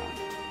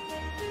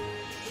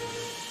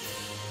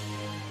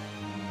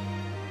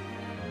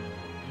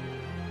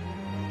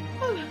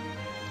 Oh,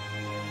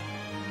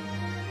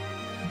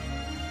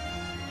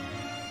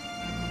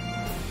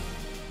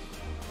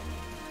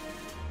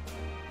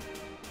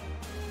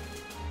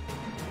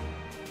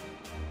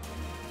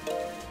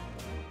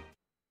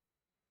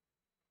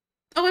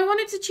 oh, I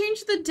wanted to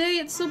change the day.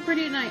 It's so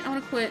pretty at night. I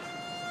want to quit.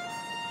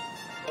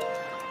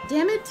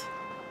 Damn it.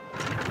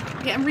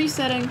 Okay, I'm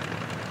resetting.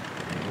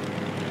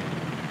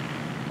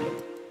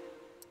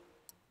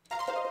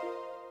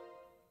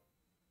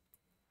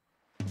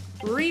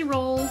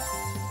 Reroll.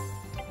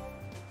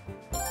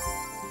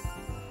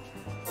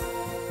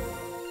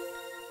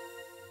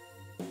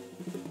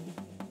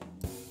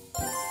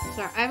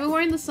 Sorry, I've been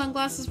wearing the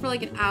sunglasses for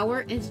like an hour,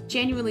 and it's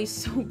genuinely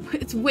so...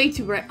 It's way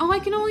too bright. Oh, I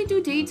can only do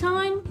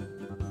daytime?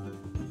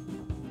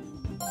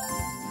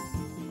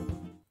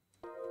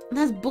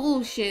 That's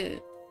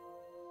bullshit.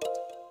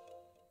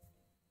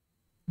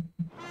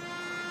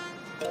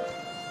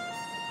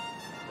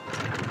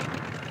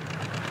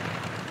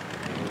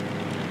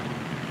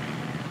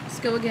 Let's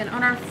go again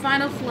on our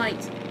final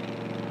flight.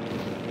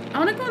 I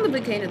want to go on the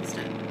volcano this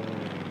time.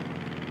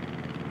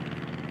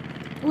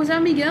 Was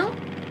that Miguel?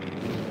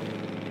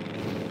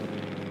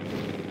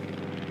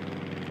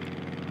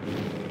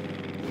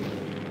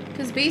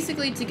 Because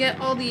basically, to get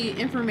all the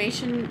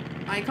information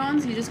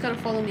icons, you just gotta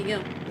follow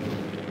Miguel.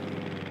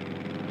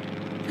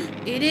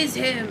 It is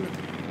him!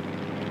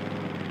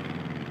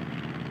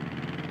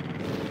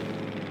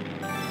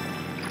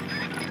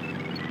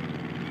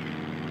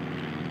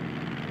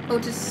 Oh,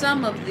 to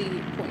some of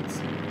the points.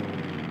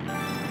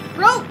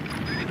 Bro!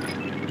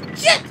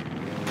 Shit!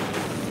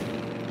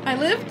 I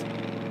lived?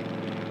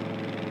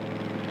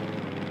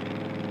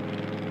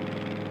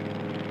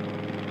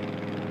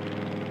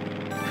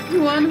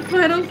 One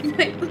final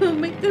flight will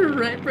make the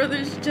Wright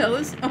brothers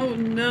jealous? Oh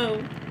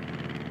no.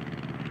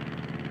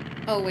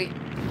 Oh wait.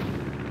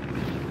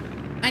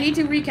 I need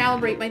to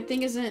recalibrate. My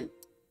thing isn't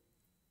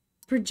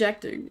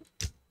projecting.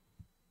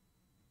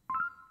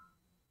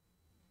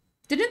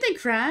 Didn't they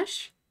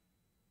crash?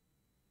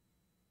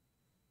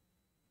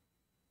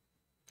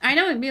 I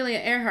know Amelia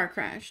Earhart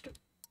crashed.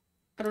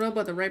 I don't know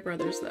about the Wright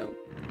brothers though.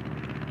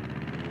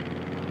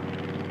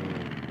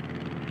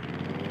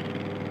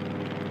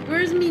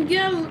 Where's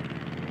Miguel?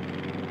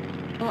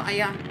 Oh,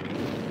 yeah.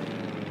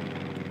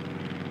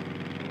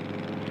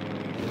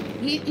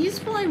 He's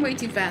flying way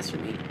too fast for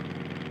me.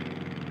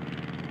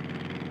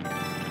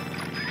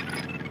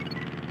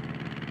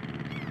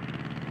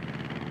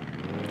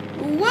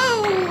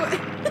 Whoa!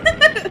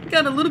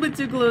 Got a little bit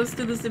too close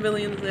to the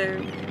civilians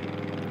there.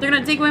 They're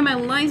gonna take away my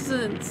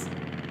license.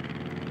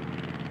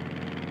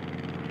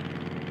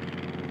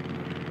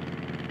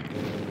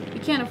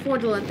 You can't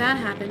afford to let that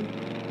happen.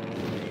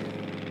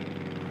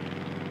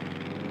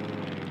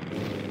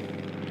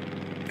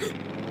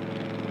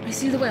 I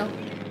see the whale.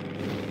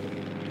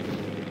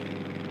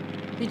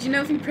 Did you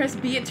know if you press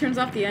B, it turns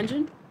off the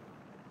engine?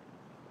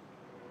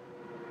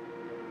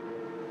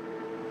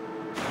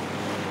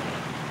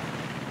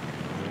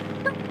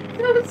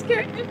 So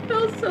scared, you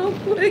fell so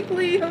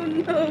quickly. Oh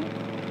no.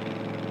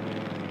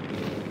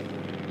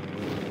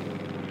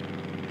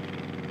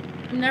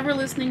 I'm never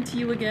listening to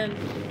you again.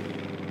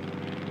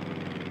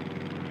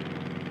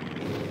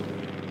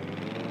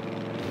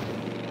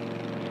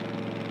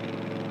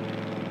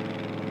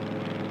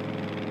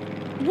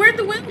 Where'd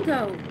the whale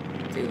go?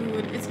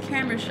 Dude, it's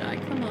camera shy.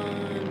 Come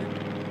on.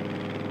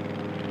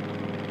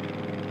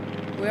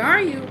 Where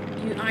are you?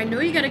 I know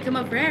you gotta come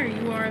up here.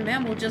 You are a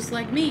mammal just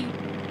like me.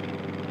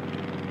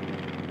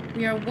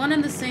 We are one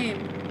and the same.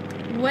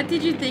 What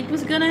did you think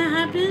was gonna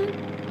happen?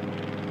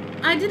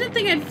 I didn't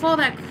think I'd fall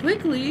that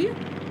quickly.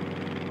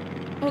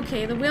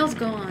 Okay, the whale's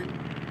gone.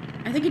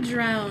 I think it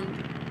drowned.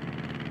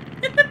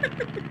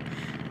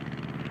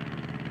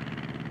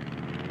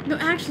 No,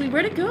 actually,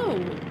 where'd it go?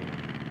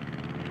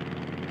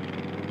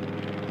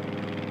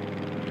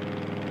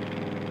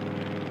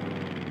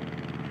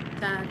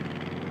 Dad.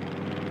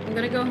 I'm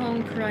gonna go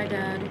home, cry,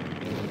 Dad.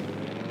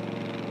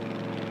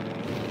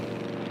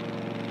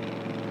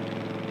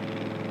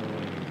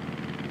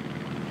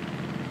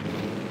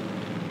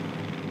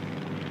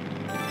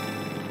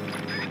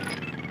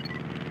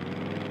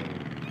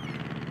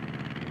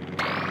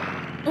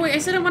 Oh wait, I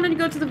said I wanted to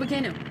go to the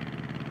volcano.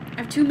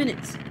 I have 2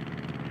 minutes.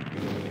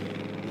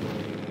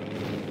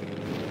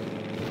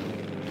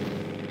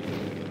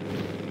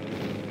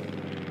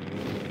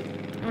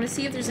 I want to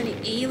see if there's any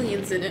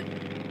aliens in it.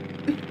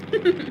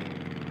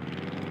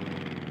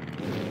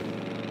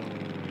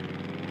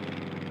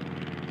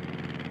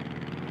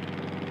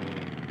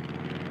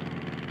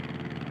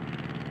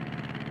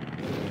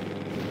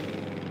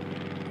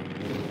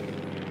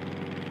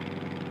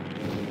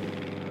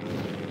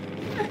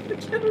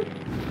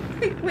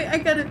 Wait, I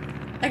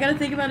gotta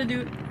think about it,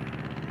 dude.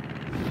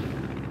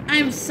 I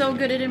am so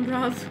good at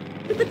improv.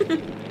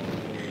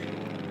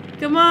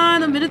 Come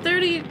on, a minute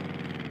 30.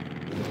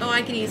 Oh,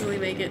 I can easily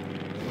make it.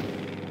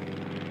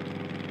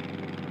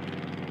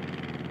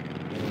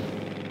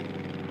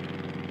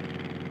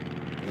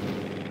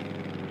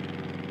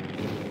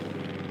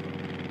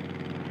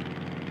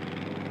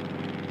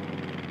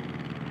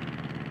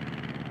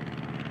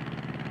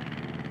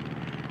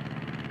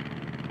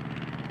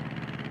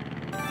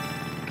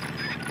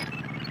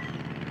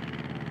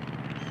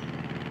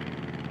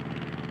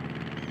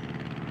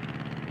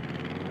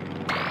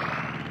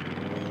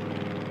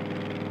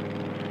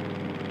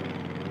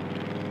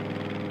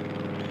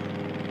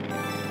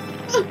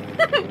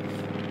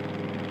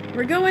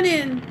 We're going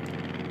in.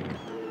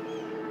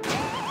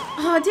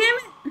 Oh, damn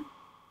it!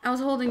 I was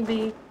holding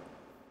B.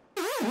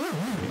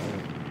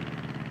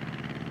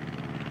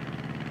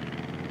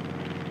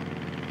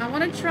 I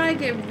want to try and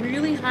get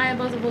really high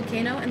above the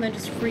volcano and then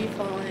just free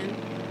fall in.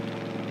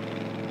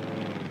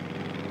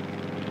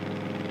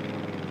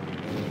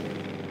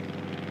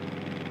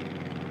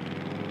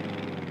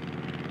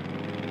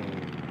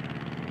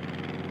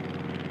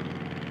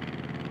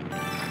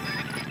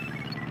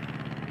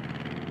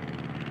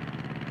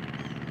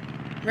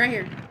 Right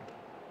here.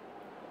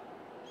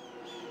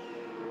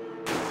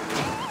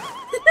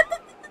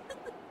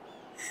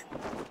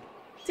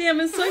 Damn,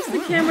 it sucks the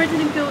camera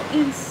didn't go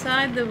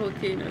inside the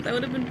volcano. That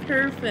would have been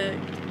perfect.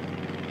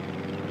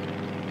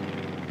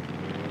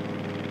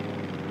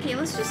 Okay,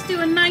 let's just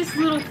do a nice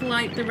little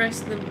flight the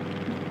rest of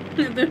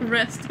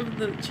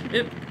the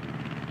trip.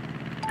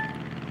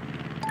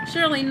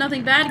 Surely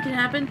nothing bad can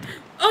happen.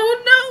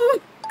 Oh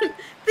no!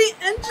 The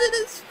engine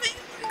is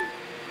failing!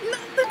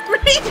 Not the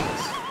bridge!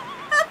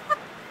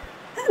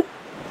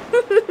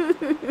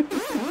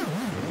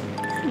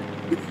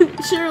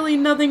 Surely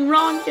nothing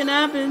wrong can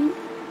happen.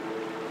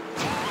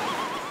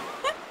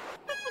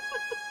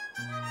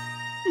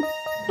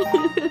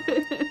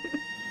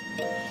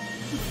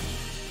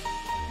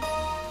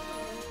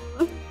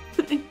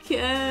 I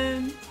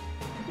can't.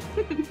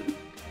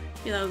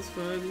 Yeah, that was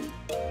fun.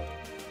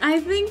 I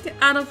think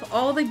out of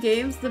all the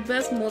games, the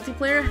best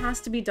multiplayer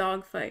has to be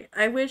Dogfight.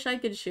 I wish I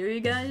could show you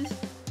guys,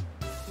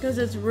 because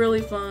it's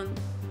really fun.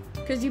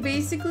 Because you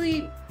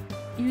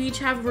each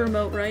have a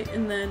remote, right?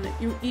 And then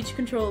you each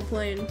control a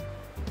plane.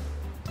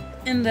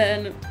 And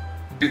then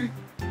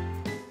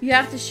you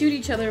have to shoot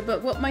each other,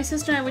 but what my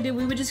sister and I would do,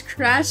 we would just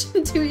crash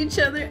into each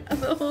other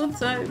the whole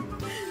time.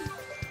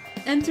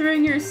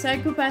 Entering your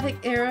psychopathic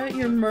era,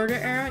 your murder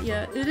era,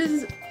 yeah, it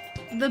is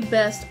the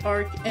best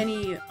arc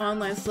any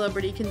online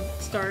celebrity can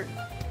start.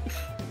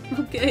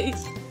 Okay.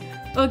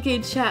 Okay,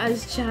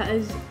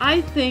 Chaz.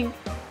 I think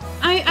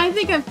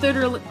I've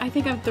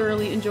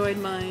thoroughly enjoyed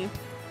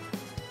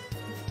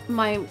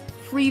my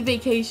free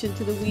vacation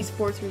to the Wii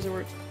Sports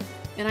Resort.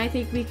 And I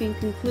think we can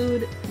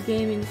conclude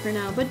gaming for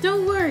now. But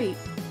don't worry.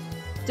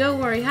 Don't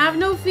worry. Have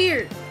no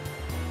fear.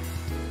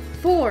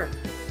 4.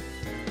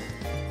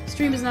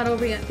 Stream is not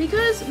over yet.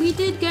 Because we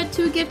did get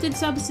 2 gifted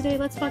subs today.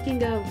 Let's fucking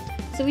go.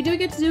 So we do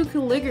get to do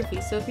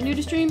calligraphy. So if you're new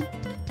to stream,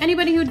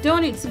 anybody who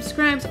donates,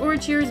 subscribes, or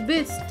cheers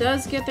bits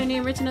does get their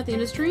name written at the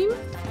end of stream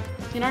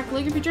in our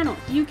calligraphy journal.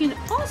 You can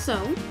also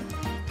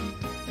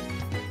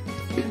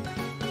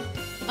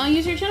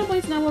use your channel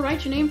points and I will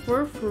write your name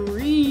for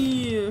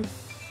free.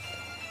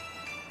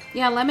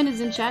 Yeah, Lemon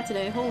is in chat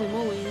today. Holy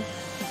moly.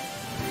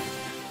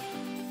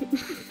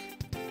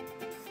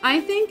 I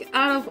think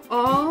out of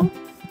all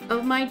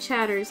of my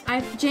chatters,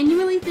 I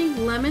genuinely think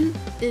Lemon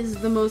is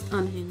the most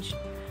unhinged.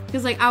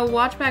 Because, like, I'll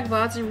watch back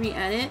VODs and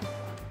re-edit,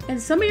 and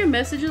some of your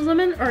messages,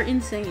 Lemon, are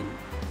insane.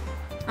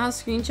 I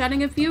was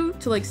screenshotting a few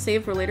to, like,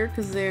 save for later,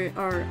 because they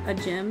are a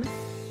gem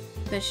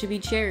that should be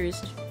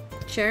cherished.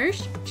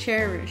 Cherished?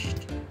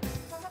 Cherished.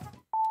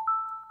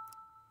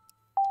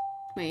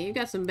 Wait, you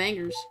got some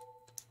bangers.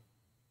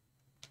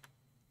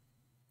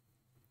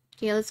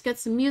 Okay, let's get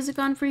some music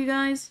on for you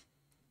guys.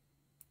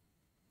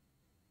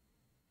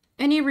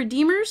 Any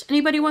redeemers?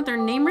 Anybody want their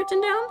name written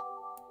down?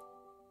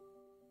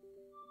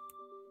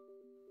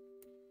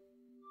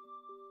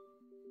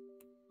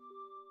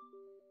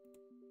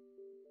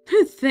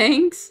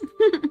 Thanks.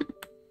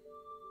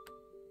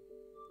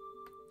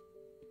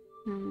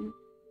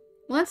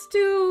 Let's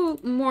do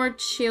more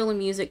chill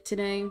music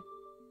today.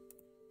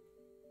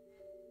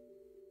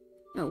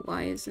 Oh,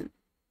 why isn't...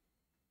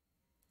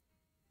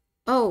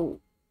 Oh,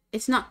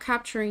 it's not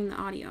capturing the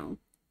audio.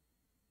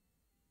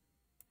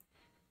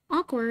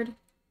 Awkward.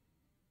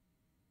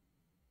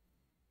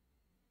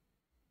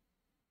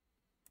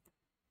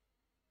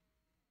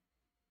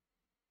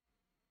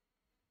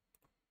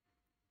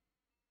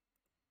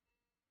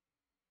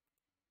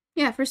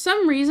 Yeah, for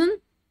some reason,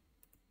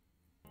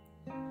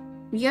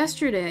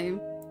 yesterday,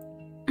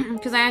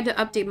 because I had to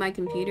update my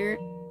computer,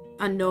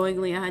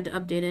 unknowingly I had to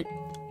update it,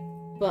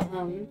 but,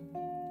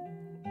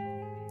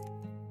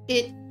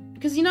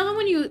 because you know how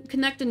when you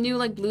connect a new,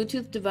 like,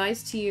 Bluetooth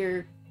device to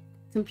your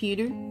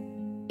computer,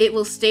 it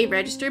will stay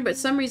registered, but for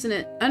some reason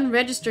it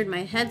unregistered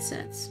my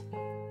headsets,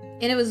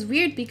 and it was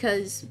weird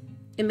because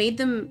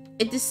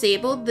it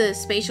disabled the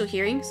spatial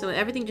hearing, so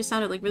everything just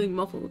sounded, like, really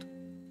muffled,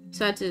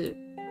 so I had to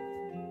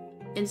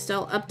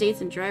install updates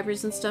and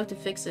drivers and stuff to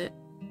fix it.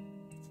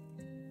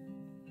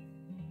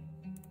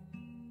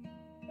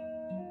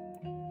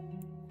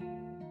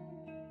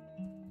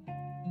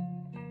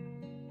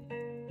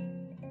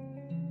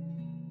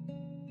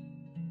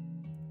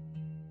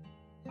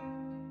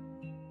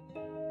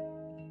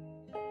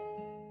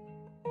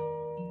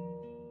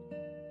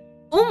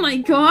 Oh my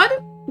god!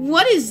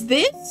 What is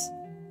this?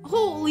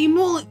 Holy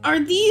moly, are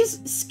these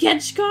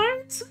sketch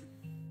cards?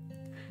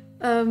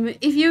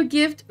 If you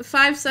gift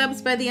 5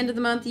 subs by the end of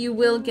the month, you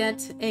will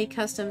get a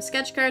custom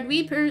sketch card.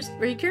 We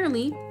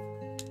currently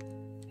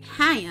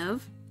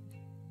have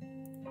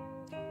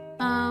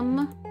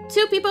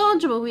 2 people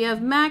eligible. We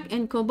have Mac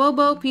and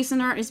Kobobo. Peace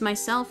and Art is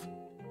myself.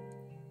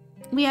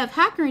 We have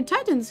Hacker and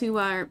Titans, who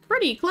are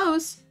pretty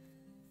close.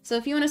 So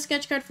if you want a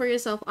sketch card for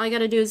yourself, all you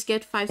gotta do is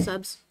get 5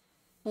 subs.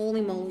 Holy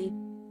moly.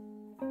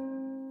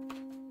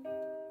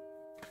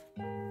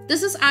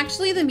 This is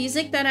actually the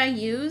music that I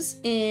use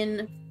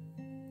in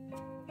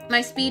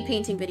my speed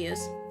painting videos,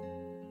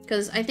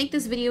 because I think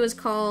this video is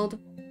called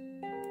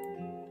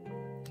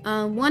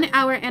 1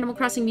 hour Animal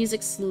Crossing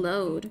music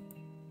slowed.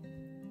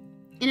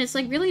 And it's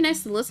like really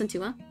nice to listen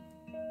to, huh?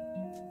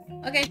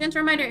 Okay, gentle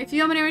reminder, if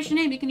you want me to write your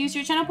name, you can use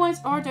your channel points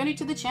or donate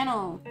to the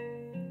channel.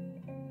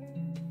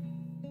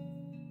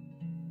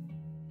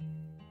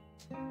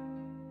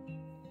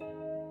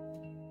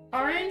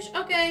 Orange?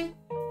 Okay.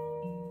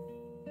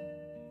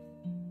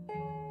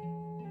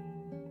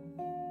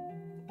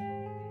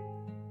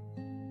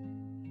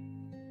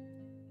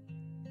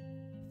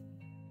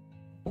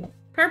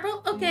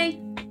 Purple? Okay.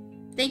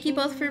 Thank you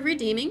both for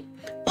redeeming.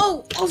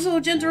 Oh, also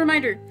a gentle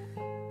reminder.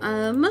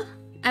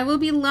 I will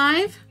be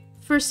live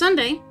for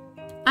Sunday.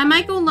 I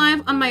might go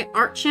live on my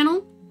art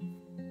channel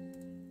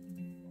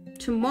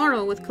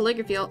tomorrow with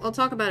calligraphy. I'll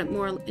talk about it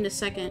more in a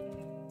second.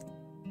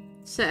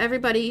 So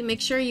everybody, make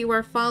sure you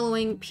are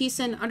following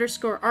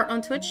peacen_art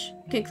on Twitch.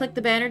 You can click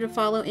the banner to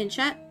follow in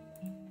chat.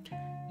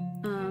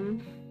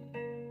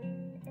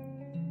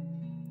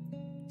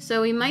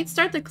 So we might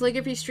start the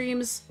calligraphy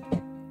streams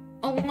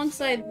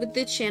alongside with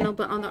this channel,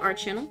 but on the art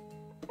channel.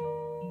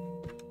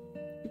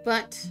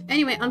 But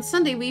anyway, on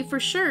Sunday we for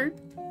sure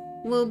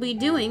will be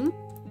doing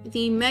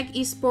the Meg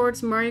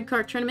Esports Mario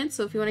Kart tournament.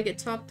 So if you want to get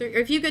top 3, or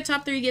if you get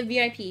top 3, you get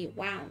VIP.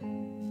 Wow.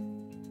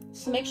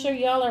 So make sure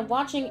y'all are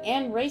watching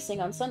and racing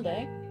on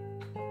Sunday.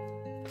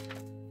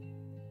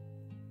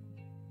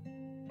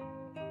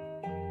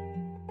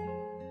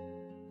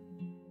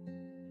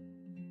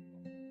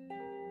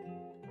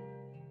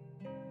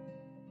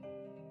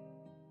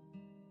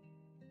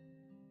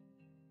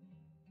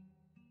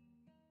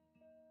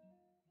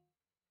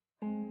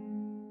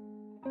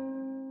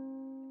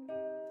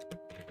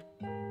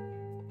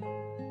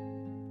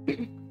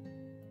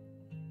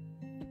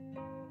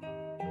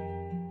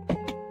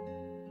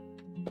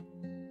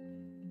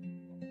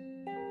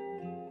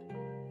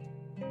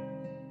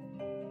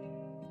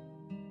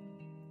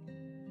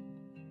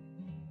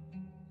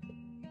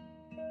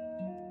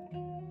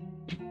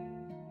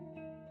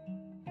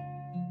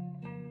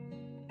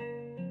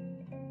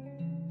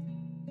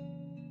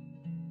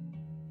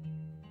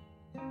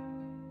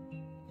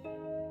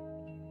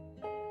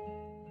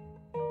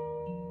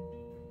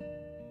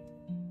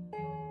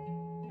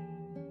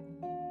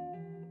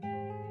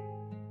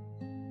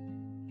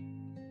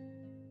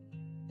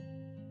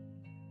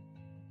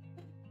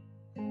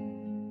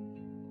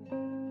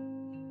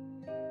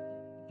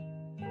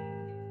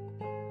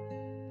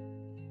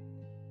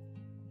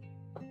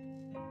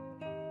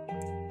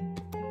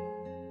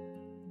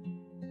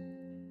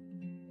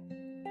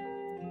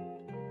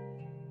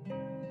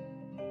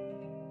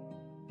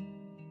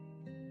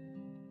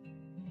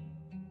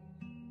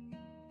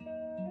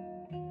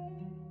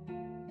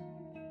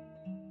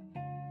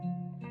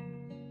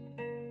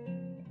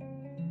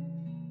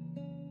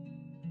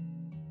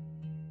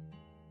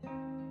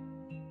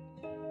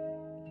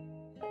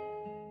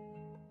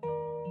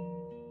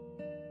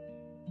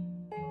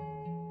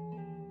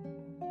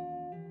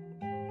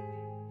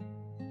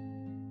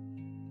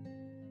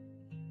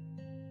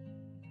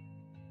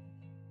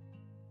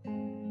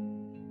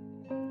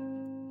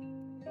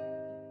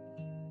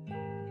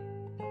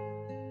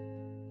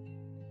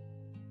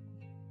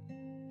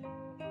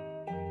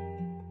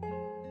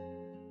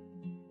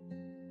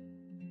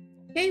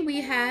 Okay,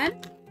 we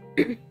had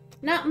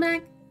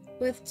Nutmeg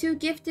with 2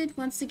 gifted.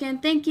 Once again,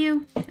 thank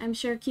you. I'm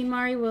sure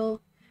Kimari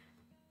will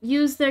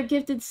use their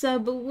gifted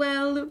sub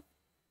well.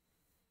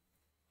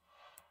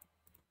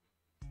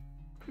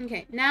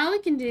 Okay, now we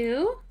can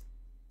do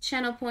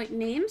channel point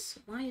names.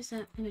 Why is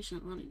that image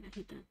not loading? I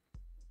hate that.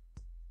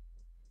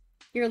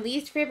 Your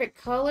least favorite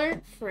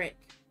color? Frick.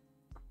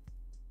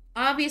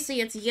 Obviously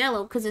it's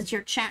yellow because it's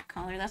your chat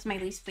color. That's my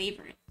least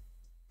favorite.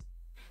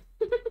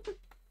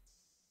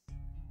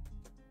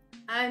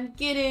 I'm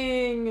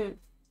kidding.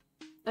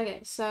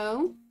 Okay,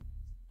 so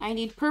I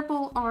need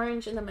purple,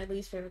 orange, and then my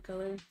least favorite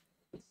color.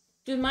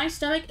 Dude, my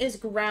stomach is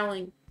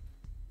growling.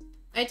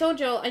 I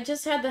told y'all, I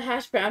just had the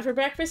hash brown for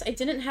breakfast. I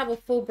didn't have a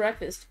full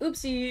breakfast.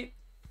 Oopsie.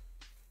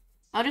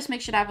 I'll just make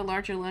sure I have a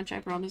larger lunch, I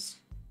promise.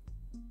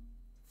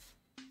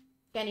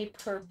 I need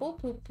purple,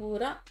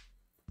 purpura.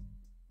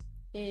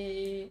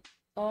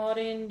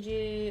 Orange.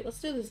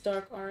 Let's do this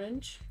dark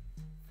orange.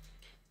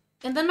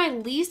 And then my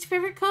least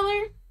favorite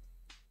color?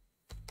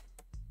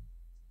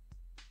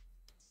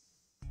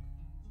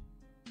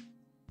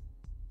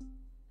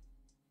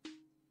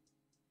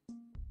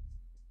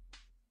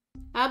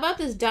 How about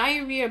this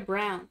diarrhea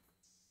brown?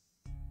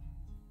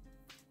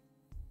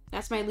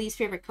 That's my least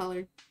favorite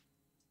color.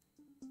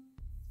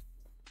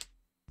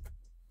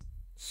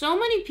 So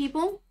many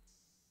people.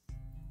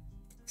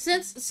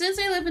 Since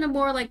I live in a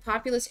more like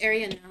populous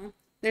area now,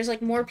 there's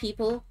like more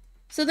people.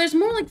 So there's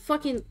more like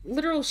fucking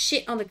literal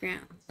shit on the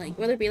ground. Like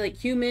whether it be like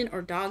human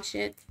or dog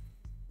shit.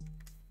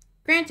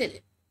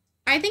 Granted,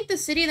 I think the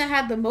city that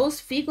had the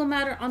most fecal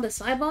matter on the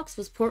sidewalks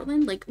was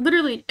Portland. Like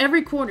literally in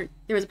every corner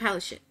there was a pile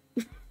of shit.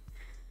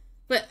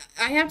 But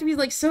I have to be,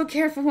 like, so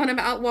careful when I'm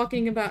out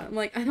walking about. I'm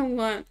like, I don't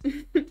want...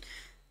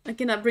 I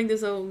cannot bring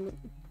this home.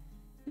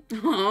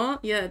 Aw,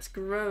 yeah, it's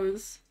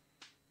gross.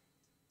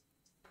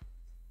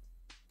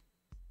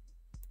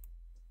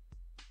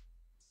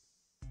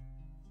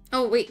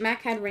 Oh, wait,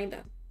 Mac had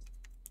rainbow.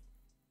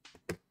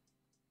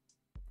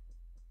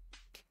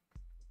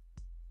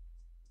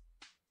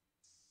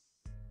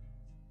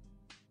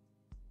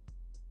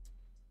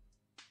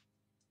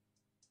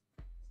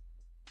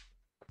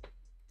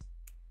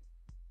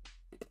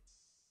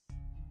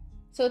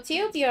 So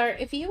TLDR,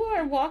 if you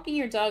are walking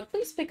your dog,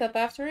 please pick up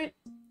after it.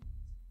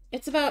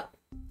 It's about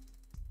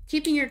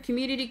keeping your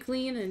community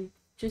clean and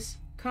just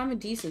common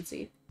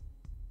decency.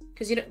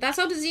 Because you know, that's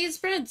how disease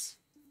spreads.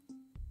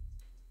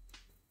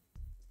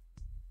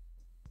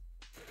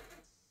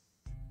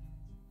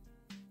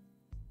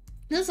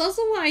 That's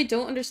also why I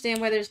don't understand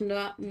why there's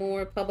not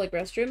more public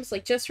restrooms.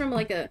 Like, just from,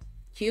 like, a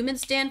human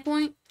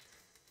standpoint.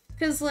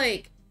 Because,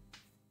 like,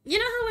 you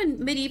know how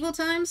in medieval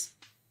times,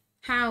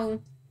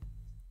 how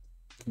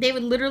they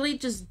would literally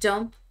just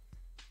dump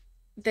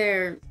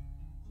their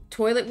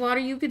toilet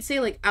water, you could say,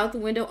 like, out the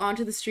window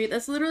onto the street?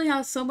 That's literally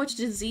how so much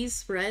disease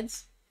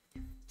spreads.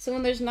 So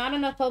when there's not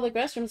enough public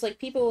restrooms, like,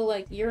 people will,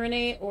 like,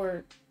 urinate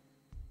or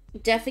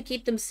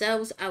defecate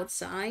themselves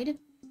outside.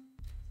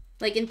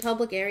 Like, in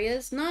public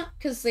areas. Not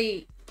because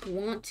they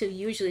want to,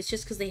 usually. It's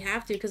just because they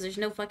have to, because there's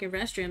no fucking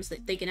restrooms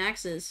that they can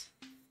access.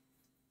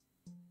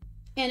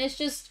 And it's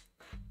just...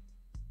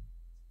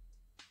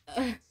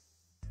 I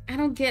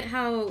don't get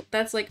how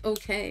that's, like,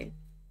 okay.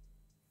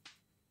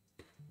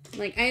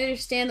 Like, I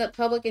understand that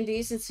public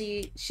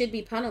indecency should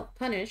be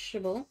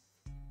punishable.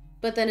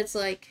 But then it's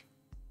like...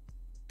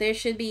 there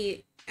should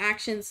be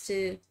actions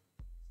to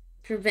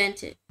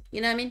prevent it.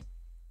 You know what I mean?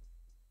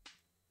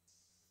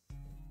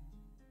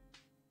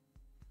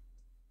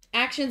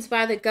 Actions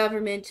by the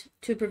government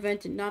to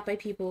prevent it, not by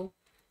people.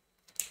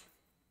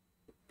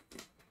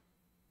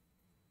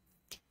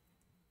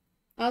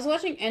 I was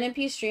watching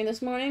NMP stream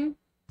this morning,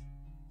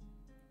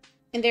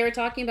 and they were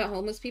talking about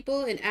homeless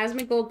people, and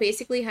Asmongold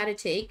basically had a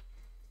take.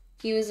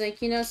 He was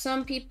like, you know,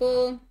 some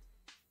people,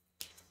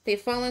 they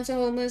fall into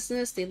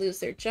homelessness, they lose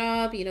their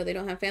job, you know, they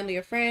don't have family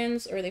or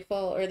friends, or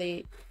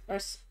they are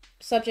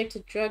subject to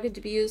drug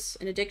abuse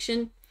and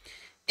addiction.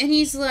 And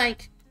he's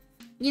like,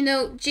 you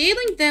know,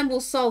 jailing them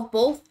will solve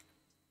both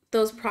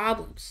those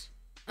problems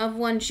of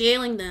one,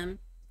 jailing them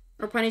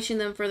or punishing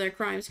them for their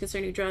crimes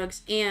concerning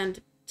drugs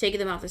and taking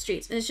them off the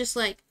streets. And it's just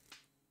like,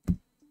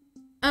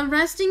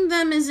 arresting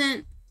them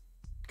isn't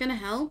gonna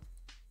help.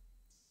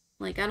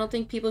 Like, I don't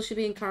think people should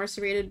be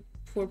incarcerated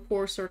for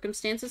poor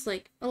circumstances.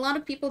 Like, a lot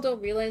of people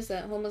don't realize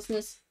that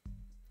homelessness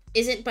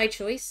isn't by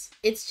choice.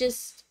 It's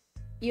just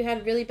you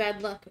had really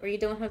bad luck, or you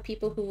don't have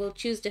people who will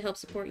choose to help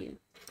support you.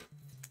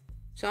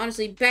 So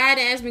honestly, bad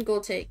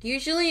Asmongold take.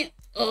 Usually,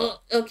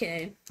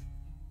 okay.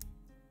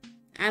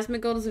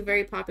 Asmongold is a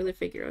very popular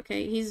figure,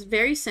 okay? He's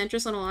very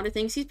centrist on a lot of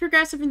things. He's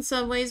progressive in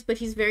some ways, but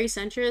he's very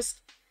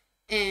centrist.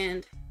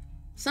 And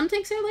some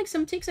takes I like,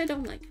 some takes I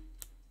don't like.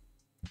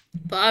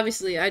 But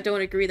obviously, I don't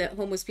agree that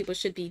homeless people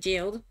should be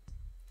jailed.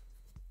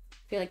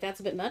 I feel like that's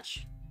a bit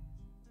much.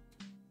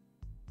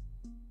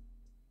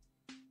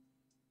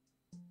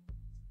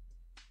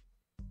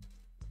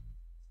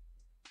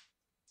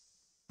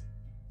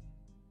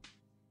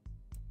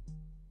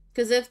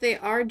 Because if they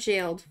are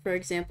jailed, for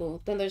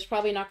example, then there's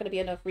probably not going to be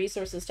enough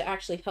resources to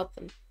actually help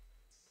them.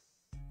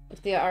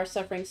 If they are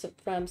suffering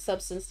from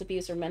substance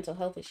abuse or mental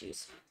health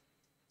issues.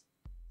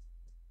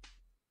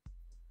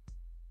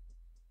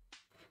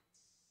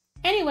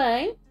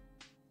 Anyway.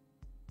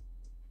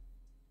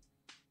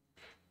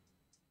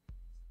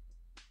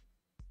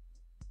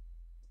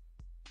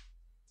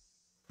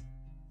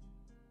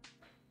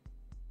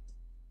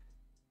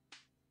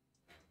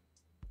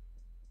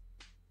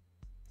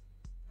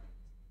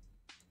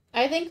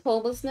 I think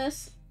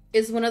homelessness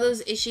is one of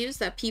those issues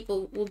that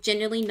people will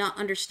genuinely not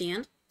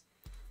understand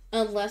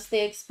unless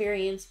they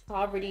experience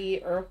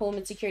poverty or home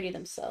insecurity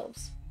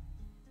themselves.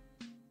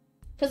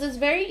 Because it's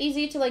very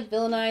easy to, like,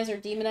 villainize or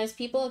demonize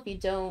people if you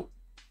don't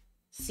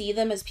see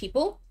them as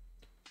people,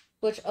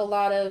 which a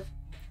lot of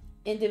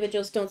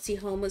individuals don't see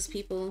homeless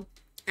people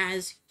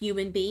as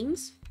human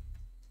beings.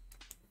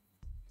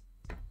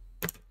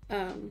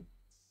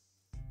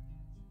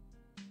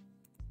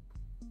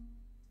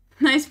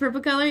 Nice purple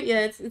color?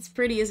 Yeah, it's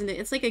pretty, isn't it?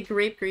 It's like a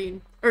grape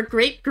green. Or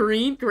grape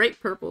green? Grape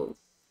purple.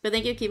 But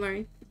thank you,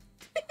 Kimari.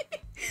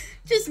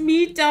 Just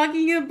me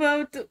talking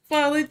about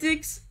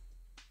politics.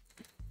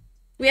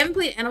 We haven't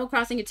played Animal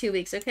Crossing in 2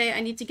 weeks, okay?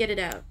 I need to get it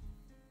out.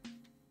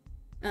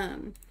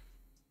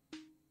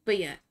 But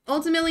yeah.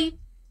 Ultimately,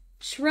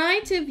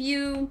 try to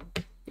view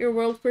your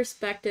world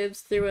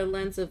perspectives through a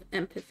lens of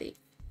empathy.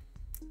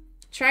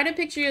 Try to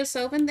picture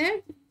yourself in there.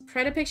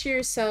 Try to picture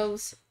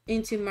yourselves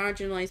into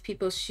marginalized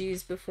people's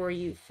shoes before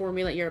you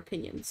formulate your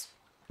opinions.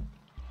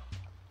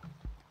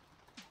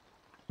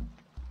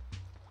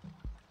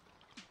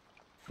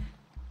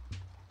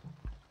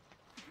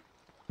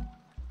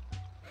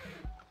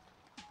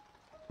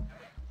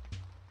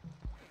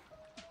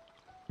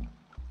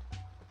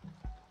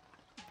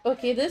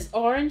 Okay, this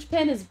orange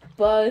pen is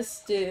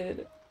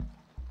busted.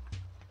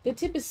 The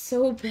tip is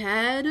so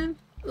bad.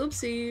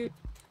 Oopsie.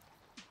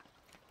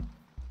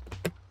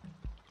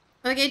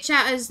 Okay,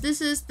 chatters, this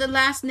is the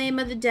last name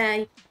of the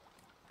day.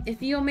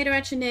 If you want me to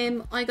write your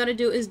name, all you gotta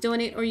do is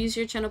donate or use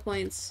your channel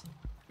points.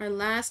 Our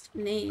last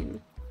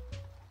name.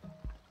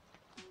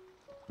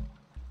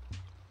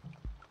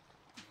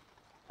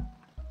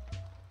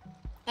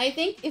 I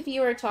think if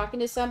you are talking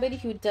to somebody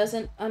who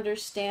doesn't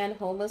understand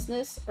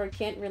homelessness or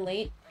can't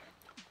relate,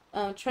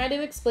 try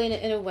to explain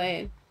it in a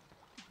way.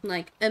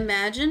 Like,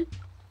 imagine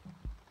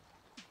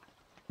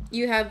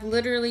you have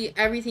literally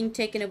everything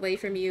taken away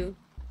from you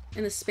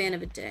in the span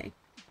of a day.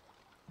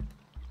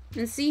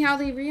 And see how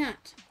they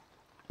react.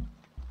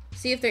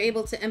 See if they're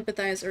able to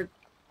empathize or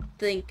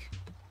think.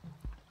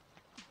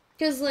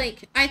 Because,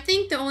 like, I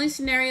think the only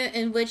scenario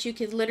in which you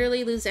could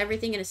literally lose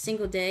everything in a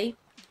single day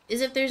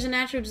is if there's a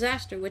natural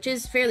disaster, which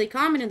is fairly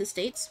common in the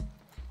States,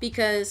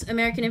 because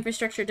American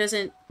infrastructure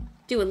doesn't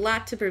do a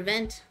lot to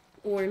prevent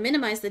or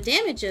minimize the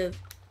damage of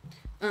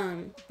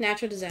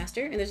natural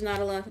disaster, and there's not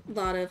a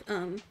lot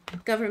of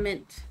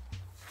government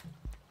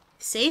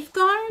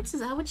safeguards,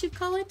 is that what you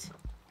call it?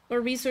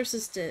 Or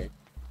resources to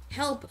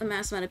help a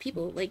mass amount of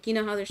people. Like, you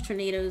know how there's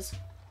tornadoes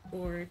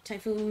or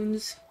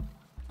typhoons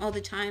all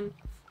the time.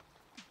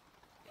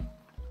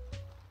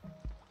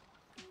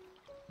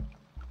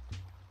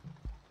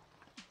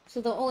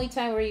 So the only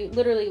time where you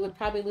literally would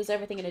probably lose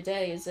everything in a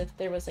day is if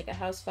there was like a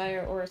house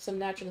fire or some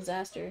natural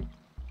disaster.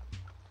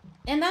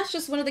 And that's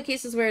just one of the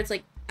cases where it's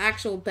like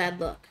actual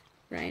bad luck,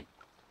 right?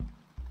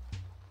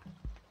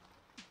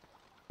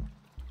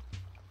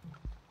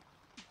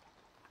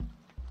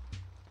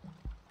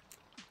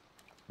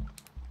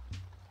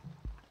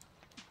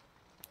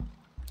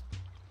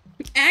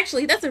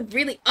 Actually, that's a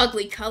really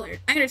ugly color.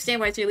 I understand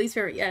why it's your least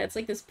favorite. Yeah, it's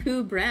like this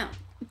poo brown.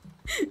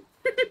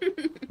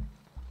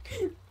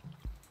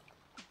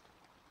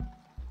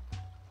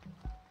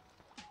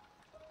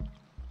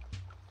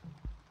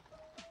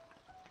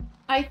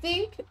 I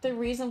think the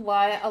reason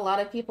why a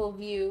lot of people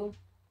view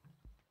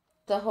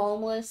the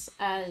homeless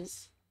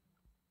as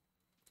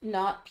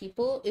not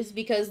people is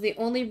because they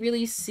only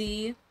really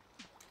see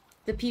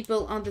the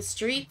people on the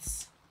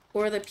streets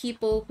or the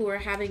people who are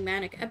having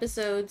manic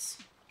episodes.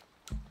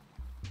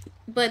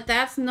 But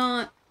that's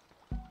not...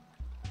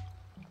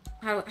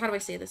 How do I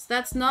say this?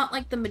 That's not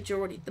like the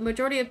majority. The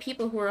majority of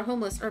people who are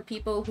homeless are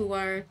people who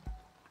are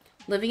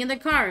living in their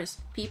cars,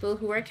 people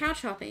who are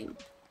couch hopping.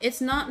 It's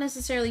not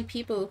necessarily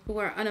people who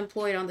are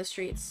unemployed on the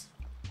streets.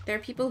 There are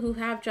people who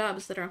have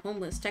jobs that are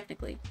homeless,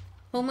 technically.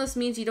 Homeless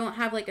means you don't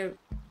have like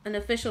an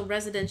official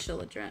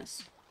residential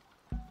address.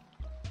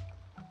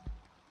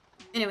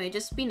 Anyway,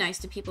 just be nice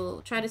to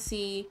people. Try to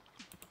see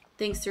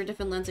things through a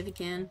different lens if you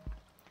can.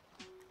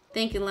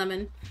 Thank you,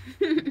 Lemon.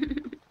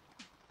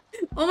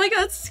 Oh my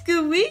god,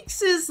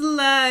 Squeaks is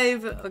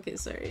live! Okay,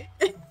 sorry.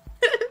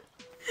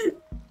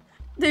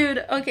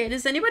 Dude, okay,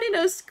 does anybody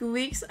know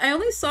Squeaks? I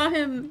only saw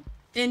him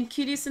in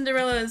Cutie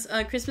Cinderella's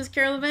Christmas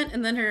Carol event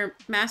and then her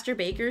Master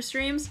Baker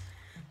streams.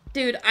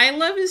 Dude, I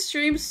love his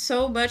streams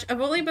so much. I've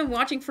only been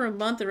watching for a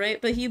month,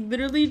 right? But he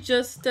literally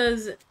just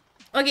does...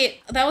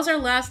 Okay, that was our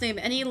last name.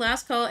 Any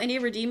last call? Any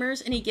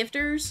redeemers? Any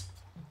gifters?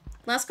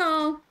 Last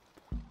call.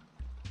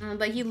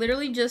 But he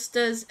literally just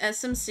does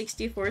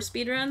SM64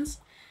 speedruns.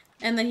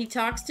 And then he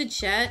talks to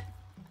chat.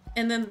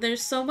 And then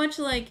there's so much,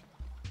 like,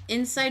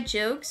 inside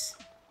jokes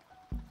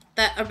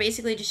that are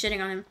basically just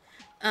shitting on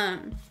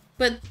him.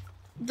 But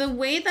the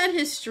way that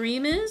his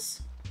stream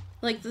is,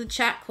 like, the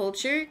chat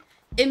culture,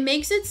 it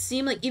makes it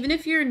seem like, even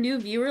if you're a new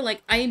viewer,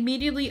 like, I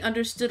immediately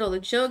understood all the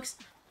jokes.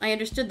 I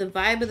understood the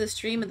vibe of the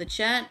stream and the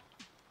chat.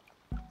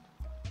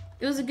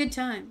 It was a good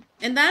time.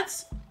 And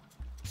that's,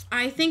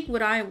 I think,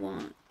 what I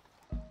want.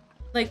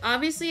 Like,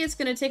 obviously, it's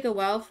gonna take a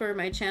while for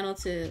my channel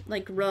to,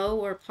 like, grow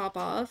or pop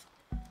off.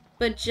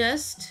 But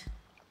just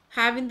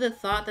having the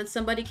thought that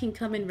somebody can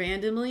come in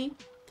randomly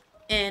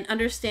and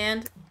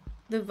understand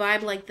the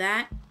vibe like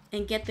that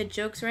and get the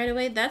jokes right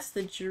away, that's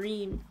the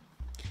dream.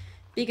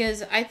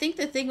 Because I think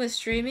the thing with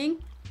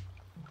streaming...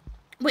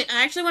 Wait,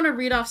 I actually want to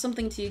read off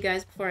something to you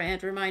guys before I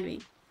end. Remind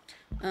me.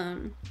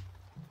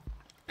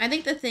 I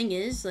think the thing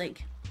is,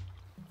 like,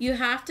 you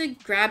have to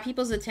grab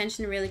people's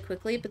attention really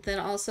quickly, but then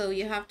also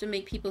you have to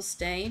make people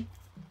stay.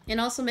 And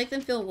also make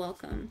them feel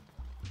welcome.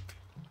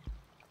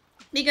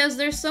 Because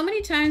there's so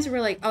many times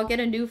where, like, I'll get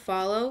a new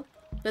follow,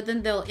 but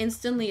then they'll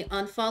instantly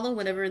unfollow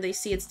whenever they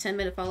see it's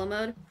 10-minute follow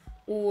mode.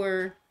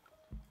 Or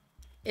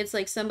it's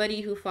like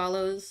somebody who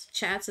follows,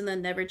 chats, and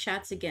then never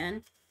chats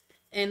again.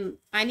 And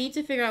I need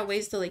to figure out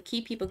ways to, like,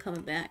 keep people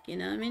coming back, you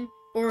know what I mean?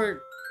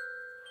 Or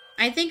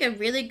I think a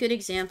really good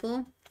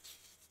example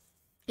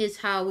is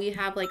how we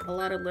have, like, a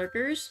lot of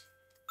lurkers.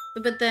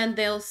 But then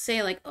they'll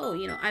say, like, oh,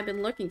 you know, I've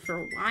been lurking for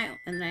a while.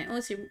 And I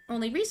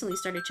only recently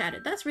started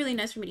chatting. That's really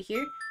nice for me to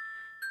hear.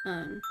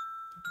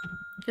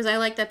 Because I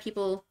like that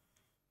people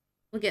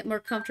will get more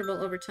comfortable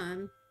over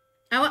time.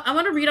 I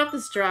want to read off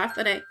this draft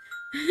that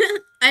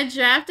I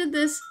drafted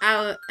this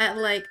out at,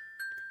 like,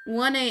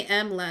 1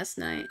 a.m. last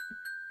night.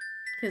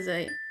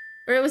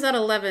 Or it was at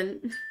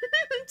 11.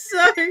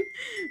 Sorry.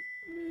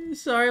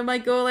 Sorry, my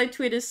goal I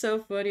tweet is so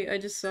funny. I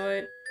just saw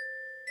it.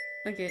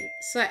 Okay,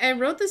 so I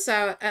wrote this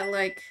out at,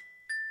 like...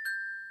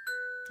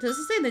 Does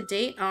it say the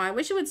date? Oh, I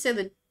wish it would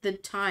say the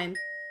time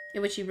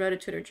in which you wrote a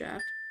Twitter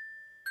draft.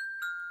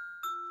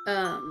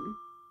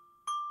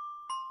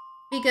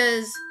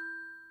 Because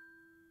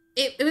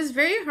it was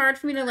very hard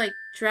for me to, like,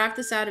 draft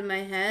this out in my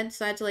head,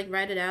 so I had to, like,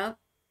 write it out.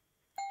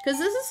 Because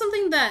this is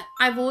something that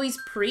I've always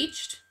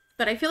preached,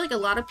 but I feel like a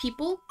lot of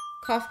people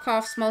cough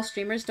cough small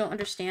streamers don't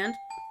understand.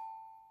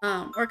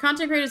 Or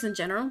content creators in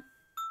general.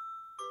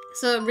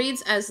 So it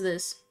reads as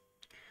this.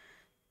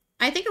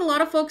 I think a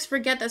lot of folks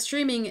forget that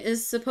streaming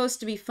is supposed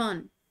to be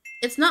fun.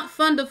 It's not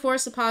fun to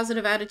force a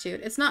positive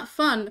attitude. It's not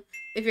fun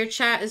if your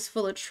chat is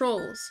full of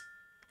trolls.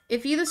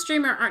 If you, the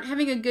streamer, aren't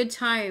having a good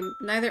time,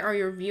 neither are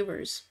your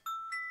viewers.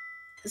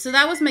 So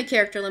that was my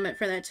character limit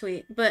for that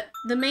tweet. But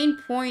the main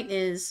point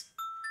is,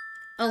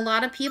 a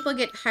lot of people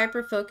get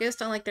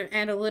hyper-focused on, like, their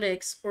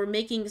analytics or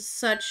making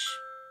such,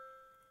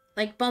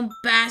 like,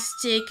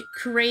 bombastic,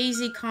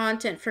 crazy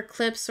content for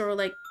clips or,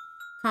 like,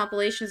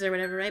 compilations or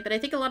whatever, right? But I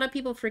think a lot of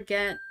people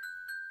forget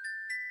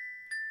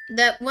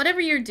that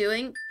whatever you're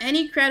doing,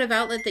 any creative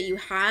outlet that you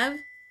have,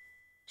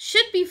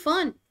 should be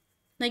fun.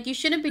 Like, you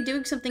shouldn't be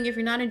doing something if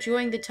you're not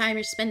enjoying the time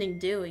you're spending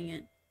doing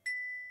it.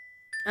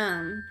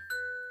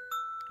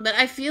 But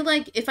I feel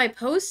like if I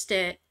post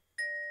it,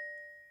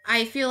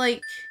 I feel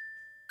like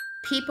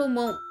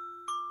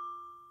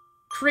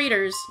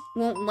creators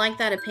won't like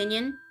that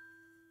opinion.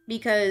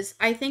 Because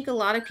I think a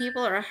lot of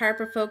people are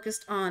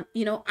hyper-focused on,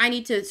 you know, I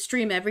need to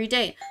stream every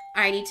day.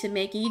 I need to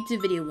make a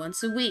YouTube video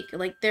once a week.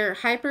 Like, they're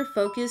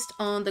hyper-focused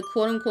on the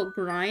quote-unquote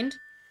grind,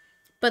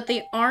 but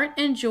they aren't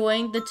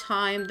enjoying the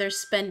time they're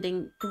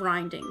spending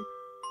grinding.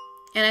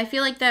 And I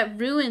feel like that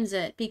ruins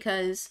it,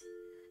 because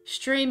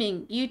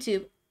streaming,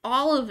 YouTube,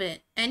 all of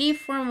it, any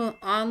form of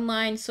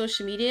online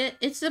social media,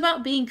 it's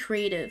about being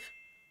creative,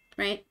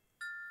 right?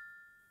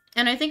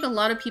 And I think a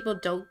lot of people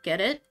don't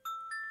get it.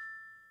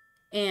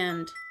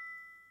 And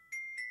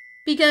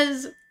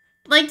because,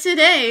 like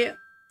today,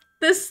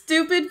 the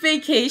stupid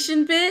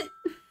vacation bit,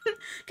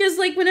 because,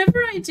 like,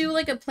 whenever I do,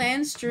 like, a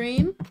planned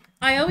stream,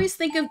 I always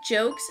think of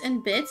jokes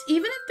and bits,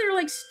 even if they're,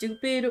 like,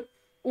 stupid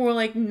or,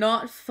 like,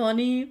 not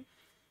funny.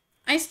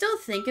 I still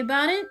think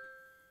about it,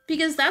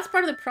 because that's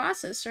part of the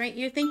process, right?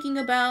 You're thinking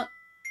about,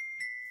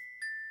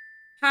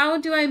 how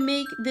do I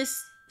make this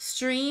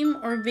stream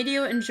or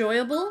video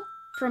enjoyable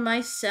for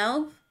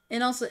myself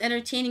and also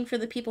entertaining for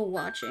the people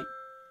watching?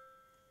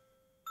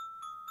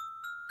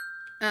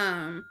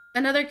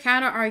 Another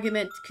counter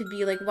argument could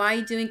be like, why are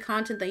you doing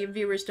content that your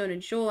viewers don't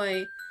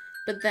enjoy?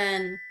 But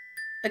then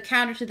a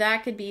counter to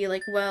that could be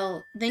like,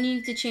 well, then you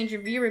need to change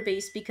your viewer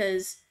base,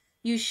 because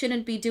you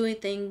shouldn't be doing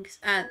things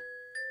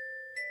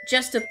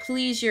just to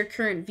please your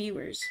current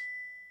viewers.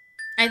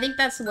 I think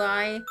that's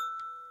why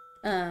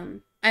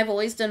I've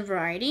always done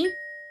variety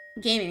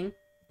gaming.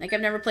 Like,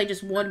 I've never played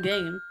just one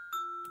game.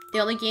 The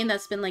only game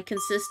that's been, like,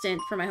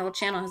 consistent for my whole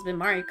channel has been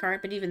Mario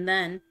Kart, but even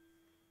then,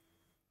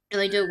 I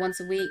only do it once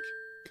a week.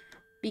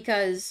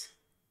 Because,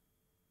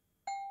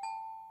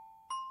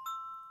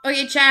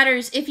 okay,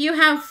 chatters, if you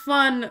have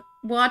fun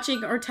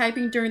watching or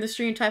typing during the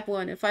stream, type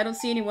 1. If I don't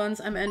see any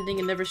ones, I'm ending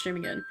and never stream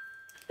again.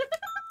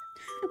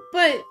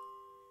 But,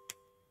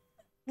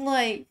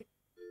 like,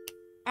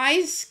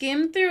 I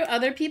skim through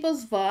other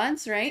people's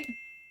VODs, right?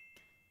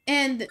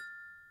 And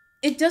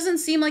it doesn't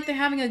seem like they're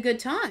having a good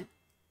time.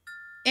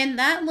 And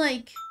that,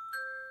 like,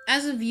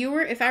 as a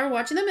viewer, if I were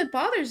watching them, it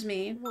bothers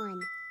me. 1.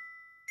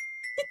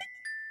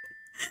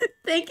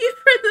 Thank you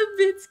for the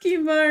bits,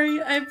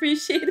 Kimari. I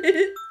appreciate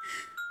it.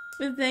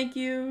 But thank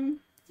you.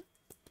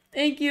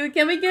 Thank you.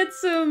 Can we get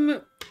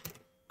some...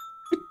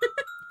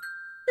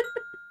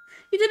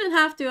 You didn't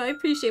have to. I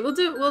appreciate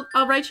it.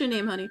 I'll write your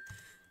name, honey.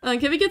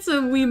 Can we get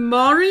some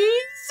Wimaris?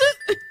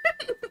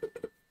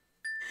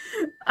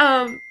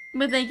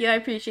 But thank you. I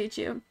appreciate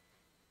you.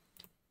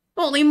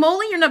 Holy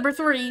moly, you're number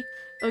 3.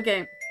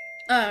 Okay.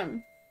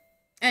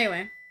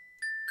 Anyway.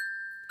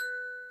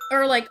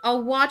 Or, like,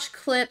 I'll watch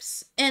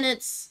clips, and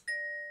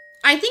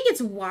I think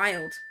it's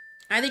wild.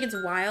 I think it's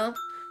wild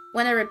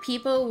whenever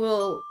people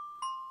will,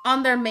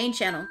 on their main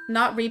channel,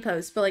 not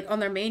repost, but, like, on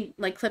their main,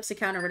 like, clips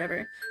account or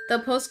whatever, they'll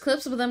post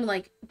clips of them,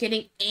 like,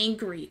 getting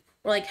angry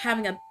or, like,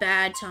 having a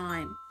bad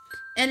time.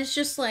 And it's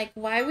just like,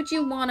 why would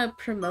you want to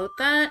promote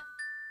that?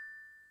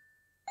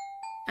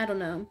 I don't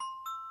know.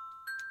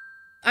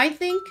 I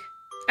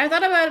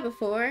thought about it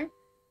before,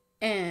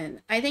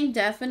 and I think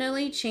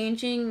definitely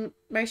changing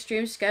my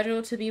stream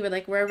schedule to be with,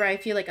 like, wherever I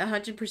feel like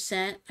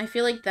 100%, I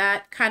feel like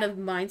that kind of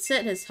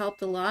mindset has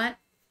helped a lot.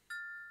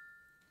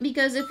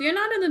 Because if you're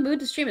not in the mood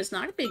to stream, it's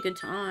not gonna be a good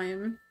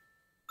time.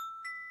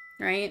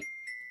 Right?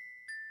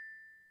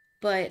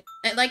 But,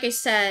 like I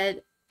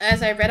said,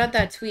 as I read out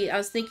that tweet, I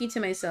was thinking to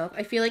myself,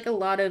 I feel like a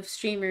lot of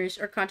streamers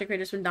or content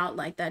creators would not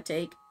like that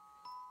take.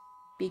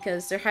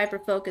 Because they're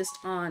hyper-focused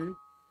on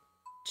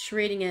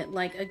treating it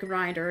like a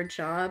grind or a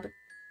job.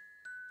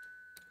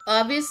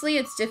 Obviously,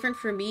 it's different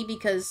for me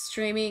because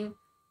streaming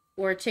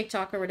or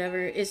TikTok or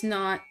whatever is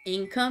not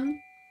income.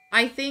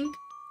 I think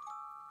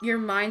your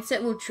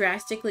mindset will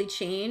drastically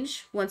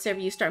change once ever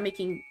you start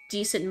making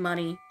decent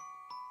money.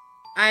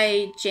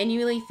 I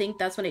genuinely think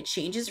that's when it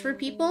changes for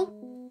people.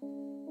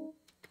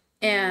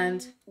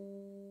 And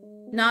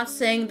not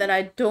saying that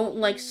I don't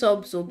like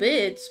subs or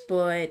bits,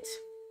 but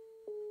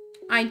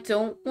I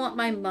don't want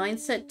my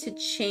mindset to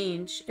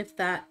change if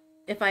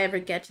I ever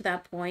get to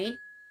that point.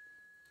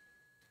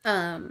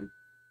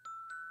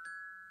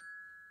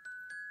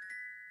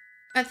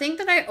 I think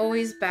that I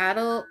always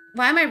battle...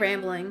 Why am I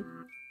rambling?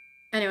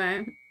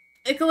 Anyway.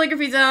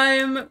 Calligraphy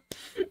time!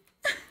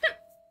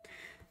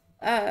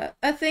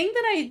 A thing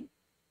that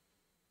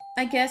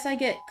I guess I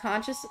get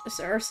conscious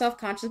or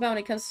self-conscious about when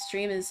it comes to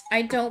stream is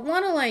I don't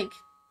want to, like...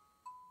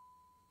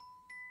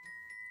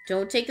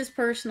 Don't take this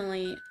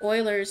personally.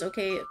 Oilers,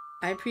 okay,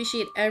 I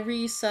appreciate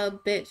every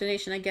sub-bit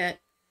donation I get.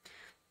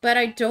 But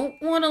I don't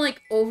want to,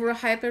 like,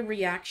 overhype a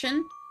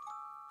reaction.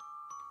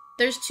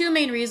 There's two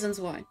main reasons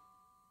why.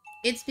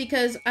 It's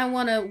because I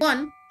want to,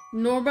 one,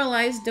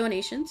 normalize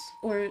donations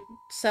or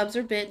subs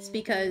or bits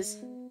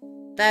because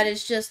that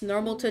is just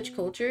normal Twitch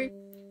culture.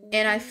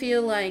 And I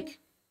feel like...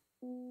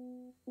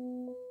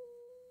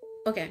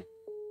 Okay.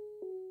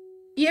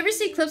 You ever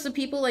see clips of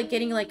people, like,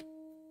 getting, like,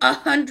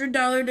 $100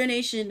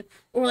 donation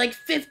or, like,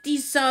 50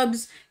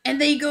 subs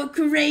and they go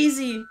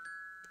crazy?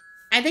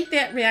 I think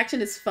that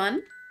reaction is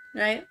fun,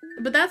 right?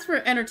 But that's for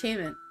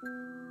entertainment.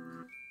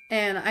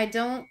 And I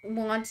don't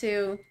want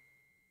to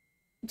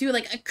do,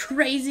 like, a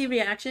crazy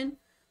reaction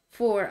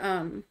for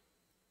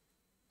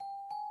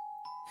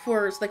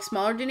like,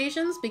 smaller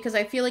donations because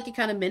I feel like it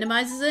kind of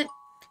minimizes it.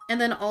 And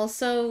then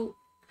also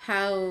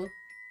how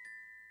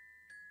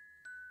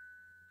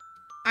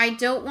I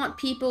don't want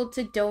people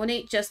to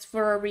donate just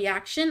for a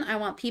reaction. I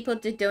want people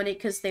to donate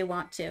because they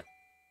want to.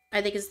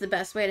 I think is the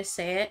best way to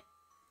say it.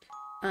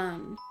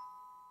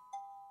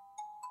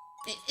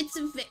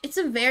 It's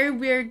a very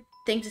weird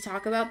thing to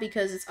talk about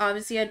because it's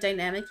obviously a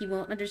dynamic you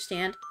won't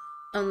understand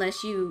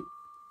unless you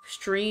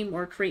stream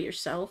or create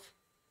yourself.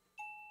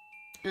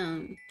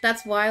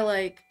 That's why,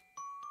 like,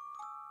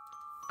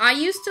 I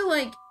used to,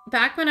 like,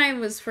 back when I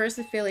was first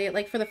affiliate,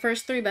 like, for the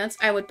first 3 months,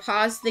 I would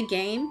pause the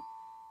game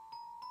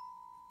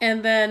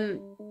and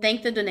then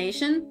thank the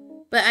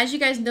donation. But as you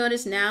guys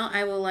notice now,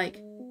 I will, like,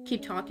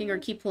 keep talking or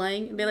keep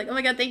playing and be like, oh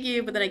my god, thank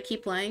you, but then I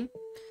keep playing.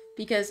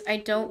 Because I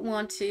don't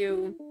want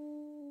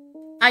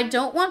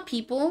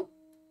people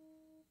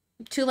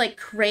to, like,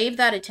 crave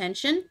that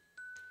attention.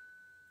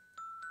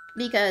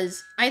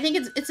 Because I think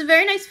it's a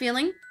very nice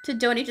feeling to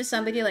donate to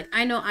somebody. Like,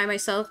 I know I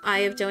myself, I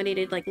have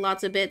donated, like,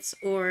 lots of bits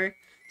or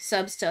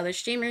subs to other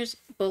streamers,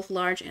 both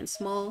large and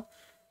small.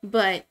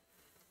 But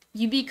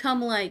you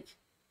become, like,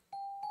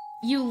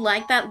 you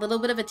like that little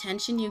bit of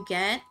attention you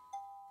get.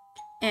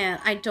 And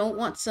I don't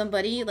want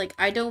somebody, like,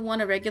 I don't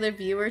want a regular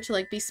viewer to,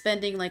 like, be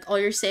spending, like, all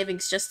your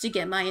savings just to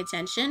get my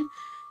attention.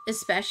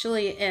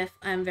 Especially if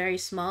I'm very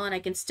small and I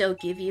can still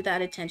give you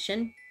that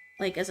attention,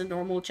 like, as a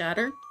normal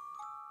chatter.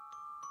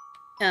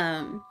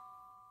 There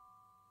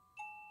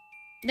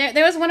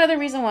was one other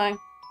reason why.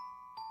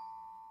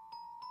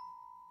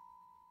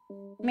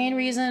 Main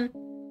reason.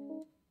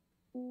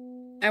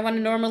 I want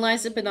to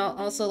normalize it, but not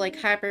also, like,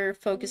 hyper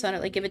focus on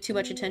it, like, give it too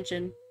much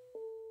attention.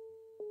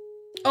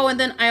 Oh, and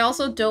then I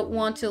also don't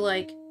want to,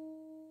 like,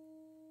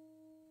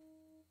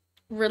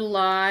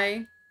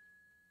 rely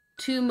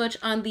too much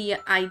on the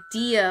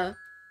idea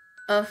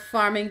of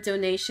farming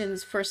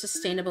donations for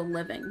sustainable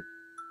living.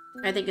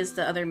 I think is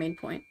the other main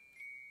point.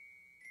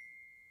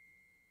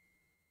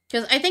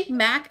 Because I think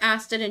Mac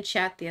asked it in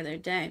chat the other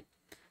day.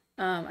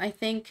 I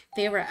think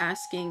they were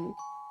asking,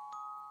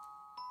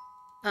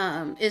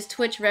 is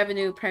Twitch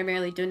revenue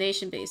primarily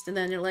donation-based? And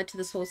then it led to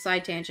this whole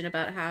side tangent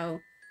about how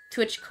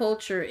Twitch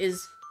culture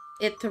is,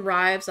 it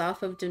thrives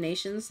off of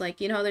donations.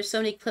 Like, you know, there's so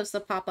many clips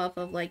that pop up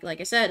of, like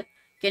I said,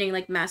 getting,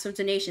 like, massive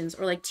donations.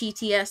 Or, like,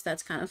 TTS,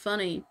 that's kind of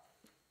funny.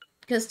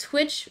 Because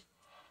Twitch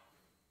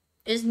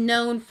is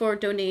known for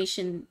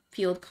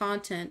donation-fueled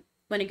content.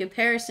 When in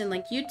comparison,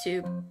 like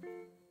YouTube,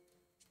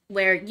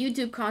 where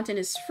YouTube content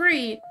is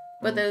free,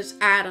 but there's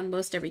ad on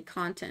most every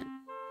content.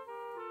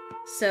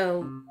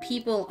 So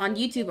people on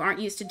YouTube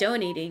aren't used to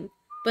donating,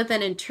 but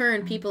then in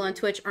turn, people on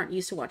Twitch aren't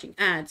used to watching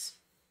ads.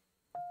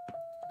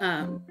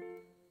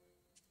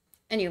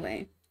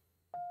 Anyway.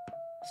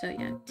 So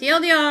yeah.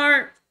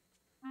 TLDR!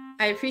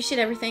 I appreciate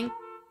everything.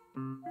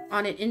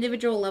 On an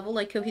individual level,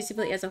 like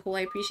cohesively as a whole,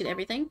 I appreciate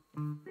everything.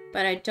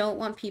 But I don't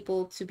want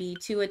people to be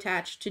too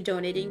attached to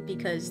donating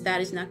because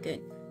that is not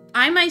good.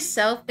 I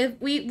myself,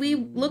 if we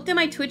looked at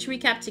my Twitch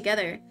recap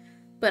together,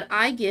 but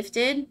I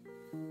gifted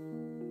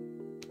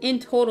in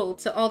total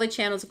to all the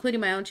channels, including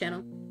my own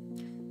channel,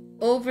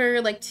 over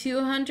like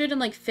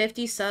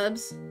 250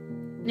 subs.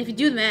 And if you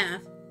do the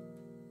math,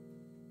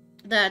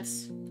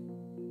 that's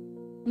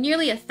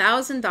nearly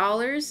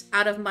 $1,000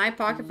 out of my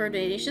pocket for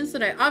donations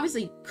that I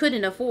obviously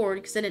couldn't afford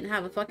because I didn't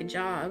have a fucking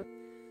job.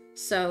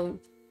 So,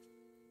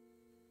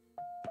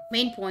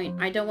 main point,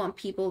 I don't want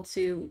people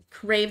to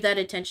crave that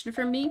attention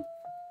from me.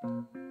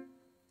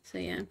 So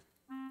yeah.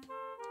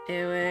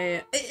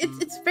 Anyway,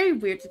 it's very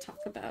weird to talk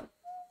about.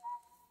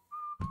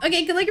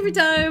 Okay, calligraphy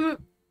time!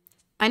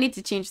 I need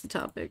to change the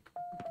topic.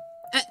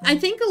 I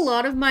think a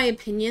lot of my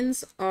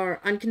opinions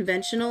are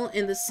unconventional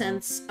in the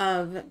sense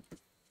of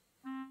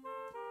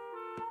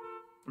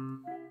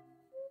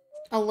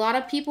a lot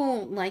of people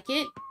won't like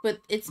it, but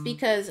it's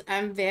because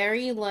I'm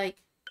very, like,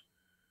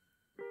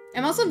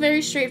 I'm also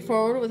very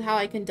straightforward with how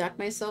I conduct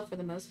myself for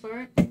the most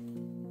part.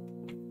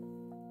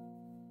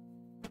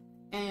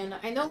 And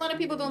I know a lot of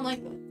people don't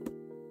like that.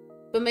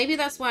 But maybe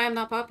that's why I'm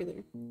not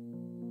popular.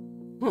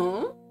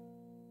 Huh?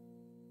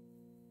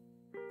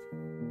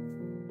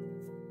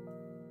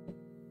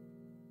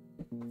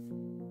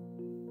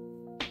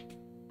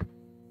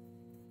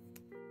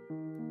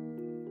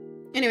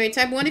 Anyway,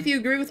 type 1 if you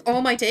agree with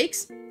all my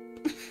takes.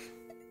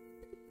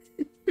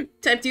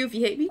 Type 2 if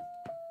you hate me.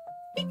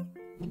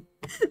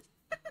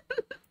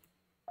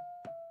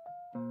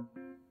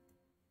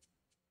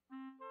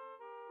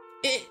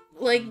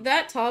 Like,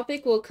 that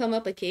topic will come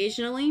up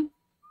occasionally.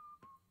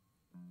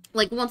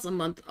 Like, once a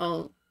month,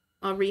 I'll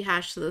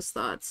rehash those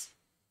thoughts.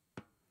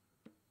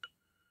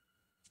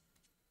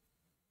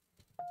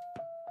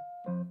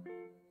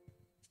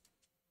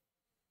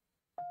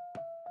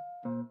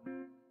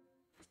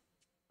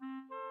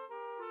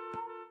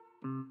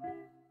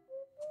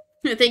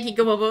 Thank you,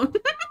 Gabobo.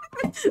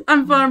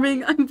 I'm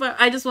farming.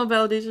 I just want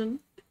validation.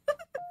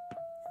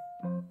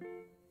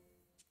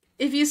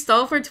 If you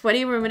stall for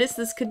 20 more minutes,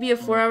 this could be a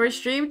 4-hour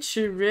stream.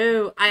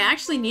 True. I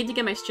actually need to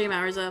get my stream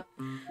hours up.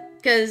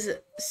 Because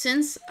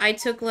since I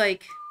took,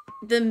 like,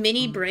 the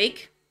mini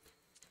break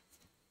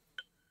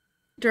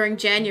during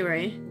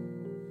January.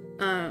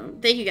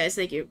 Thank you guys.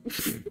 Thank you.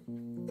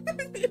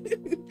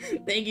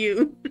 Thank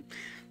you.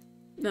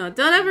 No,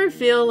 don't ever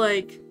feel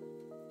like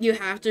you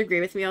have to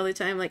agree with me all the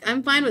time. Like,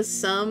 I'm fine with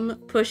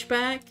some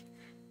pushback,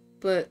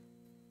 but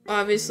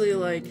obviously,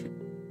 like,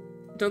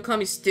 don't call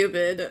me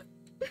stupid.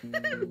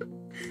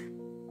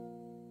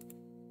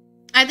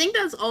 I think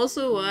that's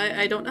also why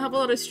I don't have a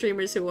lot of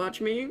streamers who watch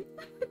me.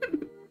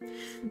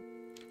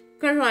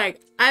 Cause,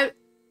 like, I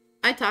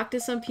talk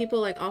to some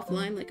people, like,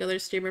 offline, like, other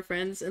streamer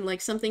friends, and,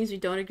 like, some things we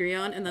don't agree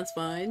on, and that's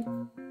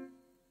fine.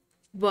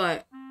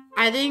 But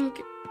I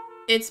think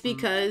it's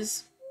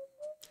because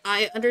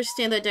I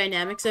understand the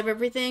dynamics of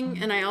everything,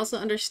 and I also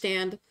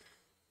understand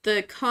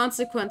the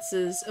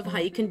consequences of how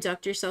you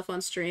conduct yourself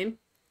on stream.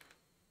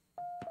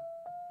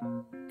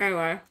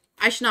 Anyway,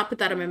 I should not put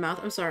that in my mouth.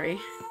 I'm sorry.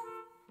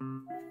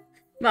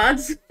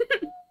 Mods.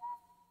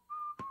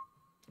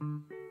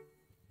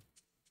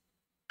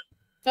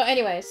 Oh,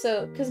 anyway,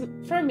 so, because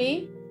for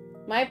me,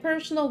 my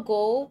personal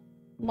goal,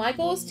 my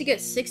goal is to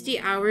get 60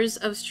 hours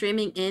of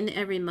streaming in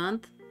every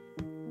month.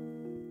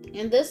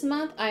 And this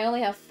month, I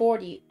only have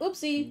 40.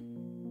 Oopsie.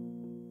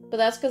 But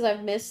that's because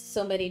I've missed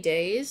so many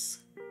days.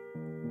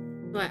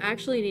 So I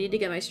actually need to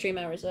get my stream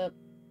hours up.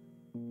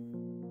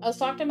 I was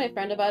talking to my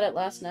friend about it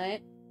last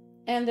night,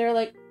 and they're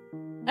like,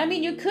 I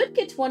mean, you could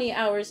get 20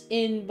 hours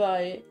in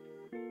by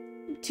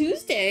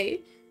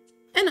Tuesday.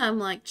 And I'm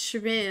like,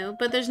 true,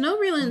 but there's no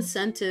real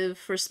incentive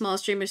for small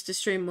streamers to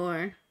stream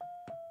more.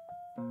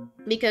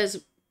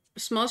 Because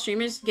small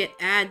streamers get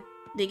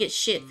they get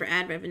shit for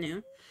ad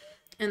revenue.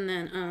 And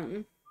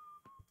then,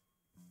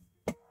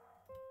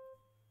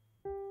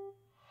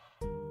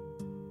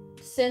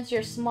 since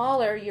you're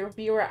smaller, your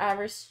viewer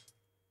average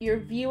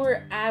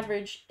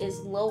is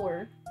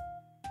lower.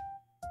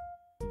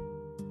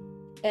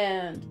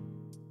 And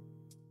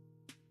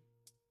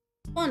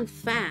fun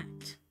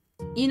fact,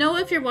 you know,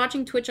 if you're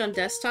watching Twitch on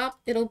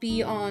desktop, it'll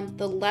be on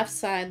the left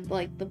side,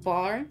 like the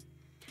bar.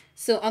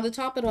 So on the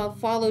top, it'll have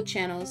follow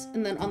channels,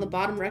 and then on the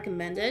bottom,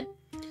 recommended.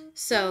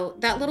 So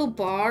that little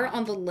bar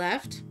on the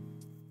left,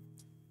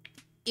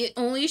 it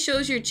only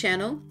shows your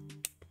channel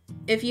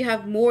if you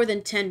have more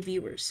than 10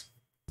 viewers.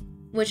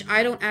 Which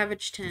I don't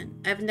average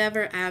 10. I've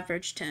never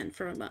averaged 10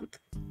 for a month.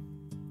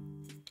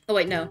 Oh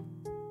wait, no.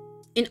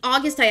 In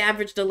August, I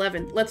averaged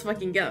 11. Let's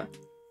fucking go.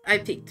 I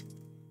peaked.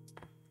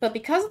 But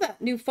because of that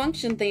new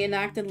function they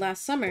enacted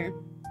last summer,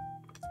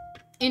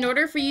 in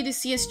order for you to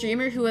see a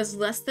streamer who has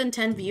less than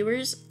 10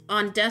 viewers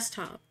on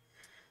desktop,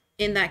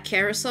 in that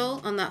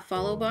carousel on that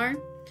follow bar,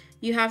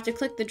 you have to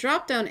click the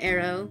drop down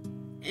arrow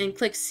and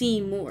click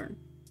see more.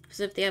 Because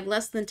if they have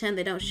less than 10,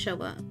 they don't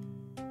show up.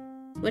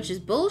 Which is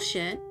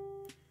bullshit,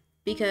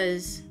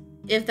 because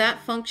if that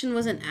function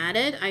wasn't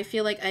added, I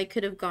feel like I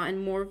could have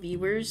gotten more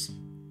viewers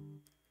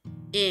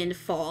in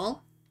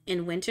fall,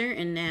 in winter,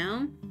 and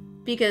now.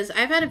 Because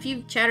I've had a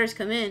few chatters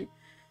come in,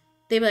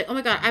 they'd be like, oh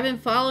my god, I've been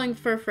following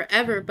for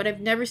forever, but I've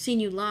never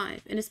seen you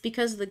live. And it's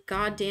because of the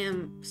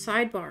goddamn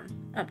sidebar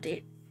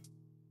update.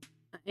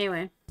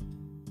 Anyway.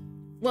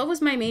 What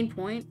was my main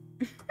point?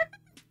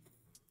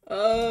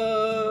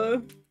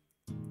 I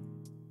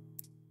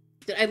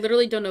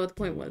literally don't know what the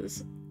point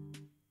was.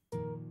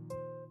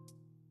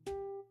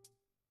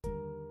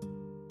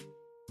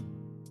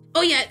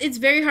 Oh yeah, it's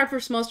very hard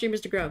for small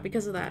streamers to grow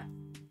because of that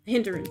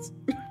hindrance.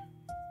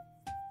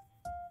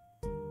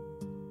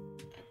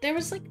 There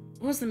was like,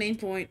 what was the main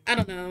point? I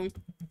don't know.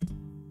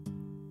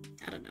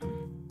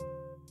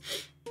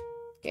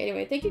 Okay,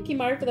 anyway, thank you,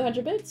 Kimari, for the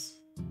 100 bits.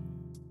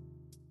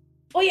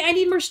 Oh yeah, I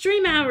need more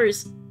stream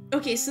hours!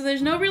 Okay, so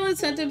there's no real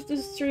incentive to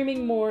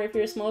streaming more if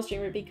you're a small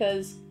streamer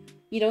because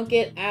you don't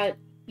get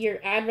your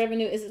ad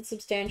revenue isn't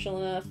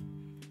substantial enough,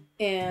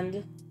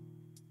 and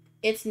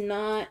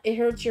it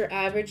hurts your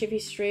average if you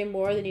stream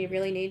more than you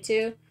really need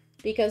to,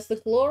 because the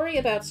glory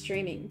about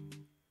streaming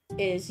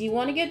is you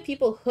want to get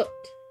people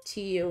hooked to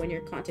you and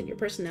your content, your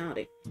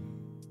personality.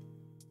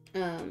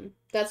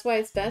 That's why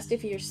it's best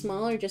if you're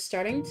small or just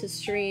starting to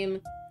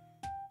stream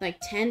like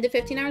 10 to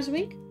 15 hours a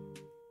week.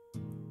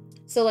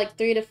 So like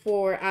 3 to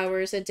 4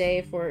 hours a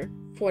day for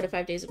 4 to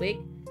 5 days a week.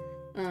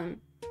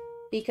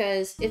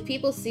 Because if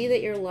people see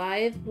that you're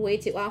live way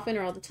too often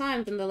or all the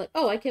time, then they're like,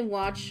 oh, I can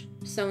watch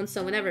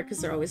so-and-so whenever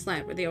because they're always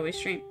live or they always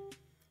stream.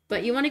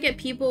 But you want to give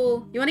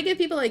people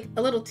like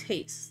a little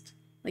taste,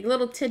 like a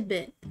little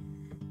tidbit.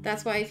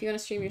 That's why if you want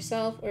to stream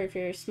yourself or if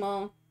you're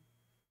small,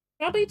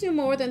 probably do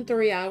more than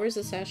 3 hours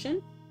a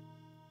session.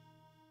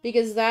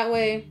 Because that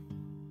way,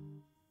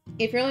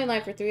 if you're only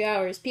live for 3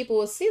 hours, people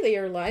will see that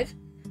you're live.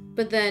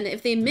 But then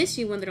if they miss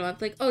you when they're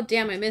live, like, oh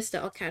damn, I missed it,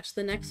 I'll catch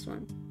the next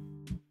one.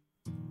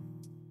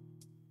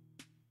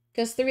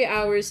 Because 3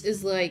 hours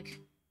is like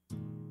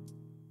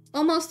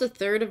almost a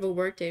third of a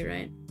workday,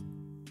 right?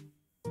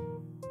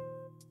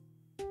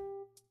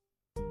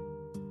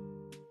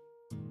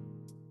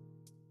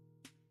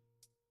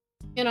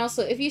 And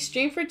also, if you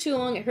stream for too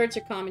long, it hurts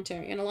your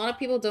commentary. And a lot of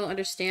people don't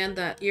understand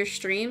that your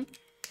stream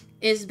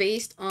is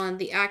based on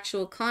the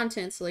actual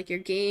content, so like your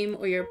game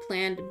or your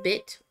planned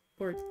bit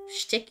or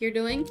shtick you're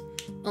doing,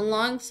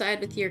 alongside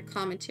with your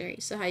commentary.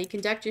 So how you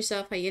conduct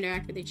yourself, how you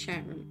interact with the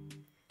chat room.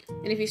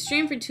 And if you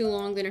stream for too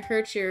long, then it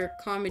hurts your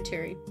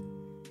commentary.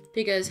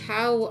 Because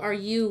how are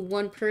you,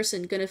 one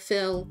person, gonna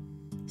fill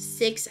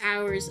 6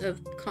 hours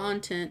of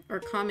content or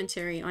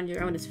commentary on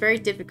your own? It's very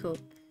difficult.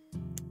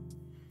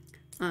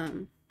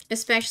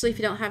 Especially if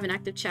you don't have an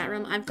active chat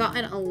room. I've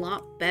gotten a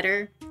lot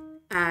better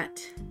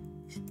at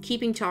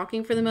keeping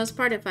talking for the most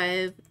part if I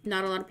have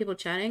not a lot of people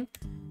chatting.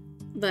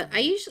 But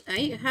I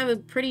have a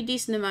pretty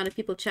decent amount of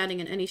people chatting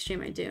in any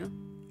stream I do,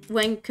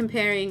 when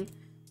comparing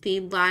the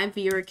live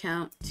viewer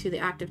count to the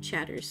active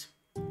chatters.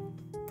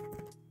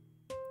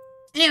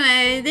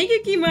 Anyway, thank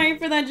you, Kimari,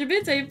 for that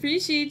bits. I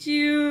appreciate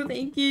you.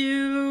 Thank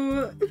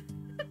you.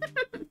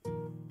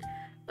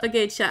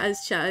 Okay,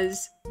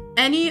 Chaz.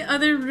 Any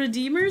other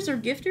redeemers or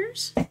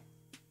gifters?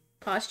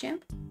 Pause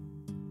champ.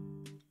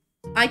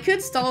 I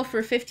could stall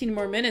for 15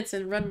 more minutes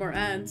and run more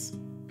ads.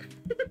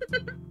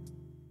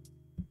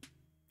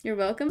 You're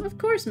welcome. Of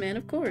course, man.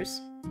 Of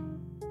course.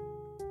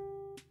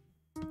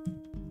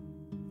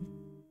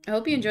 I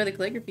hope you enjoy the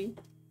calligraphy.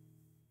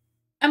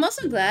 I'm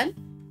also glad,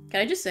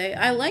 can I just say,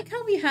 I like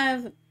how we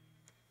have,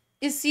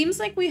 it seems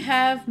like we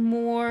have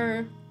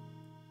more,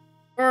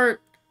 or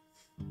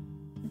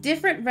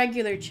different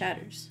regular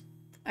chatters.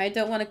 I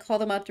don't want to call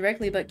them out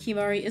directly, but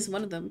Kimari is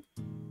one of them.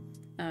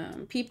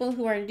 People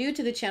who are new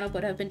to the channel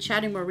but have been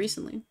chatting more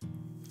recently.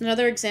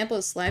 Another example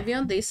is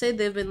Slavion. They say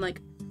they've been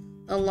like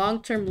a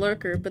long-term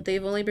lurker, but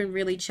they've only been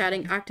really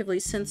chatting actively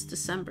since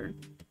December.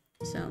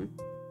 So,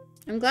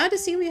 I'm glad to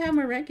see we have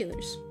more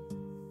regulars.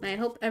 I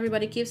hope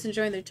everybody keeps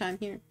enjoying their time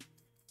here.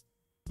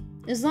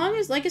 As long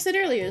as, like I said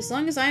earlier, as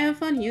long as I have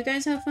fun, you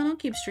guys have fun, I'll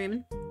keep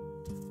streaming.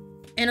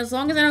 And as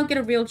long as I don't get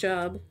a real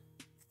job.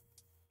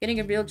 Getting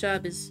a real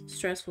job is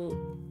stressful.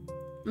 Oh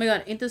my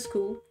god, ain't this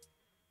cool?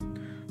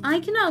 I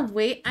cannot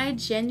wait. I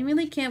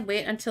genuinely can't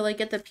wait until I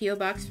get the P.O.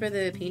 box for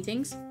the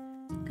paintings.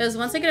 Because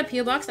once I get a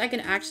P.O. box, I can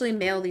actually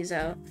mail these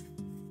out.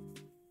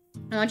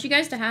 I want you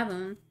guys to have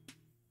them.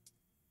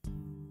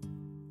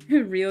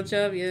 Real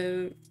job,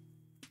 yo.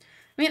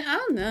 I mean, I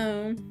don't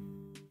know.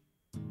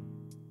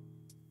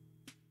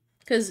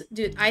 Because,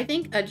 dude, I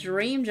think a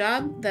dream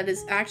job that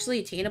is actually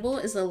attainable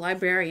is a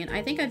librarian.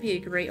 I think I'd be a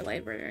great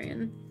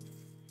librarian.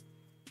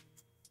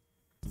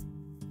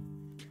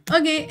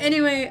 Okay,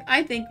 anyway,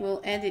 I think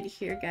we'll end it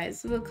here,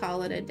 guys. We'll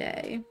call it a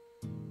day.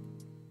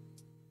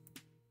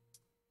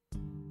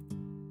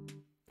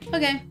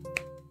 Okay.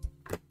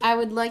 I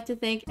would like to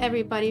thank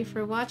everybody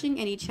for watching,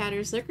 any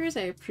chatters, lurkers.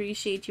 I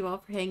appreciate you all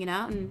for hanging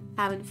out and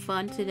having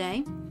fun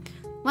today.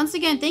 Once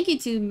again, thank you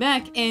to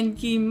Mac and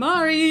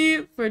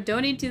Kimari for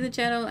donating to the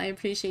channel. I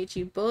appreciate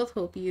you both.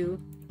 Hope you...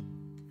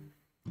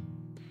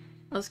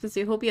 I was gonna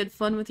say, hope you had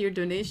fun with your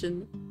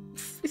donation.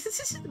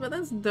 But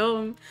that's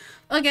dumb.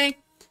 Okay.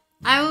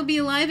 I will be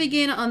live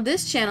again on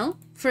this channel,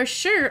 for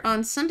sure,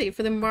 on Sunday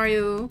for the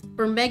Mario,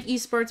 or Meg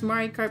Esports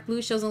Mario Kart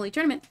Blue Shells Only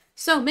Tournament.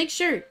 So make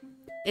sure,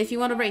 if you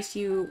want to race,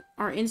 you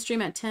are in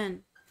stream at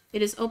 10.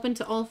 It is open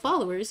to all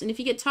followers, and if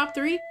you get top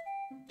 3,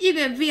 you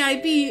get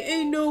VIP.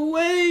 Ain't no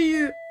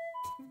way!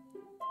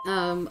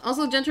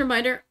 Also, gentle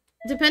reminder,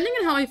 depending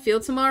on how I feel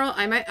tomorrow,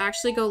 I might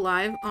actually go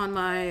live on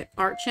my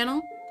art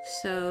channel.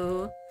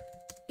 So,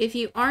 if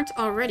you aren't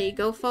already,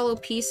 go follow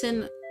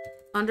peacin_art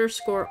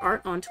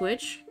on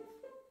Twitch.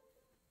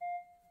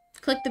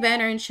 Click the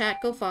banner in chat,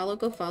 go follow,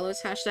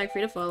 it's hashtag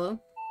free to follow.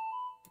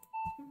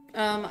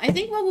 I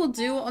think what we'll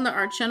do on the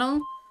art channel,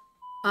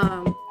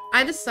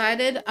 I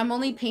decided I'm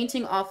only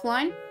painting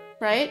offline,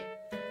 right?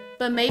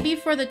 But maybe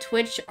for the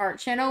Twitch art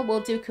channel,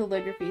 we'll do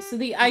calligraphy. So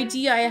the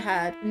idea I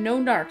had, no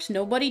narcs,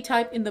 nobody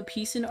type in the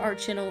Peace in Art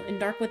channel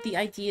and narc what the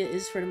idea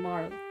is for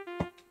tomorrow.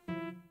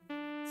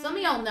 Some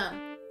of y'all know.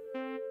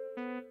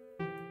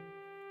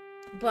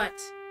 But,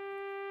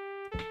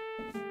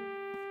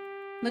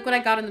 look what I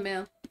got in the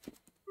mail.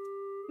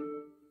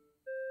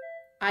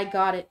 I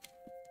got it.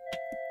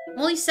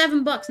 Only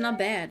 $7, not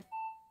bad.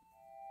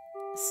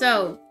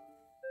 So,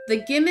 The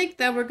gimmick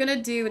that we're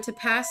gonna do to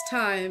pass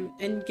time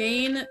and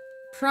gain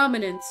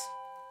prominence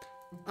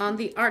on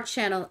the art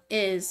channel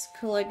is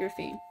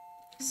calligraphy.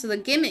 So the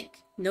gimmick,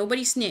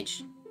 nobody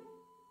snitch.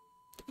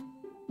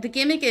 The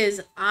gimmick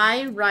is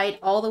I write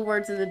all the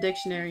words in the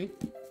dictionary.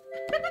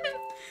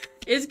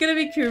 It's gonna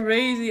be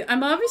crazy. I'm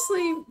gonna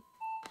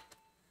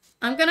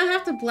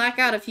have to black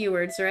out a few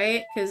words,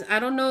 right? Because I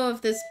don't know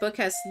if this book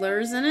has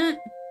slurs in it.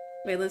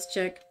 Wait, let's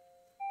check.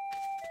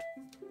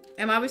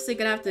 I'm obviously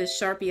gonna have to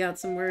Sharpie out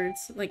some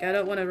words. Like, I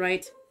don't want to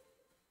write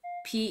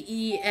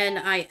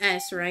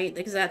P-E-N-I-S, right?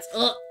 Because that's,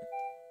 ugh.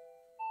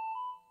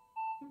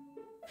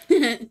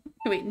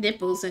 Wait,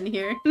 nipples in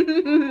here.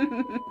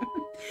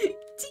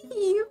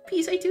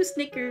 Peace, I do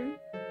snicker.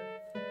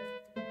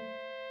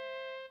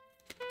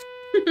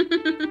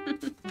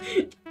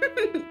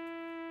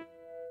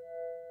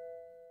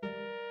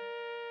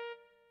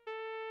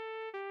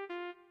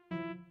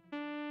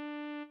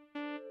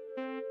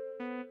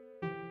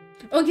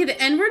 Okay,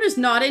 the N-word is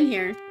not in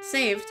here.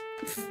 Saved.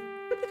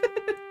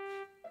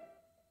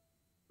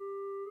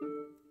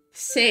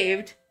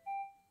 Saved.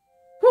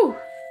 Whew.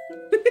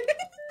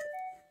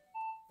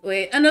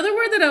 Wait, another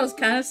word that I was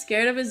kind of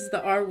scared of is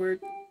the R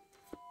word.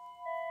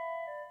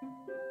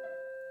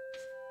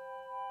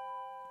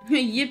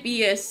 Yippee,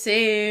 yes,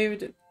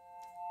 saved.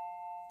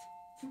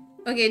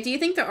 Okay, do you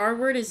think the R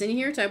word is in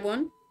here, type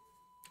 1?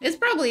 It's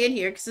probably in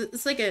here, because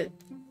it's like a...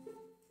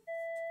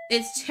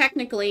 It's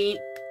technically...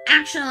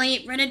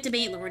 Actually, Reddit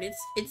debate lord,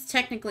 it's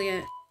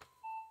technically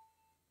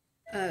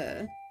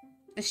a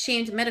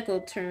shamed medical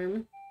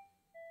term.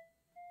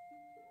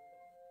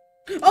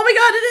 Oh my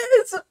god, it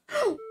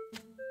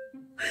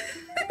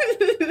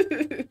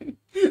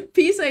is!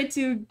 Peace, I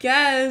too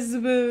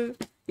gasp.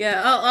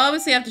 Yeah, I'll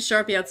obviously have to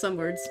Sharpie out some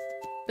words.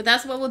 But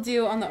that's what we'll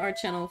do on the art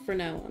channel for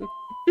now on.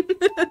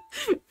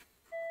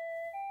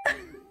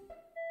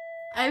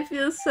 I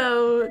feel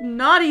so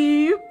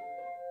naughty.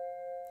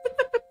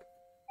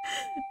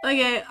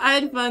 Okay, I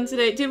had fun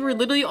today. Dude, we're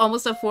literally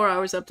almost at 4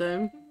 hours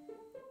uptime.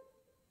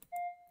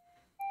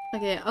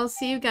 Okay, I'll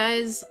see you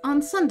guys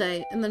on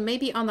Sunday, and then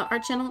maybe on the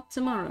art channel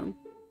tomorrow.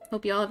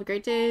 Hope you all have a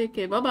great day.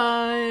 Okay,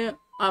 bye-bye.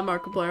 I'm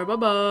Markiplier.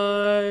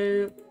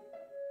 Bye-bye.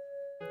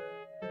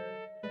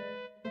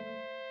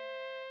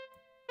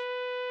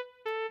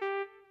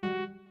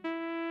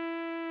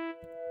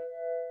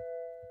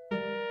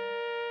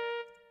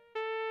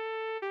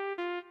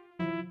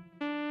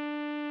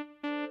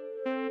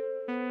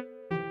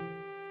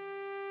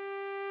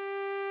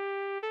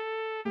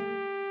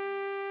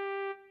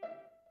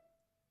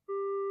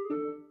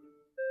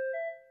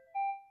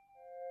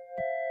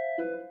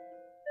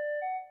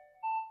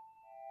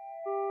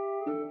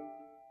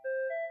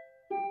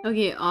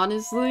 Okay,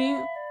 honestly,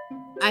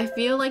 I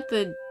feel like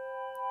the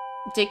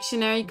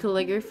dictionary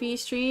calligraphy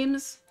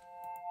streams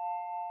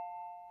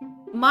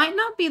might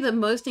not be the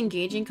most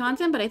engaging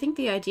content, but I think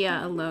the idea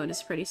alone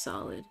is pretty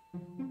solid.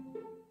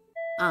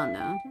 I don't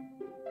know.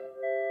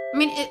 I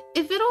mean,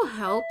 if it'll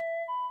help,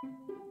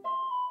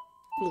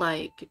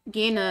 like,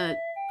 gain a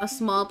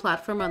small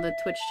platform on the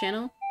Twitch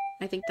channel,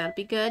 I think that'd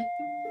be good.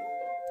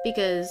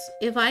 Because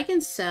if I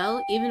can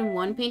sell even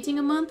one painting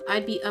a month,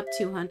 I'd be up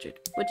 200,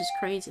 which is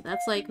crazy.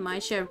 That's like my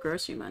share of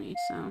grocery money,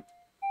 so...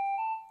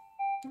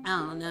 I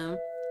don't know.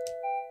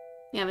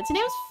 Yeah, but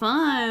today was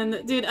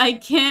fun. Dude, I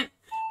can't...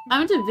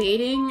 I'm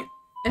debating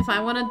if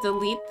I want to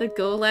delete the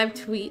Go Live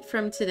tweet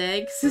from today,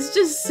 because it's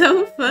just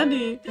so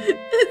funny.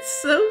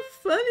 It's so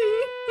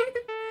funny.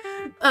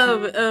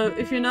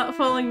 If you're not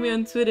following me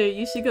on Twitter,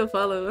 you should go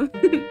follow.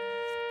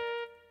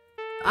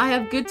 I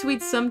have good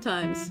tweets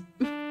sometimes.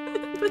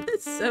 But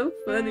it's so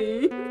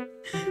funny.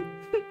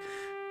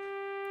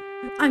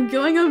 I'm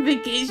going on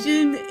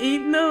vacation,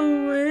 ain't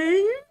no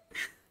way.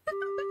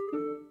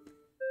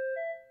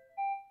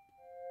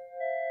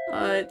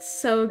 Oh, it's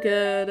so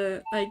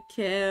good. I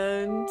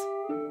can't.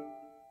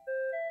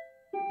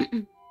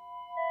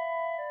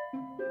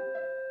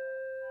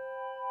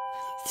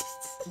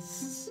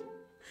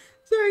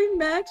 Sorry,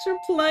 Max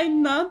replied,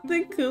 not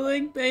the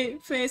cooling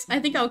face. I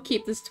think I'll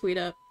keep this tweet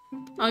up.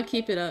 I'll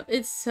keep it up.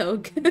 It's so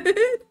good.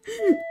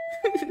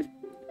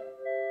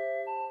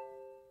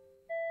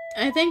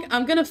 I think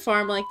I'm gonna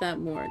farm like that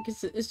more,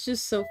 because it's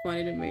just so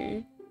funny to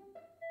me.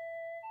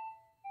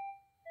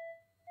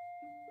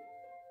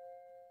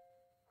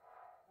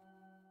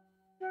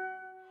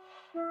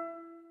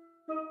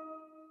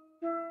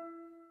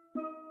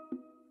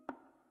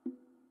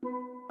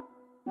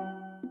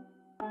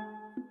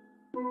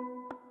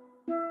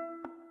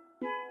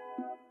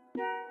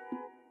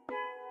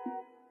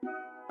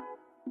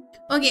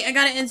 Okay, I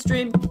gotta end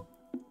stream.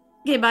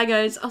 Okay, bye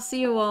guys. I'll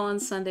see you all on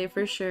Sunday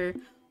for sure.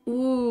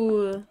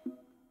 Ooh.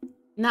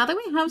 Now that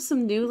we have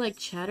some new, like,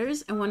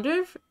 chatters, I wonder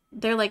if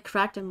they're, like,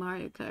 cracked in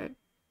Mario Kart.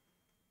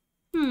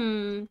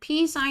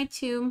 Peace, I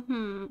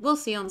too. We'll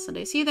see you on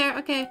Sunday. See you there.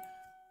 Okay.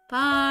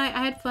 Bye.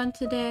 I had fun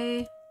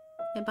today.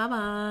 Okay,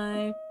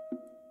 bye-bye.